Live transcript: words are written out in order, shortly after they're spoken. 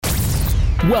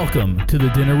Welcome to the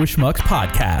Dinner with Schmucks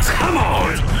podcast. Come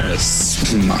on! What a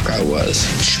schmuck I was.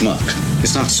 Schmuck.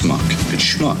 It's not smuck, it's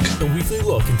schmuck. A weekly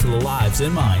look into the lives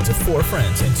and minds of four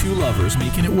friends and two lovers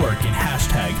making it work in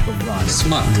hashtag erotic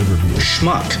Smuck. Riverview.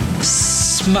 Schmuck.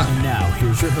 Smuck. And now,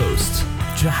 here's your hosts,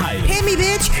 Jahida. Hit me,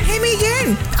 bitch. Hit me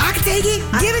again. I can take it.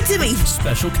 Give it to me.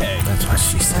 Special K. That's what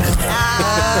she said.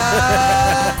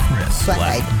 Chris.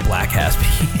 Black ass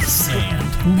piece.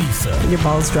 And Lisa. Your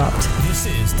balls dropped. This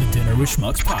is the Dinner with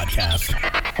Schmucks podcast.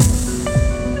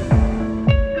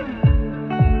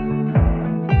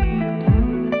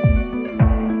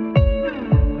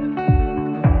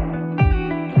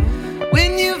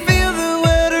 When you feel the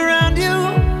world around you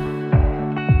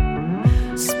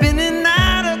spinning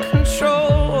out of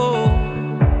control,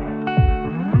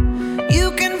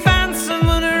 you can find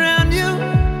someone around you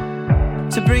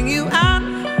to bring you out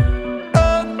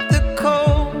of the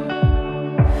cold.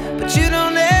 But you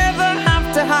don't ever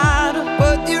have to hide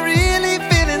what you really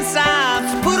feel inside.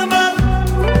 So put 'em up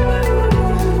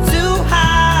too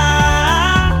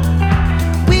high.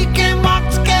 We can walk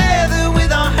together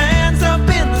with our hands up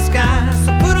in the sky.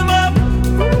 So put 'em up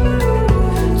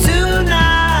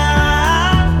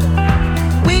tonight.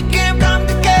 We can come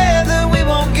together. We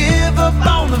won't give up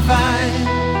on the fight.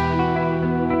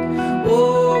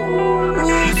 Oh,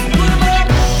 so put 'em up.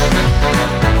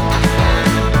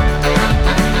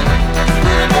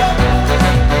 Put 'em up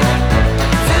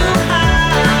too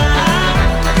high.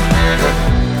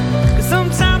 'Cause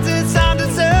sometimes it's hard to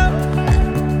tell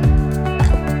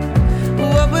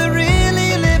what we're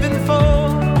really living for.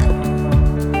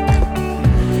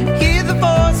 Hear the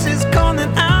voices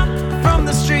calling out from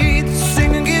the streets,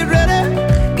 singing, get ready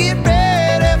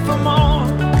for more.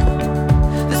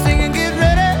 They're singing, get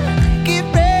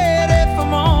ready for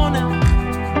more now.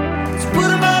 So put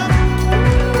 'em up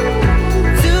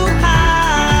too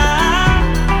high.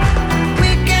 We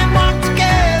can walk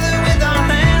together with our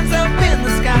hands up in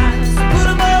the sky. So put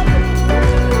 'em up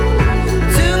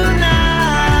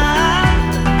tonight.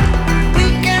 We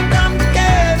can come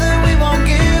together. We won't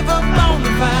give up on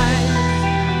the fight.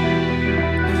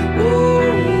 Oh,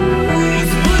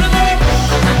 so put 'em up.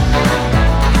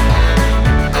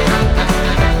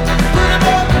 Put 'em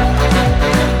up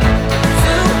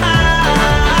too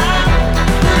high.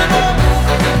 Put 'em up.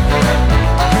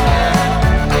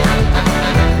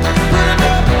 Put 'em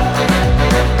up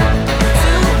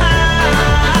too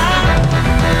high.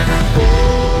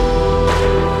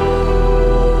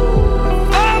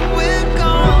 Oh, we're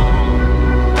gone.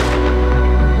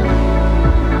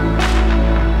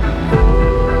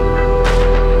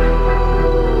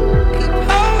 Keep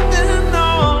holding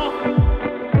on.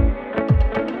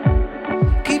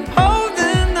 Keep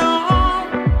holding on.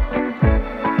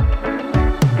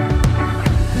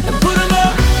 And put 'em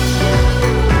up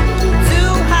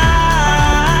too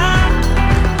high.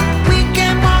 We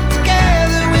can walk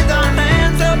together with our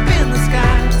hands up in the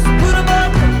sky. So put 'em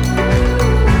up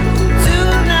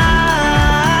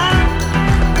tonight.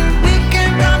 We can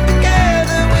come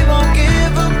together. We won't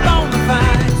give up on the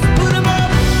fight. So put 'em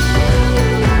up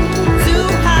too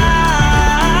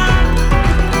high.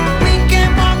 We can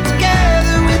walk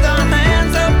together with our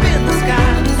hands up in the sky.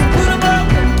 So put 'em up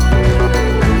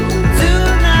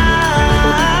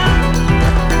tonight.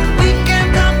 We can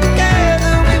come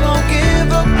together. We won't give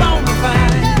up on the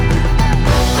fight.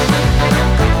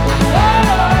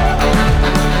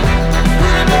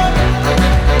 Put 'em up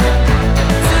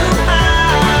too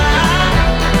high.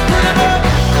 Put 'em up.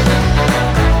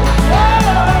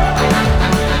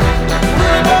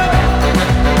 Put 'em up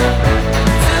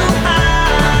too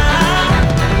high.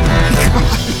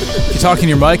 If you talk in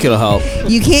your mic, it'll help.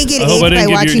 You can't get I hope I AIDS by didn't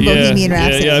give watching your, Bohemian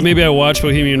Rhapsody. Yeah, maybe I watched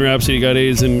Bohemian Rhapsody, got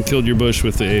AIDS, and killed your bush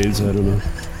with the AIDS. I don't know.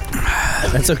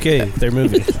 That's okay. They're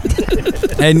moving.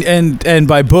 And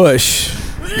by Bush,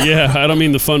 Yeah, I don't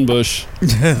mean the fun bush.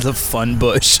 the fun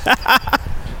Bush.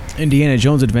 Indiana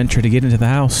Jones adventure to get into the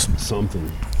house.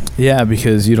 Something. Yeah,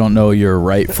 because you don't know your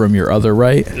right from your other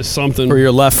right, It's something. or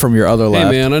your left from your other Hey,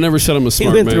 left. man, I never said I'm a He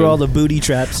smart went man. through all the booty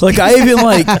traps. Like I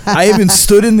even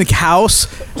stood in the house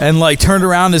and like turned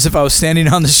around as if I was standing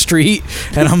on the street,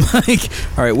 and I'm like,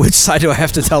 all right, which side do I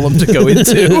have to tell him to go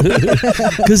into?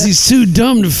 Because he's too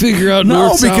dumb to figure out No,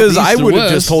 north, south, because east, I and would have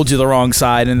west. just told you the wrong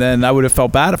side, and then I would have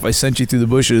felt bad if I sent you through the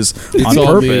bushes It's on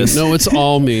all purpose. me. No, it's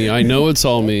all me. I know it's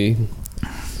all me.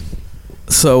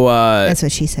 So That's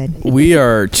what she said. we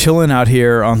are chilling out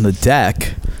here on the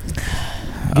deck,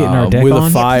 Getting our deck with on?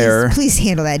 a fire. Please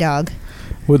handle that dog.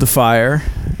 With a fire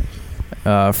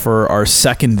for our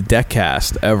second deck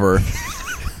cast ever.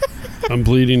 I'm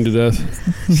bleeding to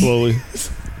death slowly.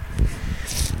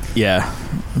 Yeah.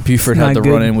 Buford Not had to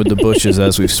good. run in with the bushes,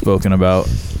 as we've spoken about.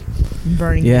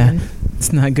 Burning Yeah. Man.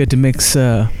 It's not good to mix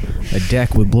a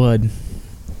deck with blood.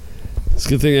 It's a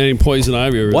good thing I ain't poison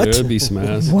ivy over What? there. That'd be some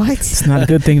ass. What? It's not a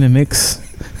good thing to mix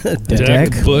a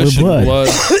deck bush, with and blood.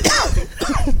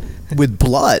 blood. With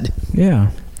blood?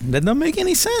 Yeah. That doesn't make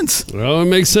any sense. Well, it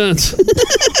makes sense.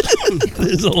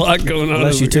 There's a lot going on.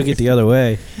 Unless you over took here. it the other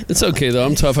way. It's okay though.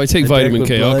 I'm tough. I take A vitamin deck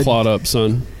with K. I'll blood. clot up,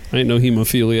 son. I ain't no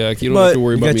hemophiliac. You don't But have to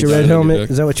worry You about got me. your red dying of helmet? your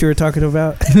Is that what you were talking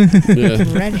about? dick. Yeah.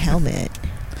 Red helmet.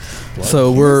 So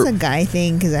It's we're a guy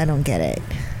thing because I don't get it.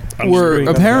 we're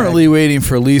apparently waiting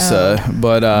for Lisa,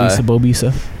 but Lisa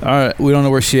Bobisa. all right, we don't know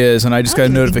where she is, and I just I got a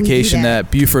don't even think we do notification that.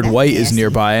 that Buford That's White is nasty.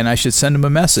 nearby, and I should send him a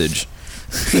message.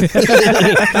 Isn't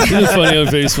it funny on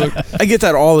Facebook? I get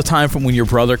that all the time from when your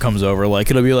brother comes over. Like,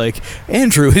 it'll be like,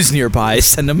 Andrew is nearby,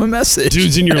 send him a message.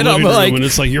 Dude's in your And living I'm room, like, and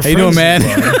it's like your how you doing, friend's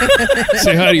man? nearby.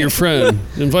 Say hi to your friend.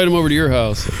 Invite him over to your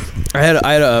house. I had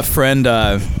a friend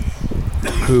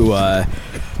who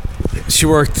she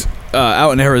worked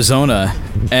out in Arizona,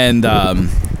 and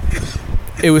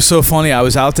it was so funny. I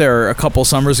was out there a couple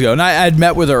summers ago, and I had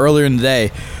met with her earlier in the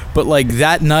day, but like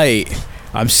that night,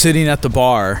 I'm sitting at the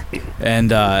bar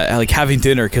and like having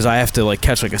dinner because I have to like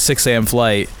catch like a 6 a.m.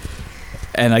 flight,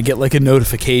 and I get like a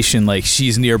notification like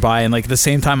she's nearby, and like at the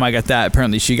same time I got that,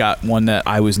 apparently she got one that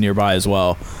I was nearby as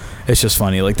well. It's just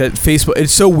funny, like that Facebook.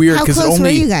 It's so weird How because close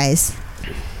only were you guys?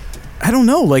 I don't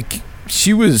know. Like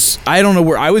she was. I don't know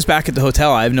where. I was back at the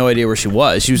hotel. I have no idea where she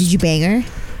was. She was. Did you bang her?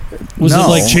 Was no, it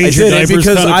like change I your didn't diapers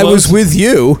because kinda I was close? with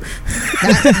you.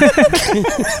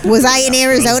 Was I in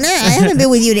Arizona? I haven't been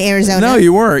with you in Arizona. No,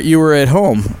 you weren't. You were at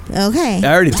home. Okay.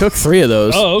 I already took 3 of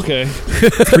those. Oh, okay.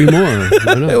 3 more.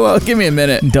 Why not? Well, give me a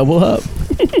minute. Double up.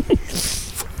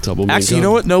 Double Actually, you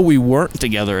know what? No, we weren't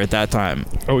together at that time.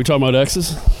 Are we talking about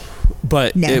exes?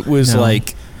 But No. it was No.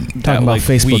 like Talking about like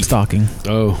Facebook week. stalking.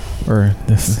 Oh. Or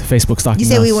the Facebook stalking. You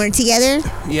said we us. weren't together?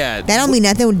 Yeah, That don't mean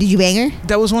nothing. Did you bang her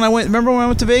that was when I went. Remember when I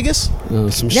went to Vegas Some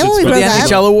Then shit's when we for about the broke up?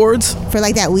 NHL awards? for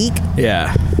like that week?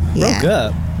 Yeah. Yeah. Broke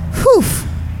up. Whew.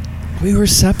 We were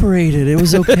separated. It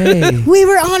was okay. We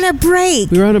were on a break.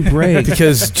 we were on a break.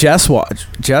 Because Jess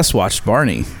watched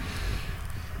Barney.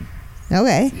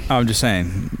 Okay. I'm just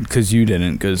saying, because you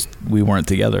didn't, because we weren't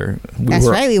together. That's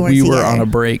right, we weren't We were together. on a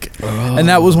break, and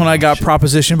that was when I got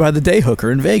propositioned by the day hooker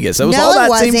in Vegas. That was all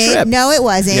that it same wasn't. trip. No, it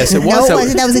wasn't. Yes, it No, was. it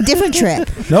wasn't. That was a different trip.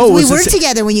 No, it we was the weren't sa-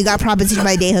 together when you got propositioned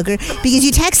by a day hooker because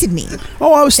you texted me.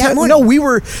 Oh, I was That morning. no, we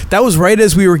were. That was right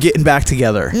as we were getting back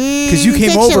together, because you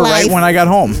came fix your over right life. when I got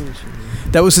home.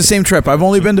 That was the same trip. I've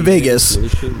only been to Vegas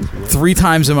 4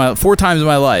 times in my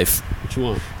life. What you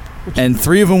want? And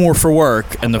 3 of them were for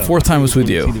work, and the 4th time was with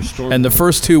you. And the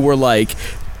first 2 were like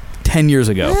 10 years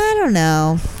ago. I don't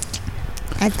know.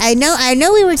 I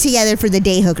know we were together for the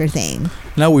day hooker thing.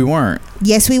 No, we weren't.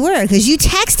 Yes, we were, because you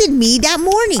texted me that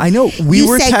morning. I know, we you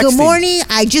were said, texting. "Good morning.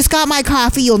 I just got my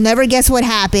coffee. You'll never guess what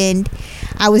happened.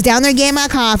 I was down there getting my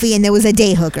coffee, and there was a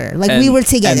day hooker. Like we were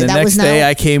together. And the that was next not. day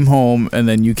I came home, and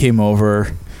then you came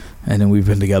over, and then we've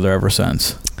been together ever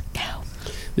since.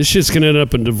 This shit's gonna end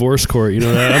up in divorce court. You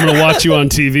know that? I'm gonna watch you on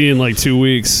TV in like 2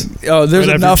 weeks. Oh, there's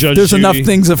Right after enough. Judge There's enough Judy.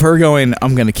 things of her going,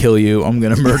 "I'm gonna kill you. I'm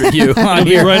gonna murder you." It'll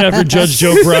be right after Judge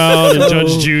Joe Brown and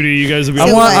Judge Judy. You guys will be. I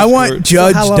on want- I divorce want court.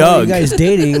 Judge How long were Doug. you guys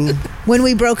dating when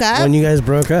we broke up, when you guys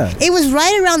broke up? it was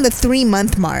right around the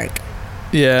 3-month mark.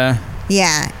 Yeah.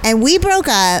 Yeah, and we broke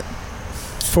up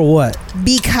For what?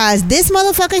 because this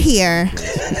motherfucker here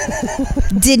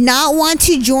did not want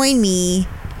to join me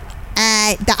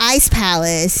at the Ice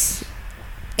Palace,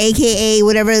 aka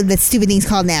whatever the stupid thing's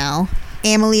called now,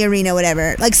 Amalie Arena,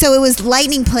 whatever. Like, so it was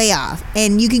Lightning playoff,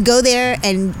 and you could go there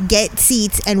and get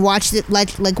seats and watch the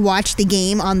watch the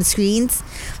game on the screens,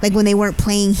 like when they weren't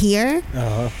playing here.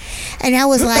 And I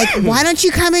was like, why don't you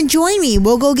come and join me?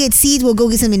 We'll go get seats, we'll go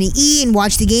get something to eat and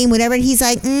watch the game, whatever. And he's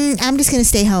like, I'm just gonna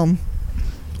stay home.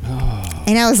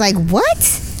 And I was like, what?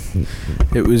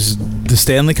 It was the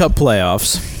Stanley Cup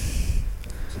playoffs.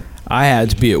 I had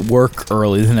to be at work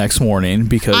early the next morning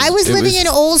because I was living in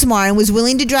Oldsmar and was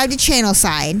willing to drive to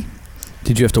Channelside.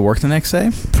 Did you have to work the next day?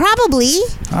 Probably.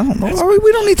 I don't know.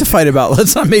 We don't need to fight about.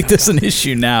 Let's not make this an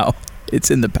issue now. It's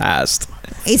in the past.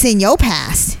 It's in your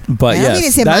past. But I don't think yes,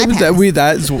 it's in my past.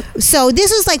 that's So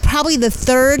this was like probably the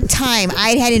 3rd time I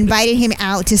had invited him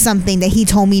out to something that he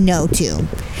told me no to.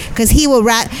 Because he would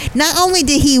not only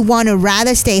did he want to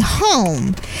rather stay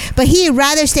home, but he'd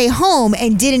rather stay home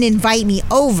and didn't invite me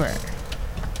over.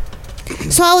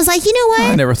 So I was like, you know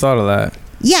what? I never thought of that.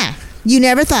 Yeah, you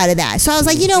never thought of that. So I was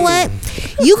like, you know what?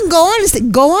 You can go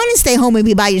on and stay home and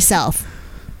be by yourself.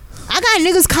 I got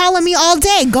niggas calling me all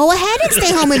day. Go ahead and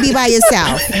stay home and be by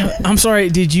yourself. I'm sorry.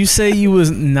 Did you say you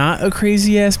was not a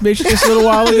crazy ass bitch just a little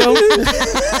while ago?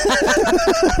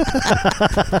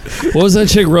 What was that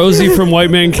chick, Rosie from White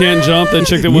Man Can't Jump? That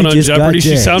chick that went on just got Jeopardy? She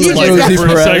jacked. sounded You like just her got for a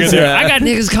Perez, second there. yeah. I got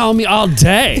niggas calling me all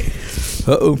day.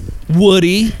 Uh-oh.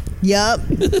 Woody. Yup.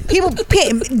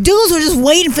 Dudes were just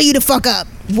waiting for you to fuck up.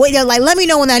 Wait, they're like, let me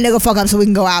know when that nigga fuck up so we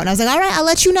can go out. And I was like, all right, I'll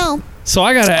let you know. So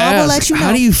I gotta I will let ask, you know.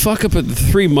 how do you fuck up at the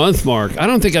 3-month mark? I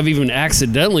don't think I've even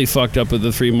accidentally fucked up at the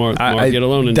 3-month mark, let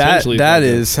alone intentionally. That fucked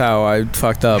up. is how I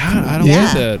fucked up. God, I don't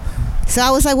Yeah. get that. So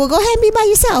I was like, well, go ahead and be by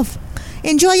yourself.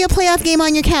 Enjoy your playoff game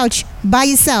on your couch by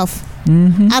yourself.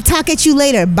 I'll talk at you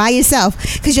later by yourself.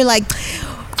 Because you're like,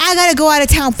 I got to go out of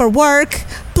town for work,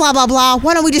 blah, blah, blah.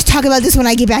 Why don't we just talk about this when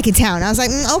I get back in town? I was like,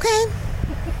 okay.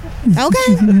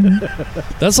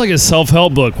 That's like a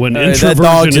self-help book when That introversion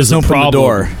dog is just a opened problem. the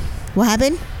door. What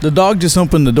happened? The dog just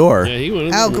opened the door. Yeah, he went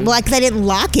in Oh, there. well, because I didn't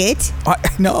lock it. I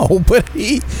know, but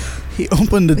he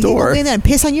opened the You door. go in there and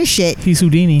piss on your shit. He's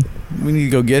Houdini. We need to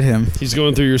go get him. He's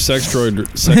going through your sex toy drawer.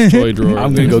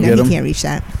 I'm gonna go No, get he him. can't reach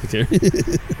that. Okay.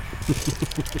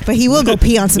 But he will go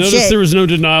pee on some Notice shit. there was no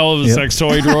denial of the Yep. sex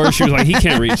toy drawer. She was like, he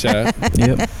can't reach that.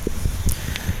 Yep.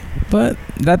 But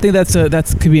I think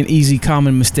that could be an easy,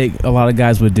 common mistake a lot of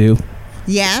guys would do.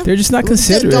 Yeah. They're just not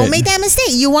considerate. Don't make that mistake.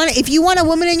 If you want a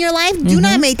woman in your life, do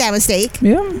not make that mistake.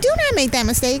 Yeah. Do not make that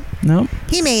mistake. No.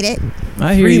 He made it.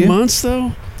 I hear 3 you. months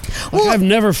though? Like, Well- I've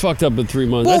never fucked up in 3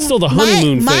 months. Well, That's still the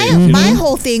honeymoon phase. My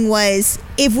whole thing was,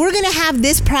 if we're gonna have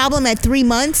this problem at 3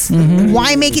 months,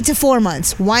 why make it to 4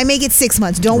 months? Why make it 6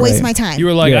 months? Don't waste Right. my time. You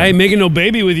were like, Yeah. I ain't making no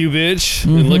baby with you, bitch.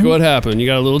 And look at what happened. You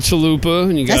got a little chalupa,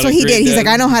 and you got. That's what he did. He's like,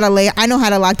 I know how to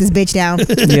lock this bitch down.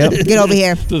 Yep. Get over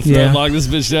here. The thread Yeah. lock this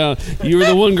bitch down. You were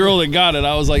the one girl that got it.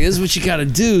 I was like, this is what you gotta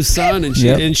do, son. And she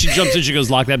Yep. jumps in. She goes,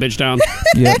 lock that bitch down.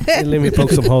 Yep. And let me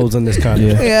poke some holes in this condom.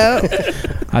 Yeah. Yeah.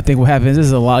 I think what happens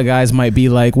is a lot of guys might be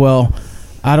like, well,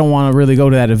 I don't want to really go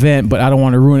to that event, but I don't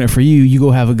want to ruin it for you. You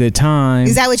go have a good time.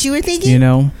 Is that what you were thinking? You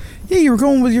know? Yeah, you were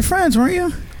going with your friends, weren't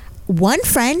you? One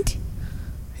friend.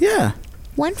 Yeah.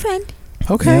 One friend.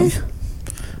 Okay. Yeah.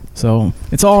 So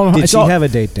it's all. Did it's she all, have a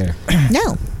date there?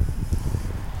 No.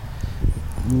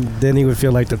 Then he would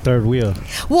feel like the third wheel.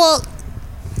 Well,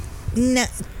 no.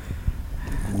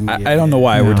 I don't know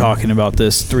why we're talking about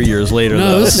this 3 years later.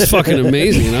 No, though. this is fucking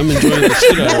amazing. I'm enjoying the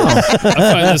shit out of it.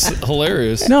 I find this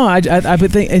hilarious. No, I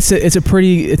would think it's a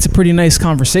pretty nice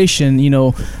conversation. You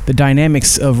know, the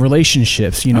dynamics of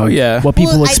relationships. You know, Oh, yeah. what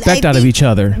people Well, I expect out of think- each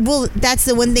other. Well, that's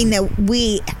the one thing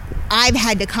that I've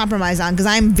had to compromise on, because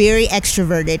I'm very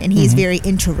extroverted and he's very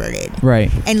introverted. Right.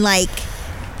 And like,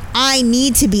 I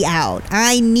need to be out.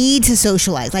 I need to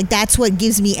socialize. Like, that's what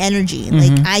gives me energy.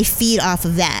 Like, I feed off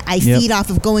of that. I Yep. feed off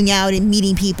of going out and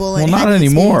meeting people. And Well, not having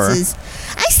anymore. experiences.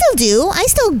 I still do. I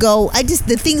still go.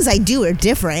 The things I do are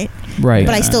different. Right.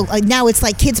 But I still, like, now it's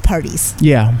like kids' parties,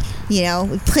 Yeah. you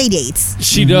know, play dates.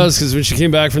 She does, because when she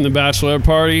came back from the bachelorette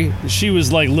party, she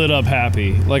was like lit up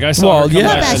happy. Like I saw Well, her come yeah.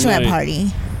 What back that bachelorette night.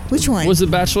 party? Which one? Was it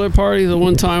bachelorette party the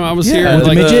one time I was here? Yeah, With, the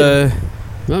like, midget.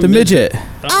 not The midget.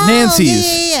 Oh,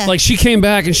 Nancy's. Yeah. Like she came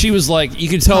back and she was like, you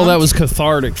could tell that was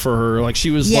cathartic for her. Like she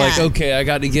was Yeah. like, okay, I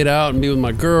got to get out and be with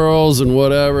my girls and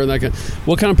whatever. And that kind.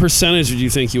 What kind of percentage would you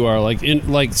think you are? Like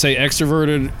say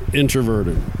extroverted,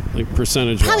 introverted, like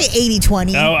percentage. Probably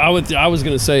 80-20. I was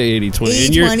gonna say 80-20.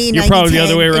 80-20, And you're probably the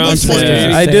other way 90-10. around. It's 20. just-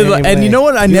 Yeah, I did, Same and you way. know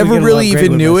what? I You never were getting really along great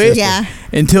even with knew my it sister. Yeah.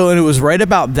 until, and it was right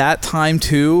about that time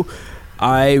too.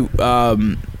 I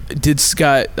did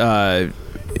Scott.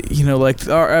 You know, like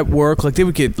at work, like they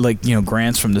would get like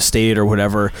grants from the state or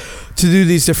whatever to do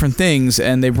these different things,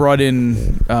 and they brought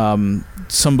in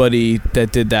somebody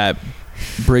that did that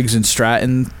Briggs and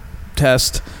Stratton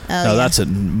test. Oh, No, yeah. that's a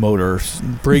motor.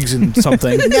 Briggs and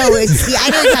something. No, it's I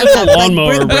know you're talking about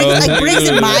lawnmower, bro. like Briggs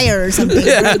and Meyer or something.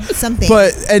 Yeah. Something.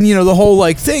 But and the whole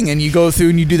like thing, and you go through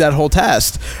and you do that whole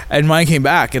test, and mine came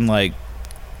back and like,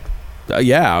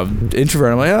 yeah, I'm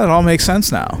introvert. I'm like, yeah, it all makes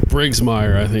sense now.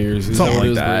 Briggs-Meyer, I think. Is Something what it like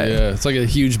is, that. Yeah, it's like a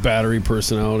huge battery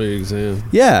personality exam.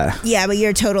 Yeah, yeah, but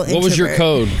you're a total introvert. What was your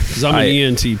code? Because I'm an E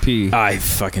ENTP. I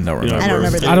fucking don't remember. I don't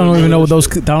remember that. I don't even know what those.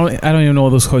 I don't even know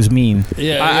what those codes mean.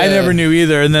 Yeah, I never knew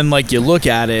either. And then like you look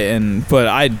at it,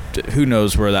 but who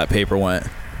knows where that paper went.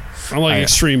 I'm like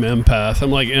extreme empath.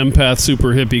 I'm like empath, super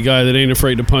hippie guy that ain't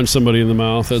afraid to punch somebody in the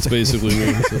mouth. That's basically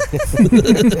me. So.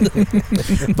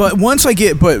 But once I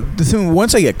get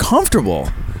comfortable,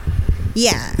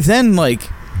 Yeah. then like,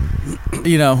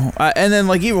 and then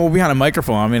like even behind a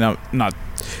microphone. I mean, I'm not.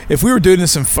 If we were doing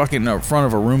this in fucking front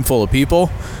of a room full of people,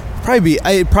 probably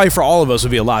for all of us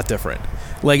would be a lot different.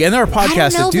 Like, and there are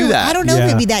podcasts that do that. I don't know if Yeah.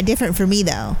 it'd be that different for me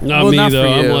though. Not Well, me not for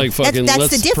though. I'm you. like fucking. That's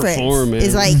let's the difference. perform, man.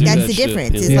 Is like Let's do that's that the shit,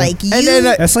 difference. you Is know? like you. And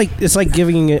then, It's like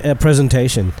giving a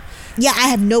presentation. Yeah, I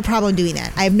have no problem doing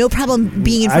that. I have no problem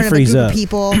being in I front of a freeze group up. of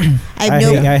people. I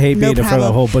I hate being in front of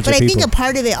a whole bunch but of I think people. a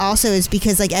part of it also is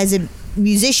because, like, as a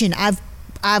musician,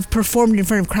 I've performed in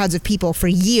front of crowds of people for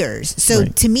years. So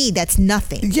Right. to me, that's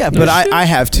nothing. yeah, but I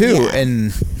have too, Yeah.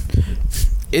 and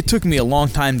it took me a long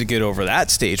time to get over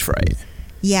that stage fright.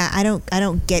 Yeah, I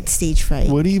don't get stage fright.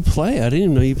 What do you play? I didn't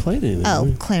even know you played anything.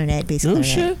 Oh, clarinet, bass No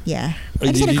clarinet. shit? Yeah, Oh,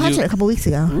 I just did had a you do- concert a couple weeks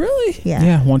ago. Really? Yeah.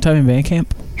 Yeah, one time in band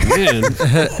camp. Man.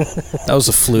 That was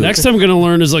a fluke. Next I'm gonna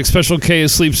learn is like Special K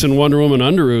sleeps in Wonder Woman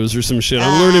underoos or some shit.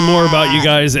 I'm learning more about you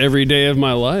guys every day of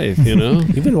my life. You know,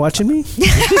 You've been watching me?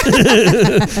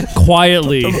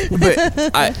 quietly. but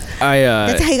That's how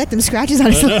you got them scratches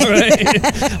on his All leg.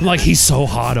 right. I'm like, he's so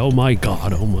hot. Oh my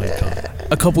god. Oh my god.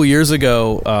 a couple years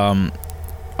ago,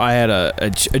 I had a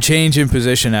change in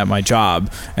position at my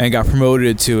job and got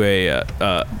promoted to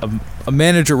a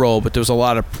manager role, but there was a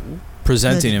lot of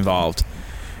presenting involved.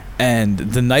 And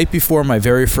the night before my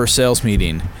very first sales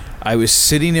meeting, I was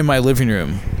sitting in my living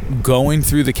room going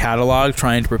through the catalog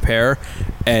trying to prepare,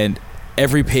 and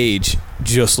every page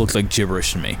just looked like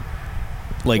gibberish to me.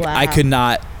 Like, I Wow. could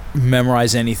not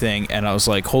memorize anything, and I was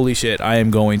like, holy shit, I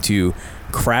am going to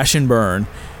crash and burn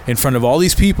in front of all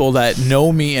these people that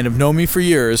know me and have known me for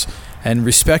years and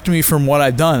respect me from what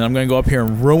I've done. I'm going to go up here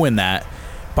and ruin that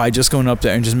by just going up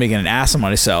there and just making an ass of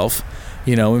myself,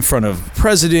 you know, in front of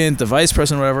president, the vice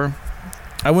president, whatever.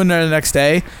 I went there the next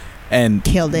day and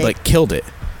Killed it. Like, killed it.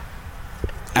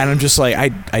 And I'm just like,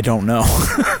 I don't know.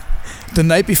 The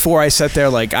night before I sat there,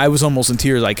 like, I was almost in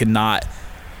tears. I could not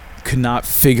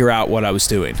figure out what I was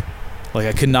doing. Like,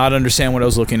 I could not understand what I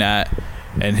was looking at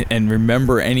and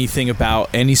remember anything about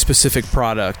any specific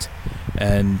product,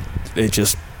 and it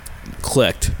just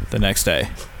clicked the next day.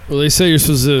 Well, they say you're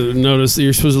supposed to notice that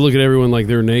you're supposed to look at everyone like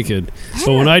they're naked.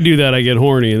 But when I do that, I get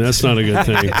horny, and that's not a good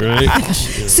thing, right?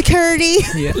 Security.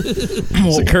 Yeah.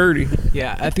 Security.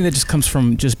 Yeah, I think that just comes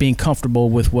from just being comfortable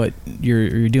with what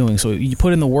you're doing. So you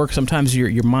put in the work. Sometimes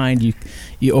your mind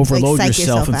you overload psych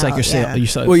yourself and yourself psych out, yourself. yeah.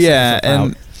 yourself Well, yeah,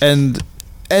 yourself out.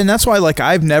 and that's why, like,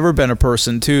 I've never been a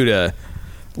person too to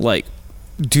like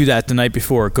do that the night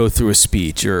before, go through a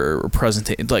speech or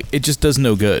presentation. Like, it just does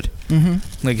no good.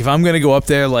 Mm-hmm. Like, if I'm gonna go up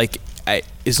there, like,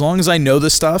 as long as I know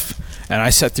this stuff, and I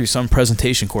sat through some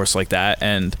presentation course like that,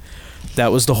 and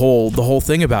that was the whole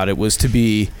thing about it, was to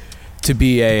be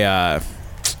a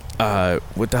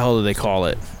what the hell do they call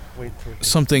it?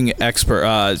 Something expert.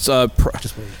 It's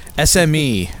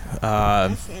SME.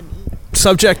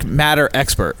 Subject matter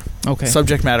expert. Okay.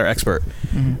 Subject matter expert.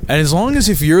 Mhm. And as long as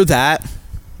if you're that,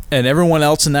 and everyone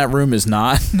else in that room is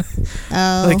not,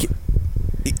 Oh. like,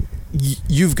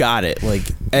 you've got it. Like,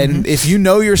 and if you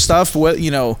know your stuff, what,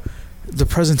 you know, the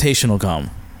presentation will come.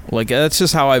 Like, that's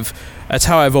just how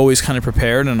I've always kind of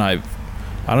prepared, and I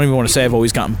don't even want to say I've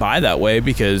always gotten by that way,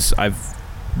 because I've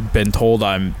been told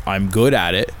I'm good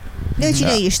at it. No, but you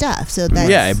know your stuff, so that's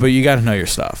Yeah, but you got to know your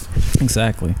stuff.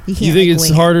 Exactly. you can't. You think like, it's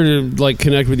wing it. harder to like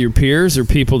connect with your peers or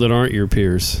people that aren't your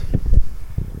peers?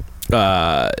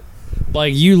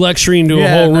 Like you lecturing to a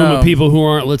Yeah, whole room no. of people who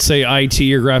aren't, let's say, IT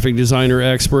or graphic designer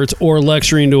experts, or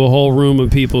lecturing to a whole room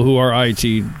of people who are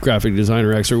IT graphic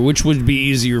designer expert. Which would be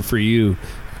easier for you?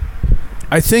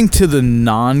 I think to the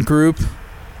non-group,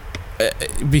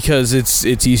 because it's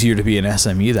easier to be an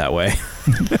SME that way.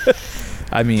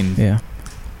 I mean, Yeah.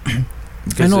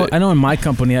 because I know in my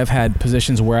company I've had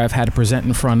positions where I've had to present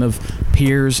in front of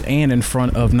peers and in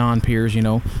front of non-peers, you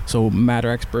know, so matter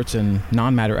experts and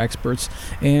non-matter experts.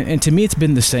 And to me it's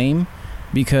been the same,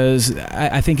 because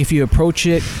I think if you approach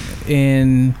it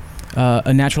in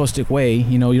a naturalistic way,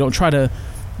 you know, you don't try to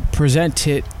present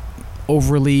it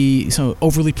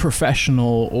overly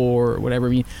professional or whatever. I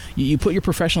mean, you put your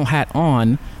professional hat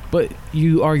on, but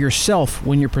you are yourself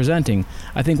when you're presenting.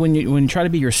 I think when you try to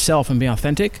be yourself and be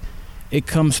authentic, it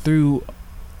comes through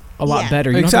a lot Yeah.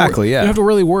 better. You Exactly, You yeah. don't have to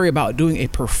really worry about doing a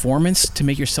performance to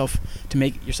make yourself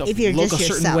If you're look just a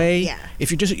certain yourself, way. yeah.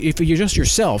 If you're just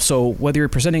yourself. So whether you're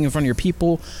presenting in front of your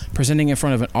people, presenting in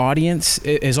front of an audience,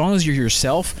 as long as you're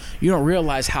yourself, you don't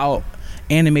realize how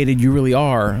animated you really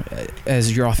are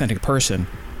as your authentic person.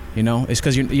 You know, it's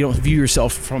because you don't view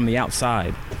yourself from the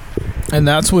outside. and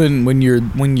that's when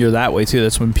you're that way too.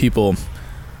 That's when people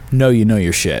know you know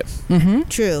your shit. Mm-hmm.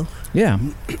 True. Yeah.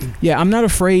 Yeah, I'm not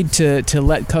afraid to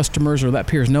let customers or let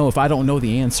peers know if I don't know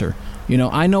the answer. You know,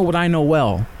 I know what I know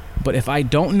well, but if I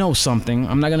don't know something,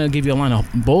 I'm not going to give you a line of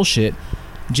bullshit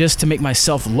just to make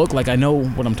myself look like I know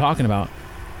what I'm talking about.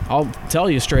 I'll tell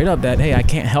you straight up that, hey, I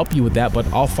can't help you with that, but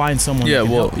I'll find someone. Yeah, that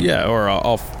can well, help you. yeah, or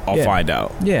I'll Yeah. find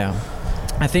out. Yeah,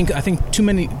 I think too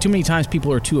many times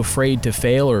people are too afraid to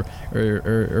fail or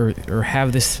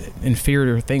have this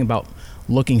inferior thing about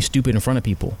looking stupid in front of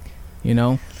people, you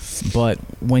know. But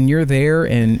when you're there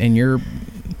and you're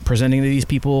presenting to these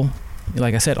people,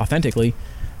 like I said, authentically,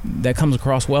 that comes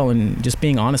across well, and just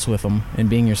being honest with them and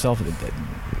being yourself,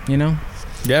 you know.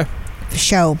 Yeah, For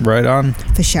show. right on.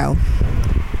 For show.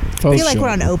 I feel like we're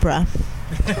on Oprah.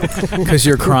 Because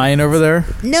you're crying over there.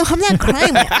 No, I'm not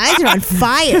crying. My eyes are on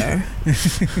fire.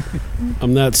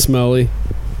 I'm that smelly.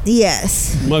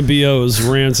 Yes. My BO is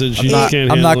rancid. She just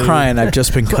can't I'm handle not it. crying. I've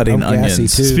just been cutting I'm gassy,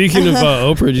 onions. too. Speaking of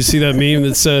Oprah, did you see that meme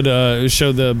that said it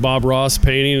showed the Bob Ross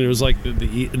painting, and it was like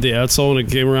the Etzel, and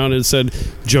it came around and it said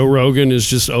Joe Rogan is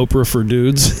just Oprah for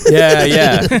dudes. Yeah,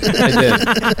 I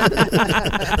did.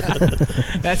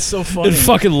 That's so funny. It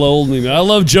fucking lulled me, man. I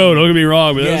love Joe. Don't get me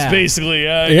wrong, but that Yeah. was basically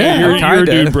Yeah, you're a kinda.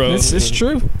 dude, bro. It's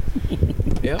true.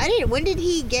 I didn't. When did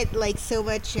he get like so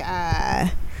much?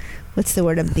 What's the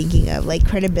word I'm thinking of? Like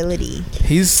credibility.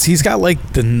 He's got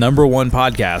like the #1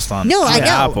 podcast on. No, I know,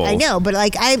 Apple. I know, but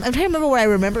like I'm trying to remember where I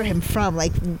remember him from,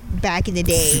 like back in the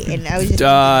day, and I was just thinking,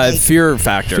 like, Fear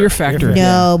Factor. Fear Factor.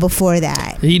 no, before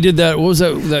that. He did that. What was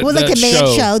that? Well, like that the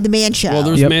man show, the man show. Well,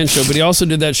 there was Yep. a man show, but he also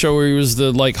did that show where he was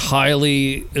the like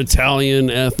highly Italian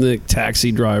ethnic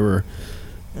taxi driver.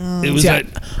 It was See, that.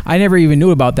 I never even knew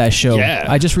about that show. Yeah.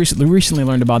 I just recently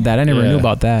learned about that. I never Yeah. knew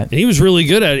about that. And he was really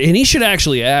good at it, and he should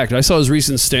actually act. I saw his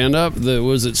recent stand-up.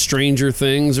 Was it Stranger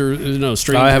Things or no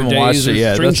Stranger I haven't Days watched or it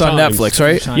yet. Strange That's on Times. Netflix,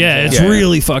 right? Yeah, it's Yeah.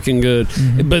 really fucking good.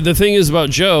 But the thing is about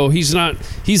Joe, he's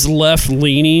left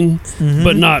leaning,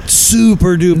 but not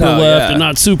super duper No, left yeah. and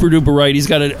not super duper right. He's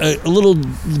got a little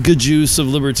good juice of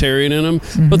libertarian in him,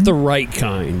 but the right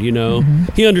kind, you know?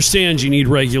 He understands you need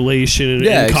regulation and,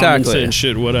 Yeah, and common exactly. sense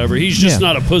shit, whatever. He's just Yeah.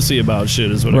 not a pussy about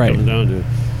shit is what Right. it comes down to.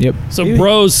 Yep. So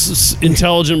bros,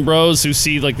 intelligent bros who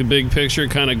see like the big picture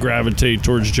kind of gravitate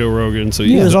towards Joe Rogan. So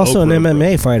He he's was the also an Oprah.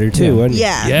 MMA fighter too, wasn't he?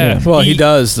 yeah. Yeah. Well, he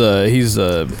does. He's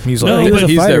like he was a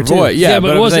he's fighter, their too. voice. Yeah, but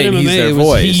it I'm wasn't saying MMA. he's their It was,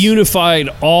 voice. he unified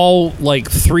all like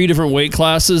 3 different weight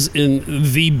classes in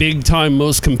the big time,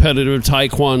 most competitive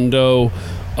Taekwondo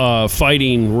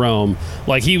fighting realm.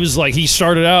 Like he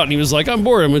started out and he was like, I'm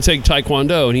bored, I'm gonna take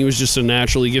Taekwondo, and he was just a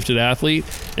naturally gifted athlete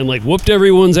and like whooped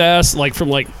everyone's ass like from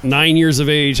like 9 years of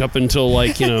age up until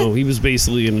like he was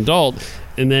basically an adult,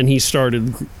 and then he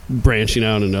started branching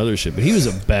out into other shit. But he was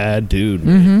a bad dude,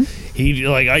 man. He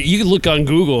you could look on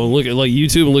Google and look at like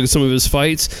YouTube and look at some of his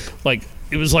fights. Like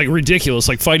it was like ridiculous,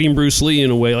 like fighting Bruce Lee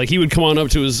in a way. Like he would come on up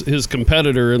to his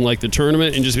competitor in like the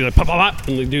tournament and just be like pop, pop, pop,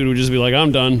 and the dude would just be like,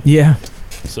 I'm done. Yeah.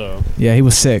 So Yeah, he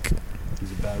was sick.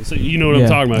 so you know what Yeah, I'm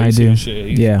talking about. I You see do. his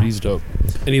shit. Yeah. He's dope,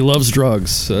 and he loves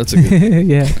drugs. So that's a good.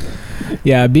 Yeah.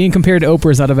 Yeah, being compared to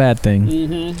Oprah is not a bad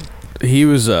thing. He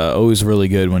was always really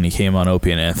good when he came on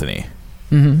Opie and Anthony.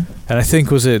 Mm-hmm. And I think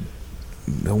was it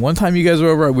the one time you guys were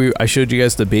over? I showed you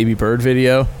guys the Baby Bird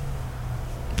video.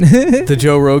 The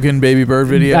Joe Rogan Baby Bird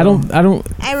video. I don't I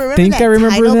remember think that I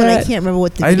remember title, but I that. can't remember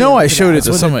what the I video know I was showed about.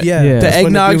 it to someone. Yeah, Yeah. The that's when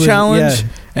eggnog it was- challenge. yeah.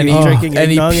 And he he was drinking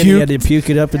and he eggnog and he had puked. to puke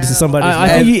it up into somebody's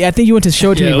I mouth. think you went to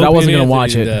show it to me, but I Opie wasn't and gonna Anthony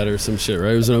watch did it. that or some shit,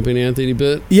 right? It was an Opie and Anthony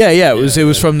bit. Yeah, it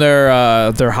was from their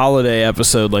holiday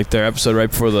episode, like their episode right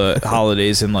before the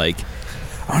holidays in like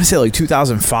I want to say like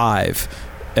 2005,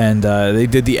 and they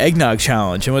did the eggnog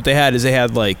challenge. And what they had is they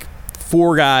had like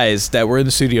 4 guys that were in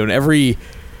the studio, and every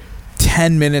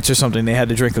 10 minutes or something they had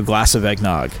to drink a glass of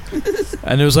eggnog,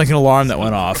 and there was like an alarm that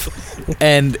went off,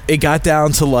 and it got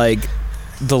down to like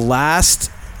the last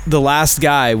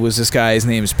guy was this guy. His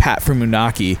name is Pat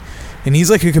Fumunaki. And he's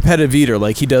like a competitive eater.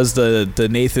 Like he does the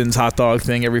Nathan's hot dog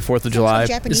thing every 4th of July.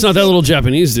 Japanese It's not that little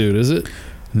Japanese dude, is it?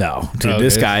 No, dude, Okay.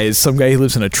 this guy is some guy who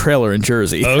lives in a trailer in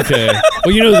Jersey. Okay.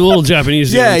 Well, you know the little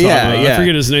Japanese dude. Yeah, I'm talking yeah, about. yeah. I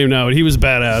forget his name now, but he was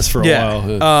badass for a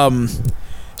while.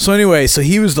 So anyway, so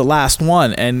he was the last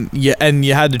one, and you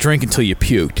had to drink until you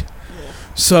puked.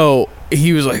 So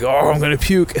he was like, "Oh, I'm gonna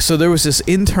puke." So there was this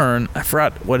intern. I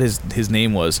forgot what his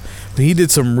name was, but he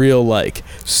did some real like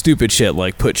stupid shit,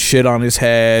 like put shit on his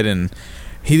head, and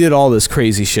he did all this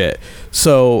crazy shit.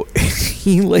 So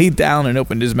he laid down and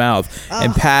opened his mouth,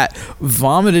 and Pat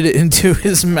vomited it into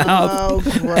his mouth. Oh,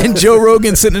 gross. And Joe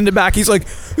Rogan sitting in the back, he's like,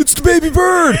 "It's the baby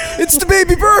bird! It's the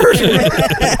baby bird!"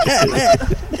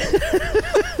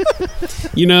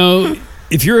 You know,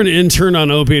 if you're an intern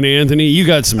on Opie and Anthony, you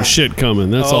got some shit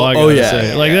coming. That's all I gotta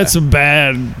say. Like that's a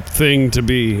bad thing to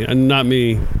be, and not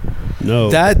me. No,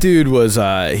 That dude was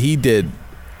he did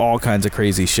all kinds of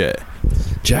crazy shit.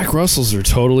 Jack Russells are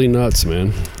totally nuts,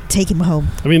 man. Take him home.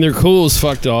 I mean, they're cool as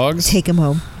fuck dogs. Take him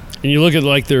home. And you look at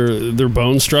like their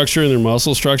bone structure and their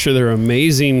muscle structure, they're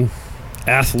amazing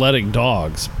athletic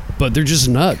dogs, but they're just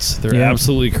nuts. They're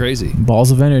absolutely crazy. Balls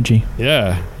of energy.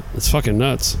 Yeah, it's fucking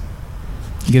nuts.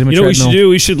 Get them a You know what we should treadmill. do?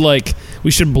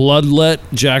 We should bloodlet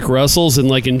Jack Russells and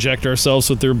like inject ourselves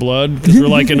with their blood because we're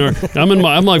like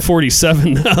I'm like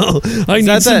 47 now. I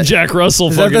need some Jack Russell.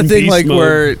 Is fucking that the thing beast like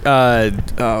mode.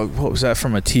 where what was that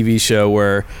from a TV show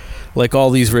where like all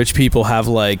these rich people have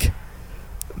like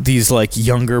these like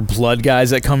younger blood guys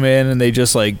that come in and they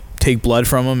just like take blood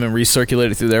from them and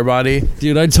recirculate it through their body?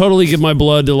 Dude, I'd totally give my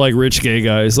blood to like rich gay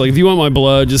guys. Like if you want my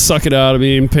blood, just suck it out of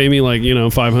me and pay me like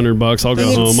 $500. I'll go You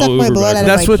can home. suck I'll my Uber blood back. out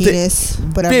That's of my what they- penis.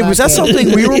 But I'm Babe, not was that gay.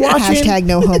 something we were watching? Hashtag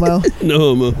no homo. No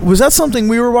homo. Was that something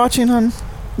we were watching, hon?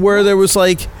 Where there was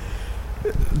like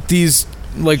these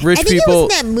like rich I think people.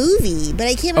 it was in that movie, but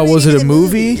I can't remember. Oh, was the it name a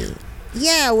of the movie?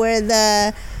 Yeah, where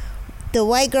the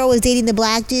white girl was dating the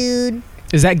black dude.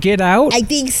 Is that Get Out? I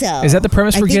think so. Is that the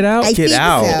premise for Get Out? I Get think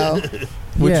Out. so.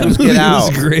 Which Yeah. was Get Out.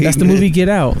 It was great. That's the movie Get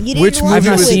Out. You didn't Which watch movie it I've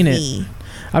not with seen it. me.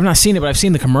 I've not seen it, but I've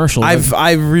seen the commercials.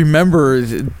 I remember.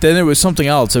 Then it was something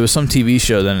else. It was some TV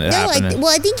show. Then it No, happened.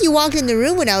 I think you walked in the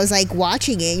room when I was like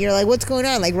watching it. And you're like, "What's going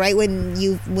on?" Like right when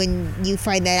you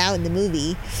find that out in the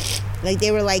movie, like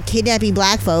they were like kidnapping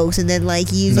black folks and then like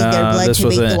using their No, blood this to make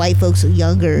wasn't the it. white folks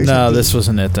younger. Or No, something. this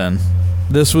wasn't it then.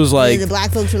 This was And like then the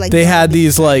black folks were like they had zombies,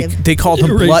 these like kind of. they called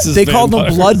them Racist they called them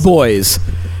vampires. blood boys,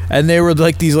 and they were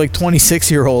like these like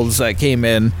 26-year-olds that came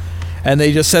in, and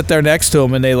they just sat there next to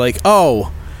them and they like,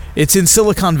 oh, it's in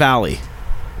Silicon Valley.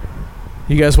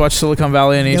 You guys watch Silicon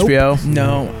Valley on Nope. HBO?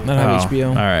 no, not on Oh, HBO.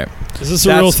 All right. Is this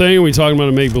a real thing? Or are we talking about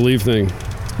a make believe thing?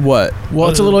 What? Well,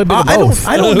 it's a little bit of I both.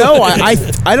 don't know.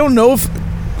 I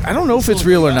don't know if it's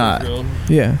real or not.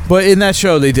 Yeah. But in that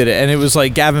show, they did it, and it was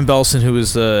like Gavin Belson, who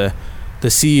was the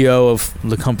CEO of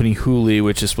the company Hooli,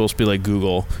 which is supposed to be like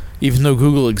Google. Even though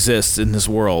Google exists in this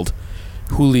world,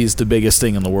 Hooli is the biggest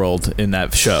thing in the world in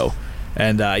that show.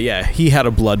 And yeah, he had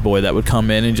a blood boy that would come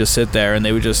in and just sit there, and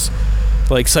they would just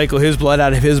like cycle his blood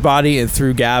out of his body and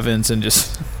through Gavin's, and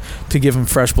just to give him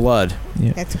fresh blood.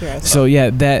 Yeah. That's gross. So yeah,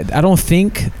 that I don't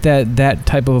think that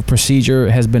type of procedure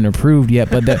has been approved yet,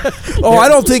 but that Oh, I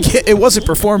don't think it wasn't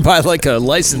performed by like a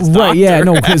licensed doctor. right, yeah,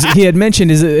 no, because he had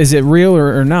mentioned is it real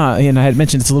or not, and I had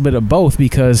mentioned it's a little bit of both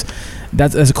because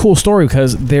that's a cool story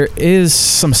because there is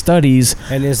some studies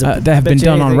And is that have been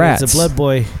done on rats. The blood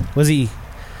boy, was he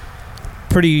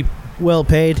pretty well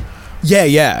paid? Yeah,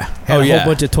 yeah. Had a whole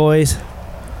bunch of toys,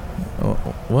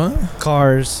 What?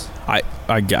 cars.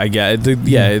 I get it.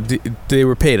 Yeah, they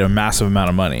were paid a massive amount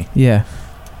of money. Yeah.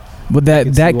 But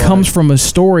can that see comes why. from a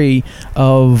story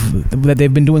of that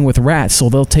they've been doing with rats. So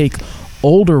they'll take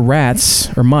older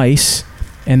rats or mice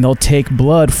and they'll take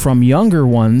blood from younger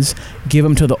ones, give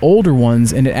them to the older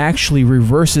ones, and it actually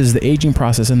reverses the aging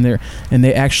process, and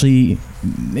they actually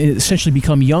essentially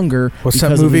become younger. What's because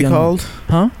that of the movie young- called?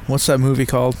 Huh? What's that movie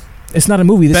called? It's not a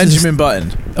movie. This is Benjamin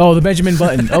Button. Oh, the Benjamin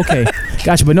Button. Okay,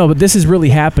 gotcha. But this is really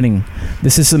happening.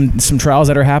 This is some trials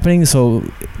that are happening. So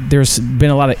there's been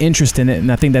a lot of interest in it, and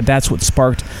I think that's what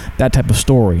sparked that type of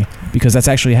story because that's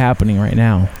actually happening right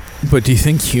now. But do you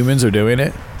think humans are doing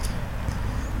it?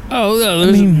 Oh, no,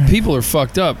 I mean- people are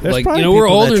fucked up. There's Like, probably we're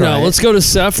people that older try now. it. Let's go to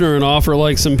Sefner and offer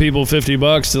like some people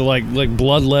 $50 to like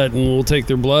bloodlet, and we'll take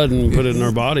their blood and put it in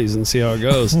our bodies and see how it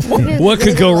goes. What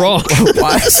could go wrong?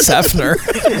 Why Sefner?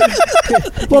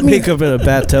 Well, pick up in a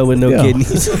bathtub with no Yeah.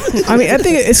 kidneys. I mean, I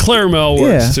think it's. Claremel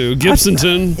works Yeah. too.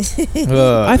 Gibsonton.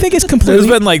 I think it's There's completely.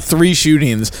 been like 3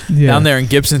 shootings Yeah. down there in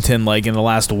Gibsonton, like in the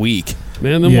last week.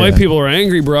 Man, them Yeah. white people are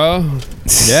angry, bro.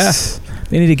 Yeah.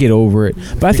 They need to get over it.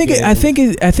 But I think it's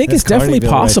definitely Carneyville right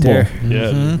possible. there.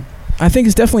 Yeah. I think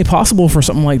it's definitely possible for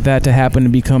something like that to happen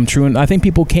and become true, and I think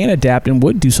people can adapt and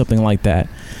would do something like that.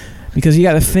 Because you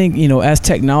got to think, as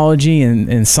technology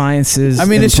and sciences. I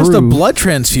mean, it's just a improve- blood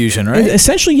transfusion, right?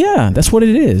 Essentially, yeah, that's what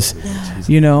it is.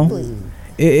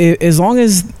 As long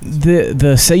as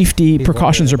the safety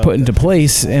precautions are put into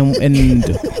place and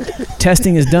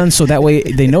testing is done, so that way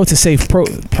they know it's a safe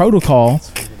protocol.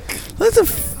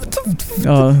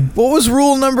 What was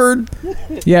rule number?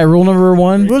 Yeah, rule number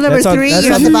 1. Rule number 3, you're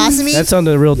not the boss of me. That's on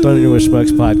the Real Thunder with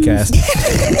Schmucks podcast.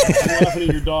 Laughing at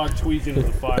your dog tweaking at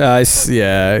the fire.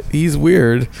 Yeah, he's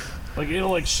weird. Like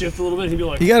it'll like shift a little bit. He'd be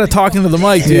like, You gotta talk into the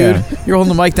mic, dude. Yeah. You're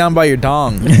holding the mic down by your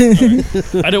dong. I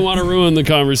didn't want to ruin the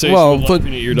conversation. Well, with but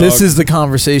laughing at your dog. this is the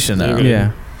conversation now. Okay.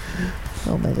 Yeah.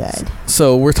 Oh my god.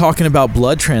 So we're talking about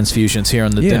blood transfusions here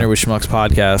on the Yeah. Dinner with Schmucks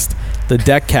podcast, the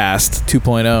Deckcast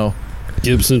 2.0.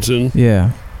 Gibsonton.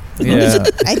 Yeah. Yeah.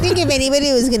 I think if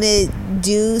anybody was gonna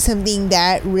do something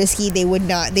that risky,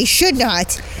 they should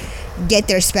not get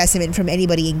their specimen from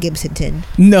anybody in Gibsonton.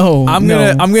 No, I'm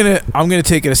no. gonna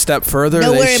take it a step further.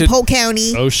 Nowhere They in should, Polk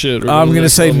County. Oh shit! I'm gonna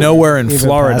say nowhere in Even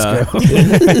Florida.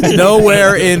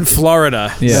 Nowhere in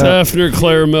Florida. Yeah. Sefner,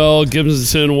 Claremont,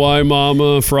 Gibsonton,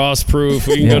 Mama, Frostproof.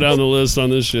 We can go down the list on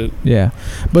this shit. Yeah,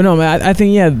 but no, man. I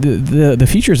think the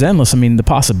future is endless. I mean, the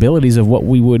possibilities of what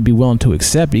we would be willing to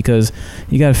accept, because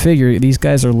you got to figure these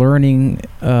guys are learning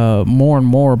more and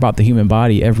more about the human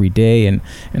body every day, and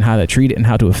how to treat it and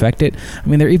how to affect it. I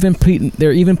mean, they're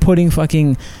even putting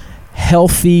fucking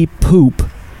healthy poop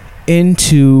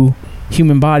into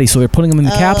human body, so they're putting them in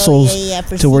the capsules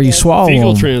to where you swallow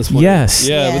Fecal them. transplant. Yes.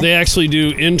 Yeah, but they actually do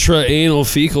intra-anal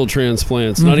fecal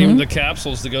transplants, not even the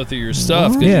capsules to go through your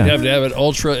stuff. Because Yeah. you'd have to have it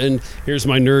ultra, and here's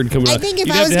my nerd coming I up. think if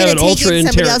You'd I have was to have going it to take in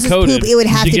somebody else's enteric-coated poop, it would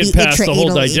have to get be past the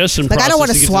whole digestion Like, I don't want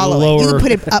process to to get to the swallow it. You lower- can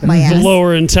put it up my the ass.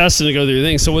 lower intestine to go through your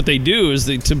thing. So what they do is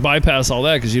to bypass all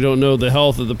that, because you don't know the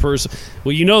health of the person.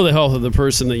 Well, you know the health of the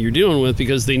person that you're dealing with,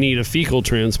 because they need a fecal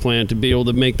transplant to be able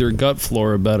to make their gut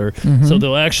flora better. So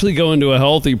they'll actually go into a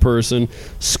healthy person,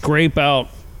 scrape out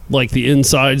like the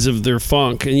insides of their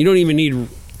funk, and you don't even need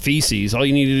feces. All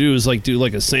you need to do is like do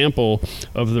like a sample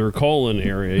of their colon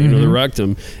area, you know, the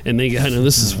rectum, and they I know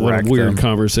this is what a weird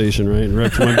conversation, right?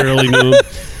 Rectum, I barely knew him.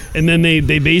 And then they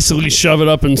basically shove it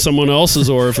up in someone else's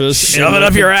orifice. Shove it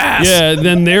up your ass. Yeah,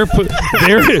 then their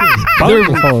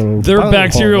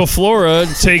bacterial flora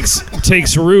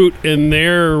takes root in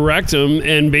their rectum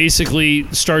and basically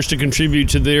starts to contribute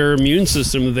to their immune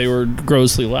system that they were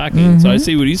grossly lacking. So I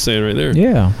see what he's saying right there.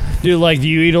 Yeah. Do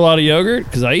you eat a lot of yogurt?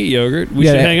 Because I eat yogurt. We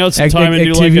Yeah, should hang out sometime and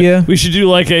do like Activia. we should do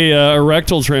like a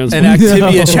rectal An transplant.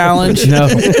 Activia challenge. No.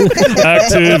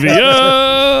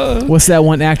 Activia. What's that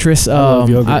one actress? I love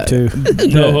yogurt too.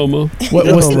 No homo.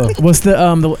 What's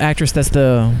the actress that's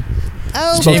the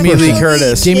Oh, Jamie Lee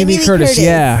Curtis. Jamie Lee Curtis?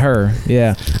 Yeah, her.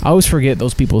 Yeah, I always forget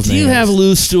those people's Do names. you have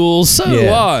loose stools? So do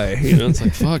Yeah. I. You know, it's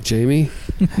like, fuck, Jamie.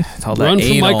 It's all that Run from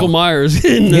anal. Michael Myers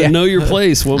and Yeah. know your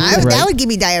place, woman. That Right. would give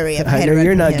me diarrhea if I I had know to run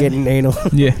you're from not him. getting anal.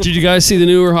 Yeah, Did you guys see the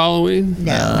newer Halloween?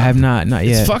 No. I have not It's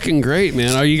yet. fucking great,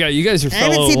 man. Are you guys are I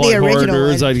haven't fellow seen the like, horror original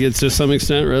nerds? one. I get to some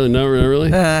extent. Really, no, not really.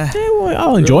 Yeah, well,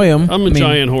 I'll enjoy them. I'm a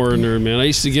giant horror nerd, man. I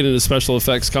used to get into special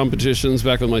effects competitions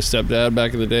back with my stepdad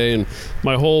back in the day, and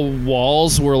my whole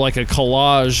walls were like a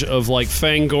collage of like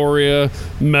Fangoria,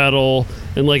 metal,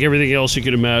 and like everything else you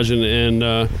could imagine.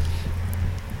 And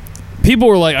people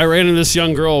were like, I ran into this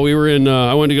young girl. We were in.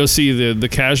 I went to go see the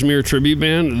Kashmir tribute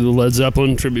band, the Led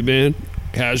Zeppelin tribute band,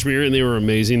 Kashmir, and they were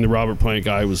amazing. The Robert Plant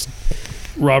guy was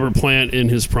Robert Plant in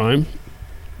his prime,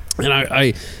 and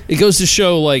I it goes to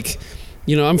show like.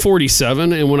 You know, I'm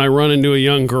 47, and when I run into a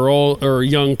young girl or a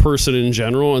young person in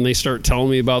general and they start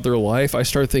telling me about their life, I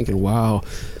start thinking, wow,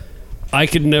 I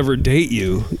could never date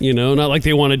you, you know? Not like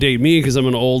they want to date me because I'm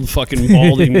an old fucking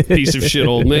balding piece of shit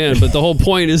old man, but the whole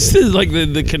point is like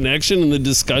the connection and the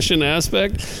discussion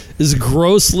aspect is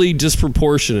grossly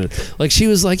disproportionate. Like she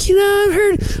was like, you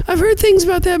know, I've heard things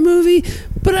about that movie,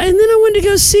 and then I went to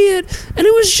go see it, and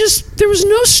it was just, there was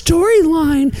no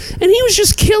storyline, and he was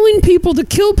just killing people to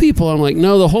kill people. I'm like,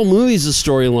 no, the whole movie's a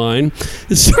storyline.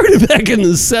 It started back in the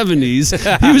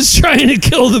 70s. He was trying to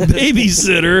kill the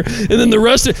babysitter, and then the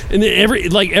rest of, and then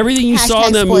everything you saw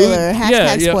in that movie.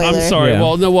 Yeah, I'm sorry. Yeah.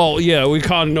 Well, we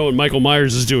kind of know what Michael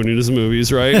Myers is doing in his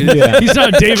movies, right? He's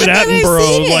not David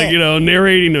Attenborough, like, you know,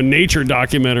 narrating a nature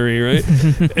documentary,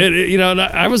 right? And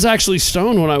I was actually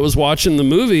stoned when I was watching the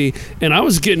movie, and I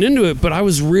was getting into it, but I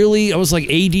was like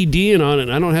ADDing on it.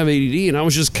 And I don't have ADD, and I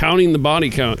was just counting the body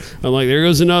count. I'm like, there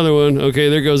goes another one. Okay,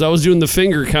 there goes. I was doing the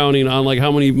finger counting on like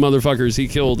how many motherfuckers he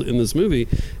killed in this movie,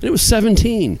 and it was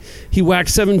 17. He whacked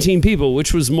 17 people,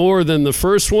 which was more than the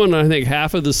first one. I think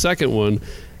half of the second one,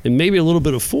 and maybe a little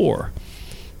bit of 4.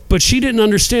 But she didn't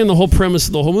understand the whole premise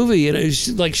of the whole movie, and it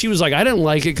was like she was like, I didn't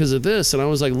like it because of this, and I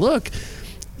was like, look.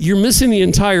 You're missing the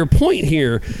entire point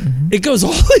here. It goes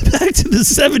all the way back to the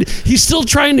 70s. He's still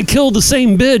trying to kill the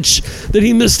same bitch that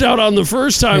he missed out on the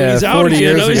first time. Yeah, He's out 40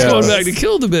 again. years He's ago. going back to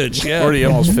kill the bitch. Yeah. 40,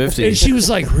 almost 50. And she was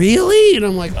like, really? And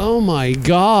I'm like, oh my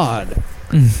God.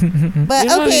 But You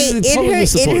know, okay, it's totally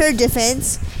missed the in point. her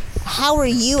defense, how were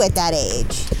you at that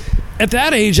age? At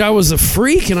that age, I was a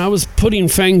freak, and I was putting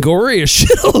Fangoria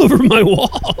shit all over my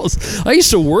walls. I used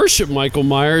to worship Michael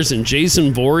Myers and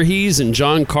Jason Voorhees and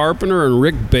John Carpenter and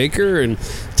Rick Baker and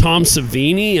Tom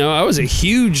Savini. I was a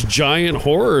huge, giant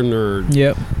horror nerd.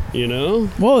 Yep. You know?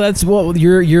 Well,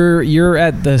 you're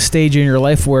at the stage in your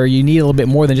life where you need a little bit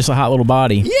more than just a hot little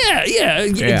body. Yeah,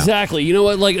 exactly. You know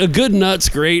what? Like a good nut's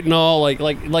great and all. Like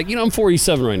you know, I'm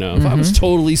 47 right now. If I was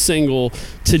totally single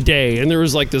today, and there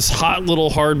was like this hot little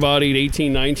hard-bodied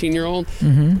 18, 19-year-old,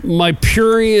 my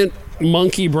prurient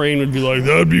monkey brain would be like,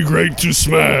 that'd be great to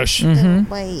smash.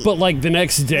 Wait. But like the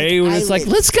next day when it's like,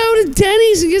 eyelids. let's go to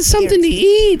Denny's and get something to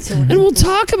eat and we'll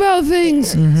talk about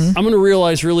things. I'm going to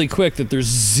realize really quick that there's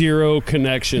zero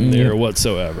connection there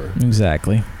whatsoever.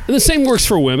 Exactly. And the same works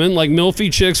for women, like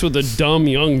milfy chicks with a dumb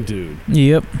young dude.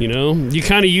 Yep. You know, you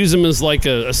kind of use them as like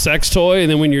a sex toy,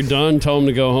 and then when you're done, tell them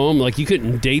to go home. Like you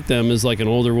couldn't date them as like an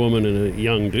older woman and a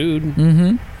young dude.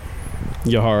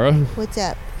 Yahara, What's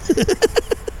up?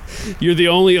 you're the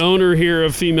only owner here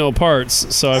of female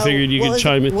parts, so I figured you could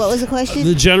chime in. What was the question?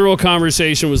 The general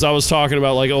conversation was I was talking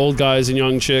about like old guys and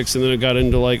young chicks, and then it got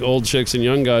into like old chicks and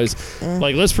young guys.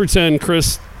 Like let's pretend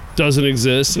Chris doesn't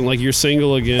exist and like you're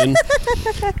single again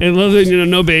and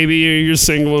no baby, you're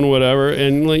single and whatever,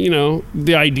 and like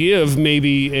the idea of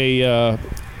maybe a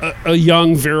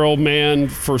young virile man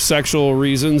for sexual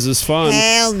reasons is fun.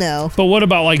 Hell no. But what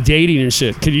about like dating and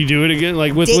shit? Can you do it again,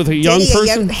 like with a young Dating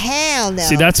person? Hell no.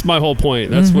 See, that's my whole point.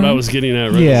 That's what I was getting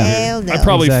at. Right Yeah. there. Hell no. I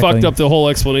probably Exactly. fucked up the whole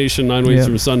explanation 9 weeks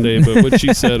from Sunday, but what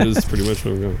she said is pretty much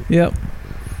what I'm going. Yep.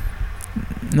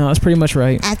 No, that's pretty much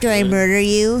right. After I murder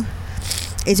you,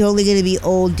 it's only going to be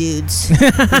old dudes.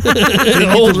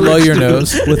 Old Blow your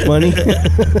nose. With money?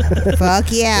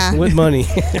 Fuck yeah. With money.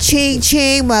 Ching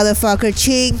ching, motherfucker.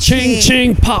 Ching Ching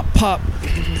ching pop pop.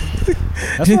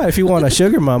 That's why if you want a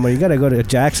sugar mama, you gotta go to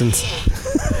Jackson's.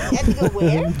 You have to go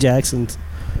where? Jackson's.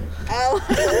 Oh.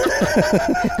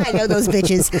 I know those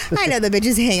bitches. I know the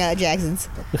bitches hang out at Jackson's.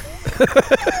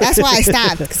 That's why I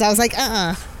stopped, because I was like,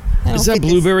 Is that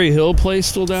Blueberry Hill place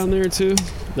still down there too?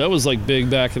 That was like big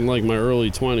back in like my early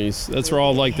 20s. That's where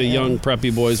all like the young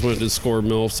preppy boys went to score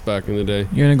MILFs back in the day.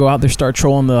 You're gonna go out there, start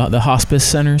trolling the hospice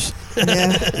centers.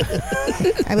 Yeah.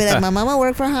 I'd be like, my mama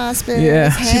worked for hospice.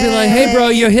 Yeah. She'd be like, hey bro,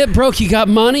 your hip broke, you got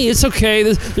money? It's okay.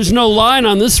 There's no line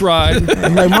on this ride.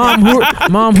 I'm like,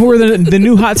 mom, who are the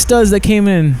new hot studs that came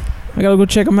in? I gotta go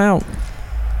check them out.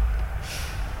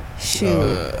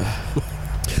 Shoot.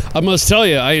 I must tell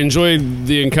you, I enjoyed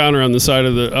the encounter on the side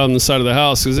of the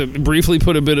house because it briefly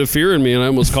put a bit of fear in me, and I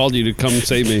almost called you to come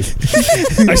save me.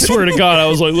 I swear to God, I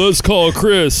was like, "Let's call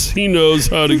Chris. He knows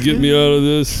how to get me out of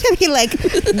this." I'd be like,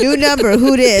 new number,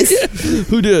 who this?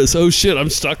 Who dis? Oh shit, I'm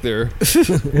stuck there.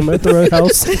 Am I at the right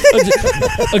house?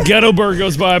 A ghetto bird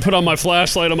goes by. I put on my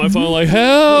flashlight on my phone, like,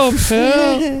 "Help!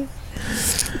 Help!"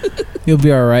 You'll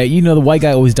be all right. You know the white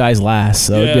guy always dies last,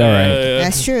 so it'll be all right.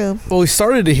 That's true. Well, we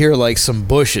started to hear like some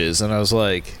bushes, and I was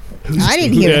like, I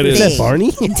didn't hear that a is? thing Is that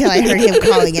Barney? until I heard him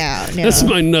calling out. No. That's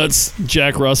my nuts.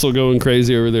 Jack Russell going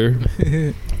crazy over there,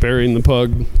 burying the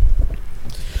pug.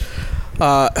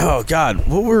 oh God,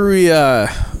 what were we?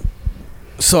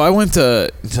 So I went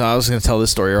to. So I was going to tell this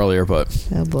story earlier, but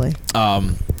Oh boy.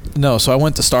 no. So I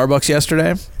went to Starbucks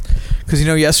yesterday because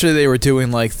yesterday they were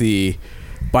doing like the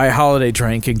buy a holiday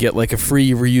drink and get like a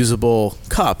free reusable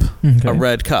cup, a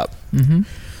red cup. Mm-hmm.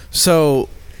 So,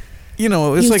 it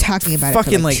was was like talking about it for,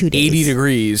 fucking like, 2 days. 80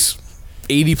 degrees,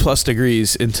 80 plus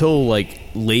degrees until like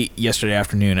late yesterday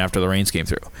afternoon after the rains came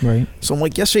through. Right. So I'm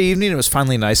like, yesterday evening it was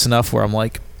finally nice enough where I'm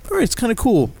like, all right, it's kind of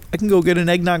cool. I can go get an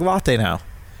eggnog latte now.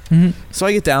 Mm-hmm. So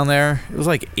I get down there. It was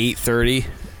like 8:30,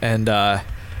 and I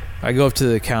go up to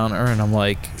the counter and I'm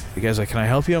like, "You guys, like, can I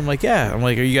help you?" I'm like, "Yeah." I'm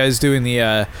like, "Are you guys doing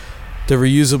the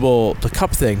reusable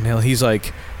cup thing?" And he's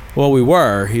like, "Well, we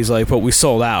were." He's like, "But we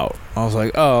sold out." I was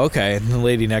like, "Oh, okay." And the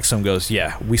lady next to him goes,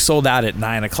 "Yeah, we sold out at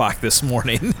 9:00 this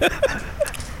morning."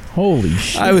 Holy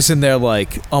shit. I was in there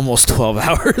like almost 12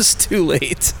 hours too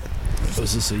late.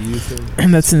 Was this a you thing?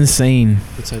 And that's insane.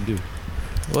 What's that do?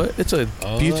 What? It's a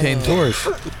butane torch.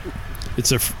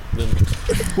 It's a.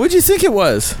 What'd you think it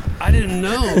was? I didn't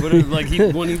know, but it, like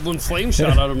when Flame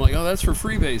shot out, I'm like, oh, that's for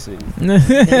freebasing.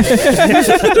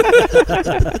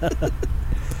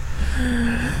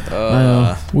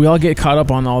 We all get caught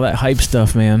up on all that hype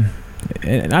stuff, man.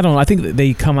 And I don't know. I think that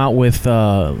they come out with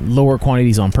lower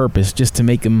quantities on purpose just to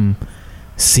make them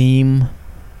seem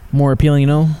more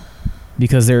appealing,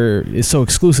 because it's so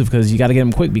exclusive because you got to get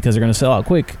them quick because they're going to sell out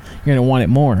quick. You're going to want it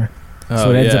more.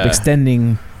 So it ends up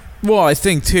extending. Well, I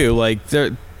think too, like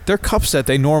they're cups that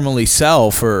they normally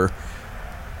sell for,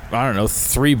 I don't know,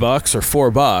 $3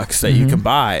 or $4 that you can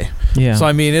buy. Yeah. So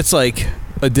I mean, it's like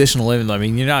additional limit. I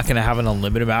mean, you're not gonna have an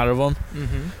unlimited amount of them.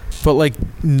 Mm-hmm. But like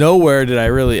nowhere did I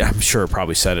really. I'm sure it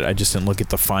probably said it. I just didn't look at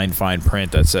the fine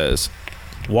print that says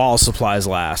 "while supplies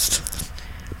last."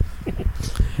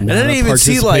 And I didn't even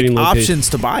see like options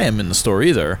to buy them in the store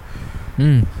either.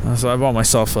 So I bought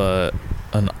myself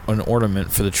an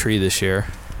ornament for the tree this year.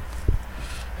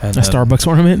 And A Starbucks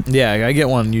ornament? Yeah, I get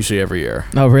one usually every year.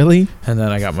 Oh, really? And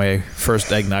then I got my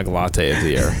first eggnog latte of the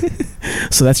year.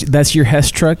 So that's your Hess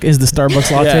truck is the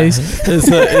Starbucks lattes? Yeah.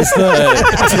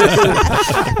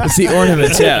 It's the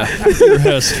ornaments, yeah. Your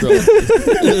Hess truck. I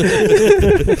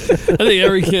think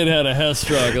every kid had a Hess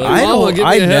truck. Like,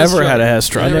 I never had a Hess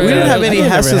truck. We didn't have any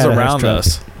Hesses around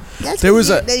us. That's There was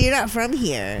that you're not from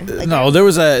here. Like,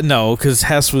 because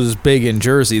Hess was big in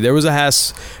Jersey. There was a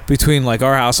Hess between like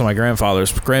our house and my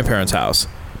grandparents' house.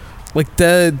 Like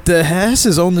the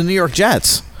Hesses own the New York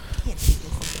Jets.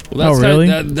 Well, Oh, really?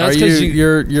 That's Are because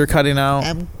you're cutting out?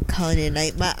 I'm calling it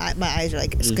night. My eyes are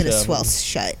like it's gonna swell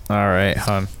shut. All right,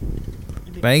 hon.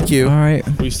 Thank you. All right.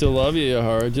 we still love you,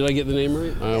 Yahara. Did I get the name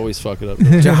right? I always fuck it up.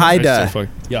 Jahida.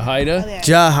 Yahida?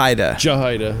 Jahida.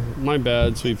 Jahida. My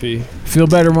bad, Sweet Pea. Feel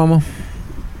better, Mama?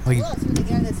 Like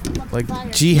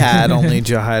jihad, only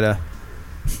Jahida.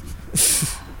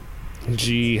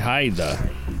 Jahida.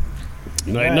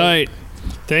 Night, night.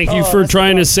 Thank you for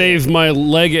trying to save my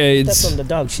leg aids. Stepped on the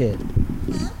dog shit.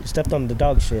 You stepped on the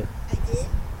dog shit.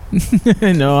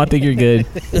 No, I think you're good.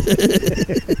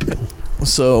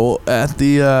 So at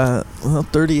the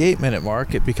 38-minute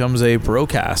mark, it becomes a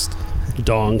broadcast.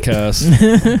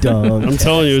 Dongcast. Dog. I'm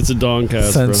telling you, it's a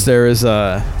dongcast, Since bro. there is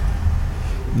no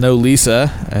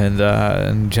Lisa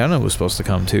and Jenna was supposed to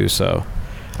come too, so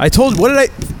I told. What did I?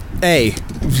 Hey,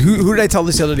 who did I tell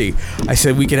this the other day? I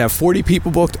said we can have 40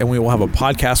 people booked and we will have a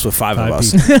podcast with 5 of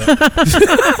us.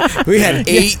 We had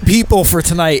 8 people for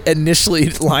tonight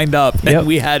initially lined up, and Yep.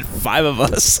 we had 5 of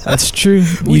us. That's true.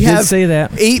 You We did have say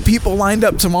that. 8 people lined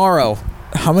up tomorrow.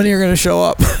 How many are going to show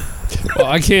up? Well,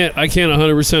 I can't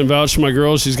 100% vouch for my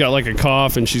girl. She's got like a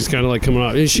cough and she's kind of like coming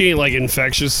out. And she ain't like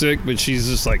infectious sick, but she's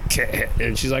just like,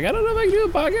 and she's like, I don't know if I can do a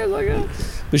podcast like that.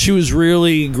 But she was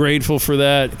really grateful for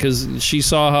that because she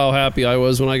saw how happy I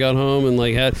was when I got home and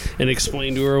like had and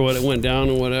explained to her what it went down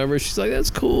and whatever. She's like, that's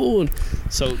cool. And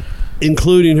so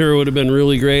including her would have been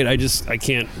really great. I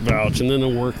can't vouch. And then a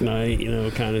work night,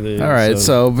 kind of thing. All right,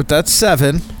 but that's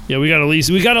 7. Yeah, we got at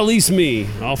least me.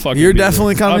 I'll fucking You're be there.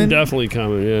 definitely coming? I'm definitely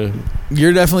coming, yeah.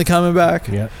 You're definitely coming back?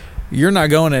 Yeah. You're not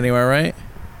going anywhere, right?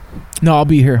 No, I'll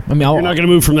be here. I mean, You're not going to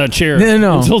move from that chair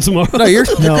No. until tomorrow. No, you're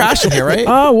crashing here, right?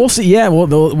 Oh, we'll see. Yeah,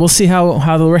 we'll see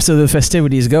how the rest of the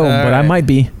festivities go. All But I right. might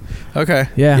be. Okay.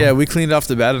 Yeah. Yeah, we cleaned off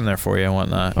the bed in there for you and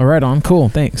whatnot. All right, on. Cool.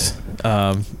 Thanks.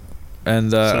 And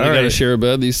So all they got to right. share a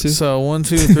bed, these two? So 1,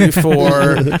 2, 3, 4.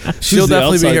 She'll the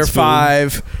definitely be outside here. spoon?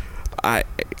 5.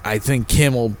 I think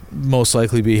Kim will most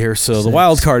likely be here. So the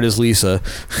wild card is Lisa.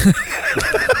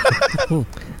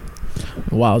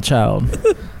 Wild child.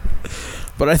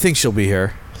 But I think she'll be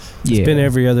here. Yeah. It's been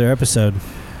every other episode.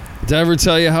 Did I ever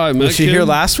tell you how I met Was she Kim? here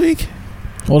last week?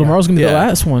 Well, tomorrow's gonna be the Yeah.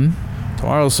 last one.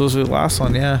 Tomorrow's supposed to be the last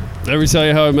one. Yeah. Did I ever tell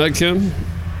you how I met Kim?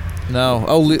 No.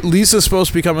 Oh, Lisa's supposed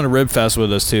to be coming to Rib Fest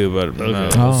with us too, but no,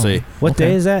 Okay. we'll Oh. see. What Okay.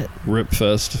 day is that? Rip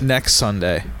Fest. Next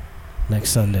Sunday,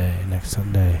 Next Sunday.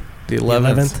 the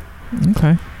 11th.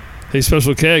 Okay. Hey,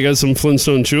 Special K, I got some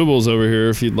Flintstone chewables over here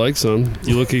if you'd like some.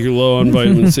 You look like you're low on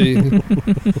vitamin C. They're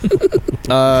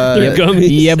gummies.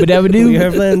 Yeah, but that would We do.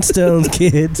 are Flintstones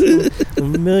kids.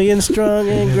 1 million strong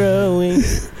and growing.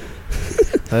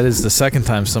 That is the second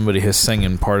time somebody has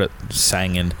sung.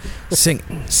 Sung?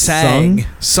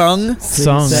 Sung.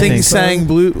 Song. I Sing think. sang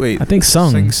blue. Wait. I think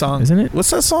sung. Sing song. Isn't it? What's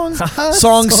that song?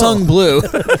 Song sung blue.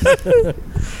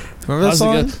 Remember that How's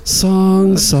song? it go?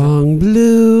 Song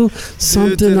blue,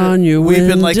 something on your window.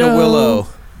 Weeping like a willow.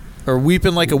 Or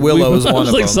weeping like a willow is one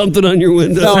of like them. something on your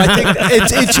window. No, I think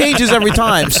it changes every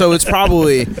time. So it's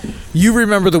probably you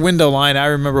remember the window line. I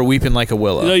remember weeping like a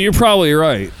willow. No, you're probably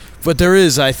right. But there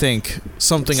is, I think,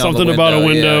 something on the Something window. about a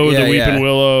window with yeah, a weeping yeah.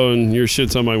 willow, and your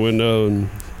shit's on my window, and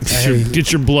Hey,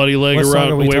 get your bloody leg what song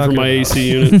around are we away from talking my about?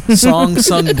 AC unit. Song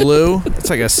sung blue. It's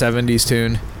like a 70s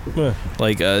tune. Huh.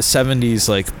 Like a 70s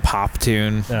like pop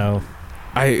tune. No.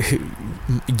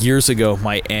 Years ago,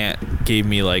 my aunt gave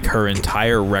me like her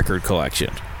entire record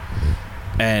collection,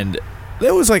 and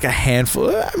there was like a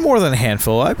handful, more than a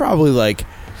handful. I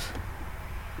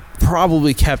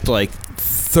probably kept like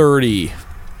 30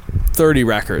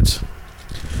 records,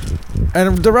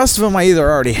 and the rest of them I either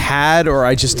already had or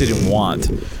I just didn't want.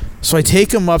 So I take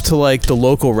them up to like the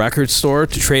local record store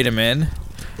to trade them in,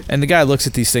 and the guy looks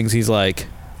at these things. He's like,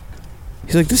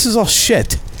 this is all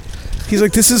shit. He's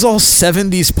like, this is all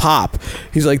 70s pop.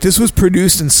 He's like, this was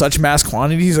produced in such mass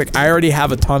quantity. He's like, I already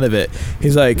have a ton of it.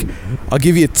 He's like, I'll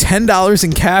give you $10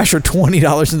 in cash or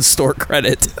 $20 in store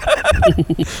credit.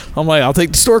 I'm like, I'll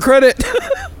take the store credit.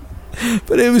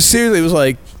 But it was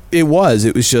seriously, it was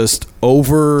just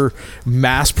over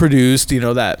mass produced,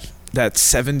 that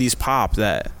 70s pop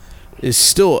that is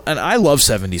still, and I love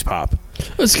 70s pop.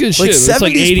 That's good Like shit. It's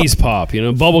like 70s 80s pop, you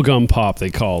know, bubblegum pop they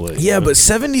call it. Yeah, you know? but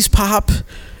 70s pop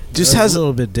just It's has a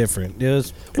little bit different. It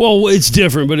was, Well, it's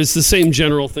different, but it's the same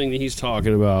general thing that he's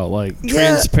talking about, like Yeah.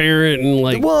 transparent and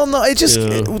like. well, no, it just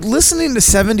Yeah. listening to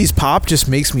 70s pop just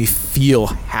makes me feel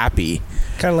happy.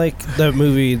 kind of like the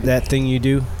movie That Thing You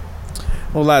Do.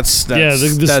 Well, that's yeah, the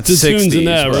that's tunes 60s, in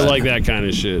that were but- like that kind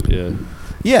of shit. Yeah.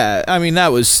 Yeah, I mean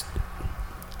that was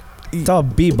It's all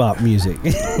bebop music.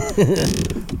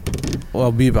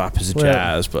 well, bebop is Well-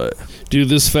 jazz, but Dude,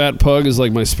 this fat pug is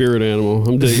like my spirit animal.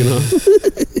 I'm digging him.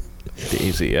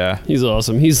 Daisy, yeah. He's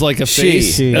awesome. He's like a She.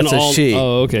 face. She. And That's a all, she.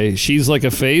 Oh, okay. She's like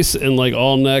a face and like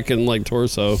all neck and like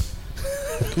torso.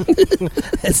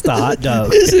 It's the hot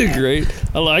dog. Isn't it great?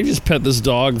 I just pet this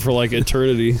dog for like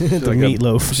eternity. The like a-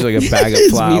 meatloaf. She's like a bag of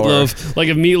It's flour. Meatloaf. Like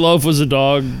if Meatloaf was a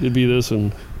dog, it'd be this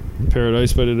one.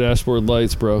 Paradise by the Dashboard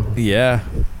Lights, bro. Yeah.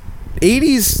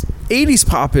 80s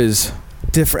pop is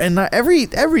different, and not every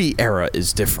era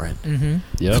is different. Mm-hmm.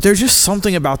 Yep. But there's just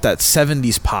something about that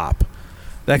 70s pop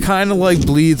that kind of like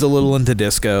bleeds a little into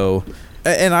disco,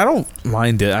 and I don't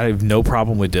mind it. I have no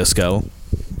problem with disco.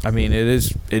 I mean, it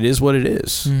is what it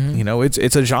is. Mhm. You know, it's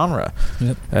a genre,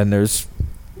 Yep. and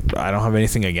I don't have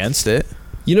anything against it.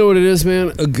 You know what it is,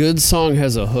 man? A good song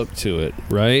has a hook to it,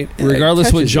 right? Yeah, it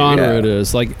Regardless what catches you, genre yeah. it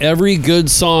is. Like every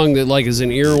good song that like is an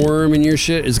earworm in your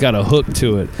shit has got a hook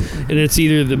to it. And it's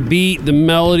either the beat, the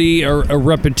melody, or a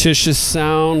repetitious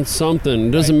sound, something.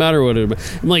 It doesn't matter what it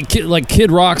is. Like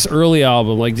Kid Rock's early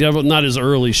album, like Devil, not his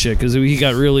early shit, because he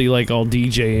got really like all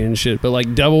DJ and shit, but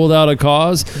like Devil Without a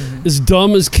Cause, as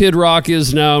dumb as Kid Rock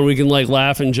is now, and we can like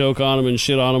laugh and joke on him and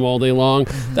shit on him all day long,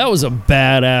 that was a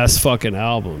badass fucking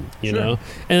album, you know?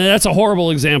 And that's a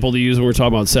horrible example to use when we're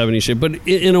talking about 70s shit, but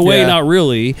in a way, Yeah. not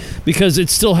really, because it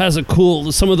still has a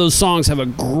cool. Some of those songs have a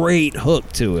great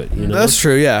hook to it. You know, That's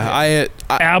true. Yeah, I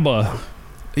ABBA,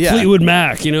 yeah. Fleetwood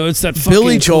Mac. You know, it's that fucking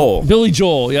Billy Joel. Billy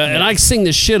Joel. Yeah, and I sing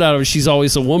the shit out of it. She's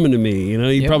Always a Woman to Me. You know,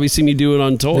 you Yep. probably see me do it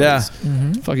on tours. Yeah.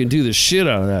 Fucking do the shit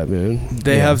out of that, man.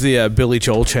 They have the Billy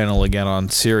Joel channel again on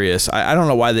Sirius. I don't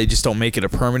know why they just don't make it a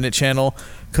permanent channel,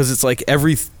 because it's like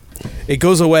it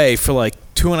goes away for like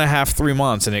 2.5, 3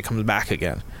 months, and it comes back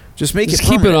again. Just make Just it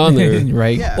keep it permanent. on there.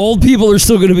 right. Yeah. Old people are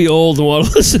still going to be old and want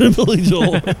to listen to Billy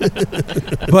Joel.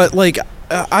 But like,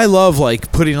 I love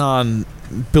like putting on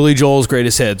Billy Joel's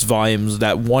greatest hits volumes,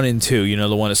 that 1 and 2. You know,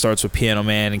 the one that starts with Piano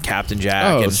Man and Captain Jack.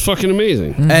 Oh, and, it's fucking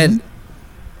amazing. and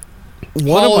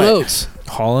one Hall of and my Oates.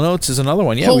 Hall and Oates is another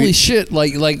one. Yeah, Holy shit!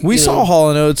 Like we you saw know. Hall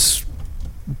and Oates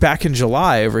back in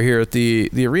July over here at the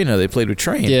arena. They played with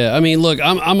Train. Yeah, I mean, look,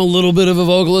 I'm a little bit of a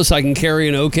vocalist. I can carry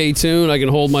an okay tune. I can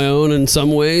hold my own in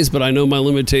some ways, but I know my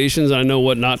limitations. I know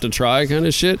what not to try, kind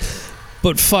of shit.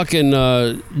 But fucking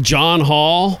John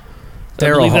Hall,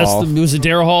 Daryl Hall. Was it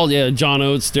Daryl Hall? Yeah, John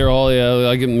Oates, Daryl Hall. Yeah,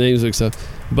 I get names mixed up.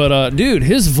 But dude,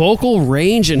 his vocal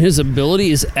range and his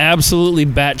ability is absolutely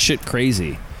batshit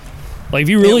crazy. Like if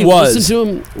you really It was. listen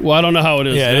to him, well, I don't know how it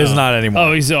is. Yeah, it now. is not anymore.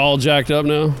 Oh, he's all jacked up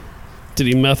now. Did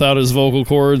he meth out his vocal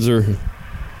cords or?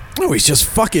 No, he's just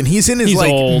fucking. He's in his He's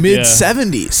like old, mid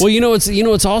 70s.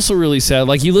 Well, it's also really sad.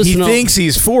 Like you he listen to thinks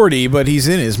he's 40, but he's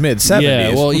in his mid 70s. Yeah,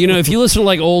 well, if you listen to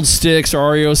like Old Sticks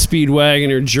or REO Speedwagon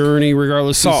or Journey,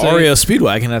 regardless saw of REO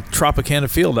Speedwagon at Tropicana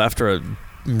Field after a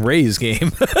Rays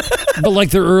game. but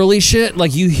like their early shit,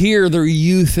 like you hear their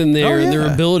youth in there and their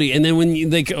yeah. ability, and then when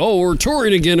we're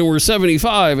touring again and we're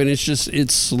 75, and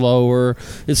it's slower,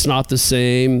 it's not the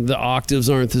same, the octaves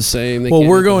aren't the same. They Well, can't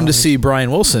we're hit the going to highs. see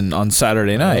Brian Wilson on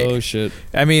Saturday night. Oh shit!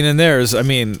 I mean,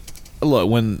 look,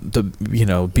 when the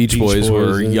Beach Boys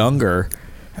were yeah. younger,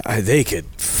 they could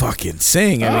fucking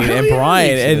sing. I mean, hell and yeah,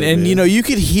 Brian, they could, and man. you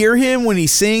could hear him when he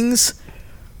sings.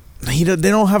 They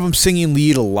don't have him singing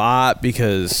lead a lot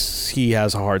because he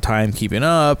has a hard time keeping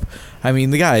up. I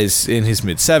mean, the guy's in his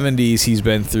mid 70s. He's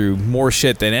been through more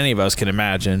shit than any of us can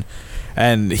imagine,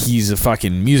 and he's a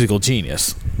fucking musical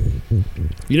genius.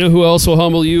 You know who else will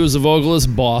humble you as a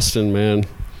vocalist? Boston, man.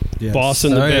 Yes.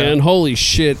 Boston, the Oh, yeah. band. Holy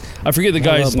shit! I forget the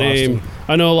guy's love name. Boston.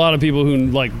 I know a lot of people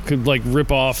who could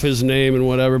rip off his name and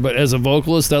whatever. But as a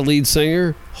vocalist, that lead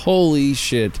singer, holy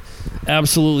shit,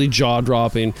 absolutely jaw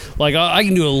dropping. Like I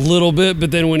can do a little bit,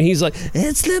 but then when he's like,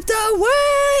 "It slipped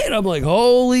away," and I'm like,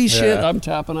 "Holy shit!" Yeah. I'm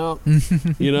tapping out.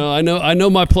 I know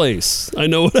my place. I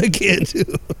know what I can do.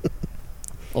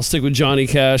 I'll stick with Johnny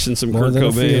Cash and some More Kurt than a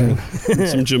Cobain, and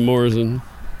some Jim Morrison.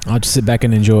 I'll just sit back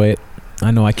and enjoy it. I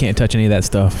know I can't touch any of that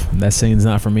stuff. That singing's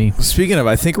not for me. Speaking of,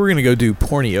 I think we're gonna go do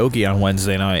Porniogi on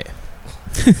Wednesday night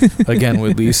again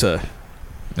with Lisa.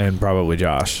 And probably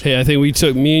Josh. Hey, I think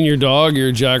me and your dog,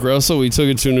 your Jack Russell, we took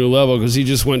it to a new level because he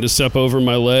just went to step over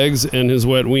my legs and his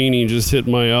wet weenie just hit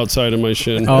my outside of my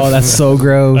shin. Oh, that's so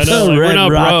gross. I know, like, we're Red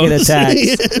not rocket bros.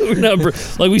 attacks. We're not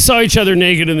like we saw each other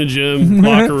naked in the gym,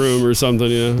 locker room or something,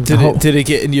 yeah. Did it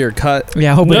get into your cut?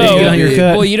 Yeah, I hope it didn't get on your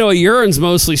cut. Well, you know, urine's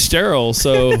mostly sterile,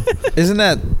 so... Isn't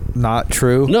that not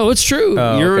true? No, it's true.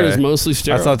 Oh, Urine okay. is mostly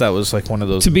sterile. I thought that was like one of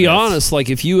those. To be myths. honest, like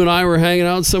if you and I were hanging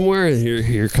out somewhere, and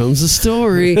here comes the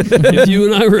story. If you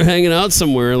and I were hanging out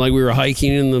somewhere, like we were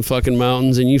hiking in the fucking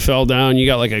mountains, and you fell down, you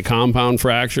got like a compound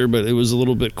fracture, but it was a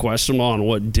little bit questionable on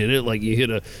what did it. Like you hit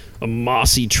a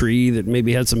mossy tree that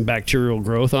maybe had some bacterial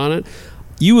growth on it.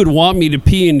 You would want me to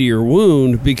pee into your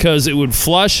wound because it would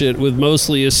flush it with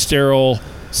mostly a sterile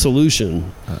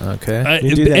solution. Okay.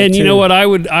 You do that And you too. know what? I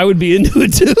would be into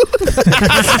it too.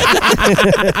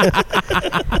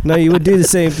 No, you would do the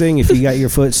same thing if you got your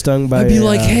foot stung by. I'd be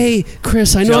like, hey,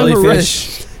 Chris, I know I'm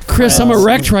jellyfish. erect. Chris, I'm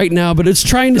erect right now, but it's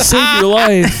trying to save your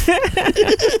life.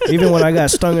 Even when I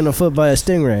got stung in the foot by a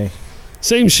stingray,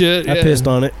 Same shit. I Yeah. pissed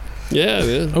on it. Yeah,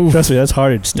 man. Trust me, that's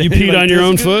hard to stay. You peed on your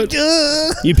own foot? You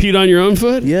peed on your own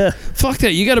foot? Yeah, Fuck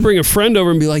that. You got to bring a friend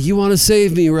over and be like, you want to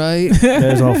save me, right?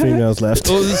 there's all females left.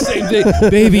 Oh, the same thing.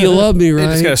 Baby, you love me, You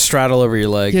just right? gotta straddle over your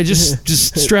leg. Yeah,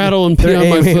 just straddle and pee Their on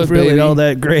my aim ain't foot, really baby. all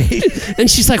that great. And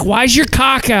she's like, why's your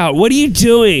cock out? What are you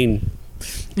doing?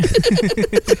 But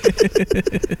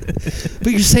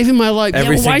you're saving my life.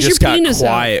 Everything why's just your got penis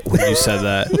quiet when you said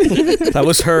that. That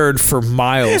was heard for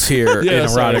miles here Yeah, in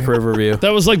sorry. Erotic Riverview.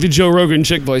 That was like the Joe Rogan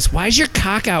chick voice. Why's your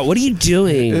cock out? What are you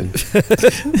doing?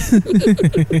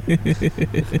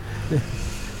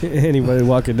 Anybody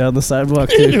walking down the sidewalk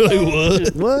too? You're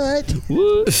like, what?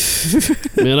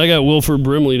 What? Man, I got Wilford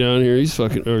Brimley down here. He's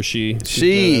fucking, or she.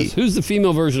 She. Who's the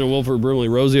female version of Wilford Brimley?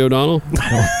 Rosie O'Donnell?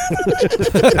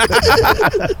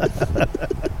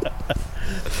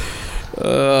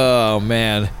 Oh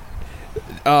man.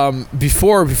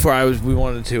 Before we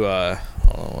wanted to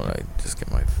hold on, I just get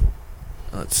my.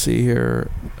 Let's see here.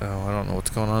 Oh, I don't know what's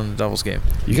going on in the Devils game.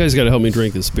 You guys got to help me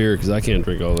drink this beer because I can't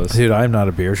drink all this. Dude, I'm not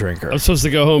a beer drinker. I'm supposed to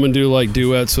go home and do like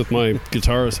duets with my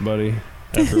guitarist buddy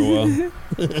after a while.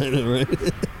 I know,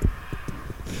 right?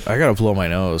 I gotta blow my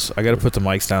nose. I gotta put the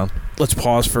mics down. Let's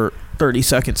pause for 30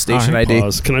 seconds. Station All right, ID.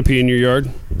 pause. Can I pee in your yard?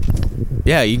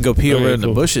 Yeah, you can go pee over Okay, in the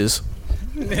cool. bushes.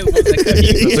 That's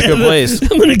a good place.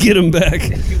 I'm gonna get him back.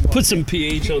 Put some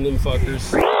pH on them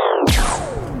fuckers.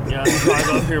 Yeah, I drive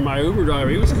up here. My Uber driver,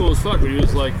 he was cool as fuck, but he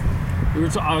was like,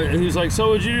 and he was like, "So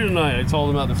what'd you do tonight?" I told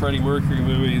him about the Freddie Mercury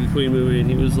movie, the Queen movie, and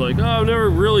he was like, "Oh, I've never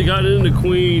really gotten into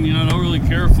Queen. You know, I don't really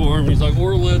care for him." He's like,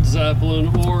 "Or Led Zeppelin,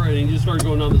 and he just started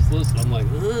going down this list. I'm like,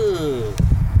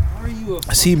 are you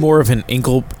a? Is he more of an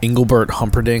Engelbert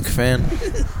Humperdinck fan?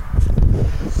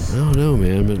 I don't know,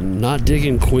 man, but not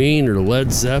digging Queen or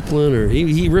Led Zeppelin, or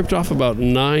he ripped off about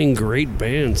 9 great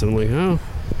bands, and I'm like, oh,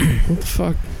 what the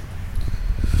fuck?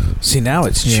 See, now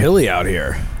it's chilly out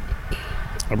here.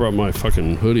 I brought my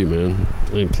fucking hoodie, man.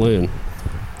 I ain't playing.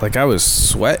 Like I was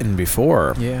sweating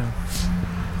before. Yeah.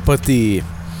 But the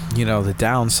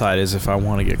downside is if I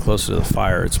want to get closer to the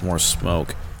fire, it's more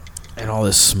smoke. And all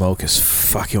this smoke is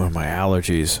fucking with my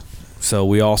allergies. So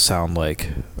we all sound like,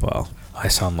 well, I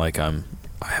sound like I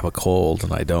have a cold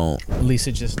and I don't.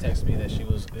 Lisa just texted me that she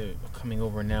was coming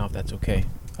over now, if that's okay.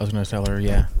 I was going to tell her,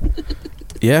 yeah.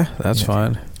 Yeah, that's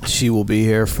fine. She will be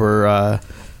here for,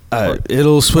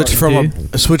 it'll switch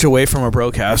switch away from a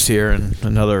broadcast here in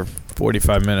another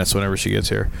 45 minutes whenever she gets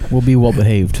here. We'll be well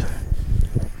behaved.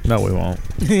 No, we won't.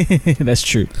 That's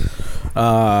true.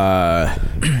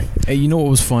 Hey, you know what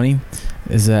was funny?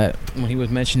 Is that when he was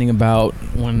mentioning about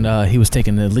when he was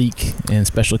taking the leak and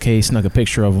Special K snuck a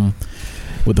picture of him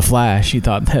with the flash, he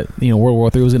thought that World War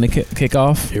III was going to kick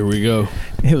off. Here we go.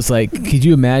 It was like, could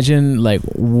you imagine like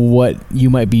what you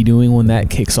might be doing when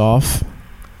that kicks off?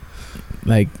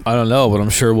 Like, I don't know, but I'm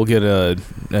sure we'll get a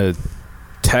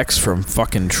text from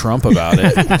fucking Trump about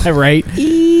it. right?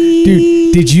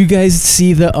 Dude, did you guys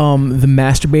see the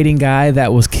masturbating guy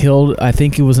that was killed? I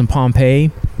think it was in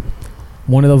Pompeii.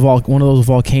 One of those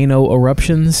volcano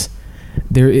eruptions.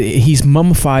 He's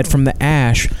mummified from the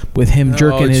ash with him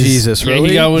jerking his. Jesus, really? Yeah,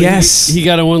 he got one. Yes. He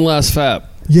got a one last fap.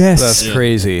 Yes, That's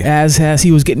crazy. As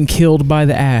he was getting killed by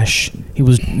the ash, he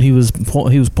was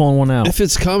pulling one out. If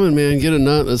it's coming, man, get a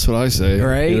nut. That's what I say.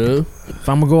 Right? You know? If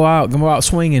I'm gonna go out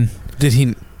swinging. Did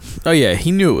he? Oh yeah,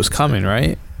 he knew it was coming,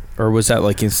 right? or was that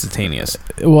like instantaneous?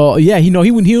 Well, yeah, he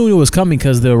knew it was coming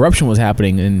because the eruption was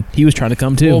happening, and he was trying to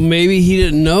come too. Well, maybe he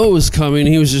didn't know it was coming.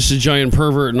 He was just a giant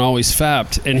pervert and always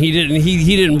fapped, and he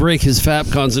didn't break his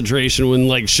fap concentration when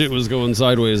like shit was going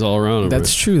sideways all around him.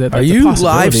 That's true. That's Are a you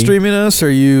possibility. live streaming us? Or are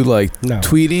you like No.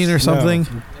 tweeting or something?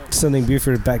 No. Sending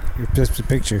Buford back just a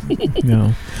picture.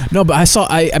 No, but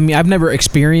I mean, I've never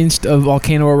experienced a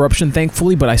volcano eruption,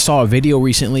 thankfully, but I saw a video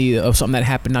recently of something that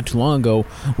happened not too long ago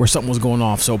where something was going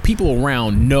off. So people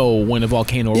around know when a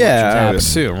volcano eruption Yeah, I would happens.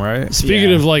 assume, right?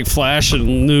 Speaking of like flash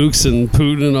and nukes and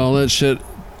Putin and all that shit,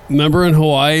 remember in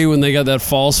Hawaii when they got that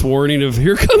false warning of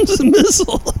here comes a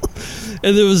missile?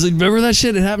 And there was, remember that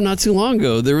shit? It happened not too long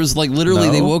ago. There was like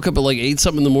literally they woke up at like 8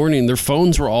 something in the morning. Their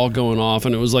phones were all going off,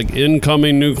 and it was like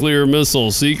incoming nuclear missile,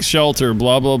 seek shelter,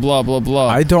 blah blah blah blah blah.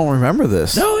 I don't remember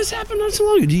this. No, it's happened not too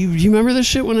long ago. Do you remember this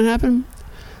shit when it happened?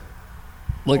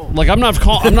 Like I'm not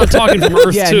talking from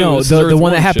Earth 2. Yeah, no, This is the Earth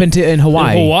one that 1 happened shit. in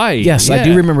Hawaii. In Hawaii. Yes, I yeah.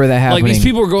 do remember that happening. Like these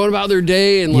people were going about their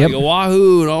day and like Yep.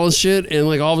 Oahu and all this shit, and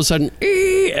like all of a sudden,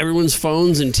 everyone's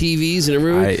phones and TVs and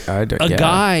everyone. A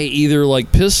guy either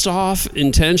like pissed off,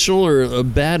 intentional, or a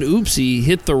bad oopsie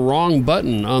hit the wrong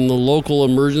button on the local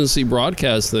emergency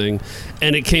broadcast thing,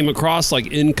 and it came across like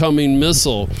incoming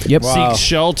missile. Yep. Seek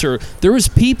shelter. There was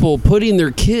people putting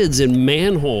their kids in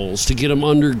manholes to get them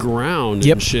underground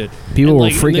Yep. and shit. People And, were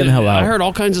like, freaking and the hell out. I heard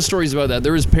all kinds of stories about that.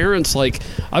 There was parents like,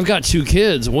 I've got 2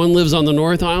 kids. One lives on the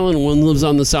North Island, one lives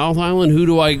on the South Island. Who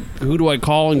do I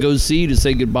call and go see to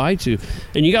say goodbye to?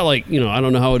 And you got like, I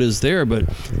don't know how it is there, but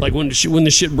like when the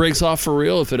shit breaks off for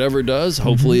real, if it ever does,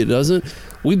 hopefully it doesn't.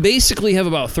 We basically have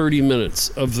about 30 minutes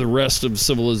of the rest of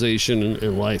civilization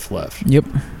and life left. Yep.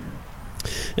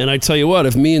 And I tell you what,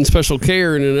 if me and Special K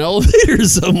are in an elevator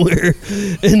somewhere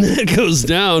and that goes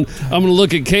down, I'm going to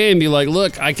look at K and be like,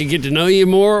 look, I could get to know you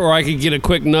more, or I could get a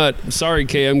quick nut. Sorry,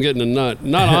 K, I'm getting a nut.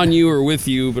 Not on you or with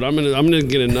you, but I'm gonna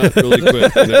get a nut really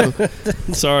quick.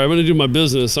 Sorry, I'm going to do my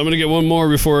business. I'm going to get one more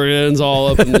before it ends all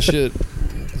up in the shit.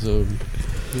 So,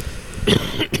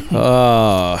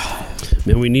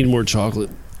 man, we need more chocolate.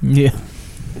 Yeah.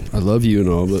 I love you and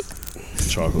all, but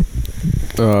chocolate.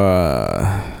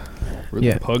 Where'd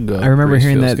the pug go? I remember Grace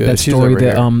hearing feels that good. She's story over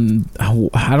that here.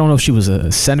 I don't know if she was a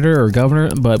senator or governor,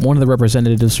 but one of the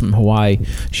representatives from Hawaii,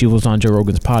 she was on Joe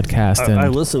Rogan's podcast. And I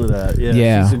listened to that. Yeah,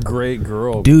 Yeah. she's a great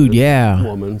girl, dude, yeah,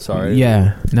 woman. Sorry,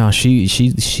 yeah. No,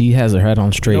 she has her head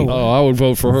on straight. Oh, I would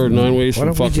vote for her 9 ways Why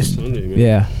from don't we fucking just- Sunday, man.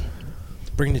 Yeah.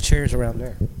 Bring the chairs around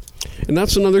there. And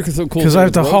that's another cool thing. Because I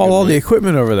have to with haul Rogan, all the right?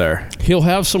 equipment over there. He'll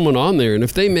have someone on there, and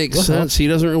if they make sense, he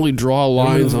doesn't really draw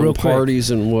lines on real quick. parties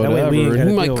and That way whatever. we ain't And gotta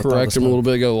he might deal with all correct the him a smoke. little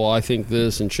bit. Go, well, I think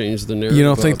this, and change the narrative. You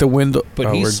don't think up. the window?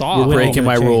 But he saw we're it. breaking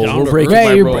my Down rules. to We're breaking earth.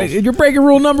 my Hey, rules. you're breaking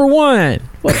rule number 1.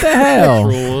 What the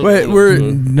hell? Wait, we're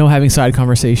No having side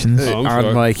conversations. Oh, I'm on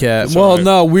sorry. like It's well, all right.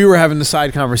 no, we were having the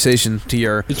side conversation to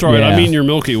your. It's all right. Yeah. I'm eating your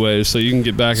Milky Way, so you can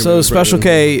get back. So Special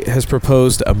K has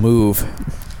proposed a move.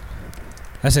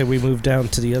 I say we move down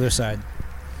to the other side.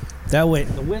 That way,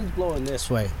 the wind's blowing this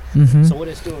way. Mm-hmm. So what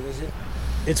it's doing is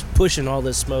it's pushing all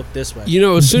this smoke this way. You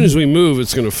know, as soon as we move,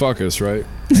 it's going to fuck us, right?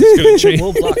 It's going to change.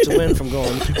 We'll block the wind from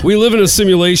going. We live in a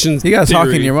simulation. You got to talk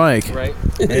in theory. your mic. Right.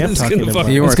 It's talking gonna about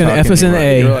fuck- You It's weren't gonna talking F us in your the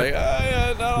mic. A. You're like,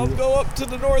 yeah, I'll go up to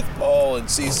the North Pole and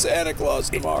see Santa Claus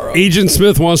tomorrow. Agent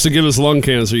Smith wants to give us lung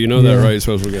cancer. You know that, Yeah. right,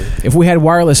 Special K? If we had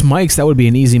wireless mics, that would be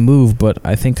an easy move. But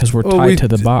I think because we're Well, tied we- to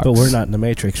the box, But we're not in the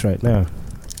Matrix right now.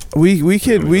 We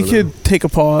could take a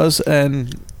pause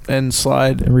and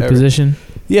slide and reposition.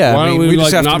 Yeah, Why I don't mean, we, we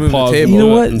just like, have to not move the pause table. You know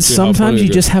it what? and see how funny Sometimes it you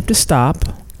is. just have to stop,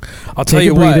 I'll tell take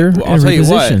you a breather, what. I'll and tell you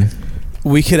reposition.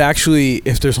 what. We could actually,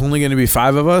 if there's only going to be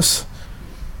 5 of us.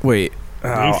 Wait,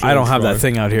 I don't have that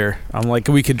thing out here. I'm like,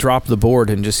 we could drop the board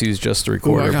and just use just the Ooh,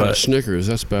 recorder, I got a but Snickers.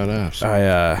 That's badass.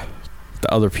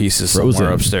 the other piece is Frozen.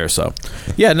 somewhere upstairs. So,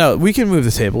 yeah, no, we can move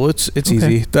the table. It's Okay.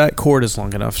 easy. That cord is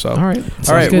long enough. So, All right.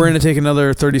 all right, we're going to take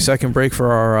another 30-second break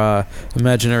for our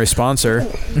imaginary sponsor.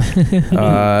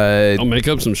 I'll make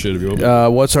up some shit if you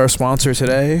want. What's our sponsor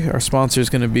today? Our sponsor is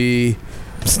going to be.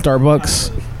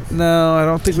 Starbucks. No, I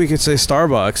don't think we could say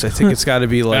Starbucks. I think it's got to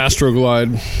be like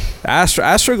Astroglide.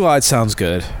 Astroglide sounds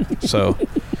good. So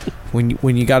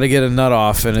when you got to get a nut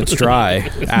off and it's dry,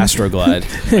 Astroglide.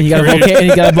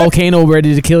 You got a volcano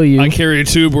ready to kill you. I carry a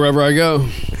tube wherever I go.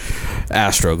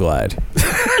 Astroglide.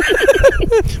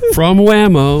 From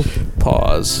Whammo.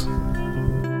 Pause.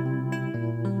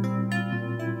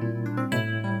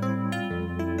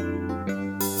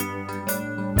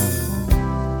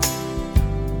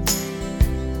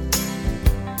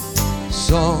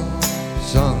 Song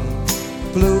sung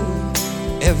blue,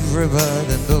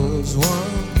 everybody knows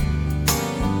one.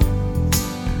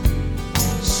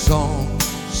 Song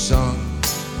sung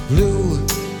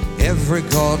every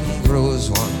garden grows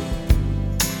one.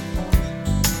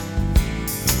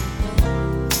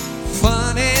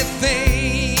 Funny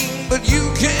thing, but you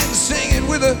can sing it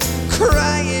with a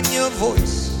cry in your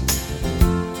voice.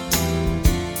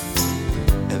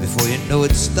 And before you know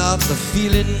it, start the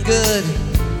feeling good.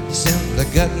 You simply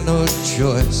got no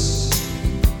choice.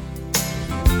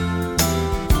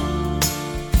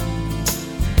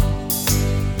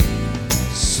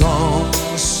 Song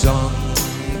sung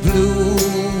blue,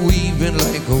 weaving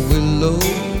like a willow.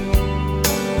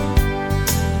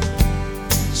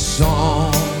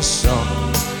 Song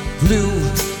sung blue,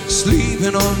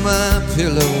 sleeping on my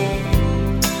pillow.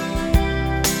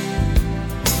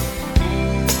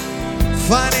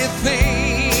 Funny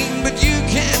thing, but you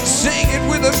can't sing it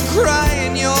with a cry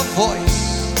in your voice.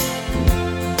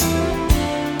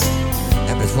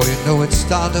 And before you know it,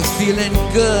 start to feeling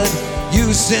good.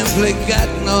 You simply got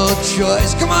no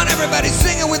choice. Come on, everybody,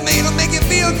 sing it with me. It'll make you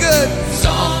feel good.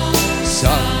 Song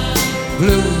sung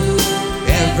blue,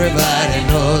 everybody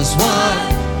knows one.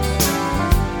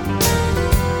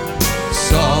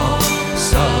 Song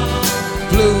sung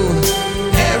blue,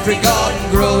 every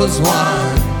garden grows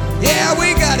one. Yeah,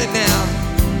 we got it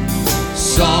now.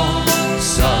 Song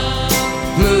sung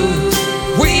blue,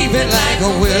 weaving like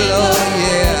a willow,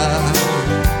 yeah.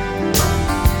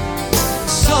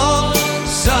 Song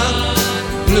sung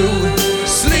blue,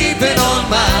 sleeping on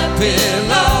my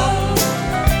pillow.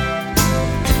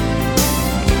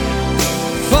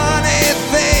 Funny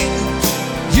thing,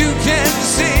 you can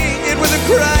sing it with a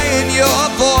cry in your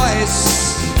voice.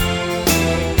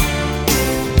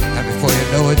 And before you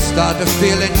know it, start to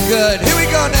feeling good. Here we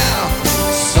go now.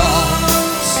 Song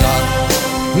sung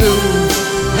blue,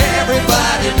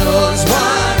 everybody knows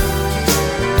one.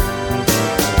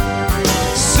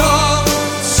 Song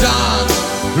sung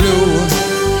blue,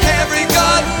 every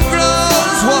garden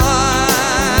grows one.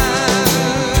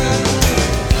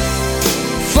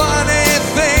 Funny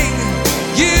thing,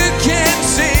 you can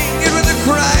sing it with a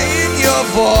cry in your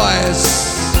voice.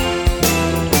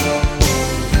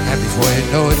 And before you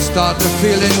know it, start to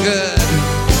feeling good.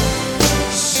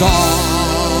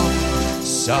 Song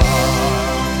sung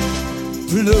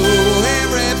blue,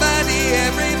 everybody,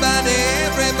 everybody,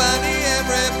 everybody,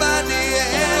 everybody,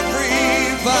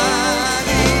 everybody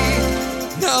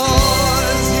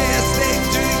knows. Yes, they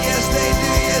do, yes, they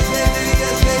do, yes, they do,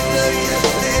 yes, they do, yes,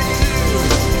 they do.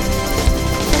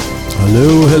 Hello,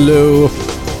 hello.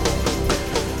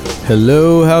 Hello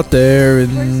out there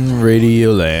in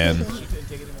Radio Land.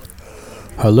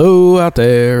 Hello out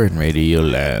there in Radio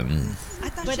Land.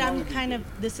 But I'm kind of,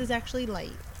 this is actually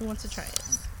light. Who wants to try it?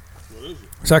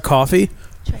 Is that coffee?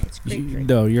 Try it. It's grapefruit.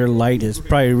 No, your light is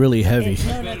probably really heavy.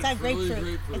 No, it's not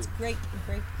grapefruit. It's grape.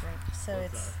 So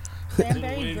it's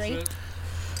cranberry grape.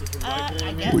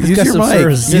 I guess. Use your mic.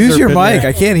 Use your mic.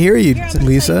 I can't hear you,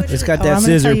 Lisa. It's got I'm that gonna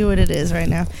scissor. tell you what it is right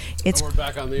now. It's We're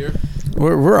back on the air.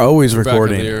 We're always We're back on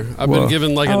the recording. air. I've been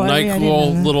given like a Oh, I didn't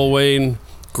NyQuil know. Little Wayne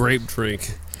grape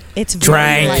drink. it's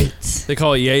Drank. very light. They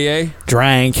call it Yay Yay.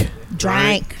 Drank.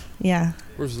 Drank. Yeah.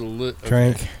 Where's the lit? okay.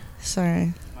 Drank.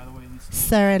 Sorry.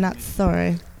 Sorry, not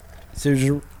sorry.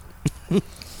 Scissor.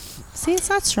 See, it's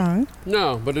not strong.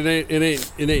 No, but it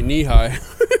ain't knee high.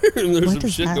 And there's What some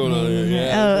does shit that going on mean? here.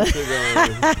 Yeah. Oh. there's some shit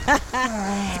going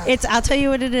on here. It's. I'll tell you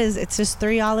what it is. It's just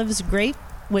 3 olives, grape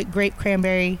with grape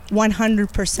cranberry,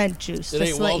 100% juice. It just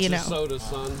ain't to let you Welch's know. soda,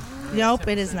 son. Nope,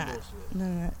 it is not.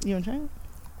 No. You want to try it?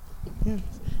 Yeah.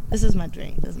 This is my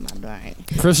drink. This is my drink.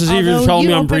 Chris is even Although telling you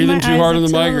me I'm opened breathing my too eyes hard on the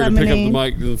up to mic or to pick up the lemonade.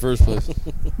 mic in the first place.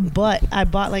 But I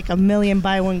bought like a million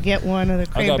buy one get one of the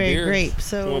I got cranberry beer. grape. You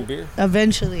So want beer?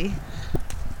 eventually,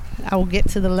 I will get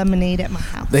to the lemonade at my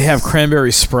house. They have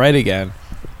cranberry Sprite again.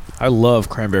 I love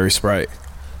cranberry Sprite.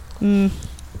 Yeah,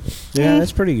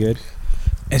 that's pretty good.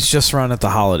 It's just run at the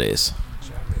holidays.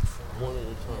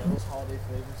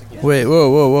 Wait,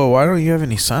 whoa. Why don't you have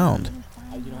any sound?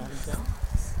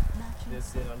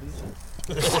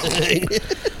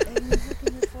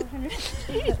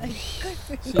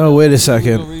 Oh, wait a No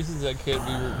second. reasons that can't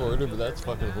be recorded, but that's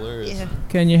fucking hilarious. Yeah.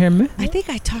 Can you hear me? I think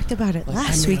I talked about it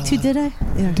last week too. Did I?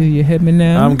 Yeah. Do you hear me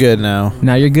now? I'm good now.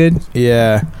 Now you're good?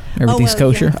 Yeah. Everything's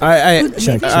well, kosher? yeah. I Maybe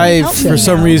you I help me for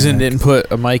some now. reason didn't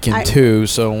put a mic in I- 2,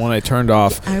 so when I turned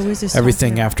off I was just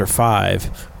everything talking- after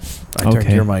 5, I turned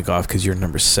Okay. your mic off because you're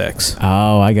number 6.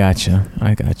 Oh, I gotcha.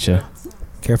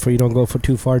 Careful you don't go for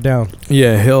too far down.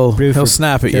 Yeah, he'll Buford,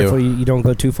 snap at Careful you. you don't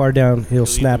go too far down. He'll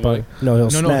snap on. No,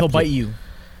 he'll snap. he'll bite you.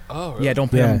 Oh, really? Yeah, don't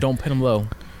put Yeah. him. Don't put him low.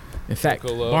 In fact,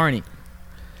 Go low. Barney.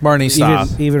 Barney, stop.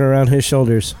 Even around his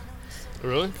shoulders,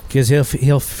 Really? because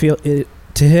he'll feel it.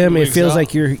 To him, He it wigs feels out.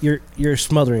 like you're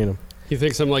smothering him. He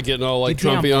thinks I'm like getting all like Good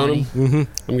job, Trumpy on him.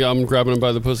 Mm-hmm. I'm grabbing him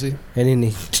by the pussy. And then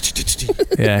he.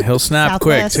 Yeah, he'll snap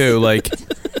quick Southwest. too. Like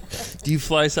Do you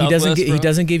fly He Southwest? doesn't. He bro?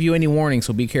 doesn't give you any warning,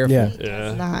 so be careful. Yeah.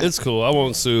 Yeah, Not. it's cool. I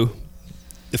won't sue.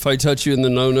 If I touch you in the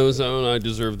no-no zone, I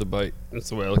deserve the bite. That's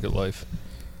the way I look at life.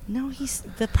 No,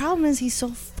 the problem is he's so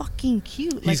fucking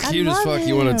cute. He's like, cute I as love fuck.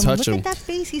 You wanna him. touch Look him. At that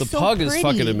face. He's The so pug pretty. is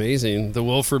fucking amazing. The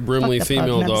Wilford Brimley Fuck the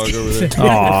female pug, no, I'm dog over there.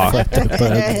 Aw.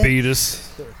 Beatus.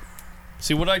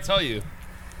 See what I tell you?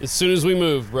 As soon as we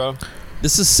move, bro.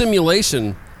 This is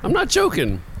simulation. I'm not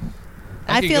joking.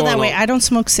 I could feel go that on way. I don't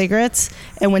smoke cigarettes,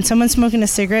 and when someone's smoking a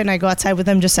cigarette and I go outside with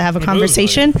them just to have a It moves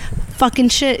conversation, fucking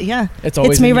shit, yeah, It's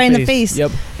always me in your right in the face.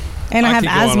 Yep. And I have could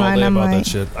go on asthma, all and day I'm about like, that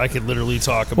shit. I could literally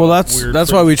talk about. well, that's weird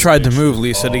why we crazy tried to shit. move,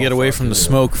 Lisa, to get away from the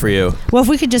smoke for you. well, if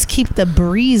we could just keep the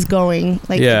breeze going,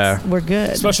 like, Yeah. we're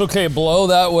good. Special K, blow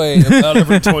that way about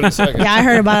every 20 seconds. Yeah, I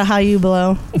heard about how you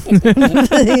blow.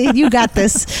 You got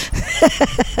this.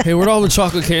 Hey, where'd all the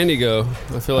chocolate candy go?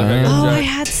 I feel like I Oh, got I jacked.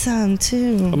 had some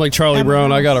too. I'm like Charlie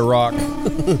Brown. I got a rock.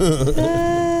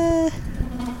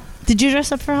 Did you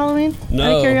dress up for Halloween? No.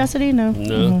 Out of curiosity, no.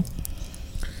 No.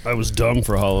 I was dumb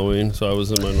for Halloween, so I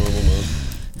was in my normal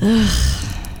mode.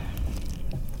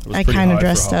 I kind of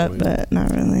dressed up, but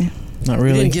not really. Not We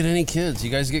really. didn't get any kids. You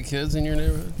guys get kids in your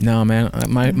neighborhood? No, man.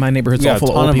 My neighborhood's We all got a full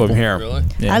of ton old of people. them here. Really?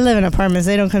 Yeah. I live in apartments.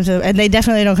 They don't come to, and they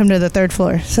definitely don't come to the third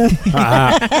floor. So They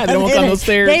don't walk down those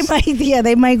stairs.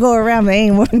 they might go around, but they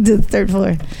ain't walking to the third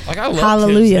floor. Like I love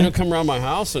Hallelujah. kids. They don't come around my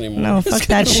house anymore. No, It's fuck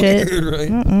that kinda shit. weird,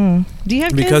 right? Do you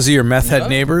have kids? Because of your meth head Yeah.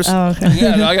 neighbors. Oh, okay.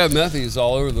 Yeah, no, I got methies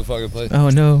all over the fucking place. Oh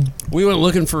no. We went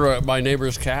looking for my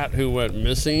neighbor's cat who went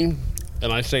missing,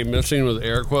 and I say missing with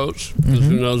air quotes because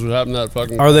who knows what happened to that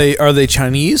fucking. Are they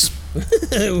Chinese?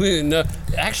 no,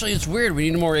 actually, it's weird. We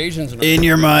need more Asians in our In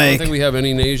your neighborhood. I don't mic. think we have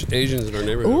any Asians in our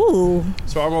neighborhood. Ooh.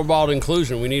 So I'm about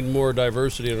inclusion. We need more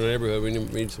diversity in our neighborhood. We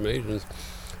need some Asians.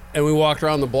 And we walked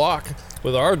around the block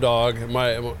with our dog. And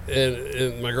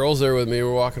my girl's there with me.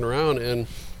 We're walking around, and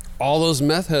all those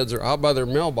meth heads are out by their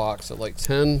mailbox at like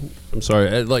 10. I'm sorry,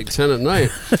 at like 10 at night.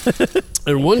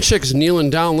 And one chick's kneeling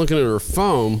down looking at her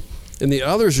phone, and the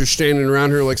others are standing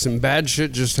around her like some bad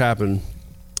shit just happened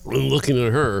and looking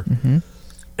at her. And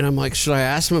I'm like, should I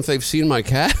ask them if they've seen my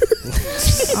cat?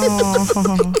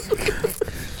 Oh.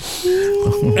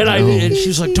 And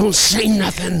she's like, don't say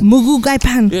nothing. Mugu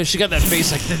Gaipan. Yeah, she got that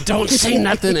face like the don't say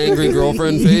nothing angry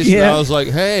girlfriend face. And Yeah. I was like,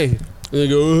 hey. And they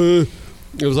go,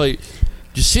 it was like,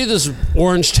 do you see this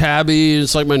orange tabby?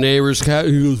 It's like my neighbor's cat.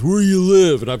 He goes, where you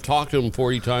live? And I've talked to him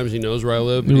 40 times. He knows where I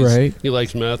live. But Right. He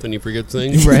likes meth and he forgets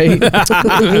things. Right.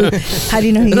 How do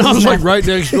you know he's And I was like not? right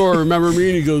next door. Remember me?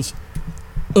 And he goes,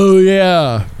 oh,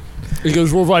 yeah. He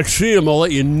goes, well, if I see him, I'll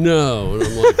let you know. And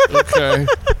I'm like, okay.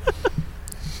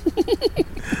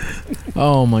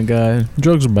 Oh my god.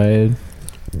 Drugs are bad.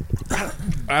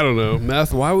 I don't know.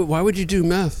 Meth. Why would you do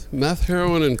meth? Meth,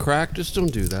 heroin, and crack. Just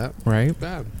don't do that. Right.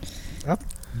 Bad.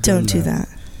 Don't do that.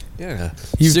 Yeah.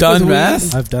 You've Stick done with weed.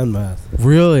 meth? I've done math.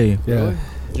 Really? Yeah. Really?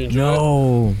 Did you enjoy it?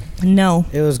 No. No.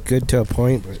 It was good to a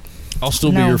point, but I'll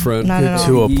still No, be your friend. not at all.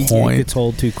 To a it point. gets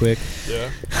old too quick. Yeah.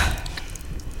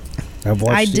 I've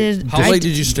watched I it did. How late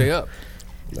did you stay up?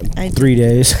 3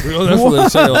 days. Really? That's what they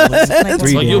say. It's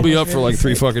 3 like you'll days. be up for like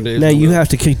 3 fucking days. Now you have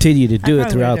to continue to do it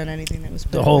throughout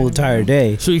the whole entire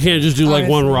day. So you can't just do like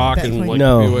one Honestly, rock at that and point. like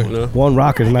No, be awake, no. one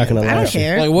rocker is not going to I don't last you.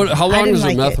 care. Like what? How I long didn't does a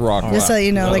like meth it. rock Just last? so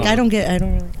you know, like I don't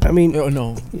really. I mean, Oh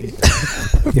no.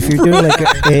 if you're doing like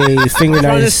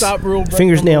a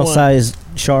fingernail size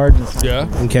shard, Yeah.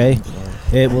 okay,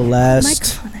 it will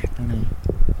last.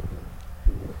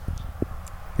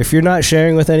 If you're not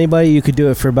sharing with anybody, you could do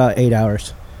it for about 8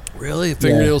 hours. Really?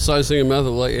 Fingernail size thing of meth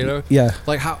of like 8 hours? Yeah.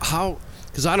 Like how?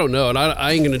 Because I don't know, and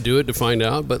I ain't gonna do it to find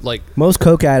out. But like, Most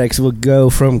coke addicts will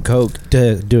go from coke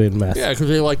to doing meth. yeah, because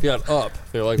they like that up.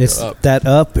 They like It's that up. that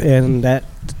up and that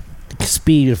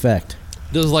speed effect.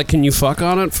 Does like can you fuck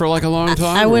on it for like a long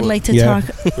time? I or would what? like to Yeah.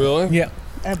 talk Really? Yeah.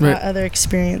 about other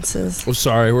experiences. Oh,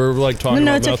 sorry, we're like talking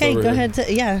No, about it's meth okay. over Go here. ahead.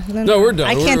 Yeah. No, we're done.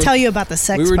 I can't We're- tell you about the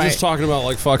sex We were part. just talking about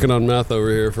like fucking on meth over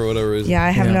here for whatever reason. Yeah, I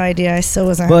have Yeah. no idea. I still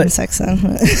wasn't But- having sex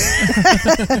then.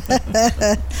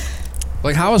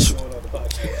 Like how is?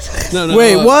 No.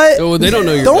 Wait, what? No, they don't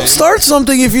know your Don't name. start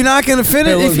something if you're not going to finish.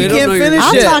 Hey, look, if they you don't can't know your- finish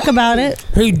I'll it. talk about it.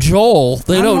 Hey Joel,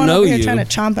 they I'm don't one know over here you. trying to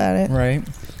chomp at it. Right.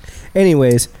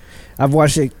 Anyways, I've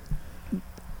watched it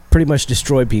pretty much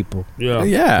destroy people. Yeah.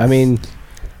 Yeah. I mean,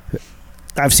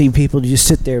 I've seen people just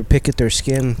sit there and pick at their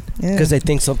skin Yeah. because they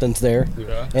think something's there,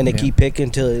 Yeah. and they Yeah. keep picking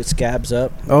until it scabs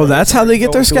up. Oh, that's how they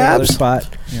get their Go to another scabs?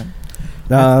 spot.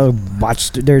 Yeah.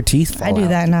 Watch their teeth fall I do out.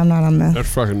 that and I'm not on meth. That's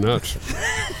fucking nuts.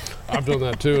 I've done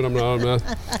that too, and I'm not on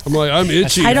meth. I'm like, I'm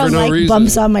itchy I don't for no like reason.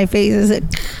 bumps on my face. Is it?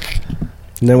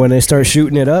 And then when they start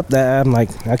shooting it up, that I'm like,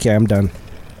 okay, I'm done.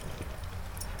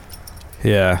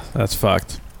 Yeah, that's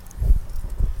fucked.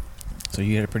 So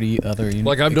you had a pretty other.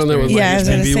 Like I've done that with Yeah, I like was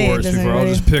gonna HPV say, wards doesn't before. I'll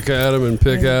really- just pick at them and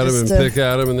pick at them and Just a pick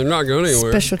at them, and they're not going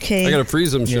anywhere. Special K. I gotta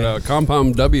freeze them shit Yeah. out.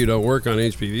 Compound W don't work on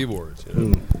HPV wards. You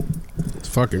know? It's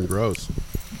fucking gross.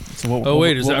 So what, Oh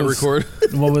wait, is what that was- record?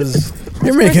 What was?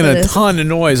 You're making it a is. ton of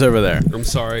noise over there. I'm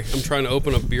sorry. I'm trying to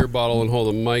open a beer bottle and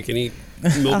hold a mic and eat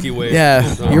Milky Way.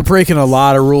 Yeah, you're breaking a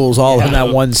lot of rules all in that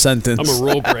one sentence. I'm a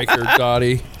rule breaker,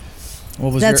 Dottie.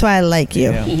 What was That's your, why I like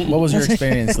you. Yeah. What was your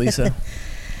experience, Lisa?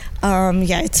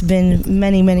 Yeah, it's been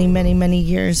many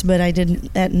years, but I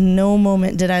didn't. At no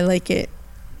moment did I like it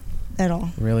at all.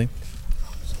 Really?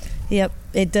 Yep,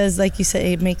 it does. Like you said,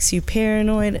 it makes you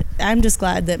paranoid. I'm just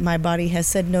glad that my body has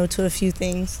said no to a few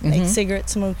things, like Mhm. cigarette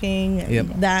smoking. And Yep.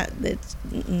 That it's.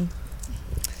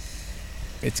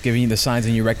 It's giving you the signs,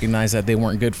 and you recognize that they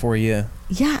weren't good for you.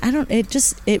 Yeah, I don't.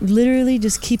 It literally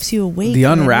just keeps you awake. The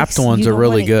and it unwrapped makes- ones you are don't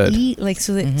really wanna good. Eat, like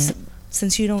so that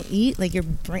since you don't eat, like your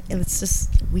brain, it's just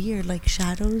weird. Like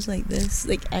shadows, like this.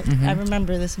 Like I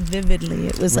remember this vividly.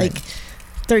 It was Right. like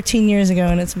 13 years ago,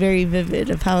 and it's very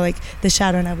vivid of how like the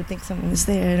shadow, and I would think someone was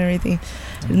there and everything.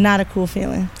 Not a cool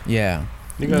feeling. Yeah.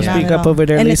 You gonna Not speak at up all. over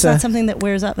there, and Lisa? it's not something that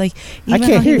wears off. Like I even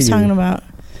can't how he hear was you. talking about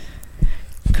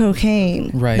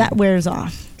cocaine, Right. that wears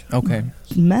off. Okay.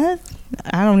 Meth,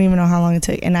 I don't even know how long it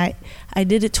took, and I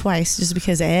did it twice just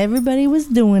because everybody was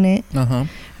doing it. Uh huh.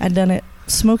 I'd done it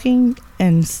smoking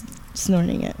and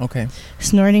snorting it. Okay.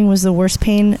 Snorting was the worst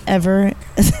pain ever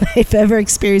that I've ever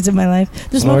experienced in my life.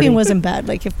 The Snorting? smoking wasn't bad.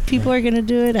 Like if people are gonna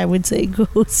do it, I would say go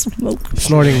smoke.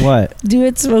 Snorting what? Do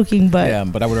it smoking, but Yeah,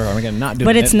 but I would recommend not doing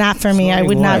but it. it's not for me. I Snorting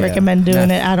would not what? recommend doing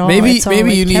Nah. it at all. Maybe It's all, maybe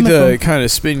like, you need chemical. to kind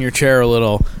of spin your chair a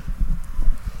little.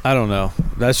 I don't know.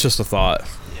 That's just a thought.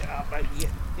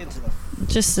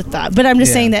 Just a thought. But I'm just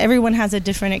Yeah. saying that everyone has a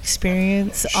different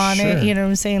experience on Sure. it. You know what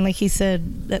I'm saying? Like he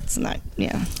said, that's not.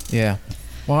 Yeah. Yeah.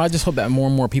 Well, I just hope that more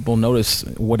and more people notice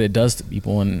what it does to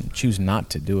people and choose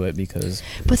not to do it because.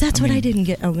 But that's I what I mean- didn't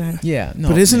get. Oh god. Yeah. No.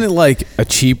 But isn't it like a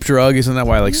cheap drug? Isn't that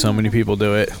why like so many people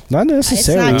do it? Not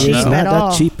necessarily. cheap It's at not all.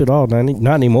 that cheap at all.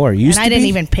 Not anymore. It used And to I didn't be.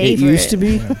 even pay it for used it. to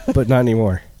be, but not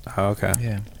anymore. Oh, okay.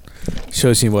 Yeah.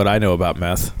 Shows you what I know about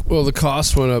meth. Well, the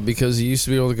cost went up because you used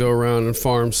to be able to go around and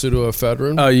farm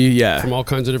pseudoephedrine Oh, yeah. from all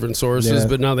kinds of different sources, Yeah.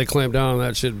 but now they clamp down on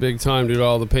that shit big time due to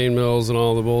all the pain mills and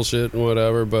all the bullshit and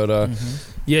whatever. But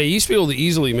yeah, you used to be able to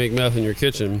easily make meth in your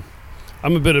kitchen.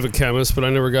 I'm a bit of a chemist, but I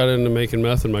never got into making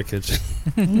meth in my kitchen.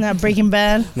 Not Breaking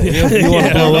Bad. You want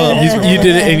to blow up? You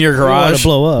did it in your You want garage. to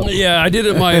blow up? Yeah, I did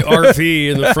it in my RV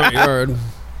in the front yard.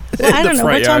 Well, I don't know.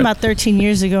 front We're talking yard. about 13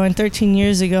 years ago, and 13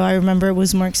 years ago, I remember it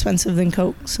was more expensive than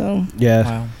Coke. So Yeah.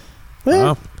 Wow. Well,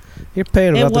 Wow. you're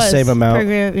paying it about the was same per amount,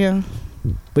 gram, yeah,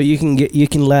 but you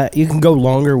can go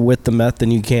longer with the meth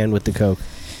than you can with the coke.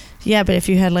 yeah. But if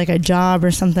you had like a job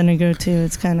or something to go to,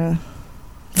 it's kind of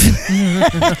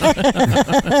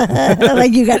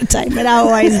like you got to time it out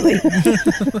wisely.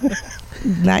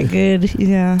 Not good.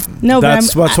 Yeah. No,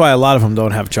 That's but why a lot of them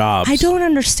don't have jobs. I don't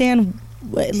understand.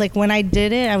 Like when I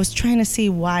did it, I was trying to see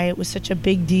why it was such a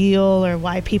big deal or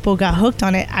why people got hooked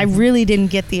on it. I really didn't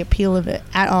get the appeal of it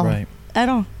at all. Right. At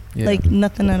all. Yeah. Like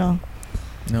nothing at all.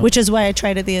 No. Which is why I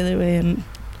tried it the other way, and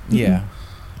Yeah.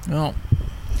 No.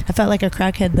 I felt like a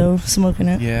crackhead though smoking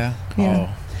it. Yeah.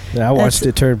 Yeah. Yeah, I watched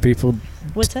it turn people.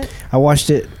 What's that? I watched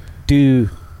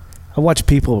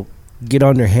people get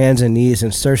on their hands and knees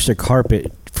and search their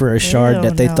carpet for a shard Ew,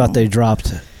 that they no. thought they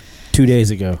dropped 2 days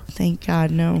ago. Thank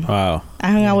God, no. Wow.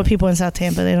 I hung out with people in South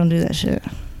Tampa. They don't do that shit.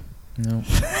 No.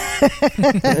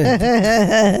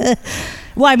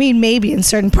 Well, I mean, maybe in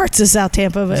certain parts of South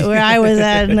Tampa, but where I was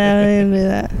at, no, they didn't do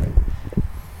that.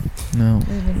 No.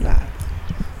 They did not.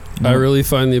 I really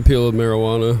find the appeal of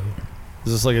marijuana.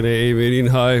 Is this like an AA meeting?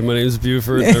 Hi, my name is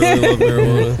Buford. I really love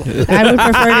marijuana. I would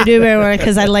prefer to do marijuana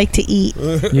because I like to eat.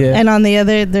 Yeah. And on the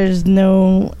other, there's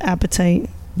no appetite.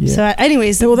 Yeah. So,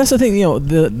 anyways, Well, that's the thing,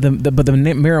 but the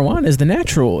marijuana is the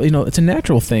natural, it's a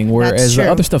natural thing. Whereas the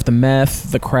true. other stuff, the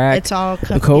meth, the crack, it's all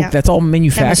the coke, yeah. that's all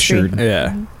manufactured. Chemistry.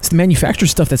 Yeah. It's the manufactured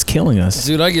stuff that's killing us.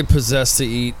 Dude, I get possessed to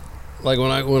eat. Like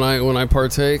when I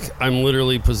partake, I'm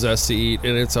literally possessed to eat,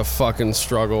 and it's a fucking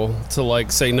struggle to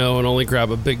like say no and only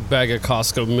grab a big bag of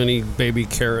Costco mini baby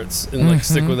carrots and like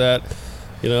stick with that.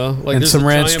 You know, like And there's some a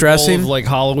ranch giant dressing? bowl of like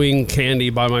Halloween candy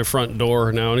by my front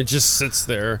door now, and it just sits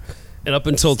there. And up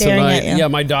until Staring at tonight, you. yeah,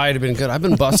 my diet had been good. I've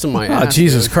been busting my Oh, ass.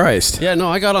 Jesus dude. Christ. Yeah, no,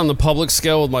 I got on the public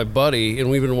scale with my buddy, and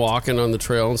we've been walking on the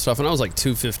trail and stuff, and I was like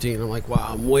 215. I'm like, wow,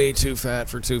 I'm way too fat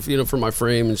for for my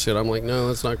frame and shit. I'm like, no,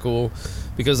 that's not cool,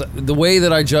 because the way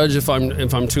that I judge if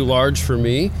I'm too large for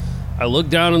me, I look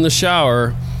down in the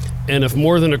shower, and if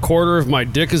more than a quarter of my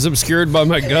dick is obscured by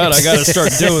my gut, I got to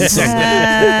start doing something.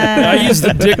 I use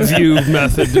the dick view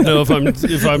method to know if I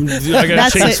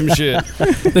got to change some shit.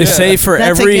 They say for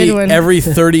That's a good one. every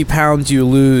 30 pounds you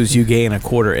lose, you gain a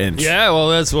quarter inch. Yeah,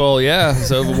 yeah.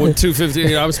 So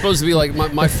 250. I'm supposed to be like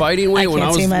my fighting weight when I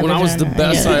was the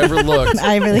best I ever looked.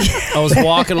 I was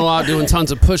walking a lot, doing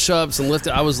tons of push-ups and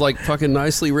lifting. I was like fucking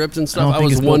nicely ripped and stuff. I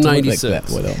was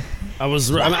 196.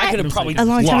 I could have probably A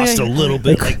long time lost ago. a little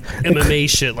bit, like MMA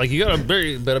shit. Like you got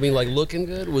to but I mean, like looking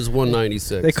good was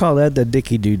 196. They call that the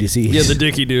dicky doo disease. Yeah, the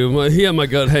dicky do. My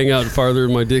gut hang out farther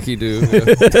than my dicky do.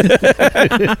 Yeah.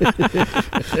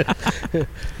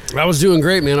 I was doing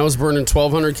great, man. I was burning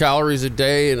 1,200 calories a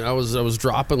day, and I was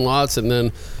dropping lots. And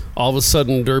then all of a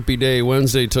sudden, Derpy Day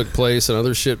Wednesday took place, and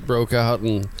other shit broke out,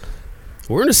 and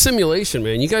we're in a simulation,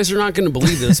 man. You guys are not going to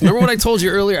believe this. Remember what I told you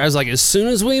earlier? I was like, as soon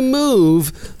as we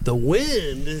move, the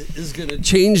wind is going to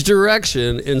change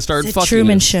direction and start It's a fucking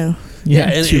Truman us. Show. Yeah,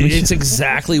 and it's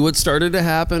exactly what started to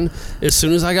happen. As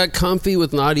soon as I got comfy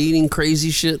with not eating crazy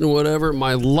shit and whatever,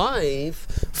 my life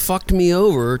fucked me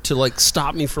over to like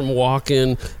stop me from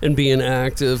walking and being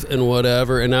active and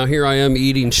whatever. And now here I am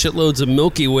eating shitloads of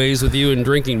Milky Ways with you and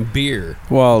drinking beer.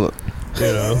 Well, You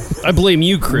know, I blame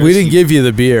you, Chris. we didn't give you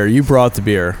the beer. You brought the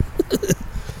beer.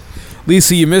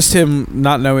 Lisa, you missed him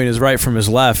not knowing his right from his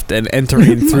left and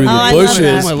entering through the I love bushes.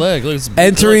 that. my leg. Look, it's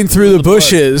Entering blood. through the Look at blood.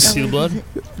 bushes. See the blood?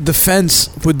 The fence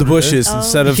with the bushes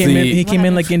instead of He the. came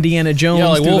in like Indiana Jones Yeah,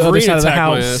 like through the other Wolverine side of the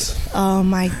attacked my house. ass. Oh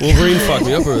my god. Wolverine fucked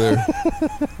me up over there.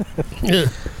 Yeah.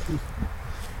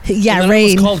 Yeah, And then I rain.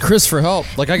 almost called Chris for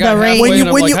help. Like I got The rain. halfway When you and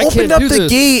I'm when like, you I opened can't up do the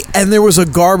this. gate and there was a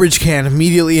garbage can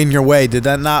immediately in your way, did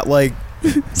that not like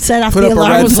Set off put the up a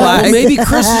alarm. red I was like, well, flag? maybe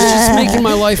Chris is just making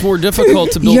my life more difficult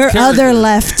to build Your character. other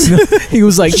left. He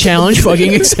was like, challenge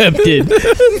fucking accepted.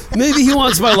 Maybe he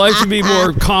wants my life to be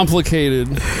more complicated.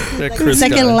 That Chris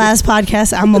Second guy. to last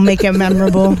podcast. I'm gonna make it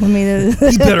memorable. Let me.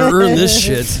 He better earn this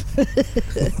shit.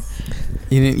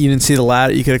 you didn't see the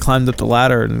ladder? You could have climbed up the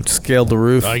ladder and scaled the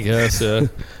roof. I guess, yeah.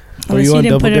 Were you on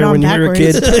Double Dare when you were a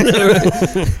kid?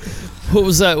 What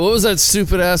was that? What was that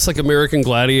stupid ass like American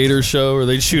Gladiator show where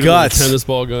they'd shoot him with Guts. a tennis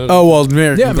ball gun? Oh well,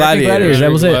 American Yeah, American Gladiator. Gladiators,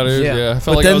 that was it. Gladiators, Yeah. I felt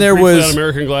But like then I was there briefly was- on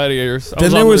American Gladiators. I then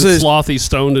was there on was the a- slothy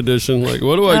stoned edition. Like,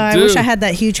 what do I I do? wish I had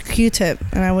that huge Q-tip,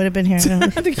 and I would have been here.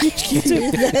 Then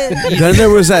there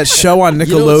was that show on You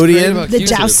know what's great Nickelodeon. about The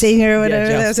Q-tips? jousting or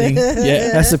whatever. jousting.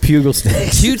 Yeah, that's the Pugil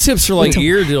stick. Q-tips are like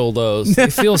ear dildos. They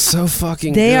feel so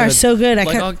fucking They good. are so good. I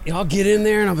Like can't. I'll get in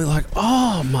there and I'll be like,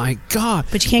 oh my god!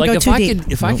 But you can't like go if too I deep.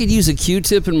 could, if I could use a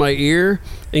Q-tip in my ear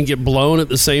and get blown at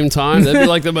the same time, that'd be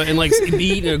like and like be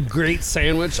eating a great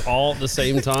sandwich all at the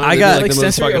same time. I That'd be got- like the most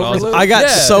sensory fucking awesome. overload. I got Yeah.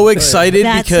 so excited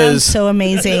That sounds because so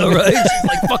amazing. Right? She's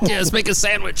like, fuck yeah, let's make a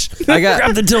sandwich. I got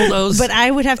Grab the dildos. But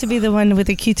I would have to be the one with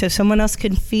the Q-tip. Someone else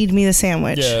could feed me the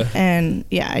sandwich, Yeah. and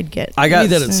yeah, I'd get I got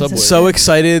need that at Subway. so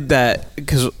excited that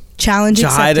because challenge Jahida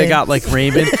accepted. got like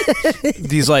Raymond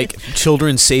these like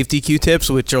children's safety Q-tips,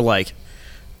 which are like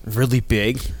really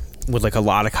big with like a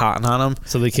lot of cotton on them.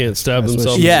 so they can't stab That's what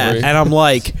themselves. she- Yeah, Sorry. and I'm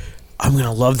like, I'm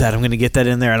gonna love that. I'm gonna get that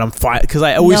in there, and I'm fine because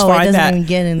I always No, it find doesn't that even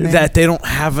get in there. that they don't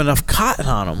have enough cotton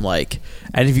on them. Like,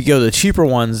 and if you go to the cheaper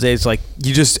ones, it's like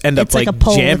you just end up It's like like a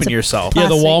pole. It's jamming a yourself. Yeah, the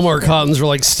plastic. Walmart cottons are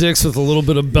like sticks with a little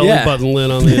bit of belly Yeah. button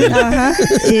lint on the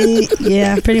end.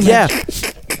 Yeah, pretty much. Yeah,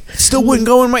 still wouldn't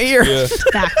go in my ear. Yeah.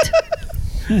 Fact.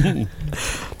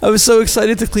 I was so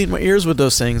excited to clean my ears with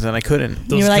those things, and I couldn't.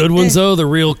 Those You're like, good ones though, the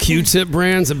real Q-tip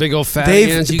brands, the big old fat They've-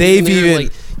 hands. You they've get in there, even-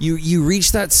 like, you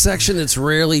reach that section that's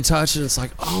rarely touched, and it's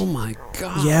like, oh my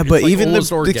god. Yeah, It's but like even almost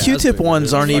the Q-tip orgasmic,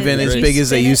 ones man. aren't It's even like as great. big as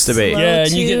they used to be. Slow Yeah,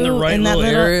 and you get in the too, right in that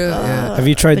little area. little- Yeah. Have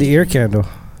you tried the ear candle?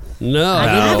 No, I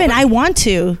haven't. I want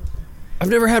to. I've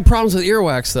never had problems with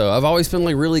earwax though. I've always been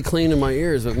like really clean in my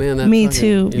ears, but man, that Me fucking-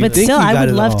 too. you But know. still, you I got would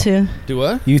it love all. to. Do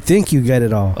what? You think you get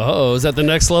it all. Oh, is that the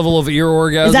next level of ear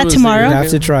orgasm? Is that the tomorrow? ear You have to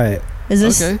candle? try it. Is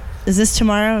this? Okay. Is this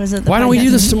tomorrow? Is it? The Why don't we do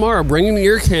podcast? this tomorrow? Bring an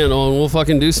ear candle and we'll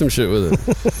fucking do some shit with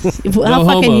it. I'll No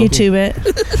fucking homo. YouTube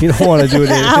it. You don't want to do it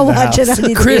in I'll the watch house. it on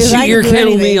YouTube. Chris, I you ear can do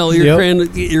candle me, anything.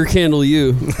 I'll ear candle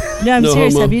you. No, I'm No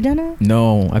serious. homo. Have you done it?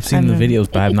 No, I've seen the I'm- videos,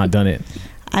 but I have not done it.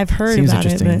 I've heard Seems about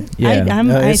it, interesting. but Yeah.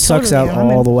 I It sucks totally out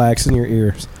am. all the wax in your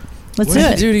ears. Let's What do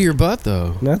does it it. do to your butt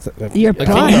though? Nothing. Your Like,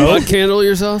 can you butt. butt candle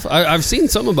yourself? I've seen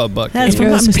some about butt That's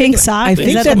candles. gross. Pink sock. I Is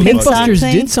think that that the pink sock Mythbusters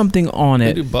thing? did something on They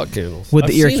it do butt candles with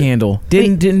I've the ear seen it. candle.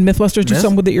 Didn't Mythbusters do Myth?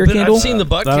 something with the ear But candle? I've seen the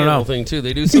butt I don't candle know. thing too.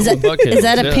 They do something that- with butt candles. is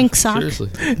that a Yeah, pink sock? Seriously.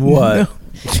 What?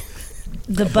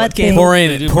 The butt thing.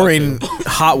 Pouring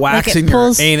hot wax Like it in your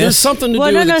pulls- anus. There's something to Well,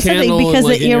 do no, with no, the something, candle because and,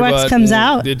 like, the in your earwax butt, comes and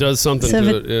out. It does something So to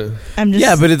if it. Yeah. I'm just.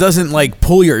 Yeah, but it doesn't like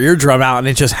pull your eardrum out and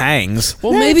it just hangs.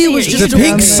 Well, maybe it was The just The a pink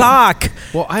Eardrum. sock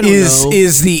Well, I don't is know.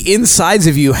 is the insides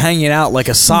of you hanging out like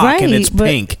a sock, and Right, it's but-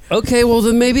 pink. Okay, well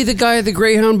then maybe the guy at the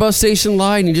Greyhound bus station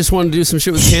lied and he just wanted to do some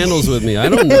shit with candles with me. I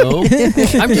don't know.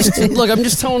 I'm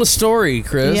just telling a story,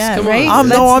 Chris. Yeah, Come right? on.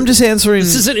 No, I'm just answering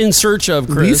This isn't in search of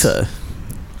Chris. Lisa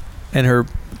and her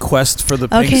quest for the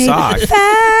pink Okay. sock.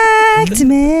 Fact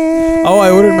man. Oh,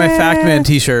 I ordered my Fact Man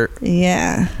T-shirt.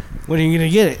 Yeah. When are you gonna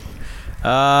get it?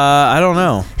 I don't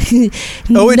know.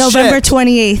 Oh, it's November shipped.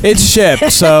 28th. It's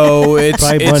shipped, so it's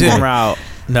By it's Monday. en route.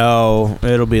 No,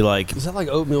 it'll be like Is that like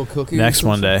oatmeal cookie? next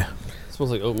Monday. It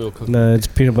smells like oatmeal cookie. No, it's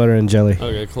peanut butter and jelly.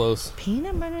 Okay, close.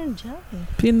 Peanut butter and jelly.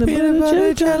 Peanut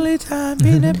butter jelly. time.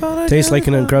 Peanut butter. Tastes like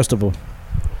an Uncrustable.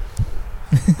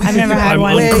 I've never had I'm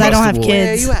one because I don't have Uncrustable.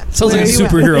 kids. Sounds like a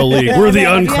superhero league. We're the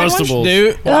Uncrustables.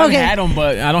 Dude, Okay. I've had them,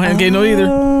 but I don't have gay no either.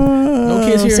 No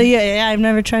kids here. So yeah, I've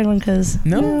never tried one because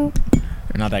No. They're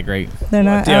not that great. they're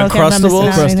not. The oh, okay, I'm not missing Uncrustables?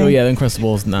 out Crustal, anything. yeah, the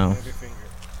Uncrustables, no.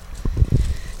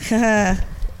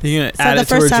 You gonna It's add not the it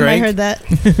to a first time I drink? heard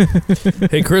that.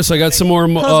 Hey Chris, I got some more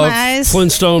Close my eyes.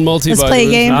 Flintstone multivitamins. Let's play a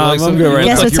game. You like I'm some? good You right look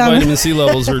now. like Guess your what's on- vitamin C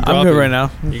levels are dropping. I'm good right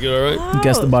now. You good all right?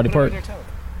 Guess the body part.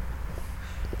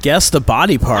 Guess the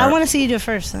body part. I want to see you do it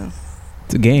first, though.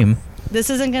 It's a game. This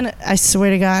isn't gonna. I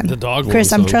swear to God, The dog one,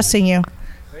 Chris, I'm so- trusting you.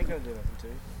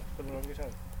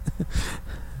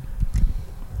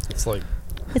 It's like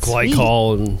It's sweet.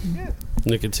 glycol and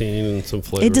nicotine and some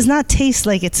flavor. It does not taste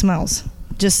like it smells.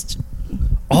 Just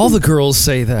All the girls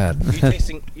say that.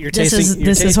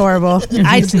 this is horrible.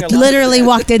 I literally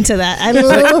walked into that. I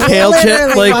Kale chip,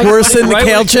 literally like walked- worse than the Right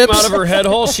kale when it came chips. out of her head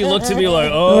hole, she looked at me like,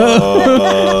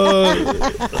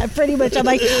 "Oh, I pretty much. I'm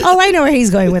like, oh, I know where he's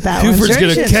going with that one. Buford's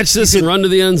gonna catch this and run to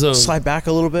the end zone." Slide back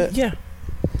a little bit. Yeah.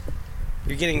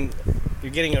 You're getting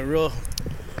a real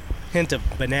hint of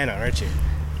banana, aren't you?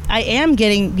 I am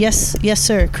getting yes,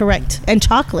 sir, correct, and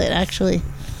chocolate actually.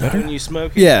 When you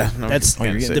smoke it, Yeah, no, that's we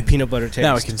can see. the peanut butter taste.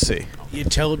 Now I can see. It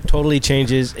totally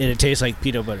changes, and it tastes like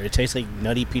peanut butter. It tastes like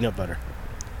nutty peanut butter.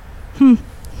 As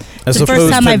It's the first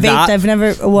opposed time to I vaped. not- I've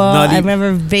never. Well, nutty- I've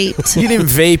never vaped. You didn't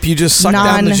vape. You just sucked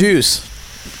down the Non- juice.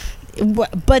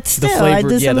 But still, I flavored-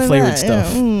 did yeah, the some of flavored that.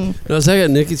 stuff. Does that got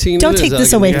nicotine? Don't in it? take Is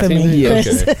this that away got from me, nicotine in it?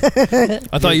 Chris. Okay.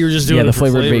 I thought you were just doing Yeah, the it for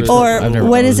flavored flavor. vapes. Or I've never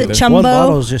what is heard it, of One chumbo?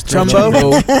 bottle is just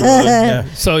Jumbo. Yeah.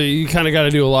 So you kind of got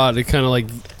to do a lot to kind of like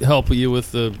help you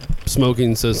with the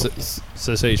smoking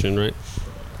cessation, right?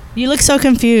 You look so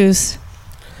confused.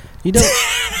 You don't.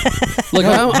 Look,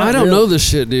 I don't know this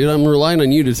shit, dude. I'm relying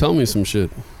on you to tell me some shit.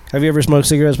 Have you ever smoked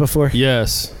cigarettes before?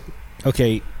 Yes.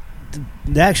 Okay.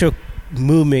 The actual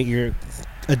movement you're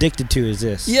addicted to is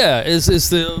this. Yeah, it's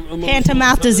the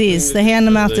Hand-to-mouth disease. The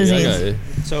hand-to-mouth disease.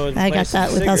 So in I got place that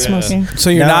of without cigarettes, smoking. So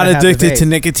you're Now I not have the addicted to vape.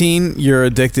 nicotine. You're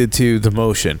addicted to the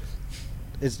motion.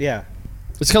 It's yeah.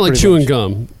 It's kind of like Pretty chewing much.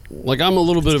 gum. Like I'm a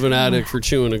little bit of an addict for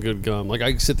chewing a good gum. Like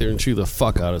I can sit there and chew the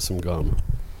fuck out of some gum.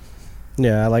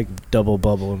 Yeah, I like double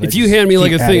bubble. and If I you just hand me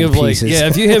like a keep thing adding of like, pieces. yeah,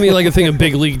 if you hand me like a thing of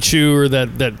Big League Chew or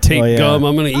that tape Oh, yeah. gum,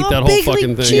 I'm gonna eat that whole Big fucking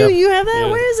League thing. Chew, Yep. you have that?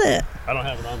 Yeah. Where is it? I don't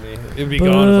have it on me. It'd be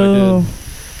gone if I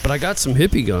did. But I got some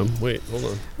hippie gum. Wait, hold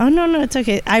on. Oh no, it's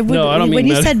okay. I would. No, I don't when mean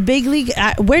you that. said Big League,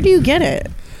 where do you get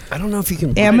it? I don't know if you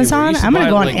can buy Amazon? it. We used to I'm gonna buy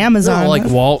go it on like, Amazon. No, like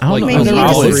Walt. I don't Like know. Maybe you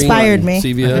just Walgreens, inspired me. I've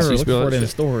CVS never used looked to be for it like in the that.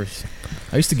 stores.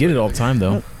 I used to get it all the time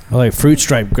though. I like fruit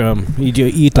stripe gum. You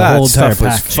do eat the That whole entire stuff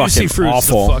was pack. Juicy fucking fruit's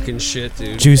awful. the fucking shit,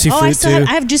 dude. Juicy Oh, I fruit still too. have,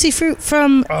 I have juicy fruit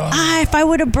from. If I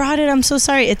would have brought it, I'm so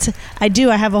sorry. I do.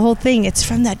 I have a whole thing. It's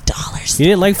from that dollar store. You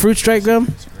didn't like fruit stripe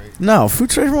gum? No, fruit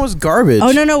stripe was garbage.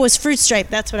 Oh no, it was fruit stripe.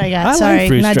 That's what I got. I like Sorry,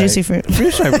 fruit not stripe. juicy fruit.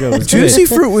 Fruit stripe gum was Juicy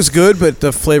fruit was good, but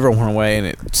the flavor went away and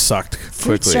it sucked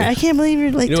Fruit quickly. stripe. I can't believe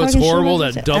you're like You know what's talking shit horrible?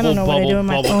 about That it. I double don't know what I do bubble with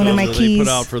my bubble phone gum and my that they put keys.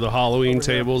 out for the Halloween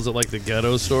tables at like the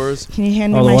ghetto stores. Can you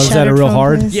hand me Oh, the my ones that are shattered real phone,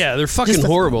 hard? please? Yeah, they're fucking Just a-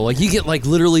 horrible. Like you get like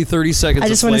literally 30 seconds I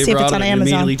just of wanna see flavor if it's out on of it and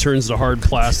Amazon. immediately turns to hard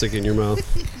plastic in your mouth.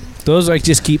 Those like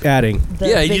just keep adding.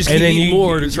 Yeah, you just And keep then eating you-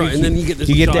 more to try, and then you get this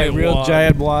You get that giant real wad.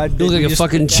 giant wad. You look like a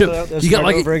fucking chip. You got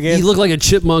like you look like a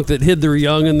chipmunk that hid their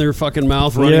young in their fucking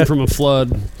mouth running Yeah. from a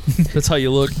flood. That's how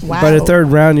you look. Wow. By the third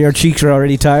round, your cheeks are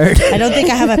already tired, I don't think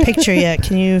I have a picture yet.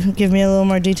 Can you give me a little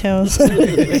more details?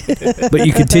 but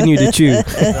you continue to chew.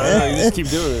 I know, you just keep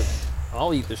doing it.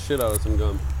 I'll eat the shit out of some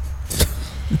gum.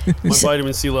 My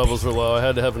vitamin C levels were low. I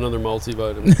had to have another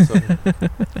multivitamin.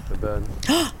 So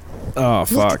bad. Oh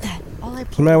fuck!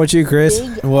 What's the matter with you, Chris?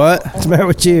 What? What's the matter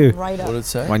with you? What did it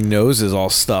say? My nose is all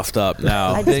stuffed up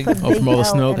now. I just put from all the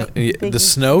snoke. The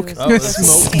snoke? Oh, it's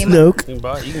smoke. Snoke.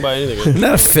 You can buy anything. Isn't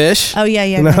that a fish? Oh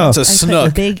yeah. No. It's a I put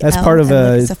snook. big That's L part of and,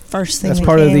 like, a. it's the first thing. That's that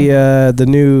part of came. the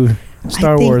new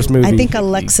Star Wars movie. I think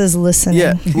Alexa's listening.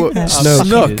 Yeah. Well, Snook.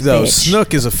 snook though. Bitch.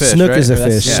 Snook is a fish. Snook right? is a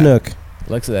That's- fish. yeah. Snook.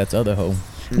 Alexa, that's other hoe.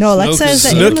 No, Alexa is the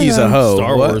Snooky's a Amazon. hoe.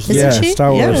 Star What? Wars. Isn't Yeah, she?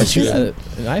 Star Wars. Yeah, But you she's- got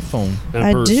an iPhone.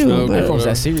 Emperor do, Snoke, but- iPhone's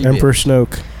that Siri. Emperor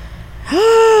Snoke.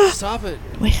 Stop it.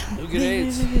 Wait, You'll get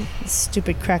AIDS.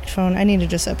 stupid cracked phone. I need to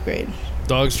just upgrade.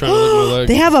 Dog's trying to lick my leg.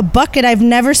 They have a bucket. I've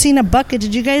never seen a bucket.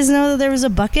 Did you guys know that there was a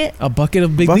bucket? A bucket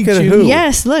of Big Bucket League of Chew. who?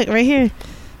 Yes, look right here.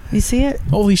 You see it?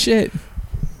 Holy shit.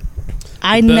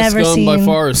 I Best never gum seen. by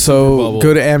far is Super So Bubble.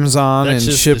 go to Amazon That's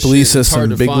and just ship the shit. Lisa It's hard some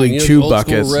to Big find. League You know, Chew the old school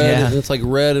buckets. Red, Yeah. and it's like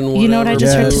red and whatever. You know what I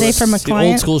just heard today from a The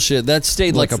client? old school shit. That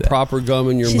stayed like What's a that? proper gum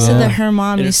in your She mouth. said that her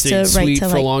mom and it used to stayed write sweet to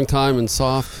for a like. long time and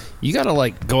soft. You gotta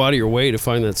like go out of your way to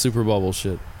find that Super Bubble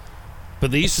shit.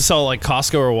 But they used to sell like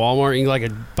Costco or Walmart. You can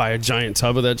like buy a giant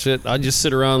tub of that shit. I'd just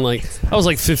sit around like I was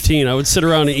like 15. I would sit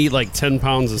around and eat like 10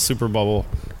 pounds of Super Bubble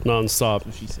nonstop.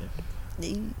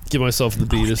 Give myself the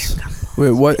beatus.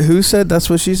 Wait, what? Who said that's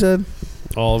what she said?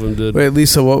 All of them did. Wait,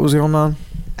 Lisa, what was going on?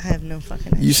 I have no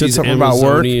fucking idea. You said She's something about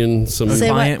work. Amazonian, some A Say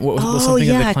what? client? What was Oh something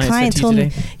that the yeah, a client client said to told you me.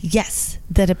 today? Yes,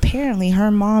 that apparently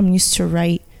her mom used to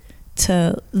write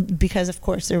to, because of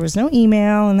course there was no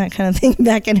email and that kind of thing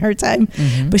back in her time.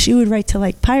 Mm-hmm. But she would write to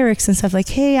like Pyrex and stuff like,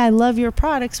 "Hey, I love your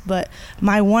products, but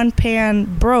my one pan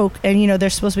broke, and you know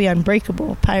they're supposed to be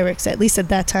unbreakable Pyrex, at least at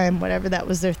that time, whatever that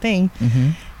was their thing." Mm-hmm.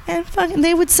 And fucking,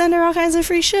 they would send her all kinds of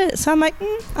free shit. So I'm like,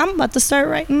 I'm about to start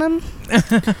writing them. I'm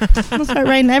gonna start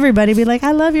writing everybody. Be like,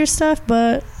 I love your stuff,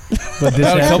 but But I this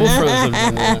got a couple happened. friends that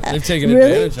have done that. They've taken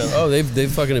Really? advantage of it. Oh,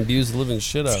 they've fucking abused the living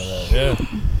shit out of that.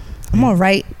 Yeah. I'm gonna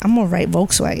write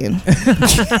Volkswagen.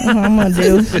 That's what I'm gonna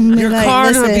do. I'm gonna be Your like,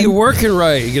 car gonna be listen, working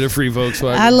right. You get a free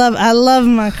Volkswagen. I love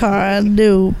my car. I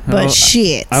do, but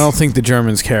shit. I don't think the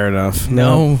Germans care enough.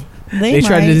 No. They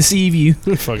tried to might. deceive you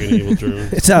fucking evil German.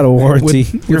 It's out of warranty.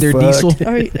 with You're their fucked. diesel.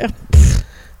 Or-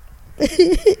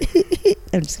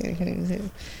 I'm just kidding. I couldn't even say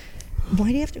it. Why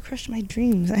do you have to crush my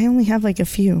dreams? I only have like a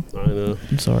few. I know.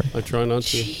 I'm sorry. I try not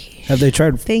to. Have they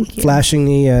tried Thank you. flashing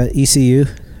the ECU?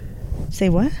 Say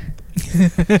what?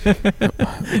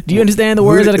 Do you understand the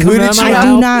words that are who coming did out of you my I mouth?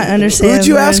 do not understand. Who did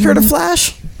you the ask her word. to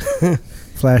flash?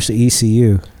 Flash the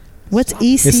ECU. What's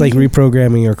EC? It's like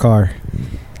reprogramming your car.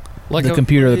 Like The a-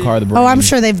 computer, the car, the brain. Oh, I'm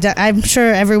sure they've done. I'm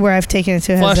sure everywhere I've taken it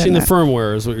to has flashing done the that.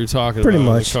 firmware is what you're talking Pretty about.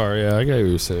 in much. The car. Yeah, I get what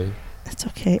you're saying. It's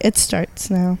okay. It starts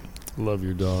now. Love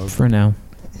your dog. For now.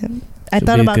 I She'll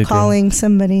thought be a about good girl. calling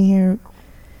somebody here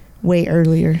way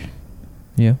earlier,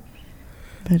 Yeah.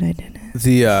 but I didn't.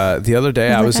 The other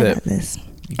day I was like, at got this.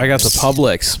 I got the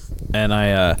Publix and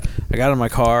I got in my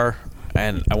car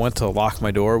and I went to lock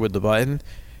my door with the button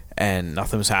and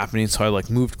nothing was happening, so I like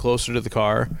moved closer to the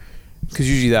car because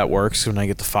usually that works when I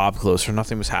get the fob closer.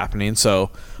 Nothing was happening, so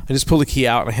I just pull the key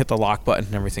out and I hit the lock button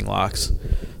and everything locks.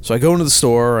 So I go into the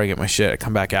store, I get my shit, I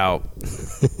come back out,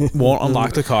 won't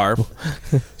unlock the car.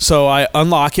 So I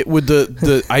unlock it with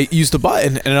the I use the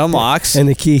button and it unlocks. And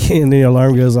the key and the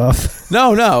alarm goes off.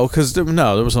 No, because there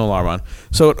was no alarm on.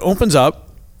 So it opens up.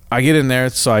 I get in there,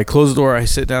 so I close the door. I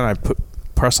sit down. I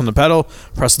press on the pedal,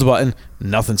 press the button.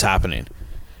 Nothing's happening.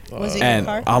 Was it your And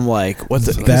car? I'm like, what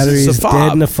the? Battery's it's a fob.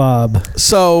 dead in the fob.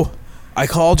 So I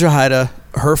called Jahida.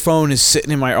 Her phone is sitting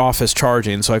in my office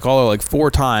charging. So I call her like 4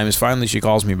 times. Finally, she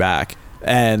calls me back.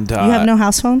 And You have no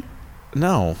house phone?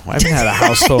 no, I haven't had a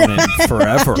house phone in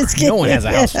forever. Just kidding. No one has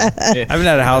a house. I haven't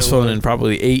had a house phone in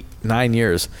probably 8-9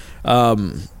 years.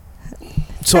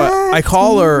 So I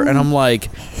call her and I'm like,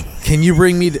 can you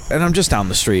bring me, and I'm just down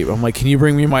the street. I'm like, can you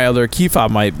bring me my other key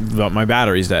fob? My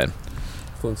battery's dead.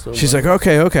 She's like,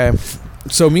 okay.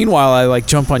 So meanwhile, I like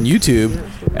jump on YouTube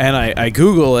and I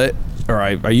Google it, or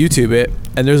I YouTube it,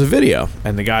 and there's a video.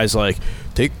 And the guy's like,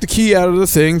 take the key out of the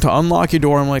thing to unlock your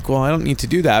door. I'm like, well, I don't need to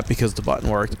do that because the button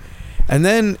worked. And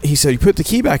then he said, you put the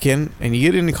key back in and you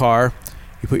get in the car,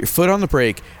 you put your foot on the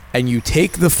brake, and you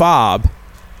take the fob,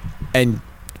 and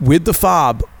with the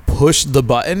fob, push the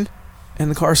button, and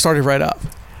the car started right up.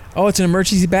 Oh, it's an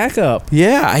emergency backup.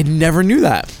 Yeah, I never knew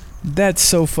that. That's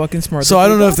so fucking smart. So that I they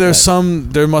don't know if got there's that.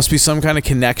 there must be some kind of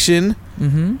connection,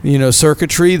 Mm-hmm.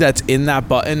 circuitry that's in that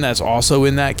button that's also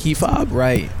in that key fob.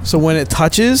 Right. So when it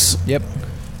touches, Yep.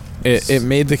 it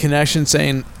made the connection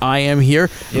saying I am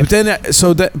here. Yep.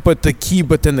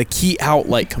 But then the key out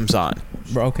light comes on.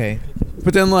 Okay.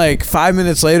 But then like 5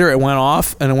 minutes later, it went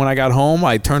off, and then when I got home,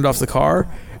 I turned off the car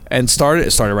and started.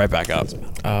 It started right back up.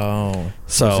 Oh,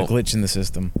 So there's a glitch in the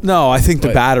system. no, I think the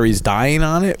Wait. battery's dying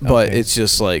on it, but Okay. it's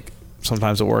just like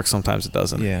sometimes it works, sometimes it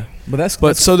doesn't. Yeah, but that's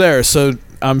So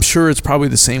I'm sure it's probably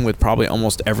the same with probably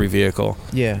almost every vehicle.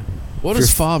 yeah. What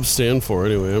does FOB stand for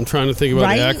anyway? I'm trying to think about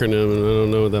Right? the acronym, and I don't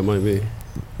know what that might be.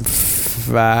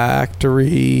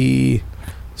 Factory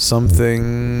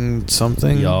something.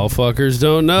 Y'all fuckers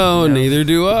don't know, neither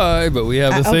do I. But we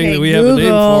have a thing okay, that we have a name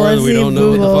Google. for that Let's we see don't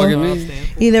know Google. what the fuck it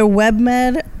means. Either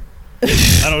WebMed.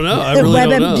 I don't know. I really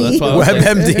don't know. That's why I was like,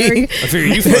 WebMD. I figured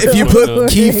you If you fuckers put would know.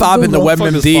 key fob into Google. Fuck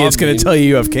does WebMD, fob it's going mean? to tell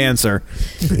you have cancer.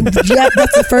 Yep,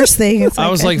 that's the first thing. It's I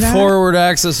was like, nah. forward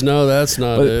access. No, that's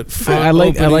not But it. Front I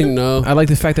like opening, no. I like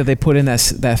the fact that they put in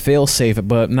that fail safe,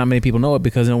 but not many people know it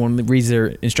because no one reads their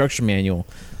instruction manual.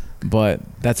 But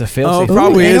that's a fail Oh, it safe.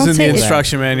 probably Ooh, they is don't in the say that.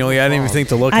 instruction manual. Yeah, I didn't even think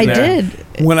to look I in there.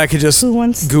 did. When I could just Who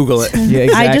wants Google it. Yeah,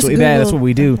 I just exactly. That's Googled- what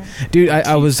we do, dude.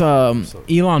 I was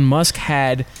Elon Musk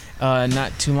had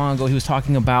not too long ago. He was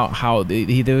talking about how they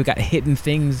got hidden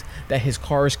things that his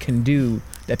cars can do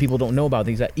that people don't know about.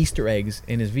 He's got Easter eggs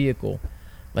in his vehicle,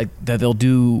 like that they'll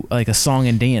do like a song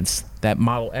and dance. That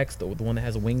Model X, the one that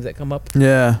has wings that come up.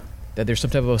 Yeah. That there's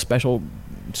some type of a special.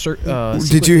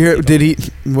 Did you hear?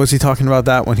 Was he talking about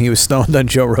that when he was stoned on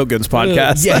Joe Rogan's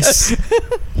podcast? Yes.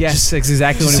 Yes, that's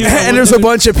exactly what he was. And there's a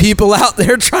bunch of people out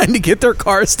there trying to get their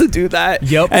cars to do that.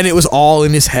 Yep. And it was all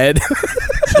in his head.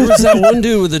 There was that one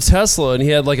dude with a Tesla, and he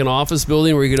had like an office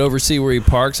building where he could oversee where he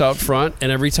parks out front.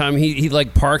 And every time he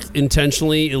like parked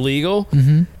intentionally illegal,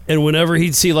 and whenever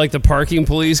he'd see like the parking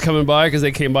police coming by because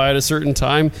they came by at a certain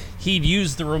time, he'd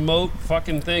use the remote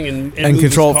fucking thing and And move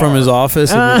control his it from car. his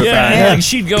office. And move it Yeah, back. and, like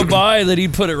she'd go by, and then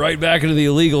he'd put it right back into the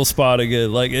illegal spot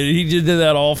again. Like and he did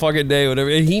that all fucking day, whatever.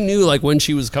 And he knew like when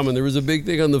she was coming. There was a big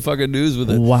thing on the fucking news with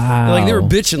it. Wow. Like they were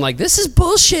bitching, like this is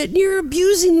bullshit, and you're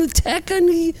abusing the tech.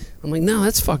 I'm like, no,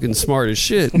 that's fucking smart as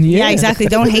shit. Yeah, exactly.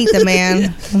 Don't hate the man.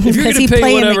 If you're Because gonna he pay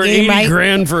playing the whatever game, 80 right?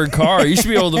 grand for a car, you should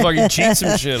be able to fucking cheat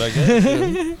some shit. I guess.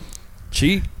 You know?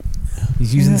 Cheat.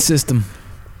 He's using the system.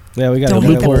 Yeah, we got Don't to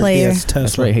hate the player.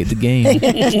 That's right. Hate the game.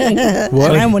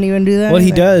 I wouldn't even do that. What he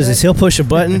either. does is he'll push a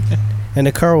button, and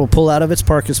the car will pull out of its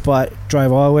parking spot,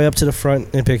 drive all the way up to the front,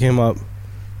 and pick him up.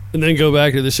 And then go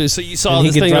back to the shit. So you saw And he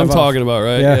this could thing I'm drive off. talking about,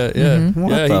 right? Yeah. Yeah, yeah. Mhm.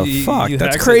 What yeah, the fuck? he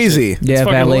That's hacks that crazy. shit. Yeah, It's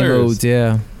fucking valet hilarious. modes.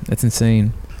 Yeah, that's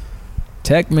insane.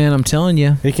 Tech, man, I'm telling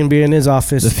you, He can be in his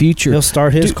office. the future. He'll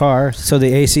start his Dude. car so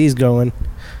the AC is going.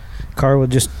 Car will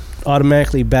just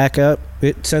automatically back up.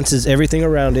 It senses everything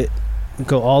around it.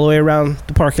 Go all the way around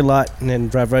the parking lot and then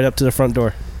drive right up to the front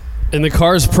door. And the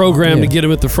car's programmed Yeah. to get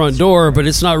him at the front door, but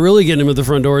it's not really getting him at the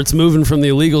front door. It's moving from the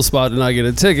illegal spot to not get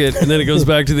a ticket, and then it goes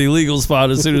back to the illegal spot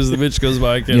as soon as the bitch goes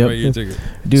by. I can't Yep. write your ticket.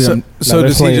 Dude, So, I'm- so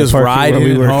there's does he plenty of just parking ride where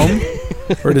it we work. home?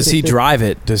 Or does he drive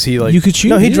it? Does he like... you could choose.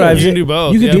 No, he yeah. drives You it. can do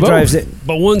both. You could yeah, do both. drives it.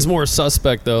 But one's more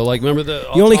suspect though. Like remember the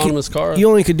You only autonomous car? You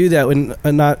only could do that when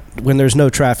not when there's no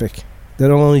traffic.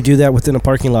 They'll only do that within a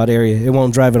parking lot area. It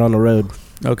won't drive it on the road.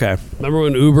 Okay. Remember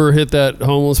when Uber hit that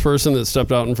homeless person that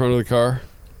stepped out in front of the car?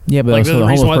 Yeah, but Like that's the the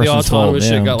reason why homeless the person's fault. autonomous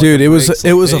shit Yeah. got like Dude, the it was brakes, it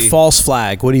like, was a hey. false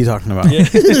flag. What are you talking about?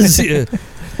 Yeah.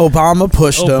 Obama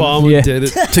pushed Obama him Yeah. did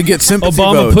it. to get sympathy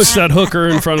Obama votes. pushed that hooker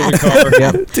in front of the car.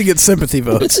 Yep. to get sympathy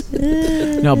votes.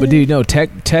 No, but dude, no,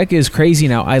 tech is crazy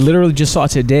now. I literally just saw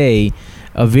today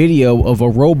a video of a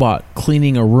robot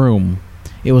cleaning a room.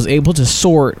 It was able to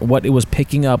sort what it was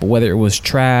picking up, whether it was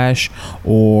trash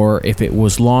or if it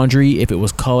was laundry, if it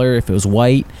was color, if it was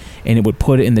white, and it would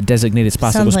put it in the designated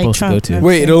spots it Sounds was like supposed Trump. to go to.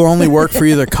 Wait, it'll only work for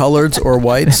either coloreds or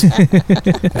whites?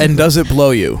 And does it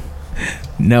blow you?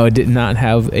 No, it did not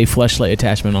have a fleshlight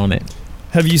attachment on it.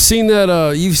 Have you seen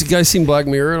that? You guys seen Black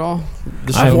Mirror at all?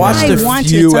 The I've show? watched I a want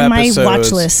to. few It's on my episodes.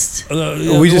 watch list.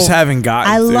 We just haven't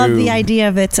gotten I love through. the idea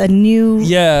of it's a new.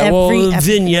 Yeah, every well,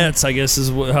 episode. vignettes, I guess, is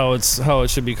how it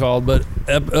should be called. But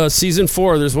season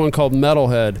 4, there's one called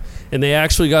Metalhead, and they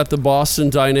actually got the Boston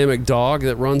Dynamic dog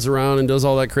that runs around and does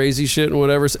all that crazy shit and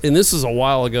whatever. And this is a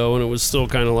while ago, and it was still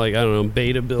kind of like, I don't know,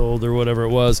 beta build or whatever it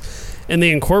was. And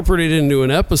they incorporated it into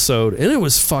an episode, and it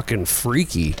was fucking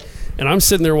freaky. And I'm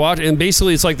sitting there watching, and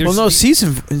basically it's like there's Well, no,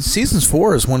 seasons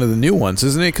 4 is one of the new ones,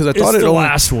 isn't it? Because I it's thought it the only...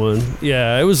 last one.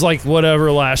 Yeah, it was like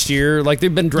whatever last year. Like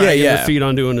they've been dragging Yeah, yeah. their feet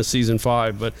on doing a season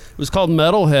 5, but it was called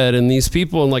Metalhead, and these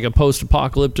people in like a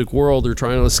post-apocalyptic world are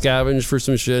trying to scavenge for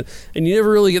some shit, and you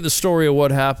never really get the story of what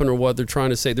happened or what they're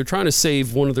trying to say. They're trying to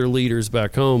save one of their leaders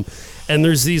back home, and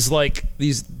there's these like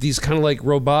these kind of like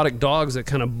robotic dogs that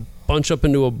kind of bunch up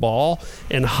into a ball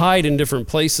and hide in different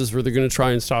places where they're going to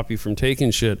try and stop you from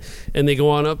taking shit. And they go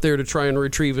on up there to try and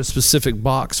retrieve a specific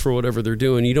box for whatever they're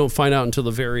doing. You don't find out until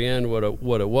the very end what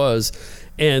it was.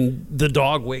 And the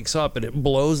dog wakes up and it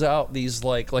blows out these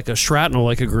like a shrapnel,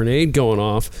 like a grenade going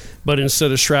off. But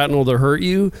instead of shrapnel to hurt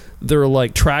you, they're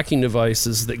like tracking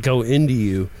devices that go into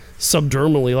you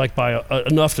subdermally, like by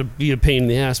enough to be a pain in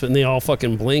the ass. But and they all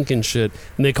fucking blink and shit.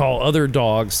 And they call other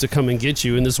dogs to come and get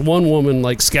you. And this one woman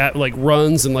like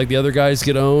runs, and like the other guys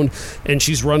get owned. And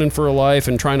she's running for her life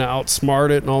and trying to outsmart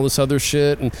it and all this other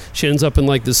shit. And she ends up in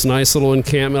like this nice little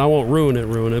encampment. I won't ruin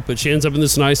it, but she ends up in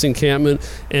this nice encampment,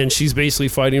 and she's basically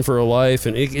fighting for her life,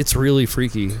 and it's really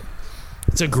freaky.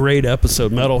 It's a great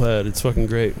episode. Metalhead, it's fucking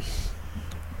great.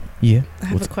 Yeah. I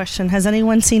have a question. Has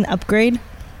anyone seen Upgrade?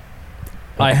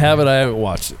 I haven't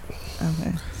watched it.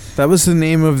 Okay. That was the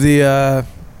name of the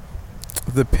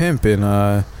pimp in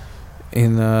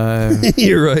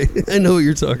You're right. I know what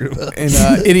you're talking about. in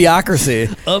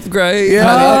Idiocracy. Upgrade. Yeah,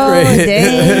 Oh, Upgrade.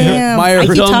 damn. Maya I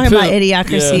keep Dumb talking about pimp.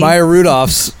 Idiocracy. Yeah. Maya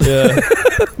Rudolph's Yeah.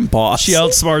 boss. She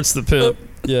outsmarts the pimp.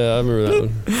 Yeah, I remember that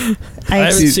one. I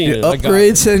haven't Did seen it.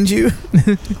 Upgrade send you?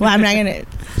 Well, I'm not gonna.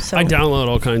 So I download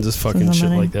all kinds of fucking Some shit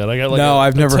money. like that. I got like No,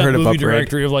 I've never heard of movie Upgrade.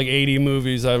 directory of like 80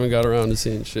 movies. I haven't got around to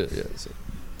seeing shit yet. So.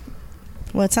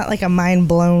 well, it's not like a mind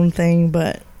blown thing,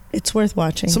 but it's worth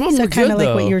watching. Some of them so are kind good of like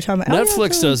though. what you were talking about.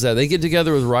 Netflix does that. They get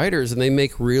together with writers and they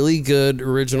make really good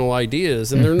original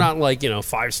ideas, and they're not like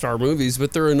 5-star movies,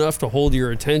 but they're enough to hold your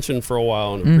attention for a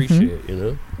while and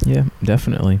appreciate. Yeah,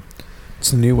 definitely.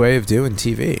 It's a new way of doing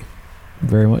TV.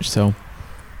 Very much so.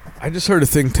 I just heard a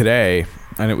thing today,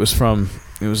 and it was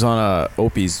on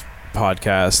Opie's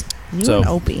podcast. You So- and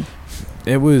Opie.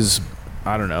 It was,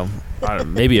 I don't know,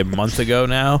 maybe a month ago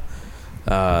now.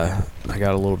 I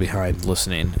got a little behind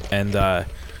listening, and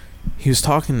he was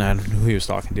talking. I don't know who he was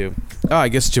talking to. Oh, I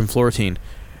guess Jim Florentine.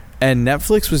 And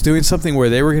Netflix was doing something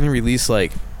where they were going to release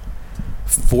like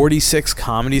 46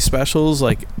 comedy specials,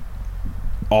 like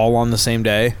all on the same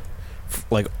day,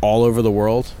 like all over the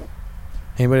world.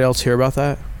 Anybody else hear about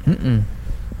that? Mm-mm.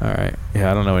 All right.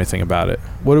 Yeah, I don't know anything about it.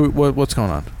 What's going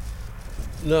on?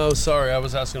 No, sorry, I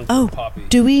was asking for Oh, Poppy.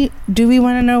 do we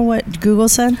want to know what Google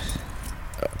said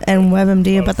and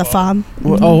WebMD about the fob?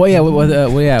 Oh, yeah.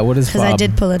 What is Because I fob?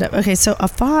 did pull it up. Okay, so a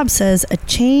fob says a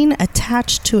chain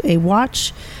attached to a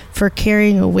watch for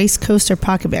carrying a waistcoat or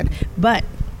pocket band. But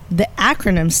the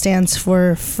acronym stands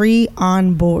for free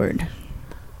on board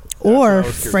what or I was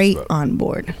curious freight about. on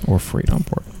board. Or freight on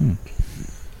board.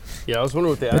 Yeah, I was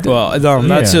wondering what the Well,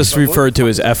 that's Yeah. just referred to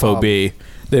as FOB.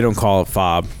 They don't call it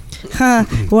fob. Huh.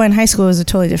 Well, in high school, it was a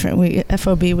totally different.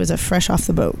 FOB was a fresh off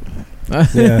the boat.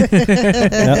 Yeah.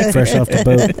 Yep, fresh off the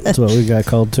boat. That's what we got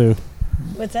called too.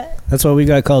 What's that? That's what we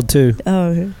got called too. Oh,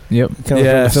 okay. Yep. Coming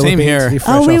Yeah, from the same Philippines, here. we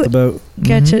fresh we off the boat.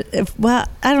 Gotcha. Well,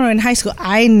 I don't know. In high school,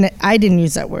 I didn't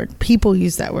use that word. People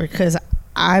use that word because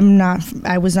I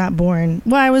was not born.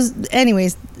 Well, I was.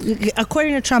 Anyways,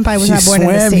 according to Trump, I was She not born in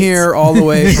the swam States. here all the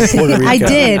way from Puerto Rico.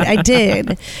 I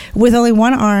did, with only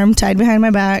one arm tied behind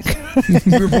my back.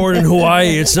 You were born in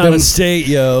Hawaii. It's not a state,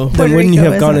 yo. Then Puerto wouldn't you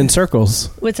Rico have gone isn't. in circles?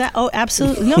 What's that? Oh,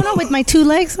 absolutely. No, with my two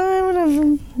legs.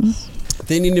 Whatever.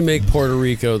 They need to make Puerto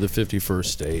Rico the 51st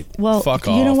state. Well, Fuck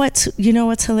off. you know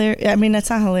what's hilarious? I mean, that's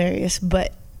not hilarious,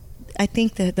 but I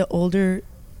think that the older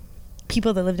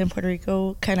people that lived in Puerto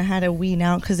Rico kind of had to wean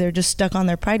out because they're just stuck on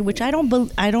their pride, which I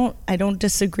don't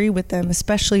disagree with them,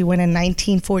 especially when in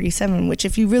 1947, which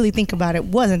if you really think about it,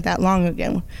 wasn't that long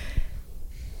ago.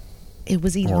 It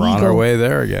was illegal. We're on our way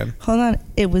there again. Hold on,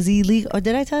 it was illegal. Oh,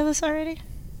 did I tell you this already?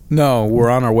 No, we're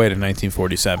on our way to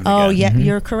 1947 Oh, again. yeah,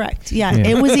 you're correct. Yeah, Yeah.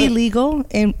 it was illegal,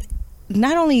 and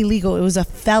not only illegal, it was a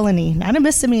felony, not a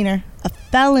misdemeanor, a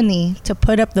felony to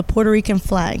put up the Puerto Rican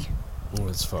flag. Oh,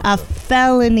 it's fucked A up.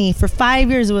 felony. For 5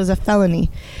 years, it was a felony.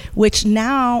 Which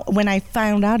now, when I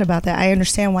found out about that, I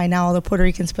understand why now all the Puerto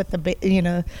Ricans put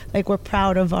like we're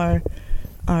proud of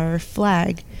our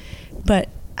flag. But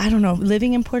I don't know.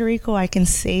 Living in Puerto Rico, I can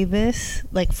say this,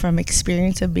 like from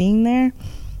experience of being there.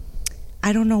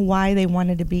 I don't know why they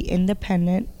wanted to be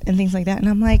independent and things like that. And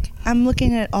I'm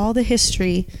looking at all the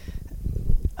history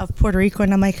of Puerto Rico,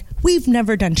 and I'm like, we've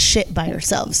never done shit by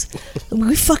ourselves.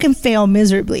 We fucking fail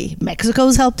miserably.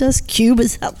 Mexico's helped us,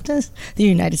 Cuba's helped us, the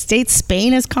United States,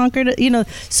 Spain has conquered,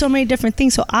 so many different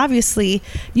things. So obviously,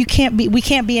 we can't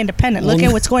be independent. Look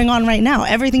at what's going on right now.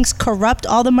 Everything's corrupt.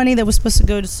 All the money that was supposed to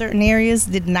go to certain areas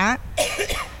did not.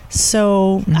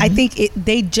 So I think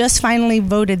they just finally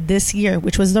voted this year,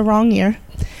 which was the wrong year,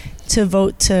 to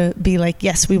vote to be like,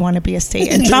 yes, we want to be a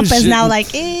state, and Trump is now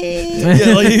like,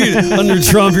 Yeah, like under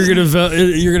Trump, you're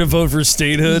gonna vote for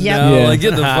statehood Yep. now. Yeah. Like,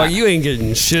 get the fuck, you ain't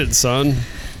getting shit, son.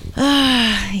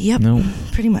 yep, No.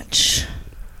 pretty much.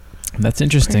 That's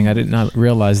interesting. I did not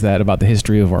realize that about the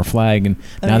history of our flag, and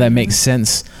now that makes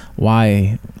sense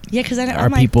why Yeah, because our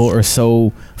people are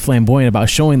so flamboyant about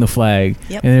showing the flag.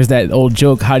 Yep. And there's that old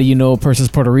joke: how do you know a person's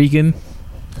Puerto Rican?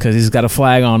 Because he's got a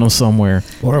flag on him somewhere.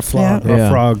 Or a frog. Yeah. Or a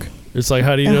frog. It's like,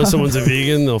 how do you know someone's a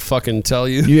vegan? They'll fucking tell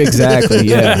you. Exactly.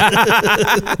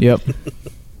 Yeah. Yep.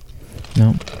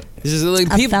 No. It's just like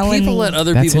A people felony. let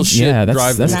other That's people's it. shit Yeah,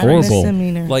 drive that's them.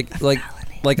 horrible.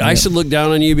 Like I should look down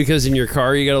on you because in your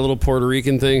car you got a little Puerto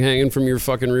Rican thing hanging from your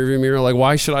fucking rearview mirror. Like,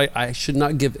 why should I should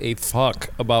not give a fuck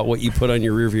about what you put on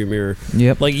your rearview mirror.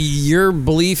 Yep. Like, your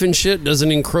belief and shit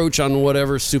doesn't encroach on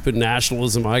whatever stupid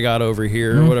nationalism I got over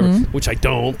here or whatever, which I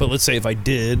don't, but let's say if I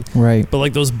did. Right. But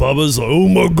like those bubbas, like, oh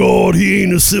my God, he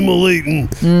ain't assimilating.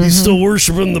 He's still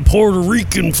worshiping the Puerto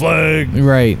Rican flag.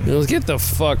 Right. You know, get the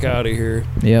fuck out of here.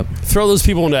 Yep. Throw those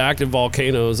people into active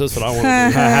volcanoes. That's what I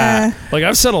want to do. Like,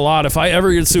 I've said a lot. If I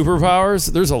ever get superpowers,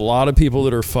 there's a lot of people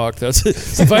that are fucked. That's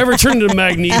if I ever turn into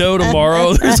Magneto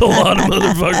tomorrow, there's a lot of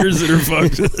motherfuckers that are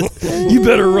fucked. You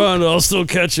better run. I'll still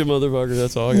catch you, motherfucker.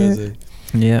 That's all I gotta say.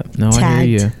 Yeah. No, I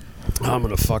hear you. I'm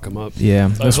gonna fuck them up. Yeah.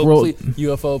 This world.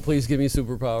 UFO, please give me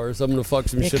superpowers. I'm gonna fuck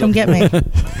some shit Come up. get me.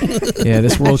 Yeah.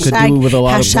 This world could do with a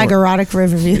lot of hashtag more. erotic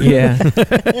Riverview. Yeah.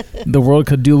 The world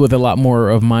could do with a lot more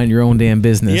of mind your own damn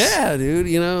business. Yeah, dude.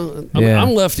 You know, Yeah.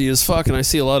 I'm lefty as fuck, and I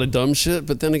see a lot of dumb shit.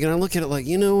 But then again, I look at it like,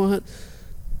 you know what?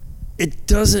 It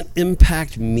doesn't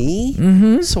impact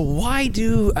me. So why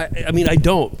do I mean, I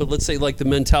don't. But let's say like the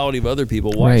mentality of other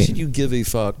people. Why Right. should you give a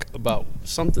fuck about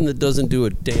something that doesn't do a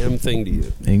damn thing to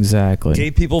you? Exactly. Gay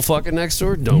people fucking next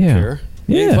door don't Yeah. care.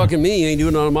 You ain't Yeah. fucking me. You ain't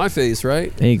doing it on my face,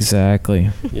 right?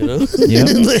 Exactly. You know. Yep.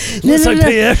 Unless I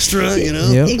pay extra, you know.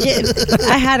 Yep.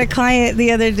 I had a client the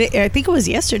other day, I think it was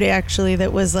yesterday actually,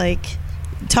 that was like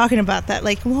talking about that.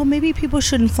 Like, well, maybe people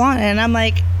shouldn't flaunt it. And I'm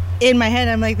like, in my head,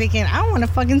 I'm like thinking, I don't want to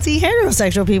fucking see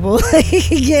heterosexual people like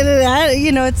get it out.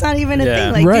 You know, it's not even a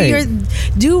Yeah. thing. Like, Right.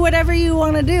 do whatever you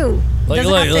want to do.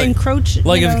 Doesn't have to encroach.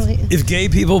 Like you know, if gay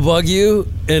people bug you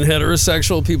and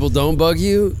heterosexual people don't bug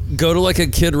you, go to like a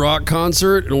Kid Rock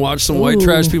concert and watch some white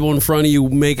trash people in front of you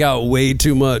make out way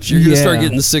too much. You're gonna start Yeah.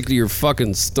 getting sick to your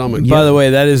fucking stomach. By the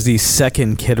way, that is the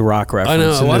second Kid Rock I reference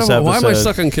know. in Why, this why am I episode.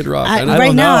 stuck on Kid Rock? I know. right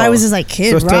don't now, know. I was just like,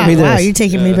 Kid So tell Rock. me Wow, this. you're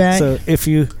taking me back. So if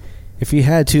you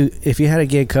had a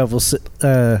gay couple sit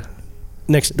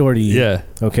next door to you, Yeah.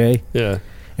 okay, Yeah.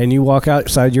 and you walk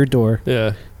outside your door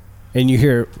Yeah. and you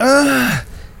hear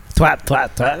twat twat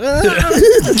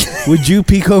twat, would you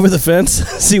peek over the fence,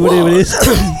 see what it is?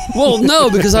 Well, no,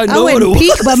 because I I know what it wouldn't was.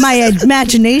 peek, but my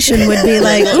imagination would be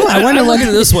like, ooh, I wonder I look what, at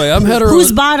it this way. I'm hetero.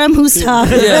 who's bottom, who's top.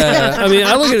 Yeah, I mean,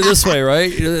 I look at it this way,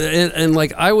 right? And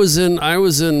like, I was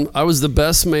the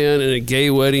best man in a gay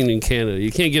wedding in Canada.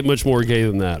 You can't get much more gay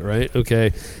than that, right?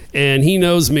 Okay. And he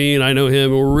knows me, and I know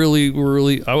him. And we're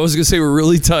really. I was gonna say we're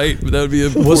really tight, but that would be a.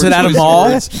 Was it at a poor choice of mall?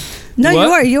 words. No,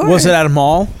 What? you are. Was it at a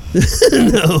mall? No,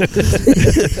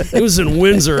 it was in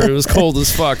Windsor, and it was cold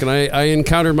as fuck. And I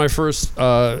encountered my first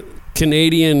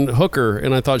Canadian hooker,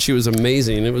 and I thought she was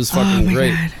amazing. It was fucking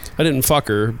great. God. I didn't fuck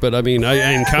her, but I mean,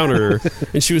 I encountered her,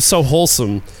 and she was so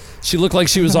wholesome. She looked like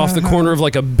she was off the corner of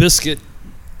like a biscuit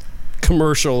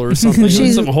commercial or something.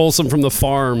 She's- Something wholesome from the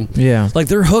farm. Yeah. Like,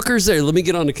 there are hookers there. Let me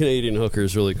get on to Canadian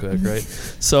hookers really quick, right?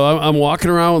 So I'm walking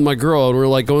around with my girl, and we're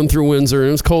like going through Windsor, and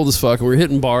it was cold as fuck, and we're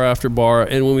hitting bar after bar.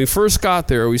 And when we first got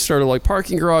there, we started like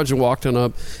parking garage and walked on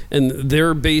up, and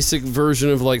their basic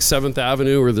version of like 7th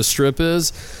Avenue where the strip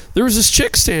is, there was this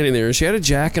chick standing there, and she had a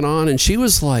jacket on, and she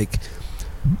was like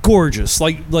gorgeous,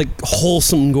 like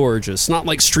wholesome gorgeous, not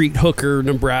like street hooker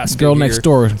Nebraska Girl here. next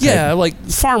door type. Yeah, like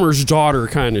farmer's daughter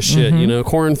kind of shit, you know,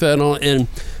 corn fed and all. And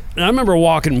I remember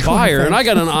walking by her, and I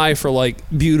got an eye for like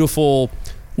beautiful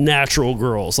natural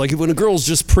girls. Like, when a girl's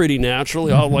just pretty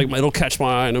naturally, I'll like, it'll catch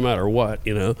my eye no matter what,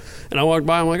 you know. And I walked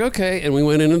by, I'm like, okay. And we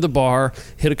went into the bar,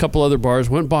 hit a couple other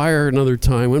bars, went by her another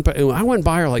time. I went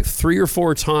by her like 3 or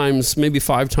 4 times, maybe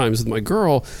 5 times with my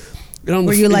girl. And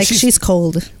Were you like, she's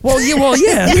cold? Well,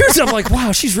 yeah. Here's I'm like,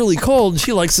 wow, she's really cold.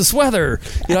 She likes this weather.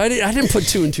 You know, I didn't put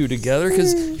 2 and 2 together,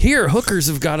 because here hookers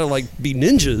have got to like be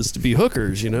ninjas to be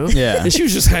hookers, you know. Yeah. And she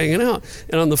was just hanging out.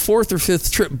 And on the 4th or 5th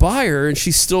trip by her, and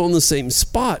she's still in the same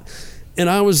spot. And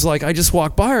I was like, I just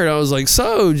walked by her and I was like,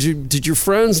 so did your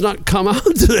friends not come out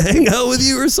to hang out with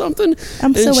you or something?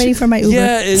 I'm still waiting for my Uber.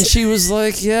 Yeah, and she was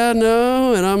like, yeah,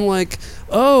 no. And I'm like,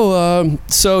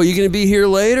 so you gonna be here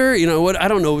later? You know what? I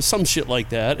don't know, some shit like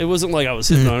that. It wasn't like I was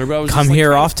hitting on her, but I was Come just, like, here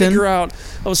trying to often? figure out.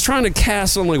 I was trying to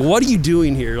cast on like, what are you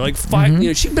doing here? Like you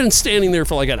know, she'd been standing there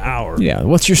for like an hour. Yeah.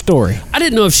 What's your story? I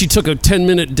didn't know if she took a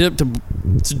 10-minute dip to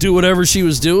do whatever she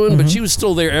was doing, but she was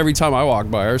still there every time I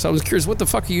walked by her. So I was curious, what the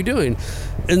fuck are you doing?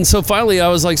 And so finally I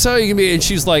was like, so you can be, and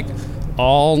she's like,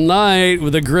 all night,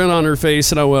 with a grin on her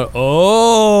face. And I went,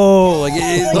 oh, like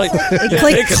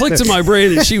it clicked in my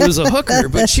brain that she was a hooker,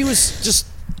 but she was just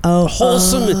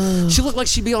wholesome. And she looked like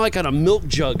she'd be like on a milk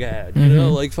jug ad, you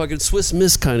know, like fucking Swiss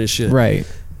Miss kind of shit. Right.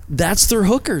 That's their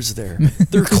hookers there.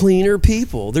 They're cleaner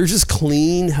people. They're just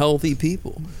clean, healthy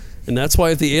people. And that's why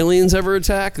if the aliens ever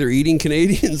attack, they're eating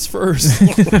Canadians first.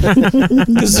 Because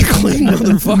they're clean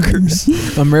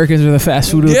motherfuckers. Americans are the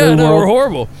fast food of the Yeah, world. no, we're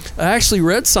horrible. I actually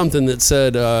read something that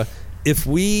said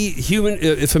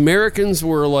if Americans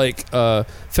were like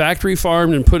factory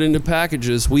farmed and put into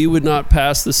packages, we would not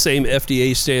pass the same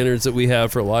FDA standards that we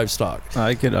have for livestock.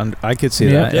 I could see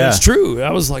that. Yeah, It's true. I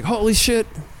was like, holy shit.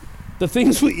 The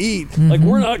things we eat, like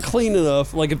we're not clean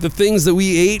enough. Like if the things that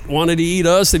we ate wanted to eat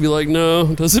us, they'd be like, no,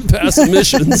 it doesn't pass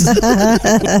emissions.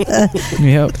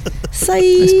 Yep. That's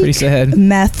pretty sad.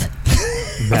 Meth.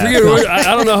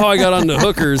 I don't know how I got onto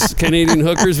hookers, Canadian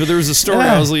hookers, but there was a story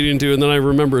I was leading to, and then I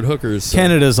remembered hookers. So.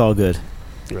 Canada's all good.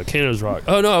 Canada's rock.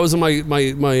 Oh no, I was in my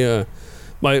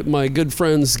good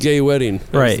friend's gay wedding.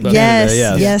 Right.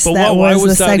 Yes, But that why was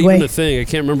was the that even segue. a thing? I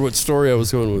can't remember what story I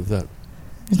was going with that.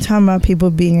 You're talking about people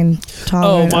being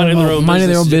intolerant. minding their own minding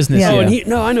their own business. Yeah. Oh, Yeah.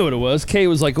 and I know what it was. Kay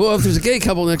was like, well, if there's a gay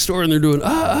couple next door and they're doing,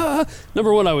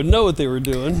 number one, I would know what they were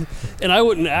doing. And I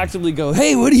wouldn't actively go,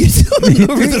 hey, what are you doing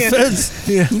over the fence?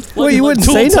 Yeah. Like, Well, you like wouldn't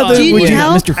tool say time. nothing. Do you Would need you,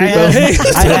 help? Mr. Creepo.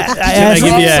 Can I give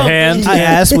you a hand? I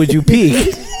asked, would you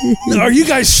peek? Are you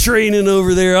guys straining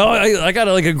over there? I got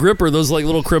like a gripper, those like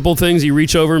little cripple things. You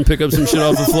reach over and pick up some shit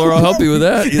off the floor. I'll help you with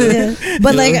that. You know? Yeah.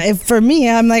 But like for me,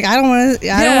 I'm like I don't want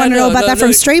to know about that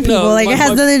from straight people. Like it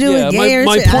has nothing to do with gay or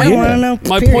shit. I don't want to know.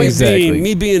 My period. point being,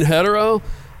 me being hetero,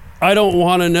 I don't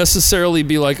want to necessarily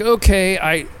be like,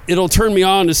 okay, it'll turn me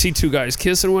on to see two guys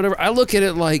kiss and whatever. I look at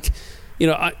it like, you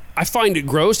know, I find it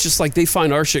gross, just like they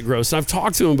find our shit gross. And I've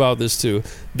talked to them about this too.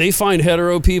 They find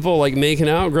hetero people like making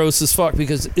out gross as fuck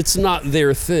because it's not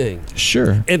their thing.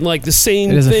 Sure. And like the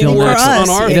same It doesn't thing feel works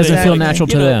natural. on our It doesn't thing. feel natural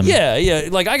to You know, them. Yeah.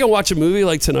 Like I can watch a movie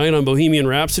like tonight on Bohemian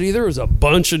Rhapsody. There was a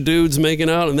bunch of dudes making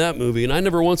out in that movie, and I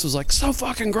never once was like, so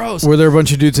fucking gross. Were there a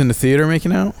bunch of dudes in the theater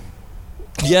making out?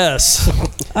 Yes.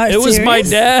 Are It was serious? my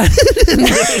dad.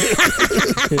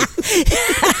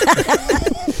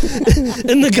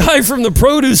 And the guy from the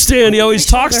produce stand he always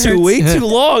talks to way too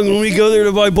long when we go there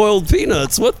to buy boiled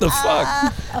peanuts. What the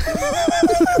fuck?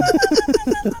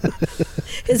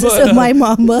 Is this a my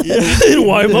mama? In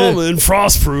Waimama and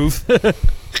Frostproof.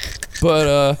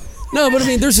 But no, but I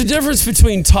mean there's a difference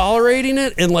between tolerating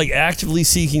it and like actively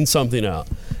seeking something out.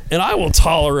 And I will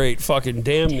tolerate fucking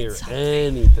damn near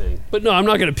anything. But no, I'm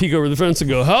not going to peek over the fence and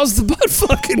go, how's the butt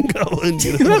fucking going?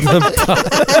 You know?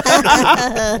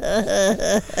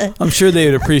 I'm sure they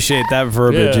would appreciate that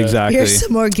verbiage. Yeah. exactly. Here's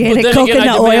some But organic then coconut again,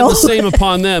 I demand oil. the same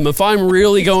upon them. If I'm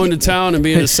really going to town and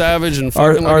being a savage and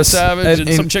fucking like a savage, and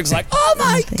some chick's like, "Oh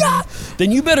my god,"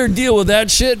 then you better deal with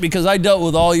that shit because I dealt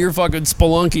with all your fucking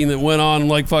spelunking that went on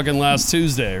like fucking last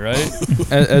Tuesday, right?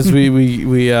 As we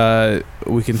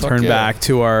can Fuck turn yeah. back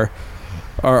to our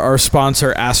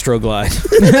sponsor Astroglide.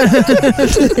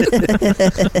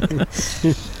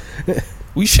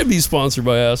 We should be sponsored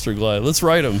by Astroglide. Let's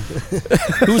write them.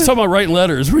 Who was talking about writing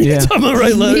letters? Were you Yeah. talking about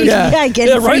writing letters? Yeah, get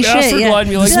Yeah, free write shit. Astroglide Yeah. and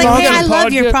be like, It's like, hey, I "Sponsor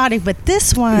love your podcast." product, but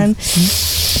this one,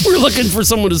 We're looking for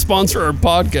someone to sponsor our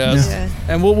podcast.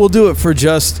 And we'll do it for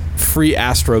just free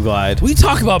Astroglide. We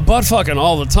talk about butt fucking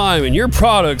all the time, and your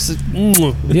products,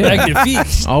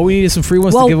 magnifique. All we need is some free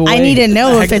ones to give well, away. I need to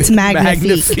know if it's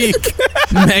magnifique.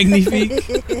 Magnifique.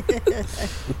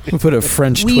 We put a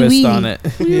French Wee twist wee. on it.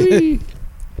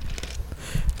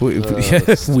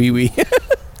 Wee wee.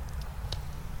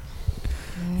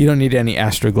 You don't need any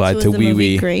Astroglide Was to the wee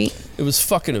movie wee. great? It was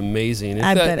fucking amazing. If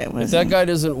I that, bet it If was. that guy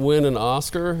doesn't win an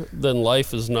Oscar, then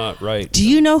life is not right. Do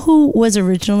you know who was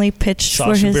originally pitched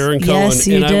for Sacha his? Baron Yes,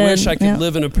 Cohen, you and did. I wish I could Yeah.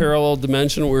 live in a parallel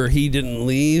dimension where he didn't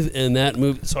leave in that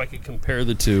movie, so I could compare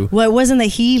the two. Well, it wasn't that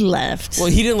he left. Well,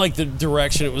 he didn't like the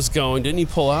direction it was going. Didn't he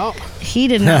pull out? He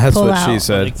did not That's pull what out. she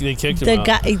said. They kicked him The out.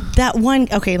 guy, that one.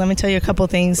 Okay, let me tell you a couple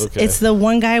things. Okay. It's the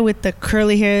one guy with the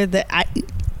curly hair that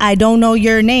I don't know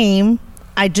your name.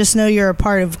 I just know you're a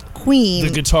part of Queen,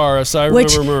 The guitarist, I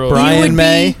which remember he Brian would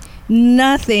May? be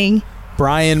nothing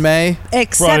Brian May.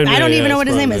 except Brian I don't May, even know yeah, what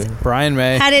his Brian name is. May. Brian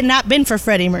May. Had it not been for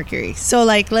Freddie Mercury, so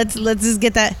like let's just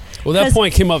get that. Well, that 'Cause-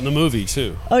 point came up in the movie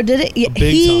too. Oh, did it? Yeah, Big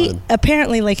he time.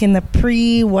 apparently like in the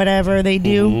pre whatever they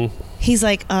do, Mhm. he's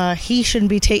like he shouldn't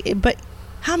be taken. But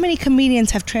how many comedians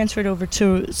have transferred over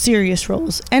to serious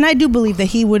roles? And I do believe that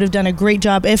he would have done a great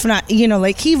job, if not,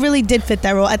 like he really did fit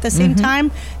that role. At the same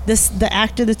time, the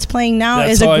actor that's playing now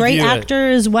That's is how a I great view it. actor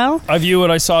as well. I view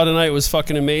what I saw tonight was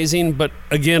fucking amazing, but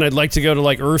again, I'd like to go to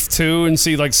like Earth 2 and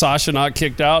see like Sasha not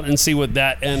kicked out and see what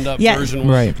that end up Yeah. version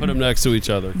was. Right. Put them next to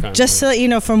each other. Kind Just of so that you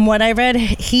know, from what I read,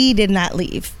 he did not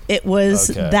leave. It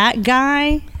was Okay. that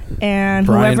guy and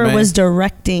Brian whoever May. was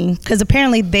directing, because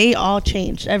apparently they all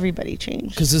changed. Everybody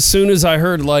changed. Because as soon as I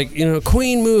heard like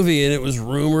Queen movie and it was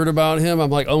rumored about him, I'm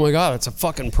like, oh my god, it's a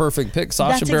fucking perfect pick.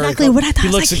 Sasha That's Baron exactly Cohen. what I thought. He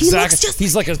I was looks like, he exactly. looks just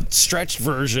He's like a stretched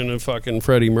version of fucking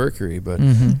Freddie Mercury. But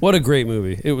Mm-hmm. what a great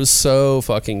movie! It was so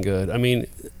fucking good. I mean,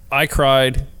 I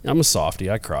cried. I'm a softie.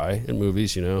 I cry in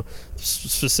movies.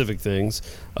 Specific things.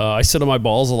 I sit on my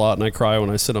balls a lot, and I cry when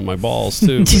I sit on my balls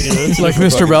too. But, it's Like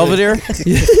different Mr. fucking Belvedere?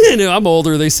 thing. I'm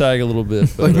older. They sag a little bit.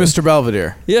 But, Like Mr.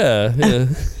 Belvedere. Yeah.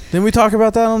 Didn't we talk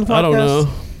about that on the podcast? I don't know.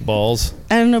 Balls.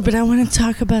 I don't know, but I want to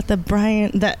talk about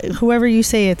whoever you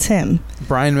say it's him.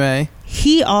 Brian May.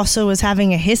 He also was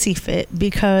having a hissy fit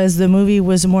because the movie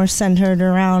was more centered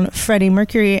around Freddie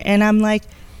Mercury, and I'm like,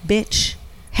 bitch.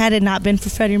 Had it not been for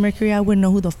Freddie Mercury, I wouldn't know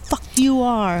who the fuck you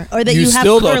are, or that you have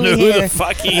still don't curly know who hair. the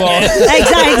fuck he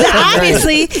Exactly.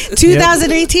 Obviously,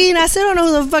 2018. I still don't know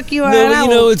who the fuck you are. No, and I but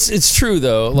will- it's true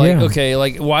though. Like, Yeah. okay,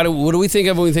 like what do we think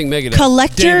of when we think Megadeth?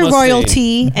 collect Dave your Mustaine.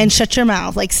 royalty and shut your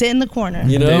mouth. Like sit in the corner.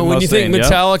 You know, Dave when you think Mustaine,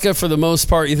 yep. Metallica, for the most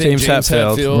part, you think James James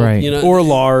Hetfield. Hetfield, Right. You know, Or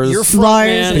Lars. Your front Lars,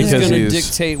 man is because going to he's-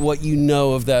 dictate what you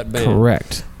know of that band.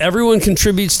 Correct. Everyone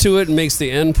contributes to it and makes the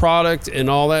end product and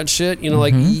all that shit.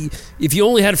 Like Mm-hmm. if you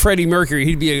only had Freddie Mercury,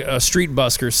 he'd be a street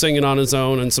busker singing on his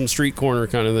own and some street corner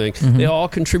kind of thing. Mm-hmm. They all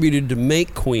contributed to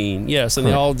make Queen, yes, and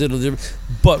they all did a different.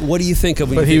 But what do you think of?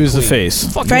 When But you he think was the Queen?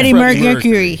 face. Fucking Freddie Freddie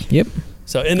Mercury. Yep.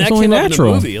 So and It's that only came up in natural.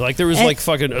 the movie. Like there was And- like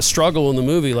fucking a struggle in the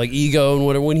movie, like ego and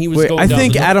whatever. When he was Wait, going I down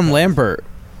think the hill. Adam Lambert.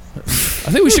 I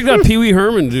think we should have got Pee Wee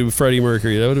Herman to do Freddie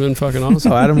Mercury. That would have been fucking awesome.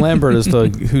 So Adam Lambert is the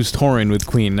who's touring with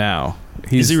Queen now.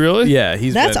 Is he really? Yeah,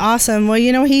 That's awesome. Well,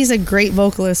 he's a great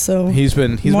vocalist, so He's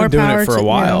been More doing power it for to- a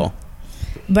while.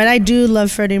 But I do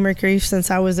love Freddie Mercury since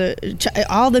I was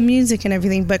all the music and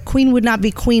everything. But Queen would not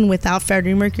be Queen without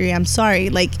Freddie Mercury. I'm sorry.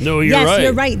 Like, No, you're yes, right.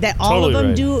 you're right that all of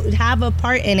Totally them right. do have a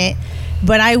part in it.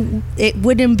 But it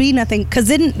wouldn't be nothing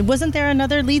because wasn't there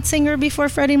another lead singer before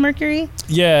Freddie Mercury?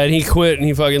 Yeah, and he quit and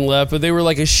he fucking left. But they were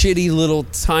like a shitty little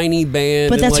tiny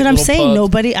band. But in, that's like, what I'm little saying. pubs.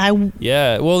 Nobody.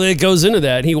 Yeah, well, it goes into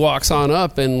that. He walks on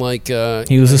up and like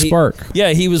He was a spark.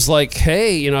 Yeah, he was like,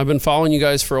 "Hey, I've been following you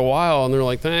guys for a while," and they're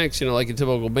like, "Thanks," like a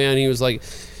typical band. He was like,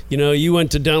 you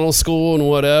went to dental school and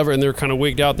whatever, and they're kind of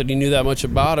wigged out that he knew that much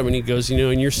about him. And he goes,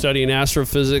 and you're studying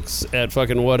astrophysics at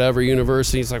fucking whatever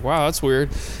university. He's like, wow, that's weird.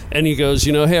 And he goes,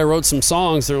 hey, I wrote some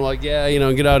songs. They're like, yeah,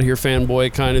 get out of here,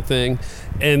 fanboy kind of thing.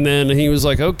 And then he was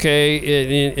like,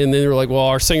 okay. And then they were like, well,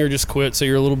 our singer just quit, so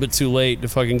you're a little bit too late to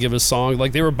fucking give us songs.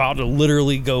 Like they were about to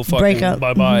literally go fucking Break up.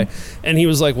 bye-bye. And he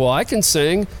was like, well, I can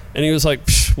sing. And he was like,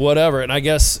 psh, whatever. And I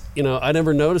guess, I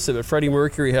never noticed it, but Freddie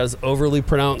Mercury has overly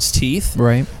pronounced teeth.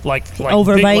 Right. Like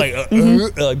Overbite.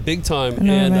 big, like big time. I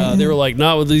know, And right. they were like,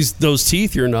 not with those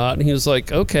teeth, you're not. And he was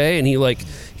like, okay. And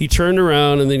he turned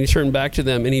around and then he turned back to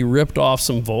them and he ripped off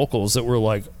some vocals that were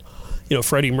like,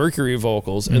 Freddie Mercury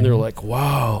vocals. And they're like,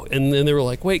 wow. And then they were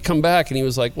like, wait, come back. And he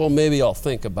was like, well, maybe I'll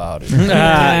think about it.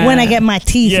 when I get my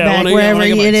teeth back, wherever when I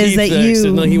get my it is teeth that fixed. you.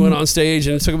 And then he went on stage,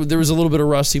 and there was a little bit of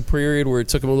rusty period where it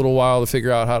took him a little while to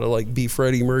figure out how to like be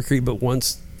Freddie Mercury. But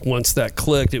once that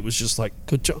clicked, it was just like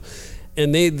good job.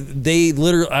 And they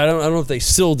literally, I don't know if they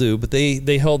still do, but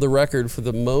they held the record for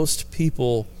the most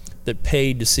people that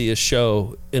paid to see a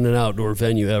show in an outdoor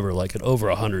venue ever, like at over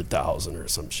 100,000 or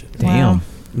some shit. Damn.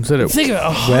 Is that it? Think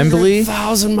of it, Wembley?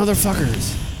 100,000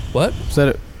 motherfuckers. What? Is that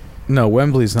it? No,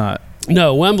 Wembley's not.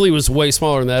 No, Wembley was way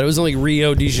smaller than that. It was in like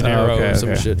Rio de Janeiro or some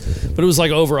okay. shit. But it was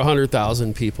like over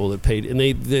 100,000 people that paid, and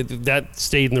they that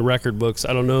stayed in the record books.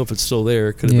 I don't know if it's still there.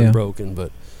 It could have Yeah. been broken,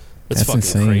 but it's That's fucking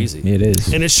insane. crazy. It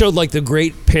is. And it showed like the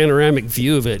great panoramic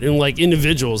view of it, and like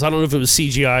individuals. I don't know if it was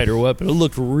CGI'd or what, but it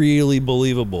looked really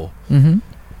believable. Mm-hmm.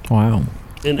 Wow.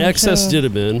 And Excess did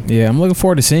have been. Yeah, I'm looking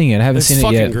forward to seeing it. I haven't It's seen it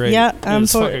fucking yet. great. Yeah,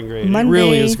 it's for fucking great. Monday. It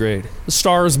really is great. The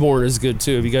Stars Born is good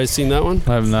too. Have you guys seen that one?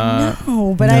 I have not.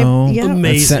 No, but No. yeah.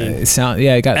 Amazing.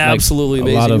 It got Absolutely like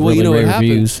amazing. a lot of Well, really you know rave what happened?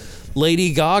 reviews.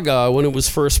 Lady Gaga, when it was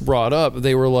first brought up,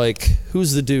 they were like,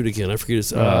 "Who's the dude again?" I forget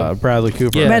his. Bradley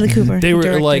Cooper. Yeah, Bradley Cooper. They He were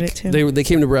directed like, it, too. they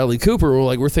came to Bradley Cooper and were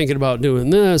like, "We're thinking about doing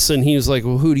this," and he was like,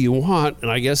 "Well, who do you want?" And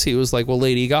I guess he was like, "Well,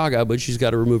 Lady Gaga, but she's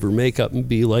got to remove her makeup and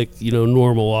be like,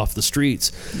 normal off the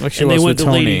streets." Like she and they was went with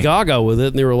to Lady Tony. Gaga with it,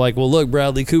 and they were like, "Well, look,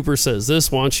 Bradley Cooper says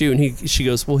this wants you," and she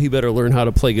goes, "Well, he better learn how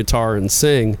to play guitar and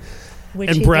sing." Which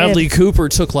And he Bradley did. Cooper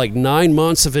took like 9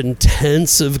 months of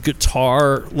intensive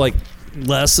guitar like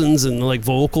lessons and like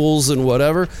vocals and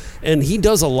whatever, and he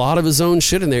does a lot of his own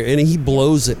shit in there, and he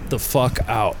blows it the fuck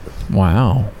out.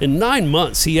 Wow. In 9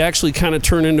 months, he actually kind of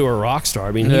turned into a rock star.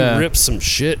 I mean, Yeah. he rips some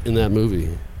shit in that movie.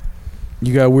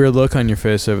 You got a weird look on your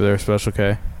face over there, Special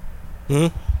K. Hmm?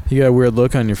 You got a weird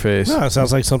look on your face. No, it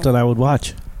sounds like something I would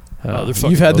watch. they're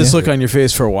fucking You've had this bullshit. look on your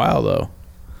face for a while, though.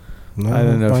 No, I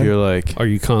don't know if fine. you're like, Are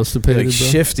you constipated? like bro?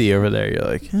 shifty over there. You're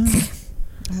like,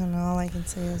 I don't know. All I can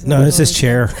say is No, it's his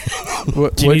chair.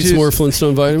 what, Do you need some more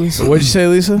Flintstone vitamins? What'd you say,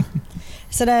 Lisa? I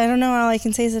said I don't know. All I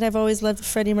can say is that I've always loved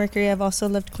Freddie Mercury. I've also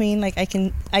loved Queen. Like I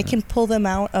can pull them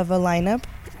out of a lineup,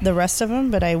 the rest of them,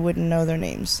 but I wouldn't know their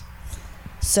names.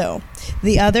 So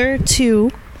the other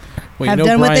two Well, have you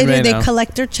know done what they Brian do. May now. They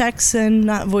collect their checks and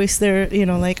not voice their,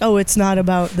 like, oh, it's not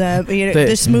about them. They-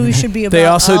 This movie should be about. They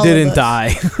also all didn't of us.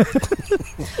 die.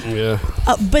 Yeah.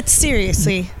 But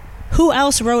seriously, who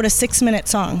else wrote a 6-minute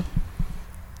song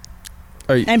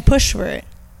Are you, and pushed for it?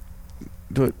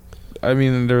 but, I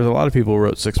mean, there's a lot of people who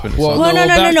wrote 6 minutes. Well, Well, no. back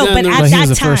then But there at was- He that was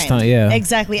the time, first time, yeah.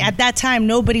 exactly. At that time,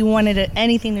 nobody wanted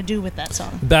anything to do with that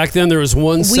song. Back then, there was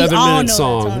one We all 7 know minute that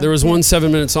song. song. There was Yeah. one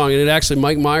 7-minute song, and it actually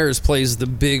Mike Myers plays the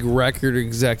big record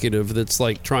executive that's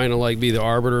like trying to like be the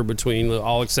arbiter between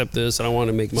I'll accept this and I want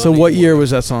to make money. So what year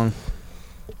was that song?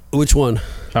 Which one?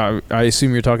 I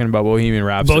assume you're talking about Bohemian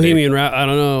Rhapsody. Bohemian Rhapsody. I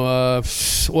don't know.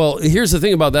 Well, here's the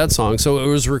thing about that song. So it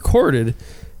was recorded.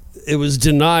 It was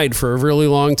denied for a really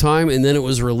long time, and then it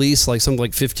was released like something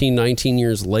like 15, 19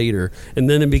 years later, and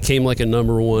then it became like a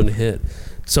 #1 hit.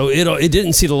 So it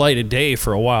didn't see the light of day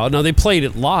for a while. Now they played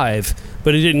it live,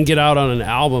 but it didn't get out on an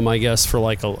album, I guess, for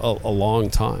like a long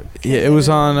time. Yeah, it was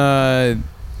on.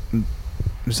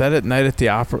 Was that at Night at the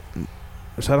Opera?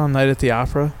 Was that on Night at the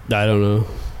Opera? I don't know.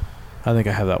 I think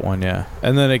I have that one. Yeah,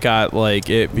 and then it got like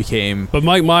it became. But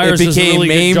Mike Myers It does a became really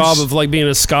good memes. job of like being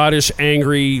a Scottish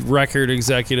angry record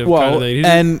executive kind of thing. He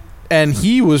didn't- and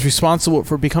he was responsible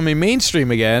for becoming mainstream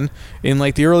again in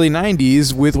like the early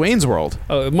 '90s with Wayne's World.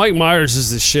 Mike Myers is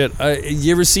the shit.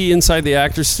 You ever see Inside the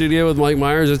Actors Studio with Mike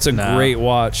Myers? It's a No. great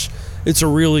watch. It's a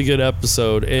really good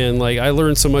episode, and like I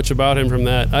learned so much about him from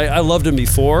that. I loved him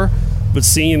before, but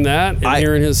seeing that and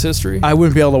hearing his history, I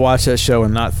wouldn't be able to watch that show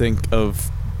and not think of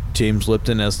James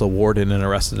Lipton as the warden in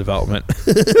Arrested Development.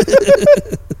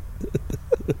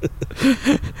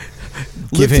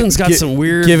 Lipton's got some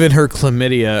weird. Giving her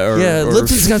chlamydia. Yeah, or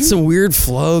Lipton's got some weird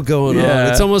flow going on. Yeah.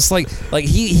 It's almost like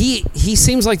he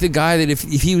seems like the guy that if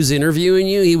he was interviewing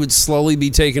you, he would slowly be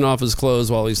taking off his clothes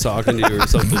while he's talking to you or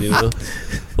something, you know.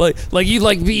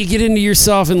 You get into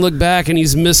yourself and look back and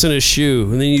he's missing a shoe,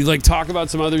 and then you like talk about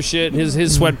some other shit and his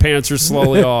sweatpants are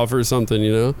slowly off or something,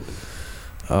 you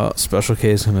know. Special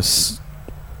K is gonna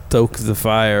stoke the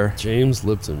fire. James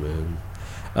Lipton,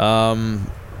 man.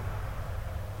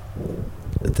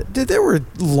 There were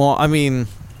long. I mean,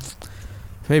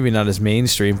 maybe not as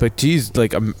mainstream, but geez,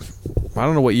 like I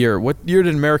don't know what year. What year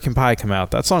did American Pie come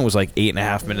out? That song was like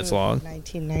 8.5 minutes long.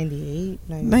 1998.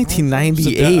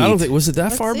 1998. I don't think was it that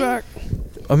Let's far see. back.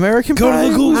 American Go to Pie. the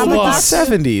Google It was like box. the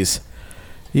 70s.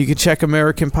 You could check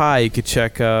American Pie. You could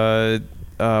check.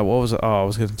 What was it? Oh, I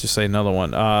was gonna just say another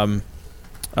one.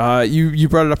 You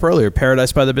brought it up earlier.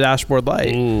 Paradise by the Dashboard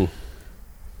Light. Mm.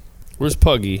 Where's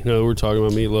Puggy? No, we're talking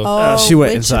about Meatloaf. Oh, she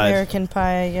went which inside. American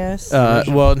Pie, I guess.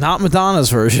 Well, not Madonna's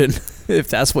version, if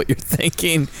that's what you're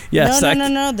thinking. Yes,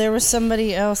 no. There was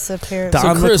somebody else apparently.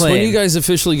 Don So Chris, when do McLean. you guys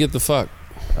officially get the fuck?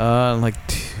 In like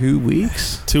 2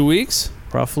 weeks, 2 weeks?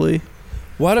 roughly.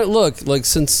 Why don't look like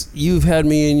since you've had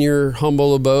me in your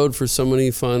humble abode for so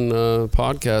many fun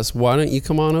podcasts? Why don't you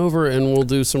come on over and we'll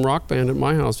do some Rock Band at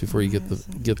my house before you get the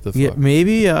fuck? Yeah,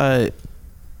 maybe. How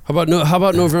about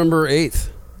November 8th,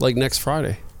 like next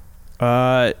Friday?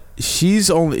 She's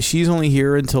only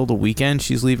here until the weekend.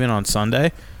 She's leaving on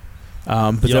Sunday.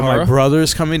 But then my Yahara?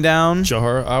 brother's coming down.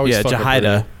 Jahara, I always Yeah, fuck up her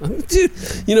Jahida. name. Dude,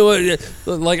 you know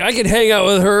what? Like I could hang out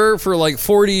with her for like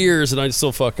 40 years and I'd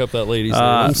still fuck up that lady's name.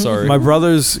 I'm sorry. My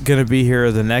brother's gonna be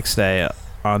here the next day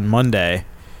on Monday,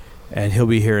 and he'll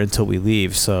be here until we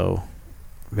leave. So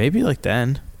maybe like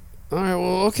then. All right,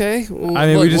 well, okay. Well, I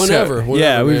mean, look, we just whenever, we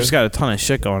man. just got a ton of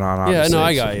shit going on. Yeah, Obviously, no,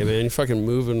 I so- got you, man. You're fucking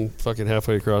moving fucking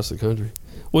halfway across the country.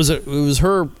 Was it? It was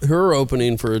her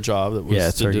opening for a job that was. Yeah,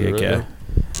 it's her did it, gig. right?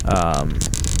 Yeah.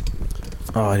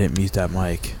 Oh, I didn't mute that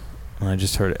mic. And I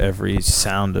just heard every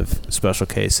sound of Special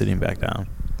K sitting back down.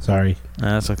 Sorry.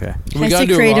 Nah, that's okay. We I gotta see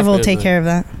do a Creative rock will band take night. care of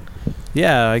that.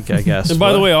 Yeah, I guess. And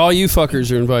by the What? way, all you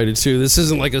fuckers are invited too. This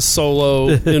isn't like a solo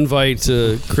invite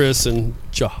to Chris and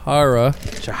Jahida.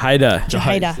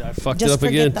 Jahida. I fucked Just it up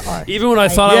again. forget the R. Even when I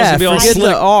thought I was Yeah, gonna be all forget slick.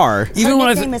 the R. Even Her when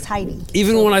nickname is Heidi.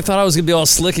 Even when I thought I was gonna be all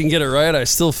slick and get it right, I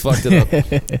still fucked it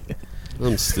up.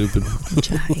 I'm stupid.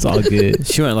 It's all good.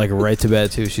 She went like right to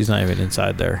bed too. She's not even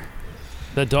inside there.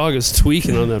 That dog is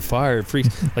tweaking on that fire. It freaks.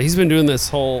 Like he's been doing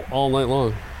this all night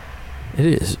long. It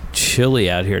is chilly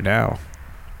out here now.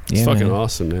 It's Yeah, fucking man.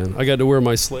 awesome, man. I got to wear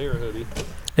my Slayer hoodie.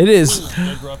 It is. Did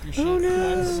I drop your shit? Oh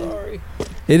no! I'm sorry.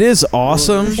 It is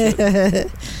awesome,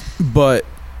 but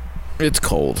it's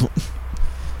cold.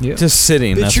 Yeah. Just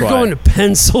sitting. Bitch, That's you're why. going to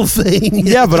Pennsylvania.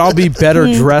 Yeah, but I'll be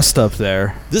better dressed up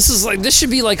there. This should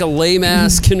be like a lame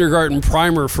ass kindergarten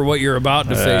primer for what you're about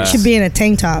to face. Should be in a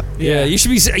tank top. Yeah, you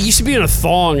should be in a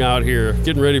thong out here,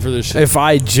 getting ready for this shit. If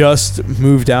I just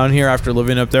moved down here after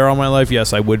living up there all my life,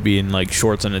 yes, I would be in like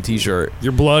shorts and a t-shirt.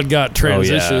 Your blood got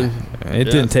transition. Oh, yeah. It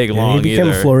didn't take Yeah, long he became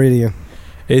either. a Floridian.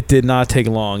 It did not take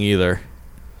long either.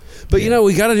 But you know,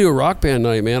 we got to do a rock band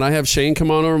night, man. I have Shane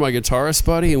come on over, my guitarist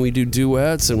buddy, and we do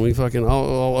duets, and we fucking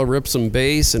I'll rip some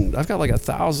bass, and I've got like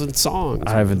 1,000 songs.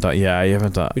 I haven't done. Yeah, I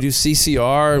haven't done. We do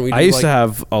CCR, and we. Do I used like, to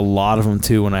have a lot of them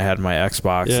too when I had my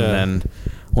Xbox, Yeah. and then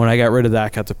when I got rid of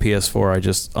that, got the PS4, I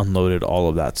just unloaded all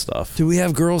of that stuff. Do we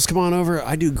have girls come on over?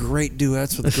 I do great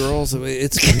duets with girls.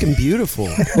 It's fucking beautiful.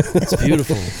 It's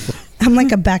beautiful. I'm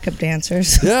like a backup dancer.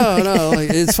 So Yeah, no,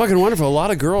 like, it's fucking wonderful. A lot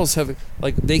of girls have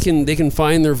like they can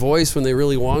find their voice when they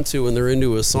really want to when they're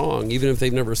into a song, even if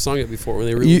they've never sung it before. When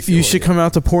they really You should come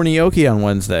out to Pornioke on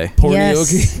Wednesday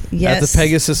Yes. Yes. at the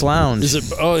Pegasus Lounge.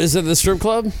 Is it the strip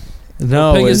club?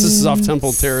 No, Pegasus it's, is off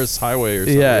Temple Terrace Highway or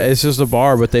something. yeah, it's just a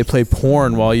bar, but they play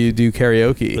porn while you do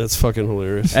karaoke. That's fucking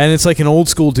hilarious. And it's like an old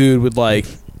school dude with like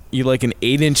an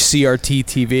 8-inch CRT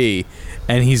TV,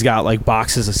 and he's got like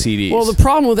boxes of CDs. Well, the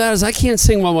problem with that is I can't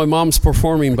sing while my mom's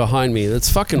performing behind me.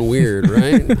 That's fucking weird,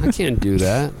 right? I can't do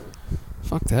that.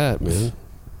 Fuck that, man.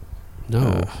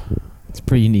 No. It's a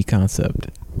pretty unique concept.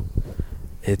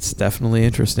 It's definitely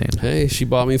interesting. Hey, she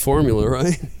bought me formula,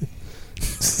 right?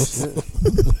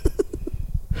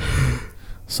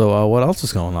 So, what else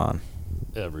is going on?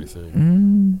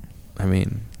 Everything. I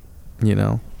mean, you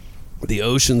know, The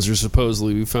oceans are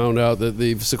supposedly, we found out that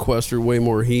they've sequestered way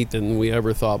more heat than we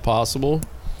ever thought possible.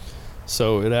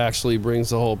 So it actually brings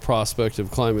the whole prospect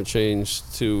of climate change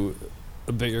to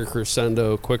a bigger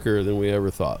crescendo quicker than we ever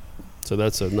thought. So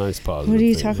that's a nice positive. What do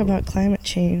you thing talk going on. about climate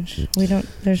change? We don't.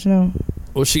 There's no.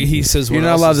 Well, he says you're what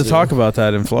not else allowed is to new. talk about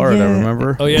that in Florida, Yeah.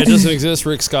 remember? Oh yeah, it doesn't exist.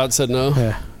 Rick Scott said no.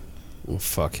 Yeah. Oh,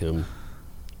 fuck him.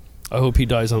 I hope he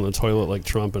dies on the toilet like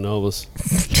Trump and Elvis.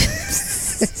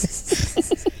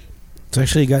 It's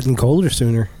actually gotten colder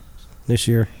sooner this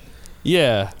year.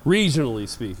 Yeah, regionally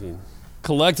speaking.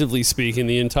 Collectively speaking,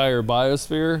 the entire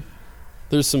biosphere,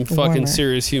 there's some fucking Warmer.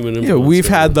 serious human Yeah, influence. we've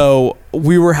going had on. though.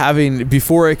 We were having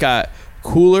before it got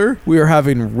cooler. We were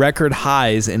having record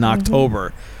highs in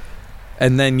October,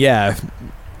 and then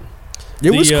it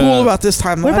was The, cool about this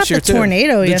time What last about year the too.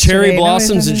 tornado The yesterday? cherry Nobody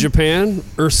blossoms in talking- Japan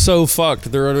are so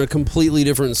fucked. They're on a completely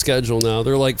different schedule now.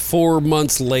 They're like 4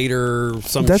 months later.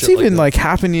 Some That's shit even that. like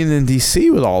happening in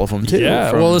DC with all of them too. Yeah,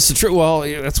 from- well, it's the truth. Well,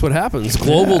 yeah, that's what happens.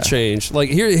 Global change. Like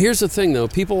here's the thing, though.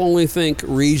 People only think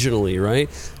regionally, right?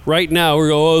 Right now, we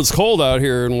go, oh, it's cold out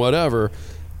here and whatever.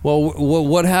 Well,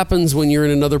 what happens when you're in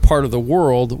another part of the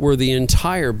world where the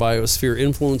entire biosphere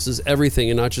influences everything,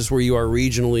 and not just where you are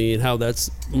regionally, and how that's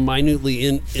minutely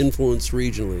influenced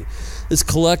regionally? It's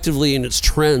collectively in its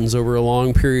trends over a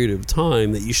long period of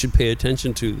time that you should pay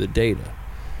attention to the data.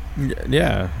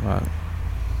 yeah,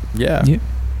 yeah. Yeah.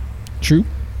 True.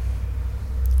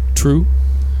 True.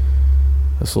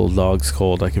 This little dog's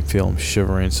cold. I can feel him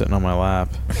shivering sitting on my lap.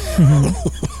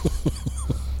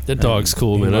 That dog's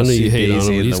cool, you man. I must know see you hate on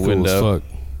Daisy him, in but he's the cool window. as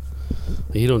fuck.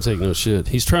 He don't take no shit.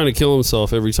 He's trying to kill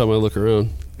himself every time I look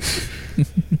around.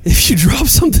 If you drop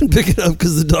something, pick it up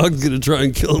because the dog's gonna try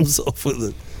and kill himself with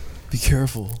it. Be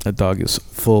careful. That dog is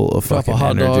full of Drop a fucking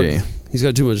hot energy. dog. He's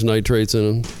got too much nitrates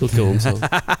in him. He'll kill himself.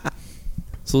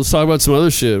 So let's talk about some other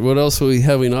shit. What else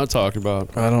have we not talked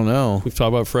about? I don't know. We've talked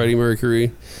about Freddie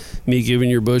Mercury, me giving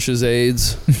your bushes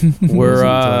AIDS. We're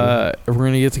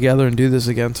gonna get together and do this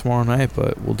again tomorrow night,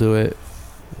 but we'll do it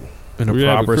in a We have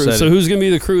a proper crew. setting. So who's gonna be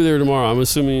the crew there tomorrow? I'm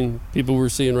assuming people we're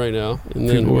seeing right now, and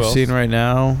then People who we're else? seeing right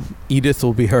now. Edith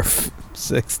will be our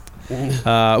sixth.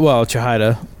 Well,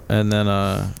 Chahida, and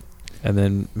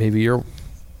then maybe your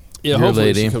Yeah, your hopefully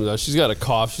lady. she comes out. She's got a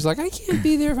cough. She's like, I can't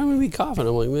be there if I'm going to be coughing.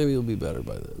 I'm like, maybe you'll be better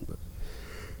by then. But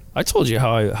I told you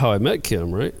how I met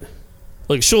Kim, right?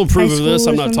 Like, she'll approve High of this.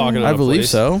 school I'm or not talking something? about I believe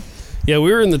so. Yeah,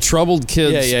 we were in the troubled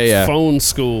kids Yeah. phone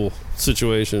school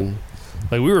situation.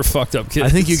 Like, we were fucked up kids. I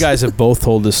think you guys have both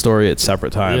told this story at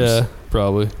separate times. Yeah,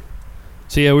 probably.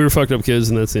 So, yeah, we were fucked up kids,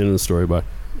 and that's the end of the story. Bye.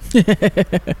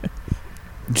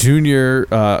 Junior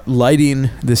lighting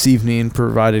this evening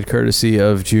provided courtesy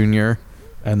of Junior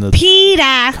and the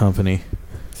Peter. company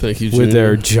Thank you, Junior. with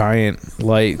their giant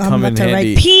light I'm come about in to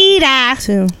handy. write Peter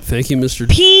too. Thank you, Mr.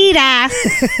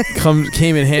 Peter.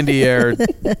 Came in handy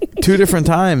 2 different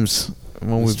times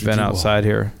when we've Mr. been Duval. outside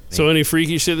here. So, any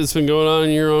freaky shit that's been going on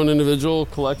in your own individual,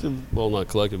 collective, well, not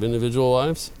collective, individual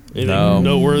lives? Anything No.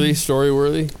 noteworthy,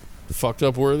 story-worthy, fucked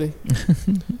up-worthy?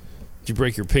 Did you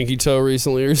break your pinky toe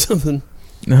recently or something?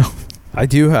 No. I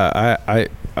do have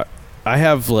I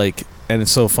have like, and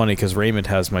it's so funny because Raymond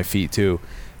has my feet too.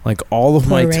 Like all of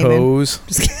my Poor Raymond. toes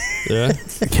Yeah.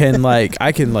 can like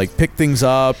I can like pick things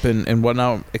up and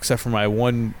whatnot, except for my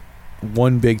one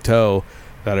big toe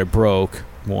that I broke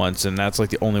once, and that's like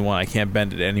the only one I can't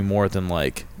bend it any more than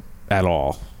like at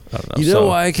all. I don't know. You know So,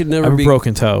 why I could I have never a be...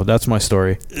 broken toe. That's my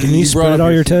story. Can you brought spread up all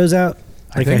your your feet. toes out?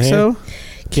 I Like a think hand? so.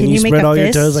 Can you you make spread a all your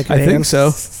fist? toes like a I hand? think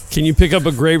so. Can you pick up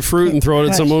a grapefruit and throw it at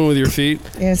Watch. someone with your feet?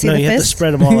 You see No, the you have to fist?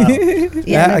 spread them all out.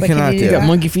 Yeah, I but can cannot you do do that. that.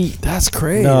 Monkey feet. That's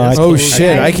crazy. No, That's I Oh cool.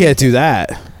 shit! I can't do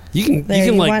that. You can There,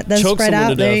 you like want them choke spread someone out?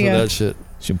 to There death you with go. that shit.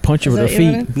 Should punch her with her Is that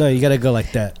you feet. wanna- No, you got to go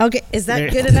like that. Okay, is that There-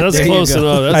 good enough? That's There you close go.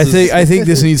 enough. That's I think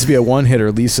this needs to be a one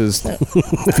hitter. Lisa's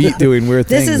feet doing weird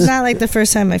This things. is not like the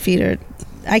first time my feet are.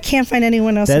 I can't find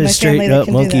anyone else That in my is straight family that up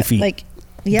can monkey do that. feet. Like,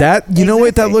 yeah, that you know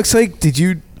what that exactly. looks like? Did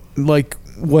you like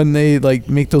when they like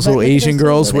make those But little look at Asian those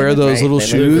girls little- wear they look those great. little They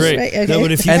look shoes? great. Right, okay. No,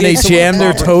 but if you And kick they someone jam with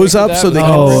their that, toes like up that, so they like,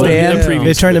 can Oh, stand? the previous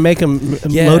they're trying to one. make them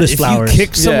Yeah, lotus if flowers. you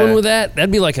kick someone Yeah. with that,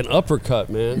 that'd be like an uppercut,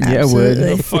 man. Yeah, it would.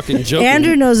 Absolutely. I'm fucking joking.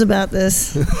 Andrew knows about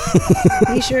this.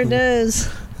 He sure does.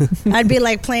 I'd be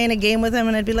like playing a game with him,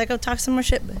 and I'd be like, "Oh, talk some more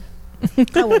shit."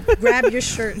 I will grab your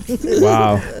shirt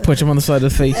Wow. Punch him on the side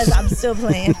of the face. as I'm still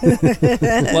playing.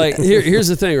 Like here's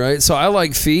the thing, right? So I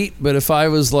like feet, but if I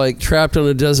was like trapped on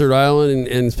a desert island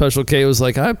and Special K was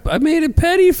like, I made a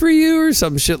petty for you or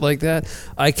some shit like that,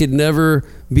 I could never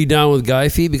be down with guy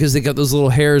feet because they got those little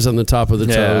hairs on the top of the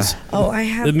Yeah. toes. Oh, I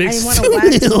have. It makes I want to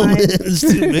wax mine. it's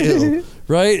too male,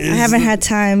 right? I haven't had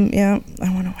time. Yeah,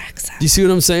 I want to wax that. Do you see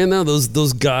what I'm saying now?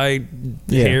 Those guy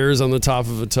Yeah. hairs on the top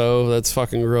of a toe. That's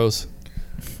fucking gross.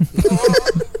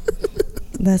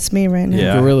 That's me right now.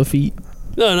 Yeah. Gorilla feet.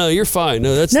 No, you're fine.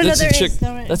 No, that's No, that's there a chick. is.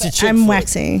 No, That's a but chick. I'm foot.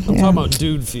 waxing. I'm yeah. talking about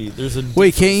dude feet. There's a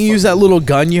Wait, can't you use that little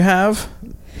gun you have?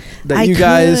 That I you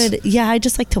guys. could. Yeah, I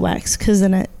just like to wax because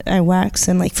then I wax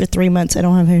and like for 3 months I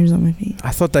don't have hairs on my feet.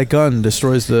 I thought that gun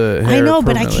destroys the hair. I know,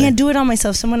 but I permanently. can't do it on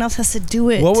myself. Someone else has to do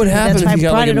it. What would happen That's why if you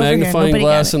I got brought like a it over here. magnifying Nobody got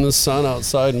glass it. in the sun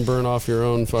outside and burn off your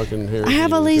own fucking hair? I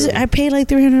have a laser. I paid like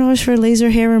 $300 for a laser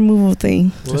hair removal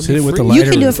thing. Well, Just hit it with the You lighter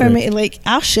can do real it for quick. me. Like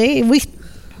I'll shave.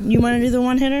 You want to do the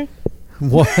one hitter?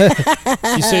 What?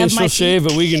 She's saying My she'll feet. shave,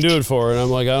 but we can do it for her. And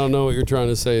I'm like, I don't know what you're trying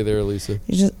to say there, Lisa.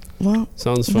 You just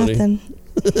Sounds funny. nothing.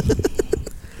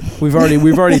 We've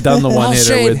already done the one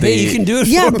hitter with Hey, the. you can do it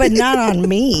Yeah, for but me. not on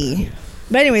me.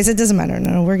 But anyways, it doesn't matter.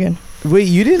 No, we're good. Wait,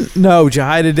 you didn't? No,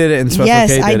 Jahida did it and Special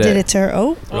Yes, K I did did it to her.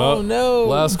 Oh, Oh, no.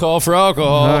 Last call for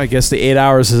alcohol. Oh, I guess the 8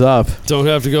 hours is up. Don't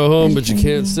have to go home, but you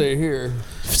can't stay here.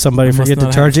 If somebody Must forget to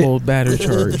not charge have it, full battery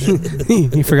charge.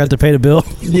 you forgot to pay the bill.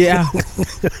 Yeah.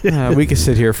 We could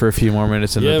sit here for a few more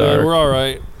minutes in Yeah, the man, dark. we're all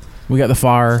right. We got the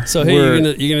fire. So hey,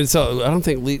 We're- you're gonna tell? I don't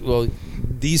think. Well,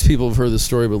 these people have heard the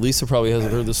story, but Lisa probably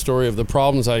hasn't heard the story of the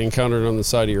problems I encountered on the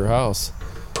side of your house.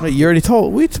 Wait, you already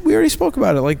told. We already spoke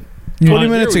about it like Well, 20 I hear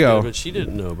minutes we ago. did, but she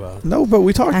didn't know about it. No, but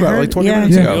we talked I about it like heard- 20 yeah.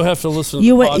 minutes Yeah. ago. You'll have to listen to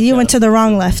you the went. You went podcast. to the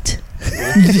wrong left.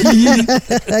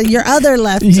 Your other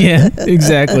left. Yeah,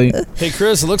 exactly. Hey,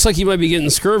 Chris, it looks like you might be getting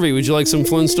scurvy. Would you like some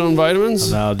Flintstone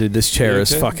vitamins? No, dude, this chair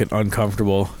is Okay. fucking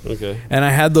uncomfortable. Okay. And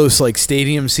I had those like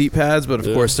stadium seat pads, but of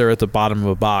Yeah. course they're at the bottom of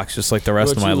a box, just like the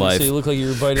rest of What my you- life. So you look like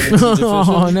you're vitamin C deficient.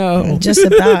 Oh no. Just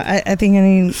about. I think I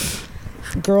need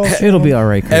girls. It'll be all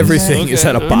right, Chris. Everything is Okay.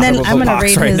 at a And bottom then of I'm a gonna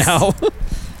box rate right his- now.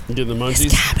 You getting the His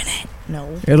munchies? cabinet. No.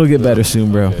 It'll get better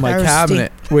soon, bro. Okay. My Thirsty.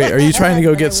 cabinet. Wait, are you trying to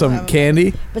go get some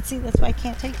candy? But see, that's why I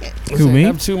can't take it. Who, me?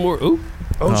 Have two more. Ooh.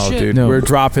 Oh, shit. dude, No. we're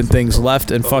dropping things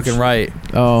left and fucking right.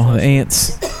 Oh, the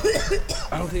ants.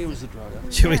 I don't think it was the drug.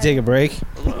 Should we take a break?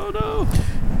 Oh, no.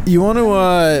 You want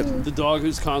to The dog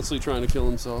who's constantly trying to kill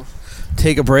himself.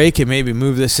 take a break and maybe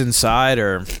move this inside,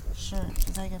 or Sure,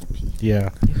 because I gotta pee. Yeah.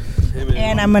 Hey, man.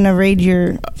 And I'm gonna raid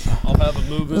your I'll have a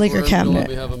movement. Liquor wherever you cabinet. let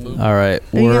me have a movement. All right,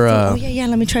 Oh, you we're have to- yeah.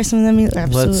 Let me try some.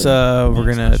 Absolutely. let's we're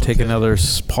gonna take another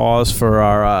pause for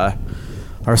our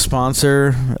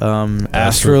sponsor,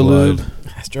 Astrolube,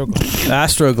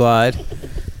 Astroglide,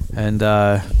 and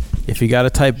if you got a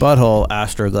tight butthole,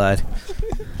 Astroglide.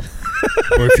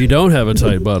 Or if you don't have a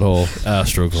tight butthole,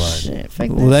 Astroglide. Shit, fuck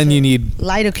Well, that then shit. you need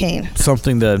lidocaine.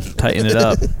 something to tighten it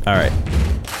up. All right.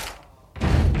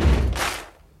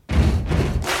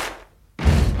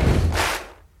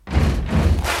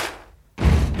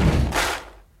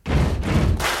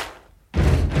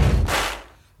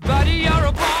 Buddy, you're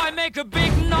a boy, make a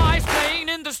big noise playing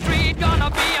in the street. Gonna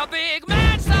be a big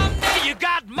man someday. You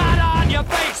got mud on your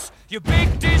face, you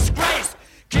big disgrace.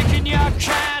 Kicking your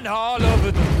can all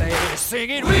over the place.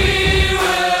 Singing, we will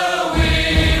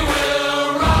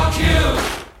rock you.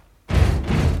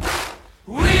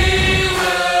 We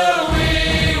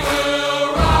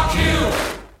will rock you.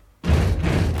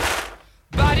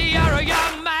 Buddy, you're a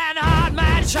young man, hard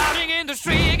man, shouting in the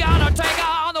street. You're gonna take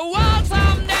on the world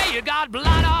someday. You got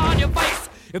blood on your face,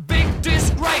 a big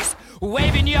disgrace,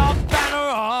 waving your banner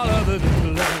all over the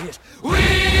place. We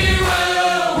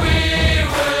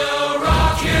will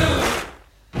rock you.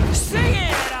 Sing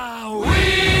it, we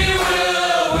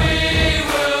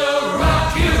will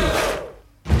rock you.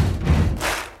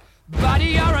 Buddy,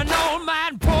 you're an old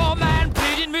man, poor man,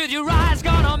 pleading with your eyes,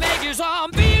 gonna make you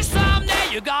zombie someday.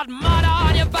 You got mud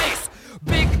on your face,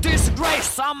 big disgrace.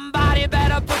 Somebody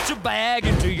better put your bag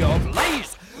into your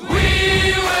place. We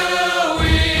will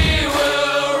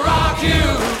rock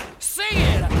you. Sing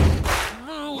it.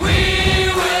 We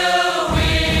will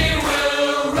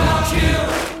rock you.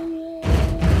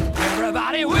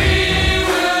 Everybody, we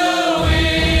will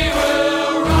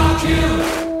rock you.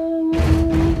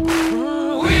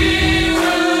 We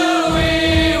will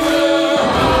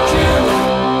rock you.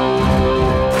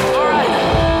 All right.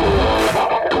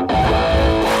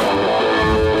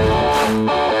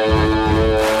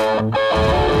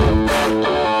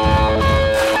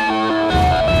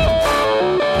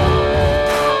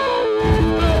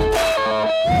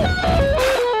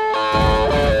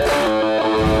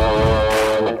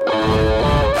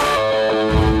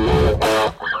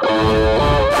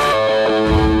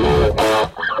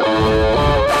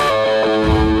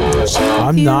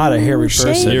 I'm not a hairy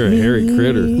person. You're a hairy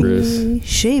critter, Chris.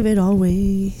 Shave it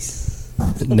always.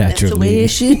 That's the Naturally. way it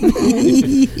should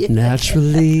be.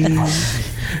 Naturally.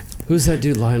 Who's that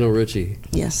dude, Lionel Richie?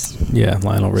 Yes. Yeah,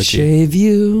 Lionel Richie. Shave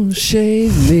you,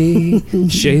 shave me,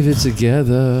 shave it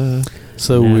together.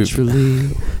 So Naturally.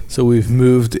 we've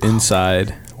moved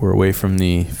inside. We're away from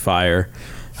the fire.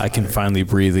 I can finally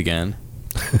breathe again.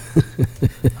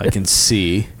 I can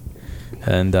see.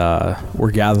 And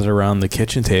we're gathered around the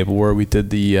kitchen table where we did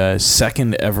the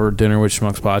second ever Dinner with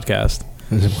Schmucks podcast.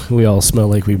 We all smell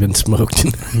like we've been smoked.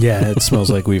 Yeah, it smells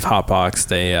like we've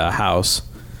hotboxed a house.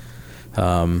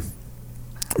 But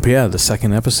yeah, the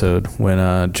second episode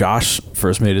when Josh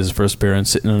first made his first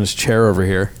appearance sitting on his chair over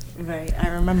here. Right. I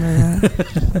remember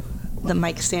that. The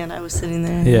mic stand. I was sitting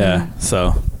there. Yeah,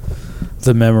 so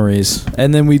the memories.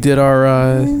 And then we did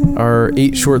our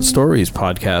 8 short stories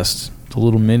podcast, the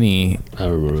little mini. I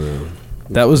remember that.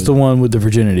 That was the one with the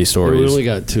virginity We stories. only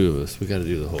got 2 of us. We got to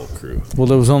do the whole crew. Well,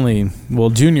 there was only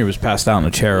Junior was passed out in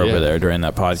a chair Yeah. over there during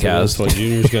that So podcast. that's why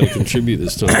Junior's got to contribute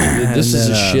this time. This is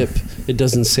a ship. It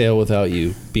doesn't sail without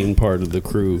you being part of the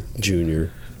crew,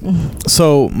 Junior.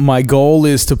 So my goal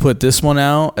is to put this one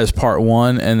out as part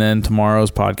 1, and then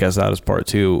tomorrow's podcast out as part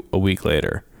 2 a week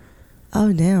later.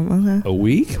 Oh damn. Okay. A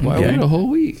week? Why Yeah. wait a whole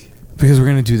week? Because we're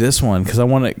gonna do this one because I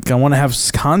want to have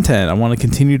content. I want to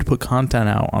continue to put content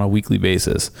out on a weekly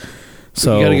basis.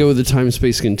 So You got to go with the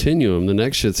time-space continuum. The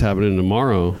next shit's happening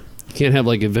tomorrow. You can't have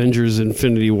like Avengers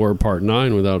Infinity War Part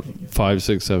 9 without 5,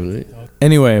 6, 7, 8.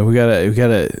 Anyway, we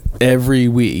gotta every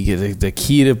week the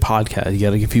key to podcast. You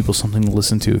gotta give people something to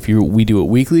listen to. We do it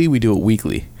weekly, we do it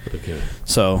weekly. Okay.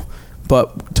 So,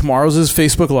 but tomorrow's is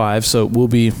Facebook Live, so we'll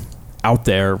be out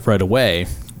there right away.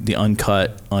 The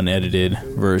uncut, unedited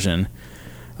version.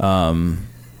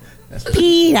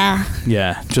 Peter.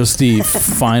 Yeah, just the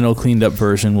final cleaned up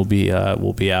version will be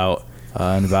out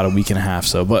in about a week and a half.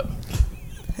 So, but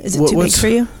Is it too big for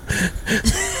you?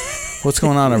 what's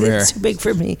going on over here? It's too big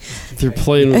for me. They're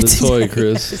playing with the toy,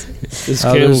 Chris. It's There's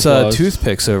camouflage.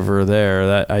 toothpicks over there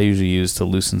that I usually use to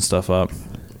loosen stuff up.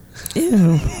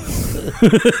 Ew.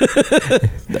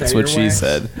 That's what she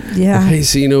said. Yeah. Hey,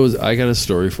 so you know, I got a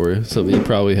story for you. Something you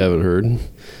probably haven't heard.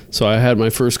 So I had my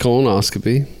first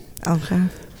colonoscopy. Okay.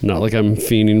 Not like I'm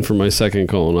fiending for my second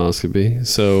colonoscopy.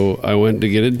 So I went to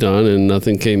get it done, and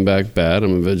nothing came back bad.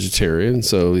 I'm a vegetarian,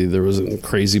 so there wasn't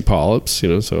crazy polyps,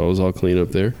 so I was all clean up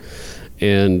there.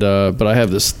 And but I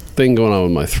have this thing going on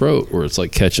with my throat where it's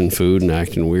like catching food and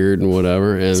acting weird and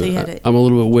whatever. And So you had it- I'm a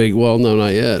little bit wigged. Well, no,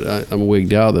 not yet. I'm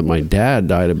wigged out that my dad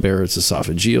died of Barrett's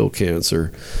esophageal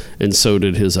cancer, and so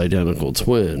did his identical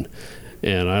twin.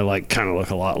 And I like kind of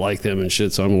look a lot like them and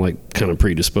shit, so I'm like kind of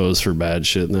predisposed for bad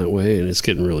shit in that way, and it's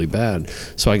getting really bad.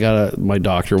 So my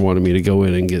doctor wanted me to go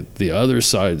in and get the other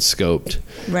side scoped.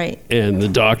 Right. And the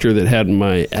doctor that had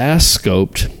my ass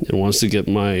scoped and wants to get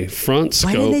my front scoped.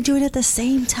 Why didn't they do it at the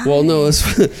same time? Well, no,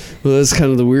 that's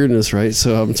kind of the weirdness, right?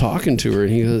 So I'm talking to her,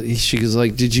 and she goes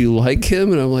like, "Did you like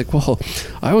him?" And I'm like, "Well,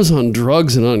 I was on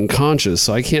drugs and unconscious,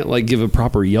 so I can't like give a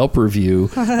proper Yelp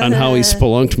review on how he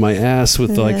spelunked my ass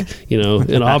with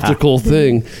an optical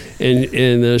thing."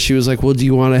 And she was like, "Well, do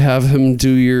you want to have him do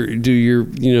your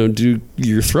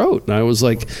throat?" And I was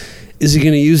like, "Is he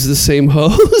going to use the same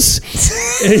hose?"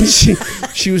 And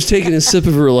she was taking a sip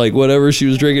of her like whatever she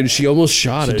was drinking. She almost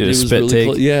shot it. Did a it was spit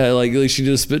take? Yeah, like she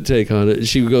did a spit take on it. And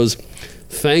she goes,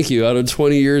 "Thank you. Out of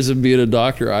 20 years of being a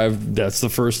doctor, that's the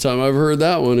first time I've heard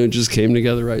that one. It just came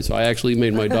together right." So I actually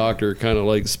made my doctor kind of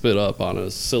like spit up on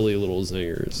a silly little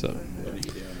zinger. So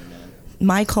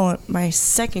my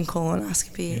second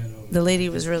colonoscopy, the lady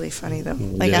was really funny though.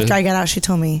 Like Yeah. after I got out, she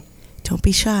told me, "Don't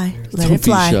be shy. Let Don't it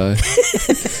fly." be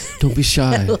shy. Don't be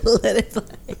shy. Let it fly.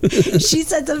 She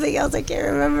said something else I can't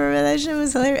remember, but that shit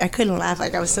was hilarious. I couldn't laugh.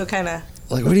 Like I was still kind of.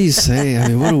 Like, what do you say? I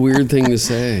mean, what a weird thing to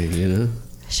say, That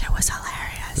shit was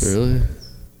hilarious. Really?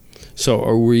 So,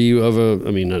 were you of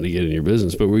not to get in your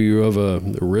business, but were you of a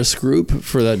risk group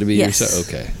for that to be Yes. yourself?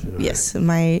 Okay. Yes,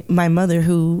 my mother,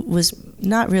 who was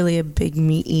not really a big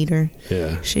meat eater.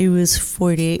 Yeah. She was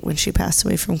 48 when she passed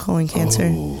away from colon cancer.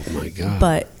 Oh, my God.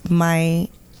 But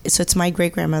it's my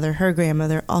great grandmother. Her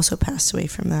grandmother also passed away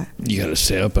from that. You got to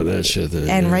stay up on that shit then.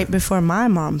 And yeah. right before my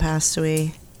mom passed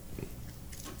away,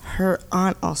 her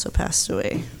aunt also passed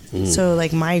away. So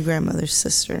like my grandmother's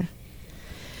sister.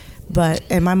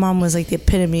 And my mom was like the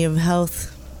epitome of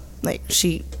health. Like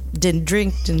she didn't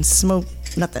drink, didn't smoke,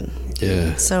 nothing.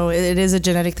 Yeah. So it is a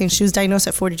genetic thing. She was diagnosed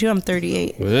at 42. I'm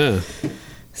 38. Yeah.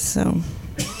 So.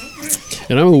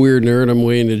 And I'm a weird nerd. I'm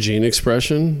way into gene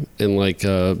expression and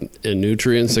and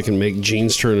nutrients that can make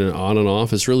genes turn on and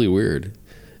off. It's really weird.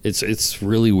 It's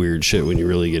really weird shit when you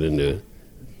really get into it.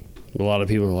 A lot of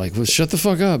people are like, "Well, shut the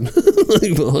fuck up."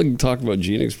 I can talk about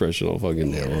gene expression all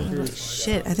fucking day long.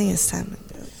 Shit, I think it's time.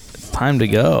 Time to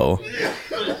go.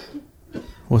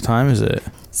 What time is it?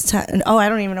 It's time. Oh, I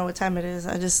don't even know what time it is.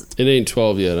 It ain't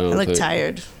 12 yet. I look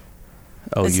tired.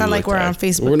 Oh, It's you not like look we're on tired.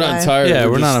 Facebook We're not Live. tired. Yeah,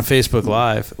 we're just- not on Facebook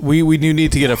Live. We do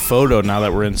need to get a photo now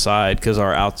that we're inside because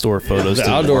our outdoor photos The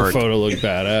didn't outdoor work. photo looked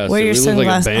badass. Wear your we look like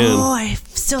a sunglasses. band. Oh, I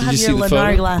still Did have you your see the Lennar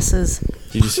photo? glasses.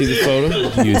 Did you see the photo?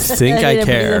 You think I need to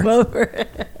bring care? them over.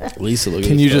 Lisa, look at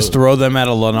Can this you just photo. throw them at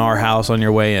a Lennar house on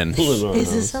your way in? Lennar Is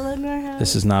house. this a Lennar house?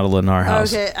 This is not a Lennar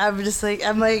house. Okay,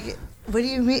 I'm like, what do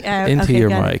you mean? Into okay, your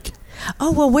got it. mic.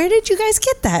 Oh well, where did you guys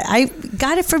get that? I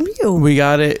got it from you. We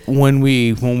got it when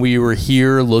we were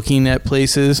here looking at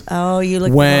places. Oh, you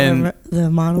looked When at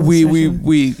the models.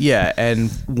 we yeah,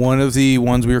 and one of the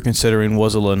ones we were considering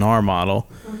was a Lennar model.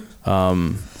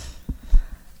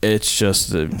 It's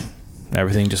just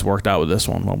everything just worked out with this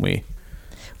one when we.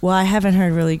 Well, I haven't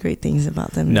heard really great things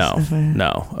about them. No, so far.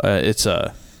 it's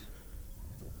a.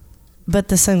 But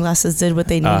the sunglasses did what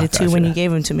they needed to when gotcha. you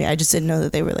gave them to me. I just didn't know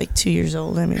that they were like 2 years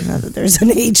old. I mean, not that there's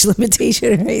an age limitation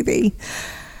or anything.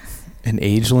 An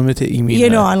age limit? You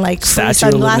mean On like free statute of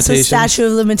sunglasses, limitations? statute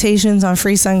of limitations on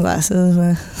free sunglasses.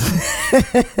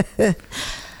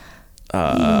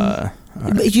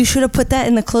 But you should have put that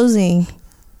in the closing.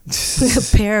 A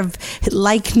pair of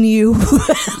like new.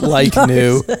 Like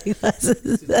new.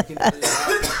 sunglasses.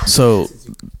 So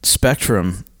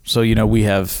Spectrum. So we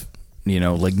have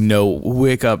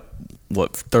wake up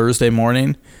Thursday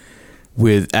morning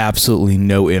with absolutely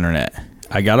no internet.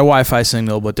 I got a Wi-Fi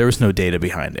signal, but there was no data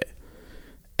behind it.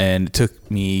 And it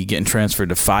took me getting transferred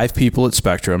to 5 people at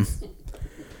Spectrum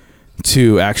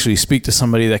to actually speak to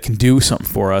somebody that can do something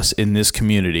for us in this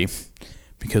community,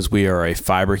 because we are a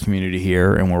fiber community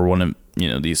here and we're one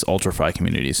of these ultra-fi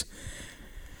communities.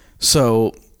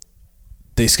 So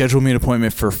they scheduled me an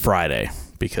appointment for Friday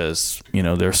because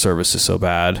their service is so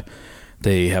bad.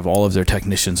 They have all of their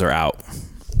technicians are out.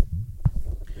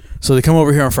 So they come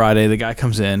over here on Friday. The guy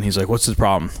comes in. He's like, "What's the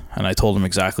problem?" And I told him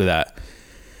exactly that.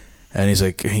 And he's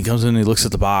like, he comes in, he looks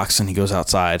at the box, and he goes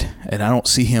outside. And I don't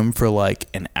see him for like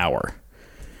an hour.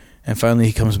 And finally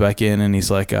he comes back in, and he's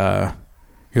like, "Your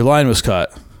line was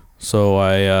cut." So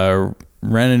I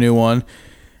ran a new one.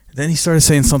 Then he started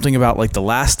saying something about like the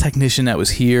last technician that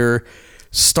was here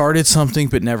started something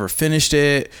but never finished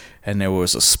it, and there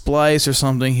was a splice or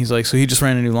something. He's like, so he just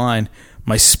ran a new line.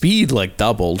 My speed like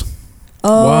doubled.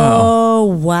 Oh,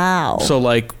 wow. So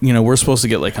like, you know, we're supposed to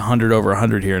get like 100 over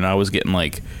 100 here, and I was getting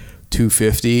like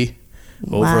 250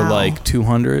 over Wow. like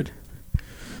 200.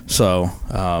 So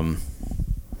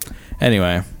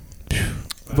anyway,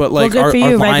 but like good our for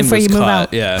you, right line before was you move cut.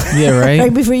 out. Yeah. Yeah, right.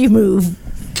 Right before you move.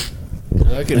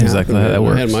 That can Exactly happen. how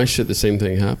that I had works. my shit. The same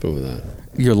thing happened with that.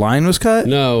 Your line was cut?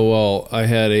 No, well, I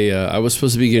had I was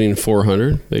supposed to be getting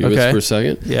 400 megabits Okay. per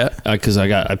second. Yeah. Because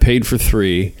I paid for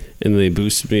 3, and they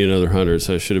boosted me another 100,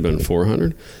 so I should have been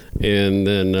 400. And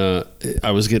then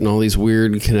I was getting all these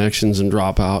weird connections and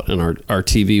drop out, and our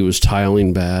TV was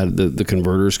tiling bad. The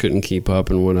converters couldn't keep up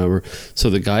and whatever. So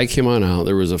the guy came on out.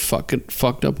 There was a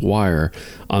fucked up wire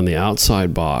on the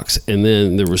outside box, and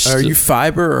then there was. Are you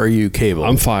fiber or are you cable?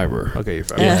 I'm fiber. Okay, you're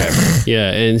fiber.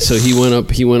 Yeah, and so he went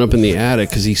up in the attic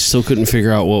because he still couldn't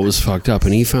figure out what was fucked up,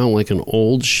 and he found like an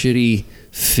old shitty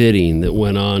fitting that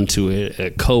went on to a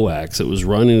coax that was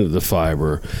running to the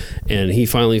fiber, and he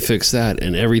finally fixed that,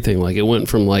 and everything, like it went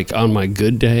from like on my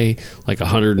good day like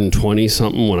 120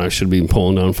 something when I should be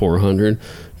pulling down 400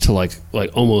 to like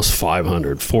almost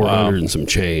 500 and some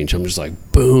change. I'm just like,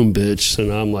 boom, bitch. So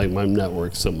now I'm like, my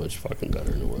network's so much fucking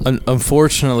better than it was.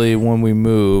 Unfortunately, when we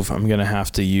move, I'm gonna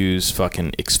have to use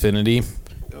fucking Xfinity.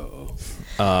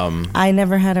 I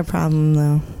never had a problem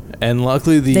though. And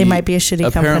luckily, They might be a shitty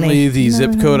apparently company. the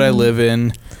zip code I live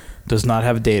in does not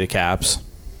have data caps.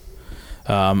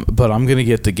 But I'm gonna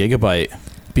get the gigabyte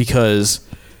because,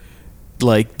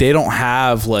 like, they don't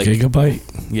have like Gigabyte.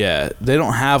 Yeah, they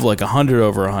don't have like 100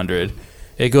 over 100.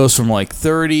 It goes from like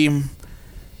 30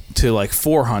 to like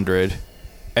 400,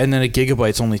 and then a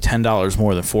gigabyte's only $10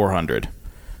 more than 400.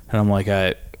 And I'm like,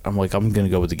 I'm gonna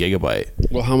go with the gigabyte.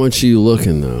 Well, how much are you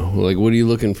looking though? Like, what are you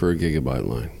looking for a gigabyte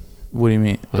line? What do you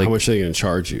mean? Like, how much are they going to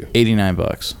charge you?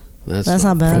 $89. That's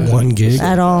not bad. For 1 gig?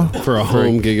 At all. For a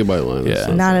home gigabyte line. Yeah.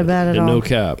 That's Not a bad at and all. no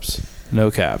caps.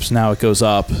 No caps. Now it goes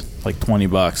up like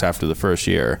 $20 after the first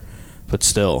year, but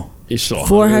still. You still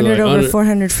 400 like, over under-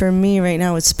 400 for me right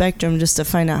now with Spectrum, just to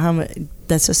find out how much.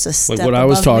 That's just a step Like what I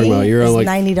was above talking me, about. You're is on like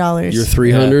 $90. You're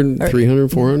 300, Yeah.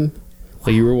 300, 400.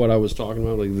 Like you were what I was talking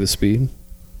about, like the speed.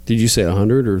 Did you say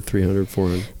 100 or 300,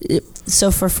 400? So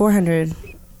for 400,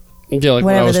 Yeah, like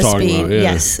what I whatever was the talking speed, about. Yeah.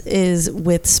 yes, is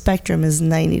with Spectrum is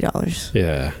 $90.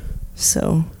 Yeah.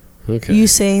 So Okay. you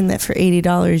saying that for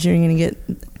 $80 you're gonna get?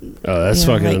 Oh, that's you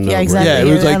know, fucking like, a yeah, no-brainer. exactly.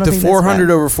 Yeah, it was I like don't the think that's 400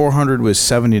 bad. over 400 was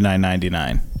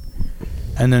 $79.99,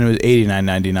 and then it was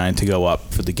 $89.99 to go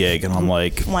up for the gig, and I'm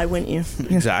like, Why wouldn't you?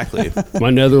 exactly. My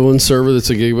Netherlands server that's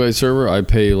a gigabyte server, I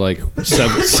pay like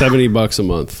 $70 a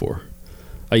month for.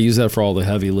 I use that for all the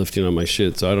heavy lifting on my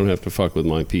shit, so I don't have to fuck with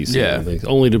my PC. Yeah. and things.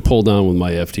 Only to pull down with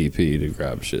my FTP to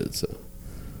grab shit.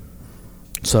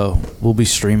 So we'll be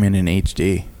streaming in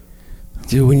HD.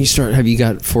 Dude, when you start, have you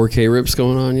got 4K rips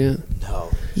going on yet?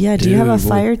 Yeah. Do you have a Dude,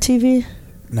 Fire TV?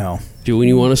 No. Dude, when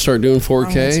you want to start doing Wrong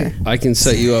 4K, answer. I can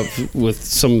set you up with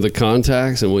some of the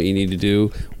contacts and what you need to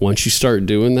do. Once you start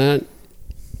doing that,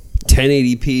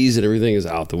 1080p's and everything is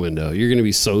out the window. You're going to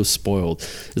be so spoiled.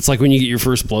 It's like when you get your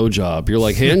first blowjob. You're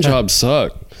like, hand jobs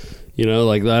suck. You know,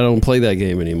 like I don't play that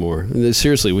game anymore. And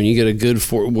seriously, when you get a good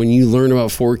when you learn about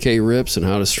 4K rips and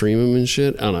how to stream them and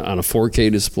shit on a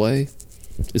 4K display,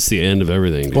 it's the end of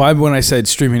everything. Dude. Well, when I said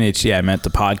streaming HD, I meant the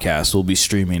podcast will be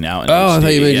streaming out in Oh, HD. I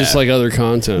thought you meant yeah. just like other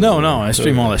content. No, I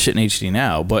stream all that shit in HD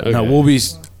now, but no, Okay. we'll be.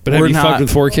 But have we're you not, fucked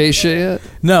with 4K shit yet?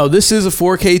 No, this is a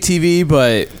 4K TV,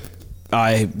 but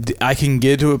I can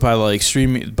get to it by like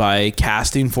streaming by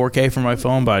casting 4K from my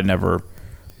phone, but I never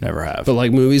have. But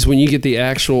like movies, when you get the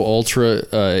actual Ultra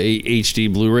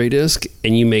HD Blu-ray disc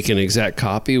and you make an exact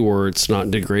copy where it's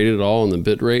not degraded at all in the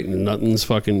bit rate and nothing's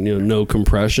fucking no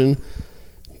compression,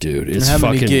 dude, it's how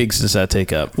fucking. many gigs does that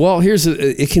take up? Well,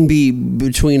 it can be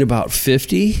between about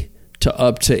 50 to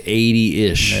up to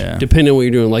 80-ish, depending on what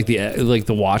you're doing. Like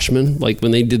the Watchmen, like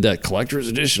when they did that collector's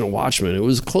edition of Watchmen, it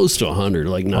was close to 100,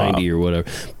 like 90 or whatever.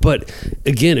 But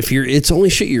again, it's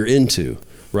only shit you're into.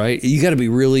 Right, you got to be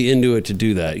really into it to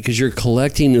do that because you're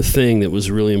collecting a thing that was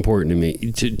really important to me,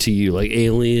 to you, like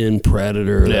Alien,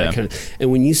 Predator, that kind of.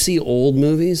 And when you see old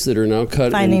movies that are now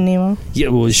cut, Finding Nemo. Yeah,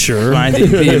 well, sure. Finding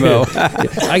Nemo.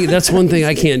 That's one thing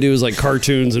I can't do is like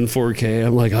cartoons in 4K.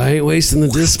 I'm like, I ain't wasting the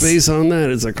disk space on that.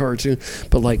 It's a cartoon,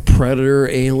 but like Predator,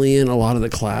 Alien, a lot of the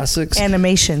classics,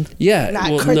 Animation. Yeah, Not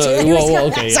well, cartoon.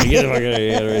 okay, I get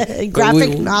it. Right.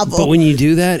 Graphic novel. But when you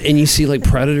do that and you see like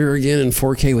Predator again in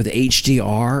 4K with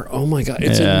HDR, oh my god,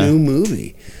 it's a new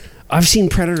movie. I've seen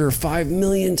Predator 5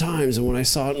 million times, and when I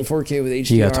saw it in 4K with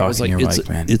HDR, gotta I was talk like, in your it's, mic,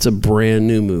 man. it's a brand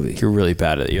new movie. You're really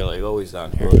bad at it. You're like always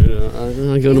down here.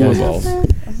 I go to my balls.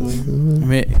 I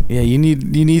mean, yeah, you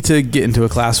need to get into a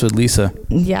class with Lisa.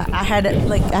 Yeah, I had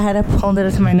to hold it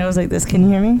to my nose like this. Can you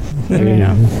hear me? There you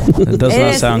go. It does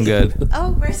not sound good.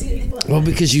 Oh, where's he? Well,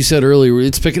 because you said earlier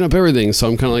it's picking up everything, so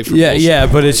I'm kind of like, Yeah,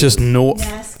 but it's just no.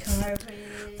 NASCAR.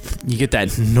 You get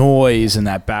that noise in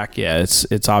that back. Yeah,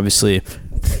 it's obviously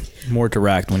more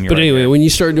direct when you're. But right anyway, there. when you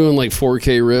start doing like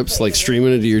 4K rips, like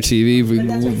streaming it to your TV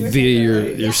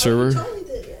via your server.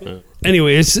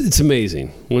 Anyway, it's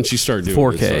amazing once you start doing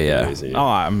 4K, it. It's yeah. amazing, Oh,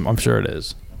 I'm sure it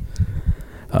is.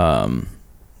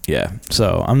 Yeah.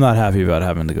 So I'm not happy about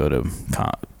having to go to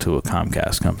a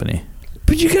Comcast company.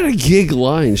 But you got a gig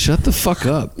line. Shut the fuck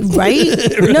up. Right?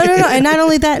 No. And not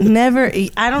only that, never.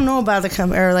 I don't know about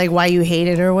the or like why you hate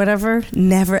it or whatever.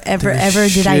 Never, ever, ever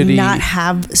did I not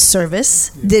have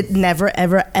service. Never,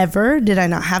 ever, ever did I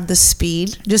not have the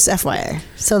speed. Just FYI.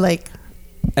 So like.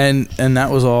 And that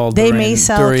was all. They may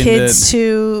sell kids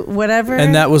to whatever.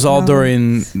 And that was all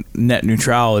during net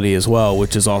neutrality as well,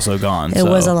 which is also gone. It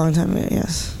was a long time ago.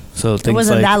 Yes. So it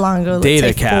wasn't that long ago. Data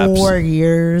like caps. 4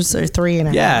 years or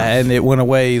 3.5. Yeah, and it went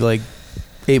away like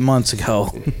 8 months ago,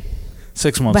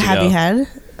 6 months but ago. have you had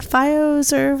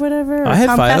FiOS or whatever? Or I had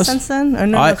Comcast FiOS. since then? Or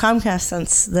no, Comcast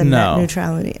since the net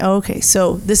neutrality. Oh, okay,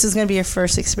 so this is going to be your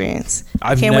first experience.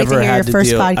 Can't wait to hear your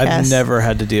first podcast. I've never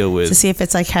had to deal with. To see if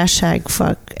it's like hashtag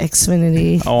fuck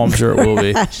Xfinity. Oh, I'm sure it will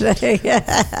be.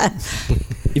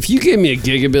 If you gave me a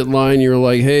gigabit line, you were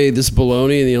like, hey, this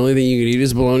bologna, and the only thing you can eat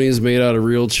is bologna is made out of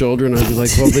real children, I'd be like,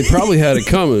 well, they probably had it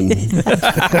coming.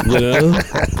 You know?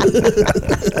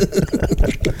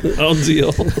 I'll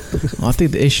deal. Well, I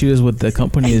think the issue is with the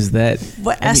company is that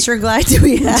What Astroglide do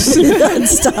we have in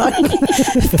stock?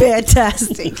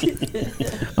 Fantastic.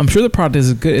 I'm sure the product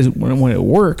is good as when it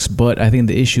works, but I think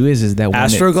the issue is that when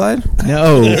Astroglide?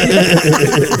 No,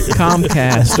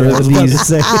 Comcast or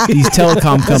these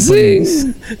telecom companies.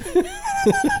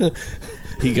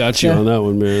 He got you on that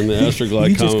one, man. The Astroglide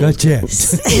You just got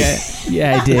checked.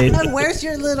 Yeah, I did. Where's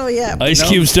your little Ice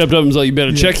Cube stepped up and was like, you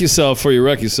better check yourself before you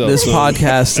wreck yourself. This So,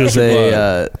 podcast is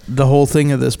Astroglide. the whole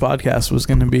thing of this podcast was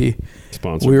going to be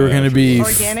Sponsored we were by going to be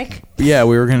organic. Yeah,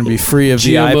 we were going to be free of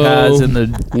the GMO, iPads and the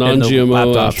non-GMO and the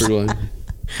laptops. Astroglide.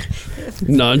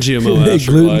 Non-GMO Astroglide.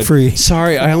 Gluten-free.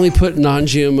 Sorry, I only put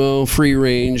non-GMO,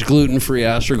 free-range, gluten-free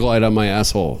Astroglide on my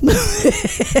asshole.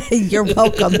 You're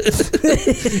welcome.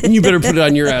 And you better put it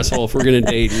on your asshole if we're going to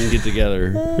date and get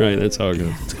together. Right, that's how it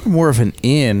goes. It's more of an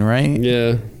in, right?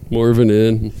 Yeah, more of an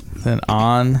in Than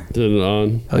on. than an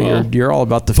on. Oh, Well, you're all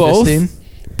about the both. fisting.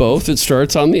 Both. It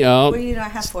starts on the out. Well, you know, I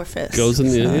have 4 fists. Goes in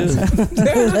the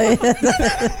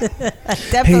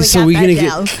Definitely Hey, so got we that gonna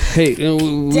down. get? Hey,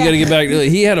 we got to get back.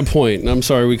 He had a point. I'm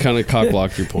sorry, we kind of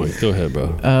cock-blocked your point. Go ahead, bro.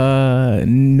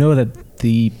 Know that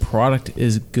the product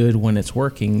is good when it's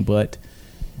working, but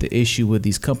the issue with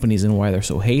these companies and why they're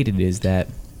so hated is that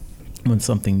when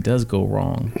something does go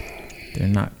wrong, they're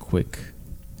not quick.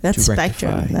 That's to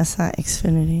Spectrum. rectify. That's not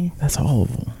Xfinity. That's all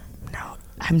of them. No,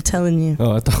 I'm telling you.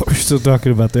 Oh, I thought we were still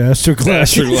talking about the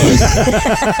Astroglide.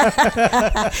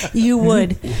 You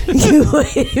would. You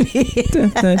would.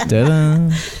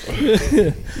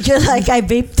 You're like, I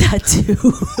vape tattoo.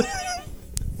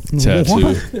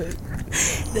 Tattoo.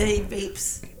 That he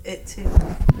vapes it too.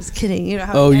 Just kidding. You know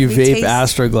how Oh, you every vape taste-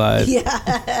 Astroglide.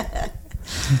 Yeah.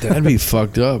 That'd be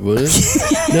fucked up, wouldn't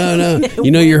it? No.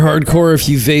 You know you're hardcore if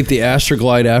you vape the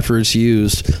Astroglide after it's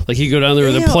used. Like you go down there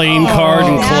with a playing card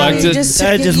and Now collect you it.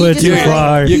 That just went too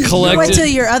far. You You collect went to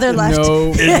it. your other left.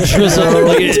 It drizzles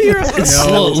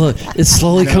like it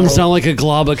slowly comes down like a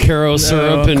glob of Caro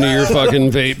syrup into your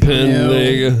fucking vape pen. No.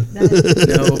 There you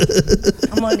go.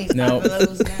 I'm gonna need 5 No. of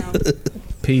those now.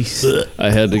 Peace. I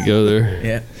had to go there.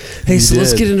 Yeah. Hey, so let's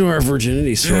did. get into our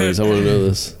virginity stories. I want to know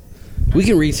this. We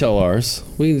can retell ours.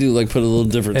 We can do like put a little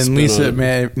different And spin Lisa, on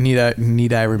it.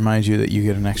 need I remind you that you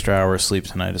get an extra hour of sleep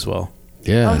tonight as well?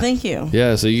 Yeah. Oh, thank you.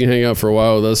 Yeah, so you can hang out for a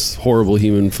while with us horrible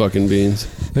human fucking beings.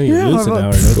 No, you lose an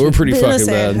hour. don't you? We're pretty But fucking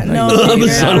listen, bad. no, I'm a you're-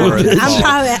 son of a bitch. I'm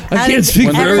probably. I can't speak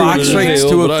When for the everyone. clock strikes But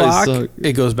 2 I o'clock, suck.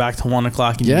 it goes back to 1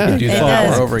 o'clock and Yeah. you can do It the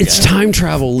does. hour over again. It's time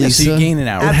travel, Yeah, Lisa. so you gain an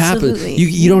hour. What happened? Absolutely.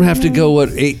 You don't have to go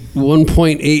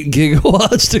 1.8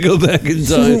 gigawatts to go back in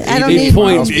time. I don't need-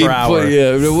 miles per hour.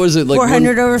 Yeah, it was it like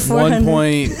 400 over 400. 1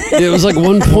 point. Yeah, it was like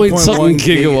 1 point something 1.1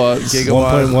 gigawatts.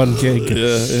 1.1 gig.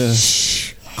 Yeah.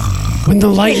 When the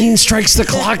lightning strikes the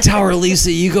clock tower,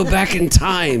 Lisa, you go back in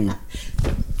time.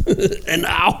 An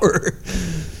hour.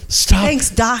 Stop. Thanks,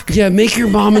 Doc. Yeah, make your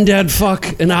mom and dad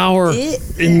fuck an hour. Eh.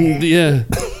 Yeah,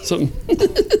 something.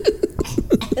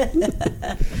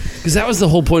 Because that was the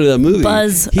whole point of that movie.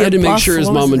 Buzz he had or to make Buff, sure his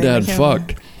what was mom and the name? dad I can't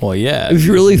fucked. Well, yeah. If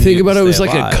you really think about it, it was stay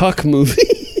like alive. a cuck movie.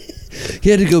 He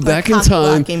had to go back in time.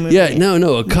 cock-blocking movie. Yeah,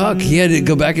 no, a cuck. He had to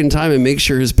go back in time and make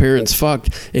sure his parents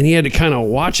fucked, and he had to kind of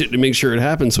watch it to make sure it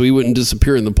happened, so he wouldn't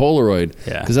disappear in the Polaroid.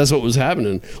 Yeah. Because that's what was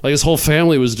happening. Like his whole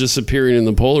family was disappearing in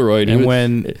the Polaroid.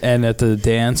 And at the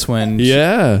dance when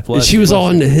and she was all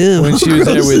into him. when she was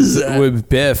there How gross is that? with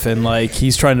Biff, and like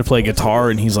he's trying to play guitar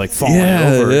and he's like falling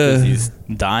over because he's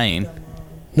dying.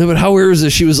 No, but how weird is it?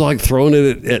 She was like throwing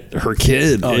it at her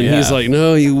kid, Oh, and yeah. he's like,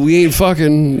 "No, we ain't fucking."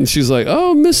 And she's like,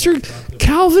 "Oh, Mr.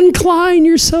 Calvin Klein,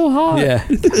 you're so hot." Yeah.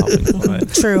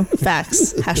 True.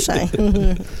 Facts.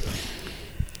 Hashtag.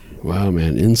 Wow,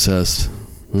 man, incest.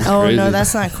 That's Oh crazy. no,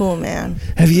 that's not cool, man.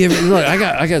 Have you ever? Look,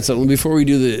 I got something before we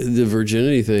do the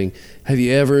virginity thing. Have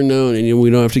you ever known? And we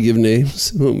don't have to give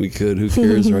names. Well, we could. Who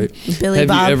cares, right? Billy have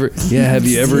Bob. you ever? Yeah. Have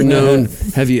you ever known?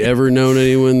 Have you ever known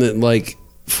anyone that like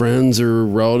friends or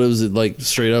relatives that like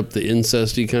straight up the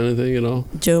incesty kind of thing at all?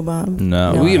 Joe Bob.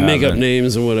 No, We can make up haven't.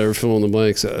 names and whatever, fill in the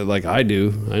blanks. Like I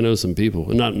do. I know some people,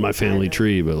 not in my family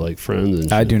tree, but like friends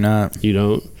and. I shit. do not. You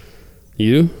don't?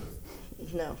 You?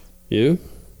 No. You?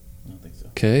 I don't think so.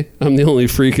 Okay, I'm the only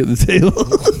freak at the table.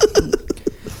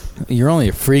 You're only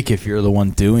a freak if you're the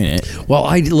one doing it. Well,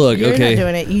 I look. You're okay. not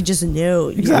doing it. You just know.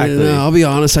 Exactly. No, I'll be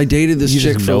honest. I dated this You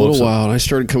just chick for a know little something. while, and I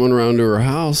started coming around to her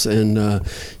house, and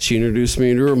she introduced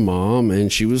me to her mom,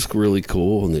 and she was really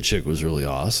cool, and the chick was really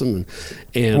awesome.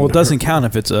 And Well, it doesn't count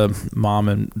if it's a mom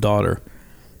and daughter.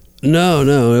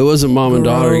 No, it wasn't mom and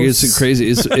daughter. It gets Gross. crazy.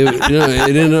 It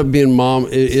ended up being mom.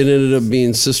 It ended up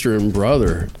being sister and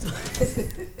brother,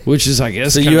 which is, I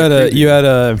guess. So kinda you had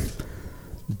a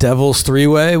devil's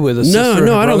three-way with a sister No, and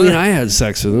a I don't brother? mean I had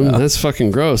sex with him. That's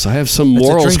fucking gross. I have some It's a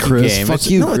morals, drinking Chris. game. Fuck It's-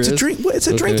 you, no, Chris. it's a drink. It's a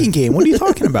Okay. drinking game. What are you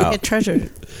talking Like a about? treasure.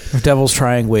 Devil's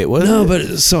Triangle. Wait, what? No,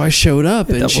 but so I showed up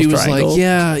and Devil's she was Triangle? like,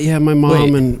 "Yeah, my mom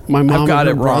Wait, and my mom I've got and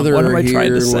her it wrong. brother What am are I here trying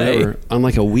to and say? whatever on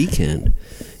like a weekend."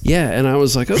 Yeah, and I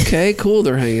was like, "Okay, cool.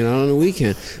 They're hanging out on a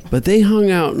weekend." But they hung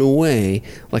out in a way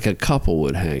like a couple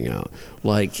would hang out,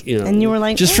 like And you were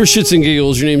like, just for shits and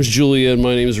giggles. Your name's Julia and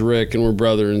my name's Rick, and we're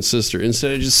brother and sister.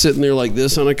 Instead of just sitting there like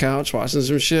this on a couch watching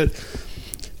some shit.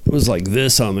 It was like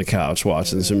this on the couch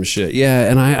watching some shit. Yeah,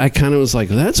 and I kind of was like,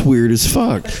 that's weird as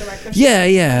fuck.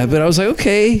 Yeah, but I was like,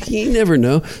 okay, you never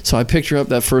know. So I picked her up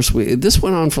that first week. This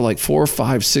went on for like 4,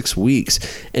 5, 6 weeks,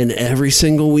 and every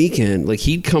single weekend, like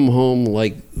he'd come home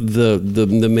like the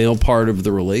male part of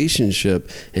the relationship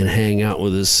and hang out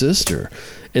with his sister,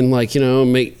 and like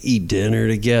eat dinner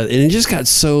together, and it just got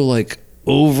so like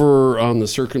over on the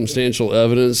circumstantial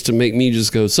evidence to make me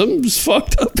just go, something's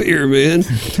fucked up here, man.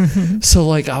 So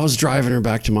like I was driving her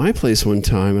back to my place one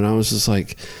time, and I was just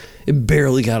like, it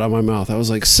barely got out of my mouth. I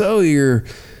was like, so your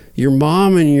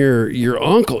mom and your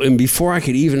uncle, and before I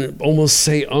could even almost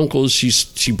say uncle,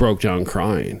 she broke down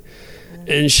crying.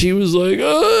 And she was like,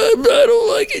 oh, I don't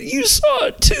like it. You saw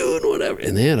it too, and whatever.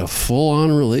 And they had a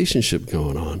full-on relationship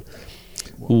going on.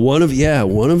 One of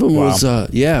them was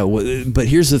but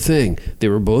here's the thing, they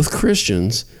were both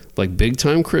Christians, like big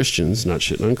time Christians, not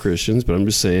shitting on Christians, but I'm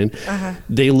just saying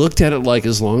they looked at it like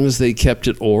as long as they kept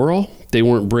it oral, they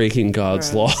weren't breaking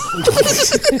God's law.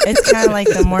 It's kind of like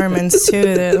the Mormons too.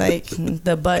 They're like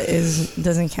the butt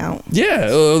doesn't count. Yeah,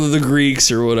 the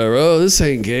Greeks or whatever. Oh, this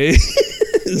ain't gay.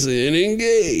 This ain't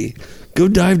gay. Go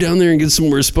dive down there and get some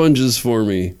more sponges for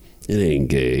me. It ain't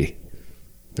gay.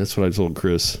 That's what I told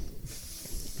Chris.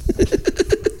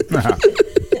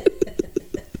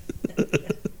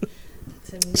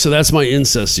 So that's my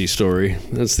incesty story.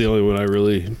 That's the only one I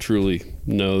really, truly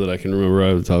know that I can remember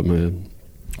out of the top of my head.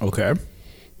 Okay.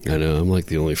 I know. I'm like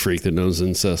the only freak that knows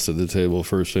incest at the table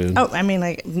firsthand. Oh, I mean,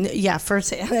 like, yeah,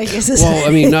 firsthand. I guess. Well,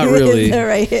 I mean, not really.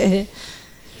 Right.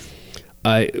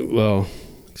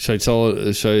 Should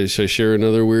I share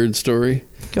another weird story?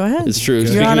 Go ahead. It's true. You're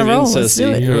Speaking on a of roll. Let's do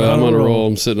incesty, it. I'm on a roll.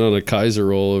 I'm sitting on a Kaiser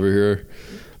roll over here.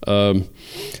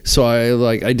 So I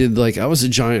was a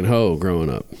giant hoe growing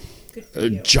up. A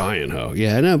giant hoe.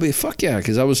 Yeah, I know, but fuck yeah,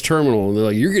 because I was terminal, and they're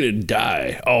like, you're gonna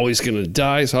die, always gonna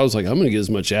die. So I was like, I'm gonna get as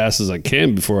much ass as I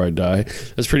can before I die.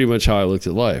 That's pretty much how I looked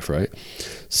at life, right?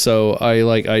 So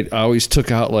I always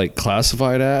took out like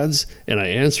classified ads, and I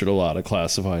answered a lot of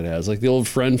classified ads. Like the old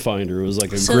Friend Finder was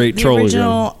like a great the trolling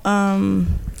original,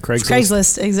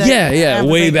 Craigslist, exactly. Yeah,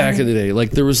 way back in the day.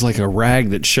 Like there was like a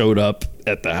rag that showed up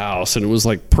at the house, and it was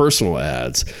like personal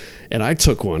ads. And I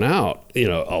took one out, you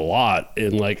know, a lot.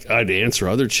 And like, I'd answer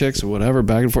other chicks or whatever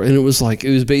back and forth. And it was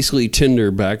basically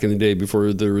Tinder back in the day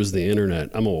before there was the internet.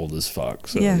 I'm old as fuck.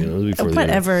 So, Yeah. you know, before the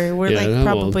Whatever. internet. We're Yeah, like I'm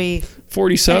probably old.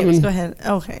 47. Anyways, go ahead.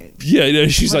 Okay. Yeah,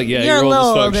 she's like, yeah, you're a old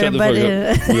little as fuck. older, Shut the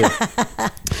fuck up. Yeah.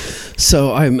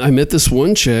 So I met this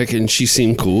one chick, and she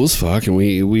seemed cool as fuck, and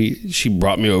she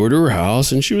brought me over to her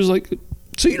house, and she was like,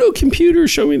 so you know computers,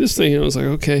 show me this thing. And I was like,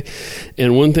 okay.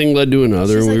 And one thing led to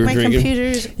another. She's and we like, were my drinking.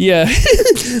 computers. Yeah.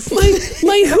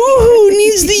 my hoo-hoo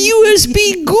needs the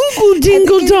USB Google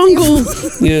dingle dongle.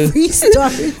 Yeah.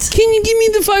 Restart. Can you give me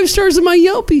the 5 stars of my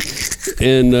Yelpy?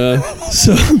 And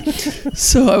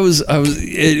so I was,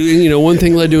 you know, one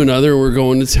thing led to another. We're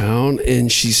going to town, and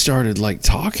she started like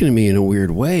talking to me in a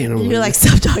weird way, and I'm You're like,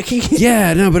 stop talking.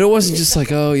 yeah, no, but it wasn't just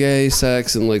like, oh yay,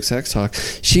 sex and like sex talk.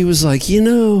 She was like, you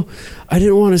know, I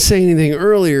didn't want to say anything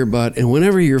earlier, but, and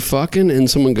whenever you're fucking and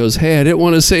someone goes, hey, I didn't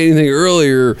want to say anything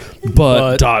earlier,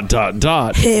 but ...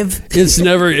 It's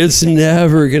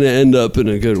never gonna end up in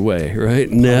a good way,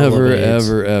 right? Never,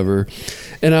 ever.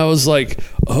 And I was like,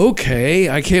 okay,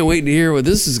 I can't wait to hear what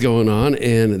this is going on.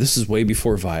 And this is way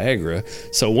before Viagra.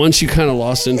 So once you kind of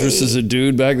lost interest as a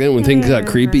dude back then, when things got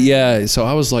creepy, yeah. So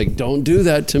I was like, don't do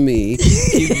that to me.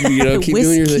 Keep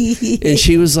doing your thing. And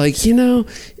she was like, you know,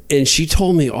 and she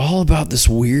told me all about this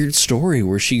weird story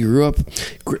where she grew up.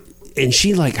 And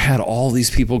she like had all these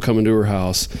people coming to her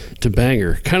house to bang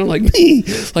her, kind of like me.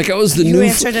 Like I was the You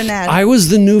answered an ad. I was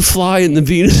the new fly in the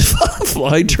Venus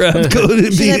flytrap.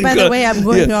 She's like, by the way, I'm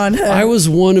going on. I was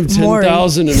one of Maury.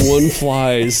 10,001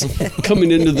 flies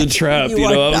coming into the trap. You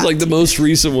know, I was like the most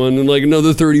recent one. And like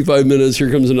another 35 minutes,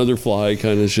 here comes another fly,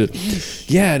 kind of shit.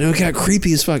 Yeah, no, it got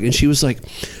creepy as fuck. And she was like,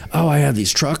 oh, I had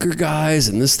these trucker guys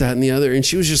and this, that, and the other. And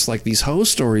she was just like, these hoe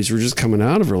stories were just coming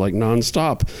out of her like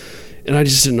nonstop. And I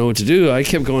just didn't know what to do. I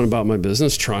kept going about my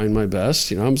business, trying my best.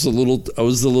 You know, I was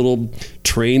the little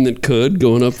train that could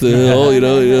going up the hill.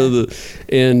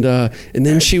 And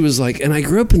then she was like, and I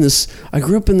grew up in this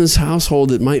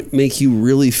household that might make you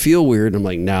really feel weird. I'm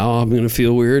like, now I'm gonna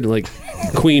feel weird. Like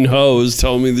Queen Ho is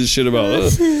telling me this shit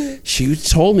about. She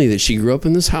told me that she grew up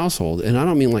in this household, and I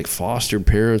don't mean like foster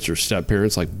parents or step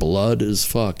parents, like blood as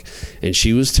fuck. And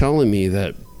she was telling me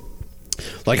that.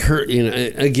 Like her, you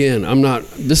know, again,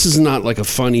 this is not like a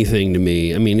funny thing to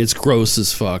me. I mean, it's gross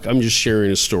as fuck. I'm just sharing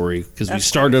a story because we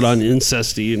started on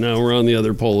incesty and now we're on the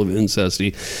other pole of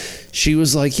incesty. She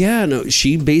was like, yeah, no,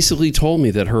 she basically told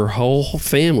me that her whole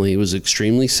family was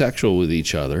extremely sexual with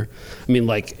each other. I mean,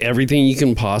 like everything you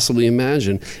can possibly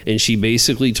imagine. And she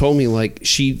basically told me like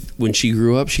when she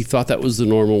grew up, she thought that was the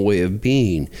normal way of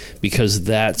being because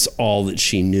that's all that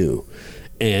she knew.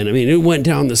 And I mean, it went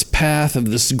down this path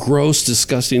of this gross,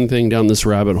 disgusting thing down this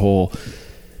rabbit hole.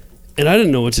 And I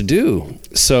didn't know what to do.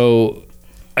 So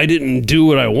I didn't do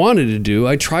what I wanted to do.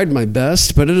 I tried my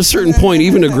best, but at a certain point,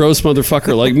 even a gross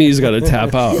motherfucker like me's got to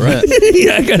tap out, right?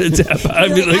 Yeah, I got to tap out.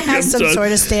 I'd be like, I have some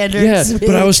sort of standards. Yeah,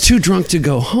 but I was too drunk to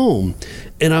go home.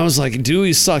 And I was like,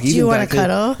 Dewey suck. Do you want to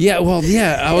cuddle? Yeah, well,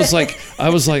 yeah. I was like,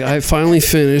 I finally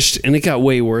finished, and it got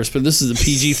way worse. But this is the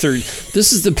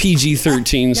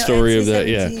PG-13 story of that.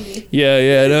 Yeah.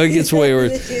 No, it gets way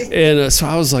worse. And so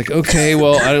I was like, okay,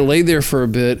 well, I laid there for a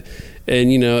bit,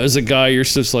 and you know, as a guy, you're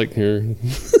just like here.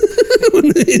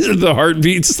 The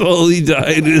heartbeat slowly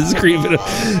died and it's creeping up.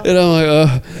 And I'm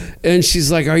like, and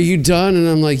she's like, are you done? And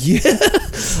I'm like, yeah,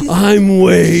 I'm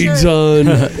way done.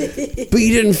 But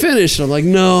you didn't finish. And I'm like,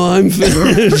 no, I'm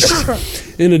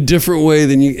finished in a different way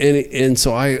than you. And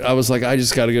so I was like, I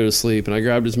just got to go to sleep. And I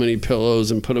grabbed as many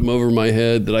pillows and put them over my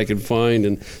head that I could find.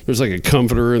 And there's like a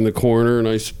comforter in the corner. And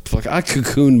I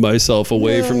cocooned myself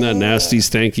away from that nasty,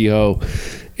 stanky hoe.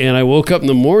 And I woke up in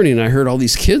the morning and I heard all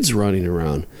these kids running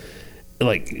around.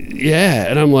 Like,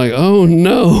 yeah. And I'm like, oh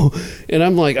no. And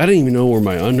I'm like, I didn't even know where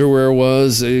my underwear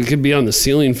was. It could be on the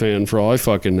ceiling fan for all I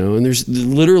fucking know. And there's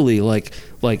literally like,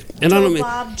 and I don't mean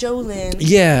Bob, Jolyn.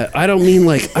 Yeah, I don't mean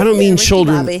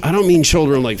children. Bobby. I don't mean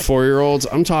children like 4-year-olds.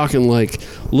 I'm talking like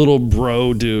little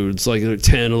bro dudes, like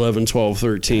 10, 11, 12,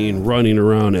 13, running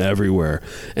around everywhere.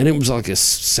 And it was like a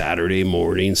Saturday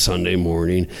morning, Sunday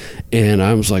morning, and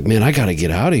I was like, man, I got to get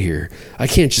out of here. I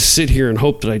can't just sit here and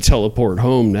hope that I teleport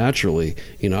home naturally.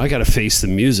 You know, I got to face the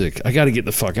music. I got to get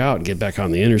the fuck out and get back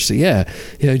on the interstate. Yeah,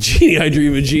 Genie, I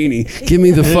dream of Genie. Get me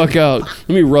the fuck out. Let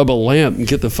me rub a lamp and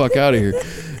get the fuck out of here.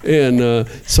 And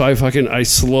so I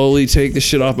slowly take the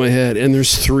shit off my head, and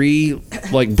there's 3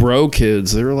 like bro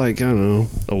kids. They were like, I don't know,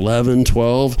 11,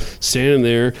 12, standing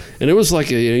there, and it was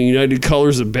like a United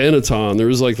Colors of Benetton. There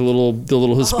was like the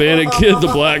little Hispanic kid, the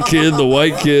black kid, the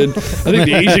white kid. I think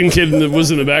the Asian kid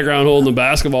was in the background holding the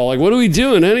basketball. Like, what are we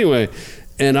doing anyway?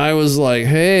 And I was like,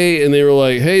 hey, and they were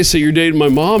like, hey, so you're dating my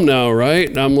mom now, right?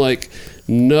 And I'm like,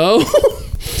 no.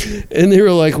 And they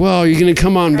were like, well, you're going to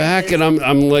come on back? And I'm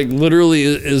like literally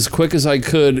as quick as I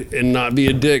could and not be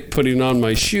a dick, putting on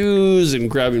my shoes and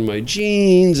grabbing my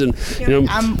jeans. And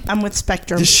I'm with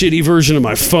Spectrum. the shitty version of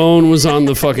my phone was on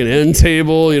the fucking end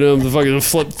table, the fucking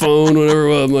flip phone, whatever.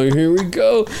 I'm like, here we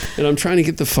go. And I'm trying to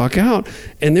get the fuck out.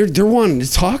 And they're wanting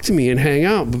to talk to me and hang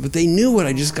out. But they knew what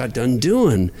I just got done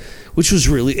doing, which was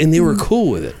really, and they were cool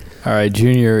with it. All right,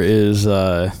 Junior is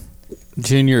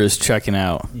checking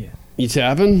out. Yeah. You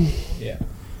tapping? Yeah.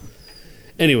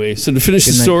 Anyway, so to finish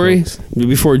the Good night, story, folks.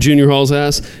 before Junior hauls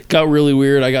ass, got really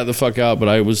weird. I got the fuck out, but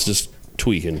I was just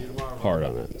tweaking hard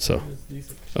on it. So,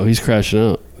 he's crashing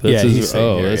out. That's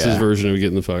his version of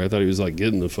getting the fuck. I thought he was like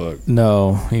getting the fuck.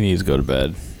 No, he needs to go to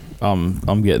bed.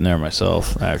 I'm getting there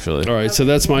myself, actually. All right, so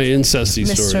that's my incesty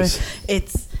Mr. stories.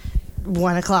 It's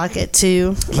 1:00 at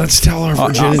 2. Let's tell our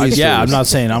virginity stories. Yeah, I'm not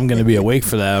saying I'm going to be awake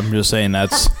for that. I'm just saying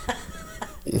that's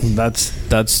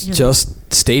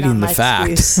just stating the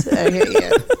fact. Okay,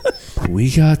 yeah.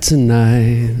 We got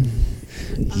tonight.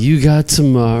 You got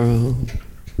tomorrow.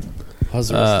 How's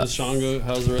the rest of the song go?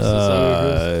 How's the rest of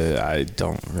the song? I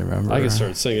don't remember. I can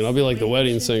start singing. I'll be like the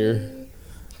wedding singer.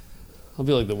 Up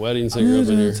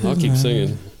in here. I'll keep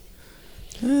singing.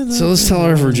 So let's tell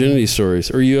our virginity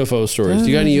stories or UFO stories. Do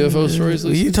you got any UFO stories,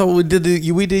 Lisa? We did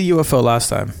UFO last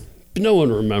time. No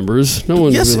one remembers. No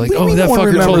one Yes, will be like, no that one fucker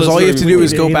told remembers. us. All you have to do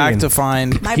is go Alien. back to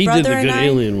find. My He did brother the and good I,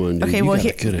 alien one. Dude. Okay, You well, got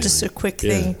here, the good just a alien. quick Yeah.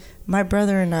 thing. My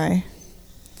brother and I.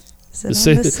 Is it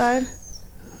Say on the- this side?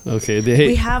 Okay,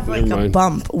 We have like a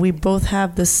bump. We both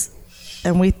have this,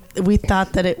 and we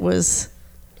thought that it was.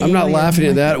 I'm not alien. laughing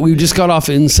at that. We just got off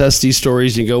incesty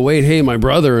stories. And you go, wait, hey, my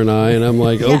brother and I, and I'm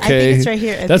like, Yeah, I think okay, it's right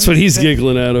here. I that's think what he's it's the-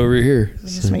 giggling at over here. Let me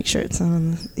just make sure it's not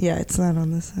on. It's not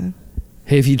on this side.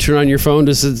 Hey, if you turn on your phone,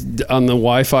 does it on the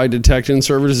Wi-Fi detection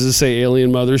server? Does it say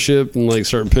alien mothership and like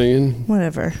start pinging?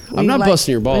 Whatever. I'm not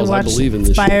busting your balls. we I watched believe in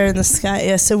this Fire shit. in the Sky.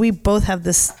 Yeah, so we both have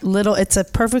this little. It's a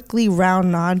perfectly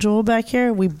round nodule back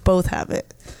here. We both have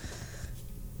it.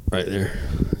 Right there.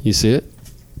 You see it?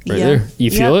 Right Yeah. there.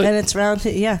 You feel Yep, it? and it's round.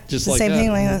 Yeah, Just the like same that.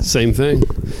 thing like that. Same thing.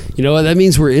 You know what? That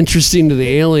means we're interesting to the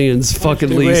aliens, fucking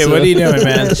Lisa. Wait, what are you doing,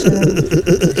 man?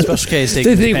 Special case taking They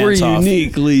his think we're pants off.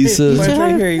 unique, Lisa. Mine's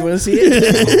right here. You want to see it?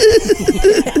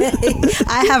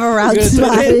 I have a round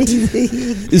spot.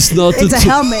 It's not It's the a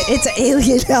helmet. It's an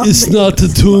alien helmet. It's not the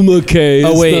tumor, Kay.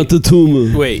 Oh, It's wait. not the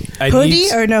tumor. Wait,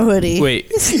 hoodie or no hoodie?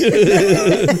 Wait,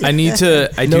 I need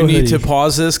to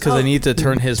pause this because I need to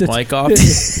turn his mic off,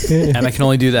 and I can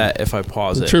only do that if I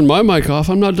pause it. Turn my mic off.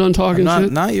 I'm not done talking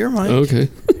shit. Not your mic. Okay.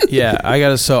 Yeah, I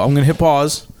gotta. So I'm gonna hit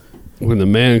pause. When the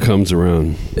man comes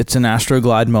around. It's an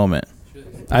Astroglide moment.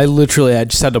 I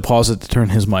just had to pause it to turn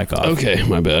his mic off. Okay,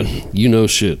 my bad. You know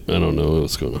shit. I don't know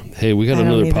what's going on. Hey, we got I don't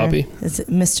another either. poppy. Is it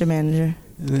Mr. Manager?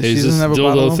 Hey, is this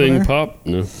dildo thing pop?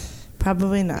 No.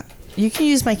 Probably not. You can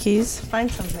use my keys.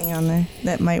 Find something on there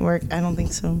that might work. I don't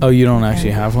think so. Oh, you don't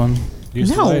actually have one? Use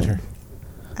the No. lighter.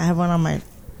 I have one on my.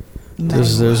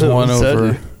 There's one What's that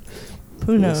over. do?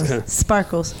 Who knows?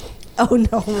 Sparkles. Oh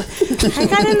no! I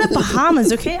got it in the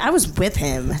Bahamas. Okay, I was with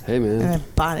him. Hey, man. And I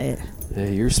bought it.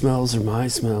 Hey, your smells are my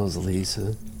smells,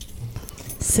 Lisa.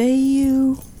 Say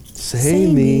you.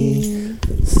 Say me.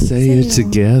 Say it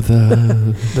together.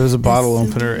 There's a bottle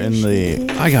opener in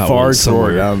the I got far one drawer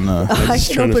somewhere. down the. I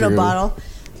can open a bottle.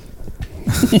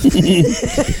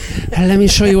 Hey, let me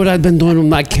show you what I've been doing with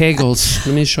my kegels.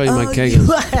 Let me show you my kegels.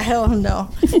 I don't know.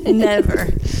 Never.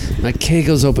 My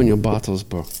kegels open your bottles,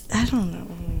 bro. I don't know.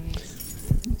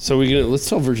 So let's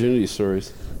tell virginity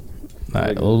stories. All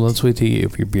right, well, let's wait till you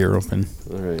get your beer open.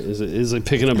 All right, is it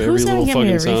picking up Who's every gonna little give me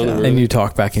fucking a sound? refill? Really? And you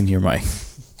talk back into your mic.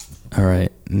 All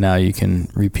right, now you can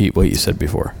repeat what you said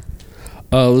before.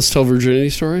 Let's tell virginity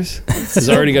stories. Because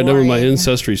I already got done with my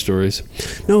ancestry stories.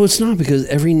 No, it's not, because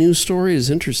every news story is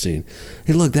interesting.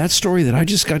 Hey, look, that story that I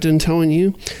just got done telling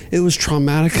you, it was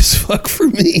traumatic as fuck for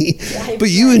me. But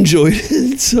you enjoyed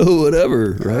it, so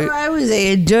whatever, right? I was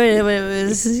enjoying it, but it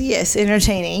was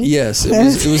entertaining. Yes,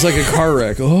 it was like a car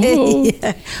wreck. Oh,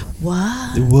 Yeah.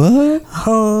 What? what?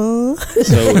 Oh.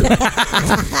 So,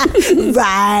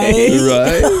 Right.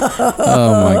 right.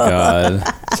 Oh my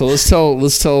god. So let's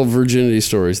tell virginity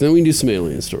stories. Then we can do some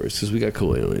alien stories because we got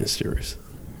cool alien stories.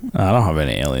 I don't have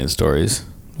any alien stories.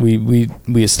 We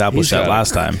established He's that got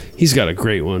last time. He's got a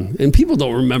great one, and people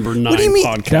don't remember 9 do you mean?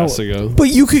 podcasts ago. But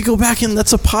you could go back and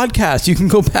that's a podcast. You can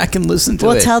go back and listen to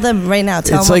Well, it. tell them right now.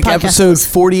 Tell It's them like what podcast episode it is.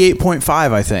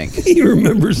 48.5, I think. He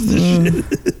remembers this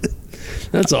shit.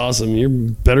 That's awesome. You're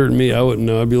better than me. I wouldn't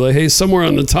know. I'd be like, hey, somewhere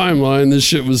on the timeline, this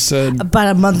shit was said. About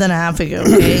a month and a half ago.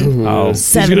 Okay? He's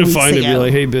 7 gonna weeks find it. ago. Be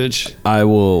like, hey, bitch. I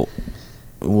will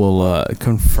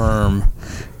confirm.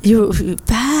 You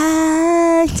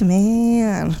fact,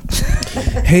 man.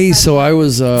 Hey, so I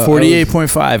was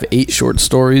 48.5, 8 short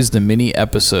stories, the mini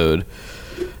episode.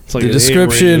 It's like the an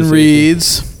description AM radio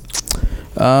reads,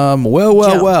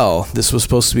 well. This was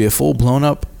supposed to be a full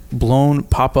blown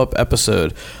pop-up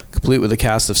episode, complete with a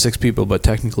cast of 6 people, but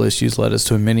technical issues led us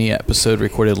to a mini episode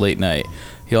recorded late night.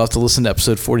 You'll have to listen to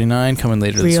episode 49 coming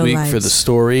later this Real week lives. for the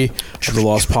story of the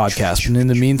Lost Podcast. And in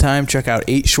the meantime, check out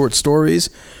 8 short stories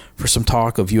for some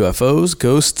talk of UFOs,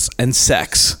 ghosts, and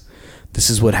sex. This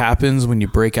is what happens when you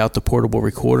break out the portable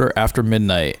recorder after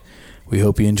midnight. We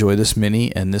hope you enjoy this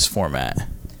mini and this format.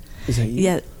 Is that you?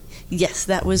 Yeah. Yes,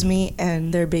 that was me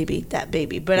and their baby, that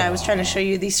baby. But I was trying to show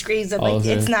you these screens. I'm like,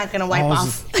 okay. it's not going to wipe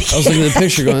off. I was looking at the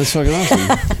picture going, that's fucking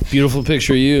awesome. Beautiful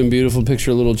picture of you and beautiful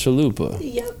picture of little Chalupa.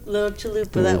 Yep, little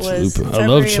Chalupa. Little that was. Chalupa. I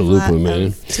love Chalupa,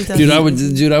 man.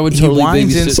 Dude, I would He totally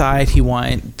whines babysit. inside, he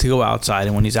whines to go outside,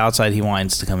 and when he's outside, he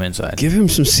whines to come inside. Give him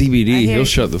some CBD. I hear- He'll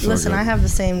shut the fuck Listen, up. I have the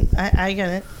same. I get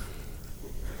it.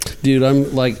 Dude,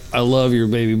 I'm like, I love your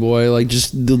baby boy. Like,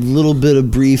 just the little bit of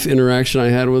brief interaction I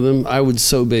had with him, I would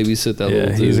so babysit that Yeah,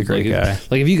 little dude. he's a great Like, guy.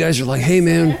 Like, if you guys are like, hey,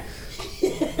 man.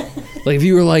 Like, if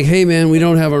you were like, hey, man, we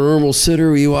don't have a normal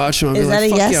sitter, will you watch him? I'd be Is like, that a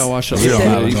fuck yes? yeah, I'll watch that. We don't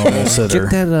have a You normal guys- sitter.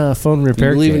 Get that phone repair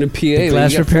You're leaving kit. a PA. The when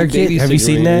glass you got repair full kit. Have you babysitting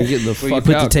seen ring, that? you're getting the Where you fuck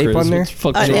put the out, tape Chris. on there? What the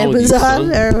fuck's On wrong with you, Amazon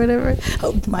son? or whatever.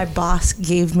 Oh, my boss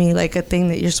gave me like a thing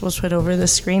that you're supposed to put over the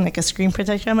screen, like a screen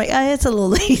protector. I'm like, it's a little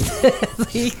late.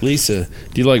 Like, Lisa,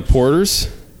 do you like porters?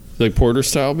 You like porter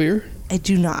style beer? I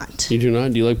do not. You do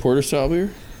not? Do you like porter style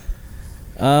beer?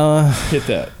 Hit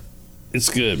that. It's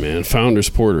good, man. Founders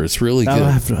Porter. It's really good.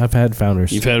 I've had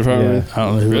Founders. You've had Founders? I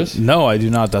don't know who- Chris? No, I do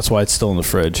not. That's why it's still in the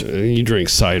fridge. You drink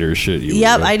cider shit. You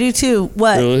Yep, weirdo. I do too.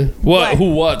 What? Really? What?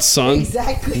 Who? What, son?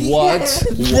 Exactly. What?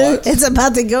 What? It's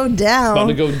about to go down. About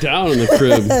to go down in the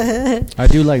crib. I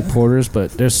do like porters,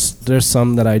 but there's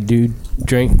some that I do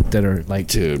drink that are like,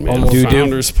 Dude, man. almost,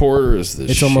 Founders Porter is the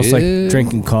shit. it's almost like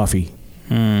drinking coffee.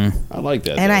 I like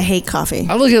that. And though. I hate coffee.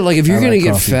 I look at it like if you're I gonna like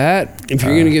get coffee.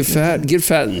 fat, get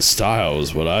fat in style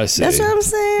is what I say. That's what I'm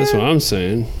saying. That's what I'm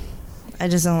saying. I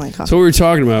just don't like coffee. So what we were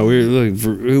talking about, we were like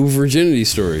virginity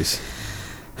stories.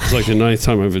 It's like the 9th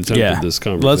time I've attempted Yeah. this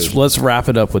conversation. Let's wrap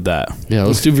it up with that. Yeah,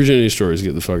 let's do virginity stories.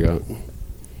 Get the fuck out.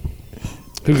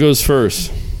 Who goes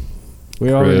first?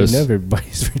 We already Chris. know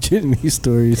everybody's virginity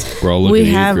stories. We're all looking We at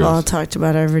you, have Chris. all talked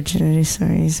about our virginity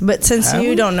stories, but since Have you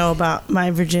we? don't know about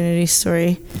my virginity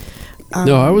story,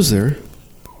 No, I was there.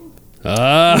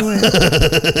 Ah, you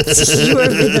were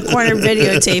in the corner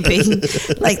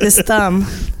videotaping like this thumb,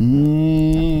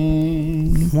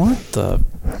 What the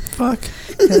fuck?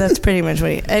 because that's pretty much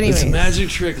what. it's a Anyway, magic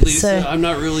trick, Lisa. So- I'm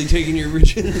not really taking your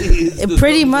virginity. It's the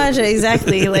pretty thumbs much up.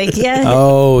 exactly like yeah,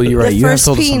 Oh, you're The right. You have first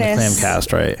told us on the penis.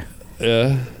 Clamcast, right?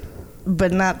 Yeah,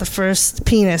 but not the first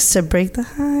penis to break the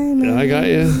hymen. yeah, I got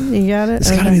you. You got it.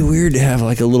 It's gotta be weird to have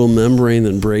like a little membrane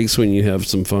that breaks when you have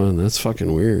some fun. That's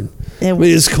fucking weird. I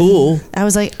mean, it's cool. I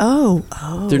was like, oh.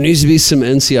 There needs to be some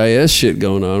NCIS shit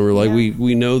going on where like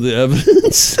we know the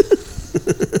evidence.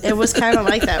 It was kind of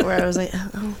like that, where I was like,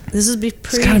 oh, this is It's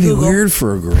pre gotta be Google. weird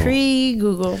for a girl.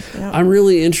 Pre-Google. Yep. I'm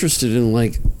really interested in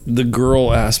like the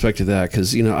girl aspect of that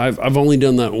because you know I've only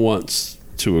done that once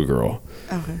to a girl.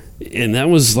 Okay. And that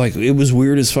was like it was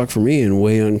weird as fuck for me and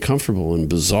way uncomfortable and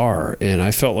bizarre, and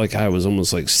I felt like I was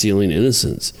almost like stealing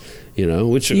innocence, you know,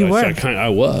 which You were. I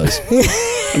was.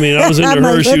 I mean, I was into I'm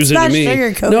her, like, she was let's into not me.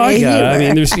 sugarcoat No, I it. got it. You I mean,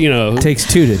 were. there's you know Takes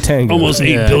 2 to tango. almost 8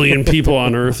 Yeah. billion people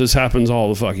on Earth. This happens all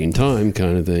the fucking time,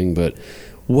 kind of thing. But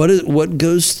what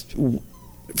goes,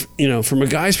 you know, from a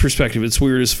guy's perspective, it's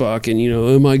weird as fuck. And you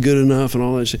know, am I good enough and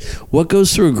all that shit. What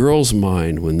goes through a girl's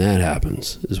mind when that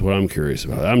happens is what I'm curious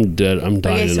about. I'm dying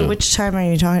Okay, to so know. which time are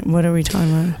you talking? What are we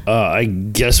talking about? I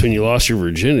guess when you lost your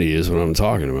virginity is what I'm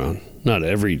talking about. Not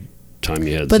every time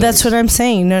you had. But that's sex. what I'm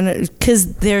saying. No,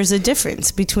 because there's a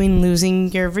difference between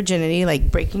losing your virginity,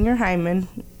 like breaking your hymen,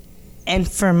 and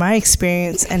from my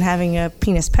experience, and having a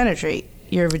penis penetrate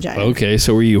your vagina. Okay,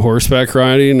 so were you horseback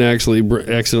riding and actually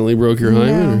accidentally broke your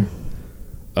hymen? No.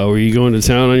 Oh, were you going to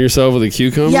town on yourself with a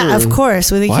cucumber? Yeah, or- of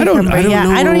course, with a Well, cucumber. I don't know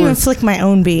I don't where- even flick my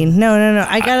own bean. No.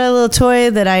 I got a little toy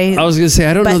that I was gonna say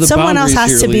I don't know but the someone else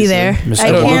boundaries has to here, be Lisa. there. Mr.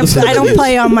 I can't. I don't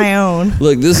play on my own.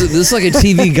 Look, this is like a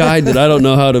TV guide that I don't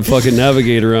know how to fucking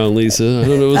navigate around, Lisa. I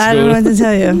don't know what's I don't going know on. what to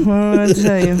tell you. I don't know what to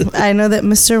tell you. I know that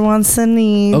Mr. Watson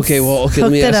needs. Okay, let me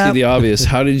hooked it ask you up. the obvious.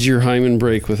 How did your hymen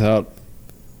break without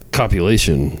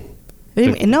copulation? What do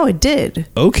you mean? No, it did.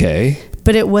 Okay.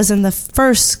 but it wasn't the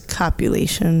first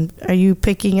copulation. Are you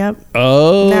picking up?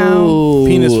 Oh,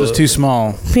 Penis was too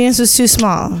small. Penis was too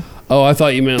small. Oh, I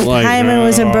thought you meant like hymen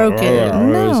wasn't broken.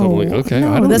 No, something. Okay,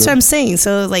 no, I don't that's know. what I'm saying.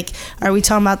 So, like, are we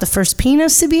talking about the first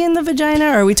penis to be in the vagina,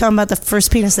 or are we talking about the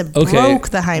first penis that broke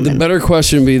the hymen? The better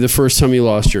question would be the first time you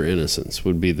lost your innocence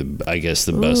would be I guess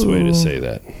the best way to say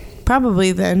that.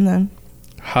 Probably then.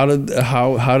 How did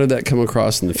that come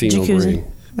across in the female brain?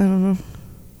 I don't know.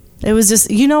 It was just,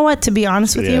 you know what? To be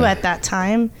honest with you, Yeah. at that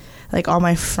time, like all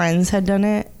my friends had done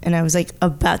it, and I was like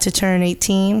about to turn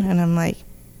 18, and I'm like,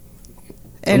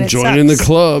 and I'm it joining sucks. the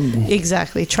club.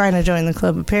 Exactly, trying to join the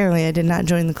club. Apparently, I did not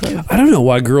join the club. I don't know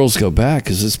why girls go back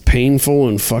because it's painful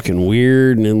and fucking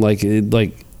weird and like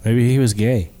maybe he was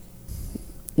gay.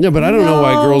 No, but I don't know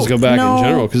why girls go back no. in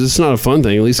general because it's not a fun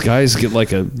thing. At least guys get like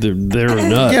they're a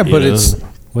nut. Yeah, but you know?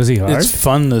 Was he hard? It's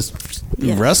fun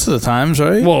the rest of the times,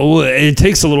 right? Well, it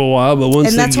takes a little while, but once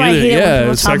And that's they why I get hate it, it when yeah,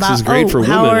 people talk sex about, is great for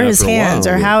women. how are his after a hands,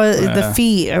 while. or how are Yeah. the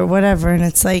feet, or whatever. And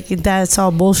it's like, that's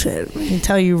all bullshit. I can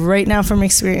tell you right now from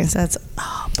experience, that's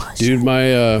all bullshit. Dude,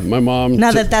 my mom.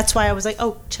 Now that's why I was like,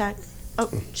 oh, check.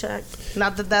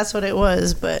 Not that that's what it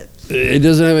was, but It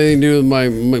doesn't have anything to do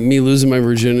with me losing my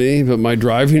virginity, but my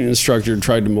driving instructor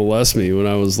tried to molest me when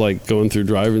I was like going through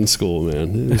driving school,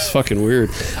 man. It was fucking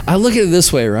weird. I look at it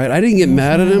this way, right? I didn't get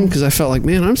mad at him because I felt like,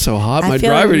 man, I'm so hot. My I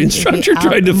feel driving like we instructor should be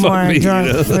tried to out fuck more me. drunk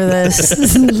You know? for this.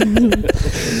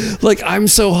 Like, I'm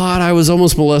so hot, I was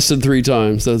almost molested 3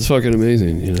 times. That's fucking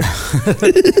amazing, you know?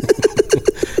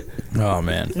 Oh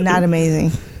man. Not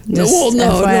amazing. No, Just don't get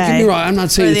FYI. me wrong. I'm not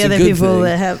saying For it's the a other good people thing.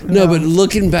 that have- no, no. but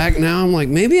looking back now, I'm like,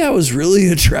 maybe I was really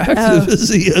attractive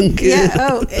as a young kid. Yeah.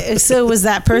 Oh, so was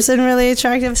that person really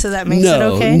attractive? So that makes it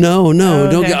okay? No. Oh,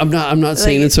 Don't okay. get, I'm not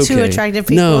saying Like, it's okay. Two attractive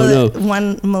people. No. That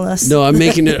one molested. No, I'm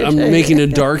making a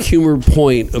dark humor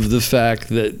point of the fact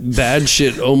that bad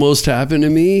shit almost happened to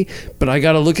me, but I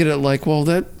got to look at it like, well,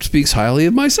 that speaks highly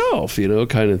of myself, you know,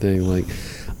 kind of thing. Like,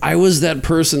 I was that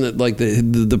person that like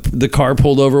the car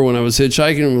pulled over when I was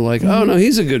hitchhiking and we're like, oh no,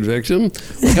 he's a good victim.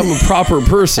 Like, I'm a proper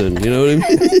person, you know what I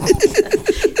mean?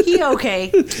 He okay.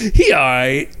 He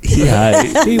alright. He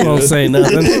alright. He won't say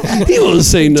nothing. He won't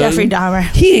say nothing. Jeffrey Dahmer.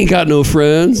 He ain't got no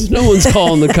friends. No one's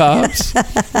calling the cops.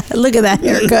 Look at that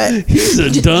haircut. He's a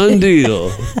done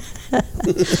deal.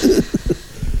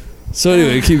 So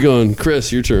anyway, keep going.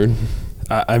 Chris, your turn.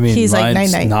 I mean, He's like,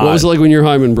 mine's night-night. not. What was it like when your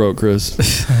hymen broke, Chris?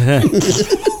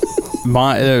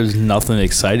 There's nothing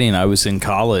exciting. I was in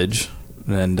college,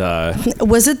 and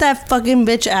Was it that fucking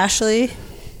bitch Ashley?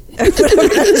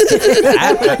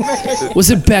 Was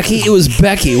it Becky? It was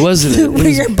Becky, wasn't it? It Where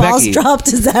was your balls Becky. dropped?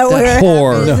 Is that where it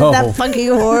whore. happened? Is it No. that fucking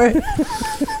whore?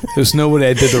 it was nobody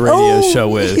I did the radio show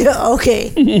with. Yeah,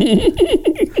 okay.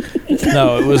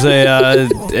 No, it was a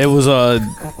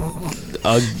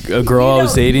girl I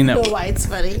was dating. You know why it's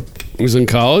funny. He was in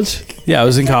college? Yeah, I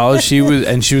was in college. She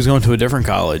was going to a different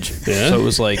college. Yeah? So it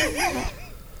was like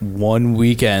one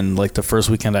weekend, like the first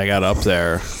weekend I got up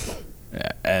there,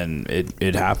 and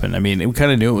it happened. I mean, we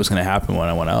kind of knew it was going to happen when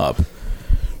I went up.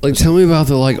 Like, tell me about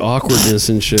the like awkwardness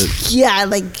and shit. Yeah,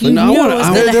 like you No, I knew wanna- it was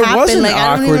I- going to there happen. wasn't Like,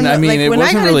 I don't even awkward. know. I mean, like, it when I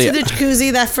wasn't got really- into the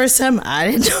jacuzzi that first time, I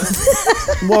didn't know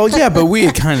that. Well, yeah, but we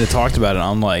had kind of talked about it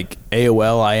on like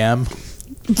AOL IM.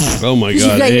 Oh my You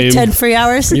god, got your AIM. 10 free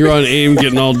hours? You're on AIM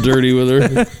getting all dirty with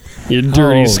her. You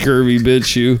dirty, scurvy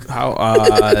bitch, you. How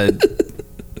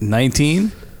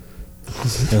 19,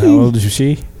 And how old is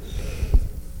she?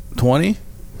 20?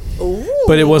 Ooh,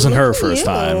 But it wasn't her look at first you.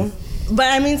 time. But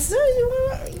I mean, still,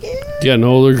 yeah. You got an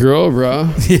older girl, bro.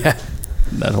 Yeah,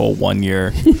 that whole 1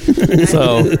 year.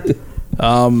 So,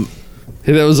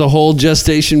 Hey, that was a whole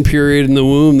gestation period in the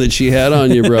womb that she had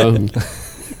on you, bro.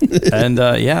 and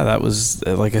yeah, that was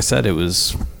like I said, it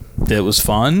was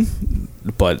fun,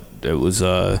 but it was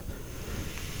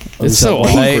It's so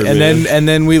one night, awkward, and man.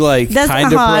 then we like That's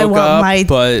kind of how I broke want up, my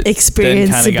but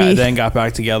experience to be. then got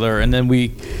back together, and then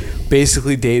we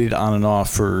basically dated on and off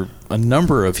for a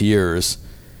number of years.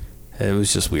 It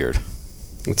was just weird.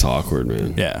 It's awkward,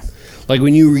 man. Yeah. Like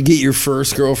when you get your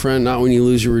first girlfriend, not when you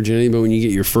lose your virginity, but when you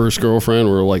get your first girlfriend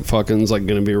where like fucking's like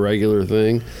gonna be a regular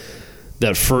thing.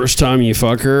 That first time you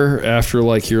fuck her after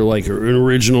like you're like an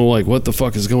original, like what the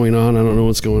fuck is going on? I don't know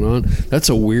what's going on. That's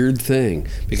a weird thing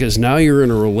because now you're in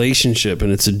a relationship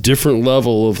and it's a different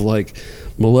level of like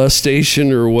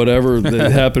molestation or whatever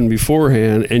that happened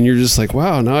beforehand. And you're just like,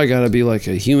 wow, now I got to be like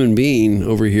a human being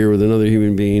over here with another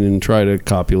human being and try to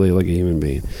copulate like a human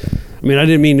being. I mean, I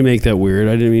didn't mean to make that weird.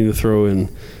 I didn't mean to throw in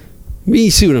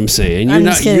You see what I'm saying? You're I'm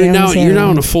not. just kidding, You're I'm now. just You're kidding. now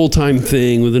on a full-time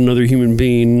thing with another human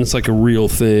being. It's like a real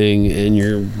thing, and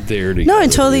you're there to. No, I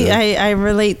totally. I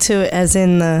relate to it as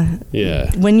in the.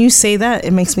 Yeah. When you say that,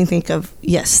 it makes me think of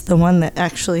the one that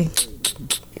actually.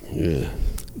 Yeah.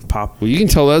 Pop. Well, you can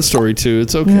tell that story too.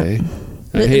 It's okay.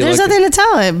 There's nothing to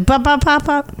tell it. Pop, pop, pop,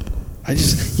 pop. I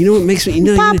just, you know what makes me, you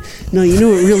know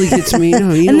what really gets me?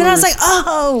 No, you know And then I what- was like,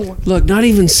 oh. Look, not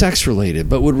even sex related,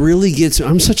 but what really gets me,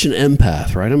 I'm such an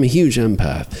empath, right? I'm a huge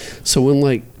empath. So when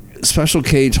like Special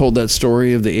K told that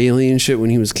story of the alien shit when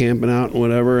he was camping out and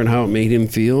whatever and how it made him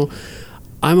feel,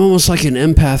 I'm almost like an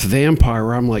empath vampire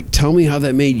where I'm like, tell me how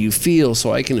that made you feel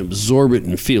so I can absorb it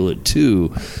and feel it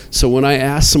too. So when I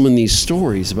ask someone these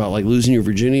stories about like losing your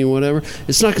virginity and whatever,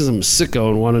 it's not because I'm a sicko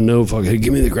and want to know,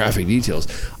 give me the graphic details.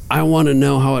 I want to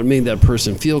know how it made that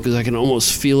person feel because I can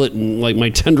almost feel it and like my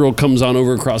tendril comes on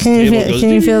over across the table and goes, Can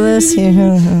you feel this?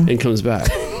 and comes back.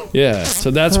 Yeah,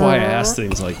 so that's why I ask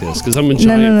things like this because I'm a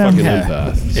giant fucking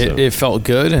empath. So. It felt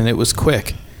good and it was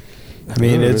quick. I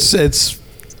mean, it's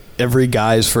every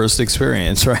guy's first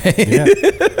experience, right? Yeah.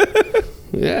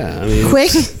 Yeah, I mean,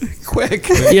 quick.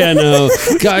 Yeah, no,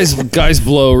 guys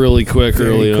blow really quick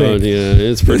early on. Yeah,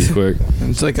 it's pretty quick.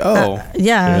 It's like, It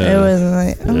was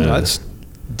like, that's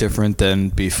different than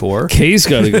before. Kay's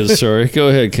got a good story. Go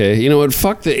ahead, Kay. You know what?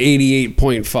 Fuck the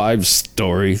 88.5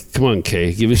 story. Come on,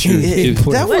 Kay. Give us your.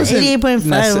 That wasn't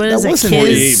 88.5. What is that it? wasn't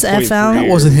Kiss 48.3. FM? That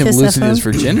wasn't him Kiss losing FM? his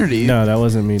virginity. No, that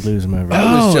wasn't me losing my virginity.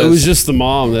 Oh, it was just the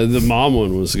mom. The mom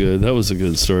one was good. That was a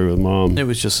good story with mom. It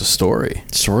was just a story.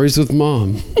 Stories with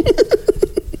mom.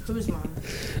 Whose mom?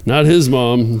 Not his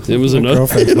mom. It was another.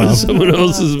 girlfriend's It was mom. someone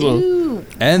else's mom.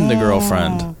 And the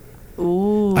girlfriend.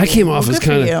 Ooh. I came off Well, as good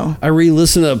for kind you. of. I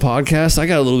re-listened to the podcast. I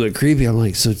got a little bit creepy. I'm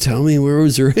like, so tell me, where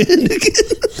was her end again?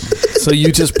 So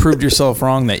you just proved yourself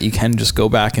wrong that you can just go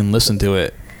back and listen to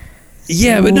it.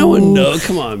 Yeah, but no one knows.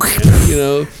 Come on, man. You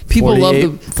know, people love the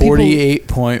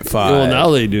 48.5. Well, now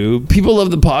they do. People love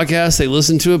the podcast. They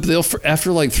listen to it, but they'll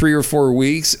after like 3 or 4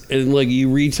 weeks, and like you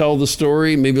retell the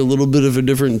story, maybe a little bit of a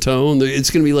different tone. It's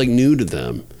going to be like new to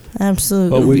them.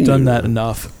 Absolutely. But we've done that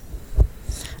enough.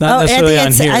 Not I necessarily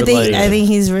on think, here. I but, think, like, I think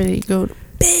he's ready to go.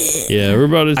 Yeah, we're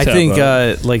about to. I tap think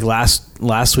out. like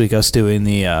last week us doing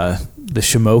the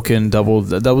Shamokin double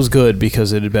that was good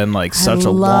because it had been like such a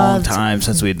long loved- time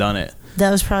since we'd done it.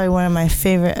 That was probably one of my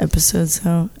favorite episodes.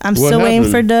 So I'm What still waiting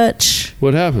happened? for Dutch.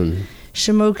 What happened?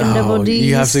 Shamokin Double D's.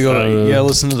 You have to go. You gotta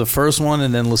listen to the first one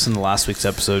and then listen to last week's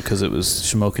episode because it was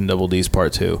Shamokin Double D's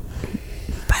Part 2.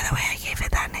 By the way, I gave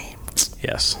it that name.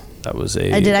 Yes, that was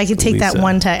a. I did. I could take that Lisa.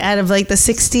 one time out of like the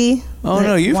 60. Oh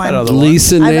no, you've one. had other ones.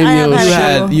 Lisa I name have your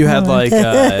had You a shit. couple. had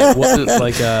you had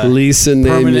like a Lisa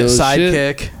name permanent your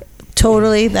sidekick. shit.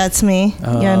 Totally, that's me.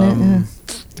 yeah,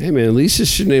 Hey man, Lisa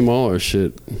should name all our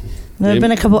shit. there have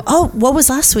been a couple. Oh, what was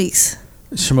last week's?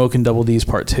 Shamokin Double D's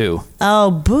Part 2.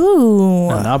 Oh, boo.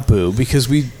 No, not boo, because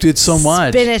we did so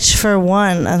much. Spinach for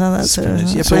one. I thought that's Spinach.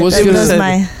 what Yeah, So but what's it gonna was say-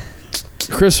 my.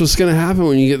 Chris, what's gonna happen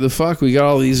when you get the fuck? We got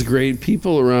all these great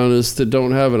people around us that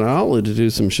don't have an outlet to do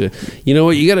some shit. You know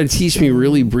what? You got to teach me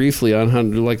really briefly on how to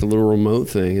do like a little remote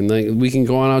thing, and then we can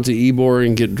go on out to Ybor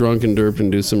and get drunk and derp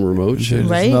and do some remote shit.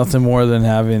 Right. There's nothing more than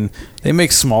having. They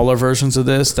make smaller versions of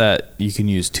this that you can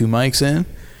use 2 mics in,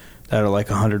 that are like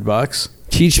 $100.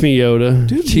 Teach me, Yoda.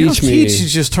 Dude, you don't teach me. You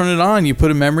just turn it on. You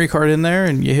put a memory card in there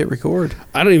and you hit record.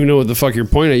 I don't even know what the fuck you're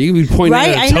pointing at. You could be pointing Right,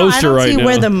 at a I know. I toaster don't right see now.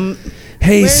 where the.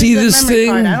 Hey, where's see the this memory thing?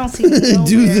 card? I don't see.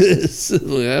 Do nowhere. this.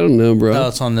 Like, I don't know, bro. No,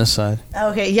 it's on this side.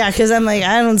 Okay, yeah, because I'm like,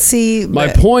 I don't see. My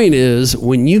but- point is,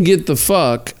 when you get the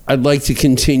fuck, I'd like to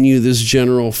continue this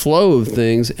general flow of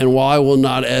things. And while I will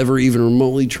not ever even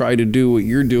remotely try to do what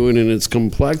you're doing in its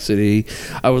complexity,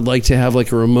 I would like to have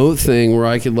like a remote thing where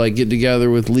I could like get together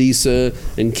with Lisa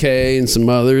and Kay and some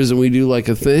others, and we do like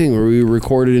a thing where we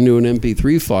record it into an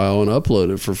MP3 file and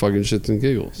upload it for fucking shits and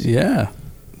giggles. Yeah.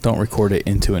 Don't record it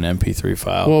into an MP3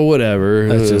 file. Well, whatever.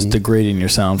 That's just degrading your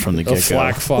sound from the a get-go.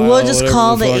 FLAC file. We'll just whatever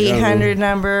call the fuck, I don't know. 800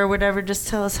 number or whatever. Just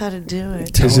tell us how to do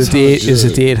it. Is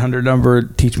it the 800 number?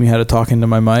 Teach me how to talk into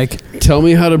my mic. Tell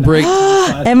me how to break.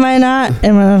 Am I not?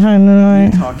 Am I not talking to my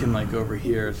Talking like over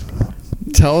here.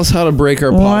 Tell us how to break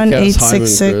our podcast, Hyman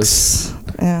Chris.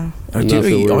 1-866? Yeah. Oh, Enough dude,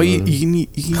 that we're all you done. can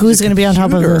use Who's a going to be on top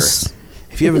of computer. this?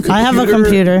 If you have a computer, I have a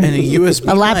computer and a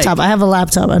USB, a laptop. mic, I have a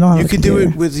laptop. I don't have you a could do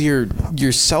computer. it with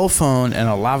your cell phone and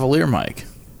a lavalier mic.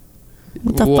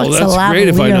 What the Well, fuck's a that's great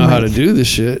if I lavalier know how to mic? do this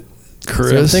shit,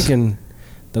 Chris. So I'm thinking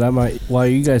that I might, while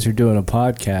you guys are doing a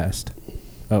podcast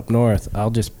up north,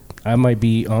 I might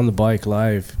be on the bike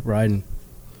live riding.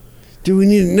 Do we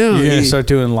need to know? You're gonna start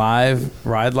doing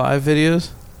ride live videos.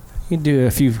 You can do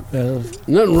a few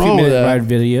Nothing wrong with that. ride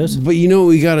videos. But you know what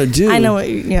we got to do? I know what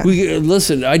yeah.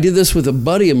 Listen, I did this with a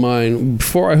buddy of mine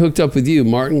before I hooked up with you,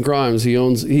 Martin Grimes.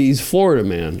 He's Florida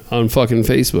man on fucking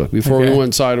Facebook. Before we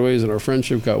went sideways and our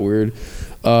friendship got weird,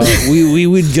 we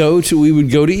would go to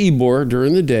Ybor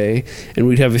during the day, and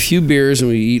we'd have a few beers and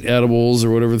we'd eat edibles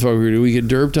or whatever the fuck we would do. We get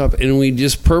derped up and we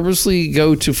just purposely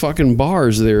go to fucking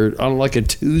bars there on like a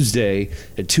Tuesday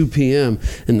at 2 p.m.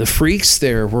 And the freaks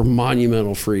there were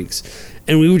monumental freaks.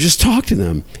 And we would just talk to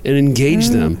them and engage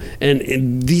them.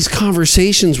 And these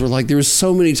conversations were like, there was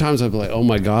so many times I'd be like, oh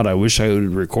my God, I wish I would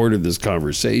have recorded this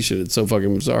conversation. It's so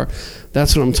fucking bizarre.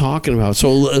 That's what I'm talking about.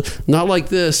 So not like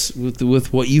this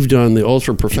with what you've done, the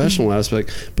ultra professional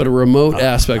aspect, but a remote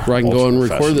aspect where I can go and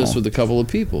record this with a couple of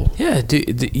people. Yeah,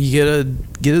 you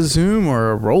get a Zoom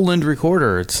or a Roland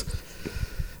recorder.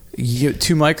 You get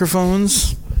 2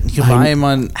 microphones. You can buy them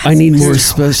on. I need more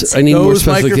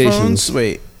specifications.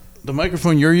 Wait. The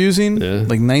microphone you're using,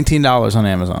 like $19 on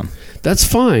Amazon. That's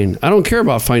fine. I don't care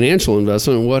about financial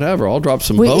investment, whatever. I'll drop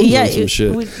some bones on some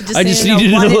shit. I just need to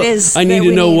know. I need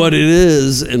to know what it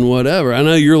is and whatever. I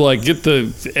know you're like, get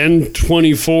the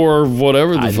N24,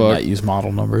 whatever the fuck. I do not use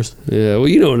model numbers. Yeah, well,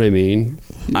 you know what I mean.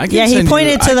 He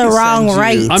pointed to the wrong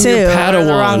right too. I'm your Padawan.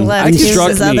 The wrong left.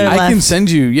 Instruct me. I can send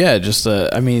you. Just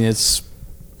I mean, it's.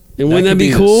 And wouldn't that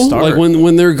be cool? Like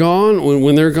when they're gone,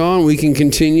 when they're gone, we can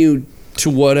continue to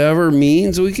whatever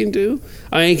means we can do.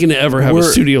 I ain't gonna ever have a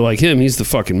studio like him. He's the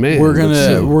fucking man. We're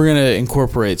gonna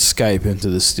incorporate Skype into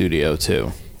the studio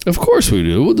too. Of course we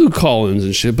do. We'll do call-ins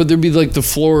and shit, but there'd be like the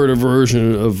Florida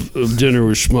version of Dinner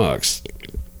with Schmucks.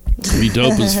 It'd be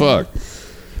dope as fuck.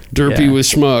 Derpy with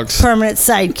Schmucks. Permanent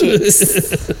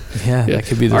sidekicks. That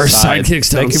could be our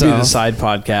sidekicks. That could be the side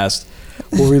podcast.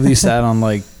 We'll release that on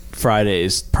like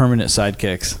Fridays. Permanent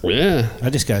sidekicks. Yeah. I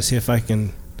just gotta see if I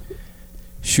can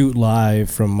shoot live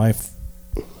from my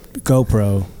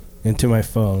GoPro into my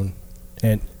phone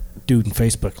and do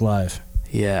Facebook Live.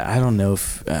 Yeah, I don't know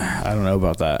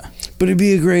about that. But it'd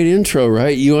be a great intro,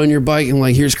 right? You on your bike and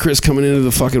like, here's Chris coming into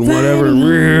the fucking whatever.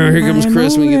 And here comes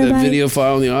Chris. And we get that video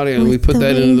file and the audio and we put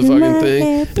that into the fucking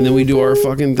thing. And then we do our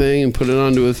fucking thing and put it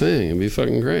onto a thing. It'd be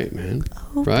fucking great, man.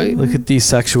 Right? Look at the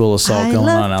sexual assault going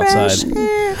on outside.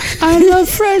 I love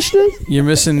freshness. You're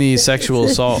missing the sexual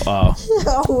assault.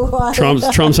 Oh.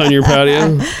 Trump's on your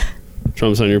patio?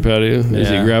 Trump's on your patio? Is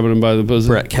he grabbing him by the pussy?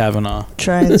 Brett Kavanaugh.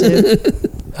 Trying to.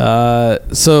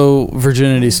 So,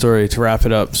 virginity story to wrap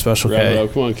it up. Special K. Wrap it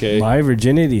up. Come on, K. My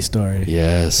virginity story.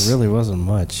 Yes. It really wasn't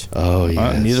much. Oh,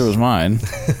 yes. Neither was mine.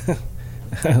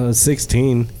 I was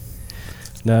 16.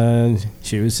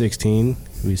 She was 16.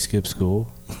 We skipped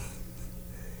school.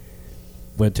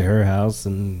 Went to her house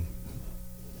and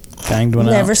banged one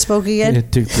out. Never spoke again.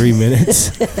 It took 3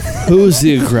 minutes. Who was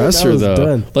the aggressor though?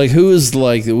 Done. Like who was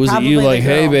like? Was Probably it you like, the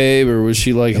hey girl. babe, or was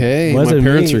she like, hey, my Wasn't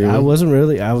parents me. are gonna? I wasn't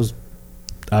really. I was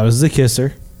the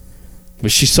kisser.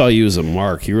 But she saw you as a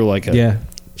mark. You were like a. Yeah.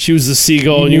 She was the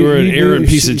seagull, and you were an errant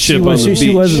piece of chip on the beach.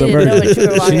 She wasn't a virgin. She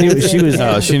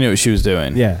was. She knew what she was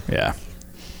doing. Yeah. Yeah.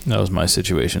 That was my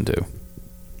situation too.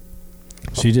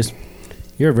 She just.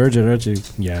 You're a virgin, aren't you?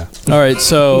 Yeah. All right,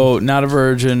 so not a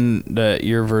virgin. That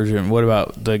you're a virgin. What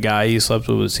about the guy you slept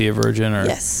with? Was he a virgin? Or?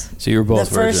 Yes. So you were both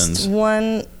the first virgins.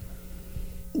 One,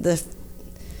 you have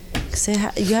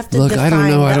to Look, define. I don't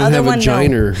know. I The don't other have a one, no.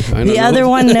 giner. The other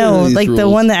one, no. These Like the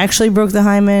rules. one that actually broke the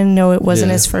hymen, no, it wasn't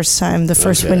Yeah. his first time. The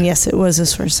first Okay. one, yes, it was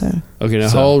his first time. Okay, now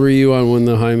how old were you on when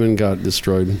the hymen got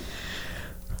destroyed?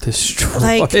 Destroyed.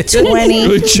 Like 20.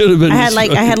 It should have been. I had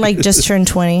destroyed. like just turned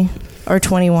 20 or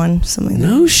 21, something like that.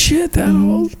 No shit, that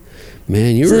old.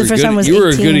 Man, you So were the a first time good, was you were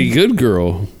a 18. goody good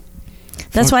girl.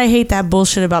 That's why I hate that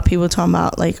bullshit about people talking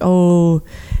about like, oh,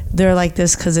 they're like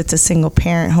this because it's a single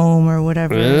parent home or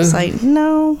whatever. Yeah. It's like,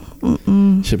 no.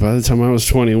 Mm-mm. Shit, by the time I was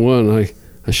 21,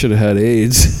 I should have had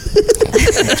AIDS.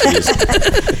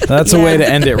 That's a way to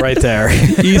end it right there.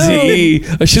 Easy E.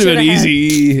 I should have had Easy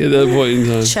E at that point in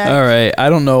time. Check. All right. I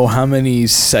don't know how many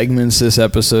segments this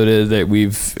episode is that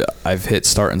I've hit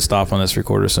start and stop on this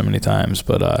recorder so many times,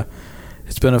 but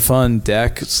it's been a fun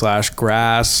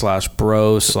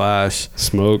deck/grass/bro/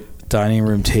 smoke dining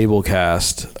room table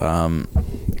cast.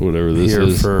 Whatever this here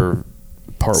is. for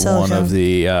part Silicone. 1 of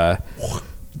the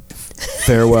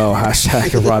farewell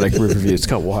 #erotic review. It's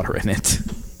got water in it.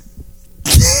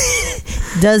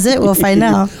 Does it? We'll find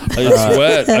out. It's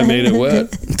wet. I made it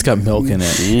wet. It's got milk in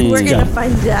it. We're going to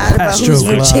find out about whose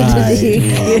Astroglide. virginity.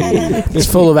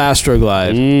 It's full of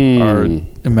Astroglide, our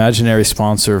imaginary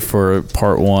sponsor for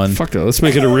part 1. Fuck that. Let's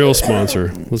make it a real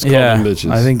sponsor. Let's call them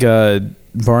bitches. I think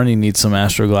Barney needs some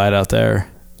Astroglide out there.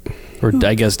 Or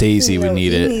I guess Daisy would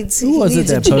need it. Who was it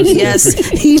that posted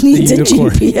GPS. He needs a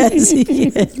unicorn?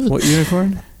 GPS. What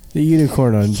unicorn? The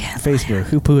unicorn on Facebook.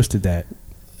 Who posted that?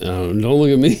 Don't look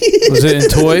at me. Was it in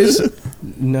toys?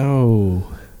 No.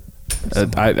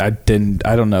 I didn't.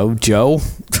 I don't know. Joe,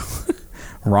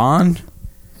 Ron,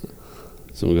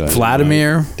 Some guy.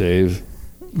 Vladimir, Dave,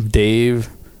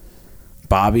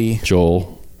 Bobby,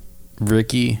 Joel,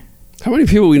 Ricky. How many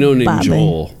people we know named Bobby.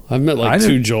 Joel? I've met like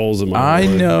two Joels in my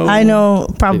life. I know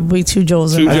probably two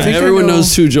Joels in my life. Everyone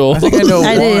knows two Joels. I think I know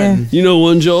I one. do. You know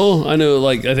one Joel? I know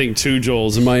I think two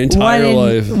Joels in my entire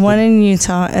life. One in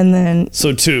Utah, and then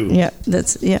So two. yeah,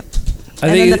 that's And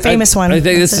then the famous one. I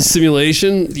think that's That's a it.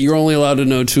 simulation. You're only allowed to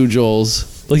know two Joels.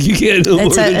 Like you can't know more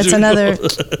than It's two another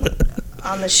Joels.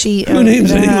 on the sheet. Who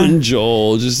names anyone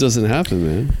Joel? It just doesn't happen,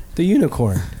 man. The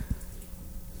unicorn.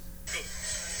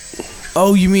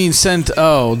 Oh, you mean sent?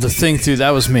 Oh, the thing through.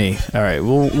 That was me. All right,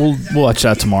 we'll watch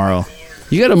that tomorrow.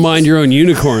 You got to mind your own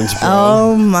unicorns, bro.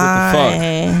 Oh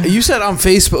my! You said on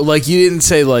Facebook, like you didn't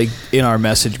say like in our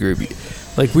message group.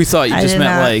 Like we thought you I just did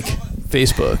meant not. like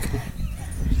Facebook.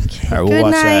 All right, we'll Good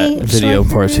watch night, that video in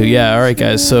part 2. Yeah, all right,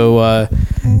 guys. So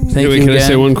thank Hey, you wait, can I again.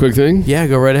 say one quick thing? Yeah,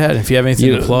 go right ahead. If you have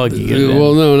anything to plug, you get it in.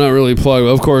 Well, no, not really plug.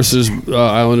 Of course, there's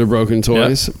Island of Broken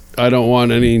Toys. I don't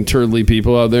want any turtlery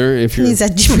people out there. If you're, He's a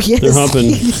GPS. they're humping.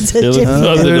 He's a Yeah, look-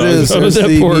 GPS. oh, there it dog. is. Oh, There's that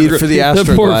the poor need gr- for the that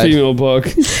poor Astroglide. female buck.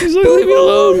 He's like, leave me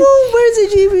alone. Where's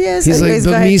the GPS? He's like, Anyways,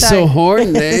 but go me ahead, so sorry.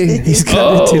 horny. He's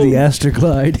coming to the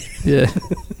Astroglide. Yeah.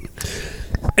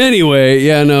 Anyway,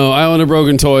 yeah, no, Island of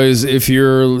Broken Toys. If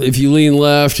you lean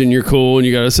left and you're cool and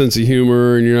you got a sense of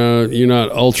humor and you're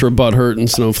not ultra butthurt and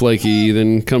snowflakey,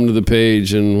 then come to the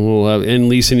page and we'll have. And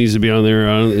Lisa needs to be on there.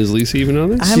 Is Lisa even on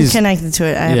there? I'm connected to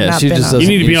it. I have not been on. You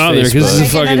need to be on there because I it's a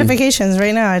get fucking. notifications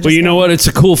right now. I just But you know what? It's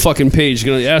a cool fucking page.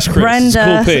 You're gonna ask Chris. It's a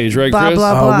Brenda, cool page, right, blah, Chris?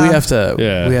 blah, blah. Oh, we have to.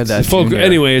 Yeah, we had that. Folk, junior.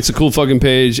 anyway, it's a cool fucking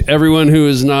page. Everyone who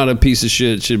is not a piece of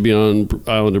shit should be on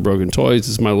Island of Broken Toys.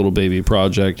 It's my little baby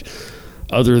project.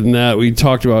 Other than that, we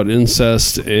talked about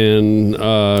incest and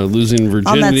losing virginity.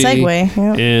 On that segue,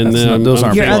 yeah. And That's not- those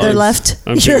aren't Your plugs. other left.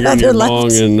 I'm Your figuring other you're left.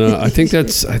 wrong, and I think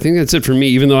that's it for me.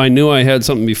 Even though I knew I had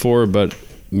something before, but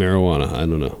marijuana, I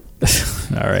don't know.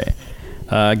 All right,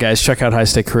 guys, check out High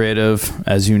Stake Creative,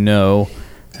 as you know,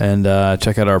 and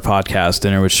check out our podcast,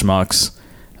 Dinner with Schmucks,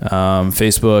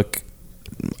 Facebook,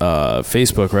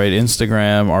 right,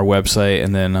 Instagram, our website,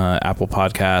 and then Apple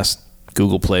Podcast,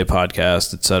 Google Play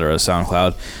Podcast, etc.,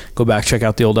 SoundCloud. Go back, check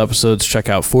out the old episodes. Check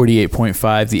out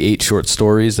 48.5, the 8 short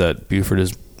stories that Buford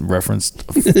has referenced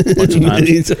a bunch of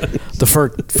times.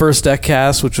 The first deck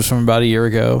cast, which was from about a year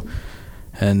ago,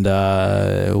 and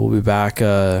we'll be back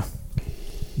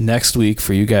next week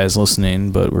for you guys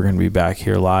listening. But we're going to be back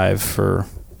here live for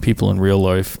people in real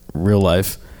life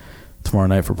tomorrow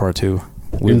night for part 2.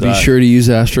 And be sure to use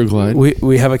Astroglide.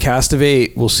 We have a cast of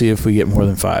 8. We'll see if we get more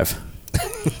than 5.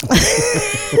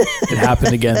 It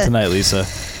happened again tonight, Lisa.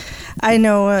 I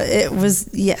know it was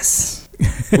yes.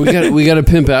 we got to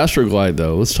pimp Astroglide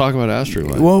though. Let's talk about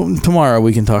Astroglide. Well, tomorrow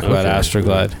we can talk about Okay.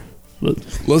 Astroglide.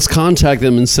 Let's contact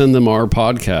them and send them our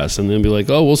podcast, and then be like,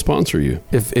 "Oh, we'll sponsor you."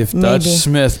 If Dutch Maybe.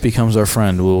 Smith becomes our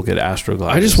friend, we'll get Astroglide.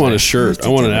 I just want a shirt. Let's I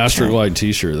want an do that. Astroglide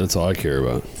T-shirt. That's all I care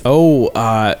about. Oh,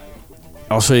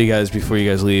 I'll show you guys before you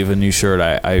guys leave a new shirt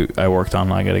I worked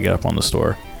on. I got to get up on the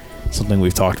store. Something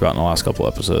we've talked about in the last couple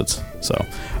episodes. So,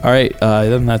 all right.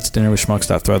 Then that's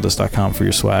dinnerwithschmucks.threadless.com for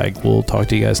your swag. We'll talk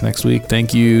to you guys next week.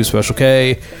 Thank you, Special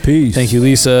K. Peace. Thank you,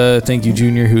 Lisa. Thank you,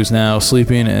 Junior, who's now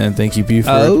sleeping, and thank you,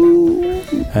 Buford.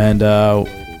 And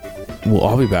we'll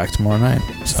all be back tomorrow night.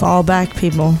 So, Fall back,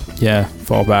 people. yeah,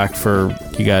 fall back for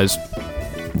you guys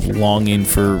longing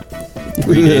for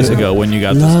 3 days ago when you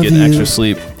got this getting extra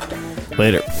sleep.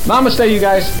 Later. Namaste, you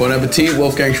guys. Bon appetit,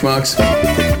 Wolfgang Schmucks.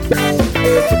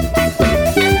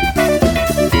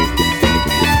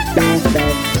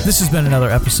 This has been another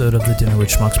episode of the Dinner with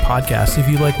Schmucks podcast. If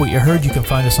you like what you heard, you can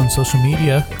find us on social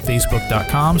media,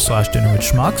 facebook.com/Dinner with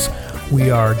Schmucks. We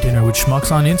are Dinner with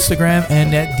Schmucks on Instagram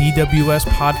and at DWS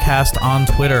Podcast on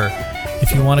Twitter.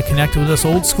 If you want to connect with us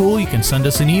old school, you can send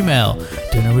us an email,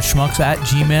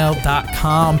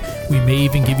 dinnerwithschmucks@gmail.com. We may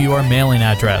even give you our mailing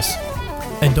address.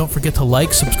 And don't forget to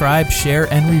like, subscribe, share,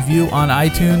 and review on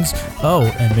iTunes. Oh,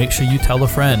 and make sure you tell a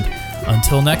friend.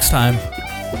 Until next time.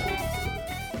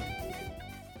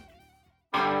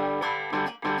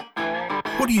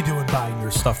 What are you doing buying your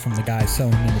stuff from the guy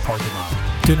selling in the parking lot?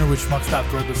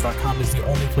 DinnerWithSchmucks.threadless.com is the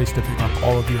only place to pick up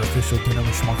all of your official Dinner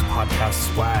with Schmucks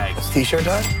podcast swag. T-shirt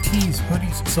done? Tees,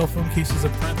 hoodies, cell phone cases,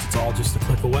 and prints. It's all just a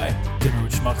click away.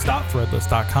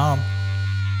 DinnerWithSchmucks.threadless.com.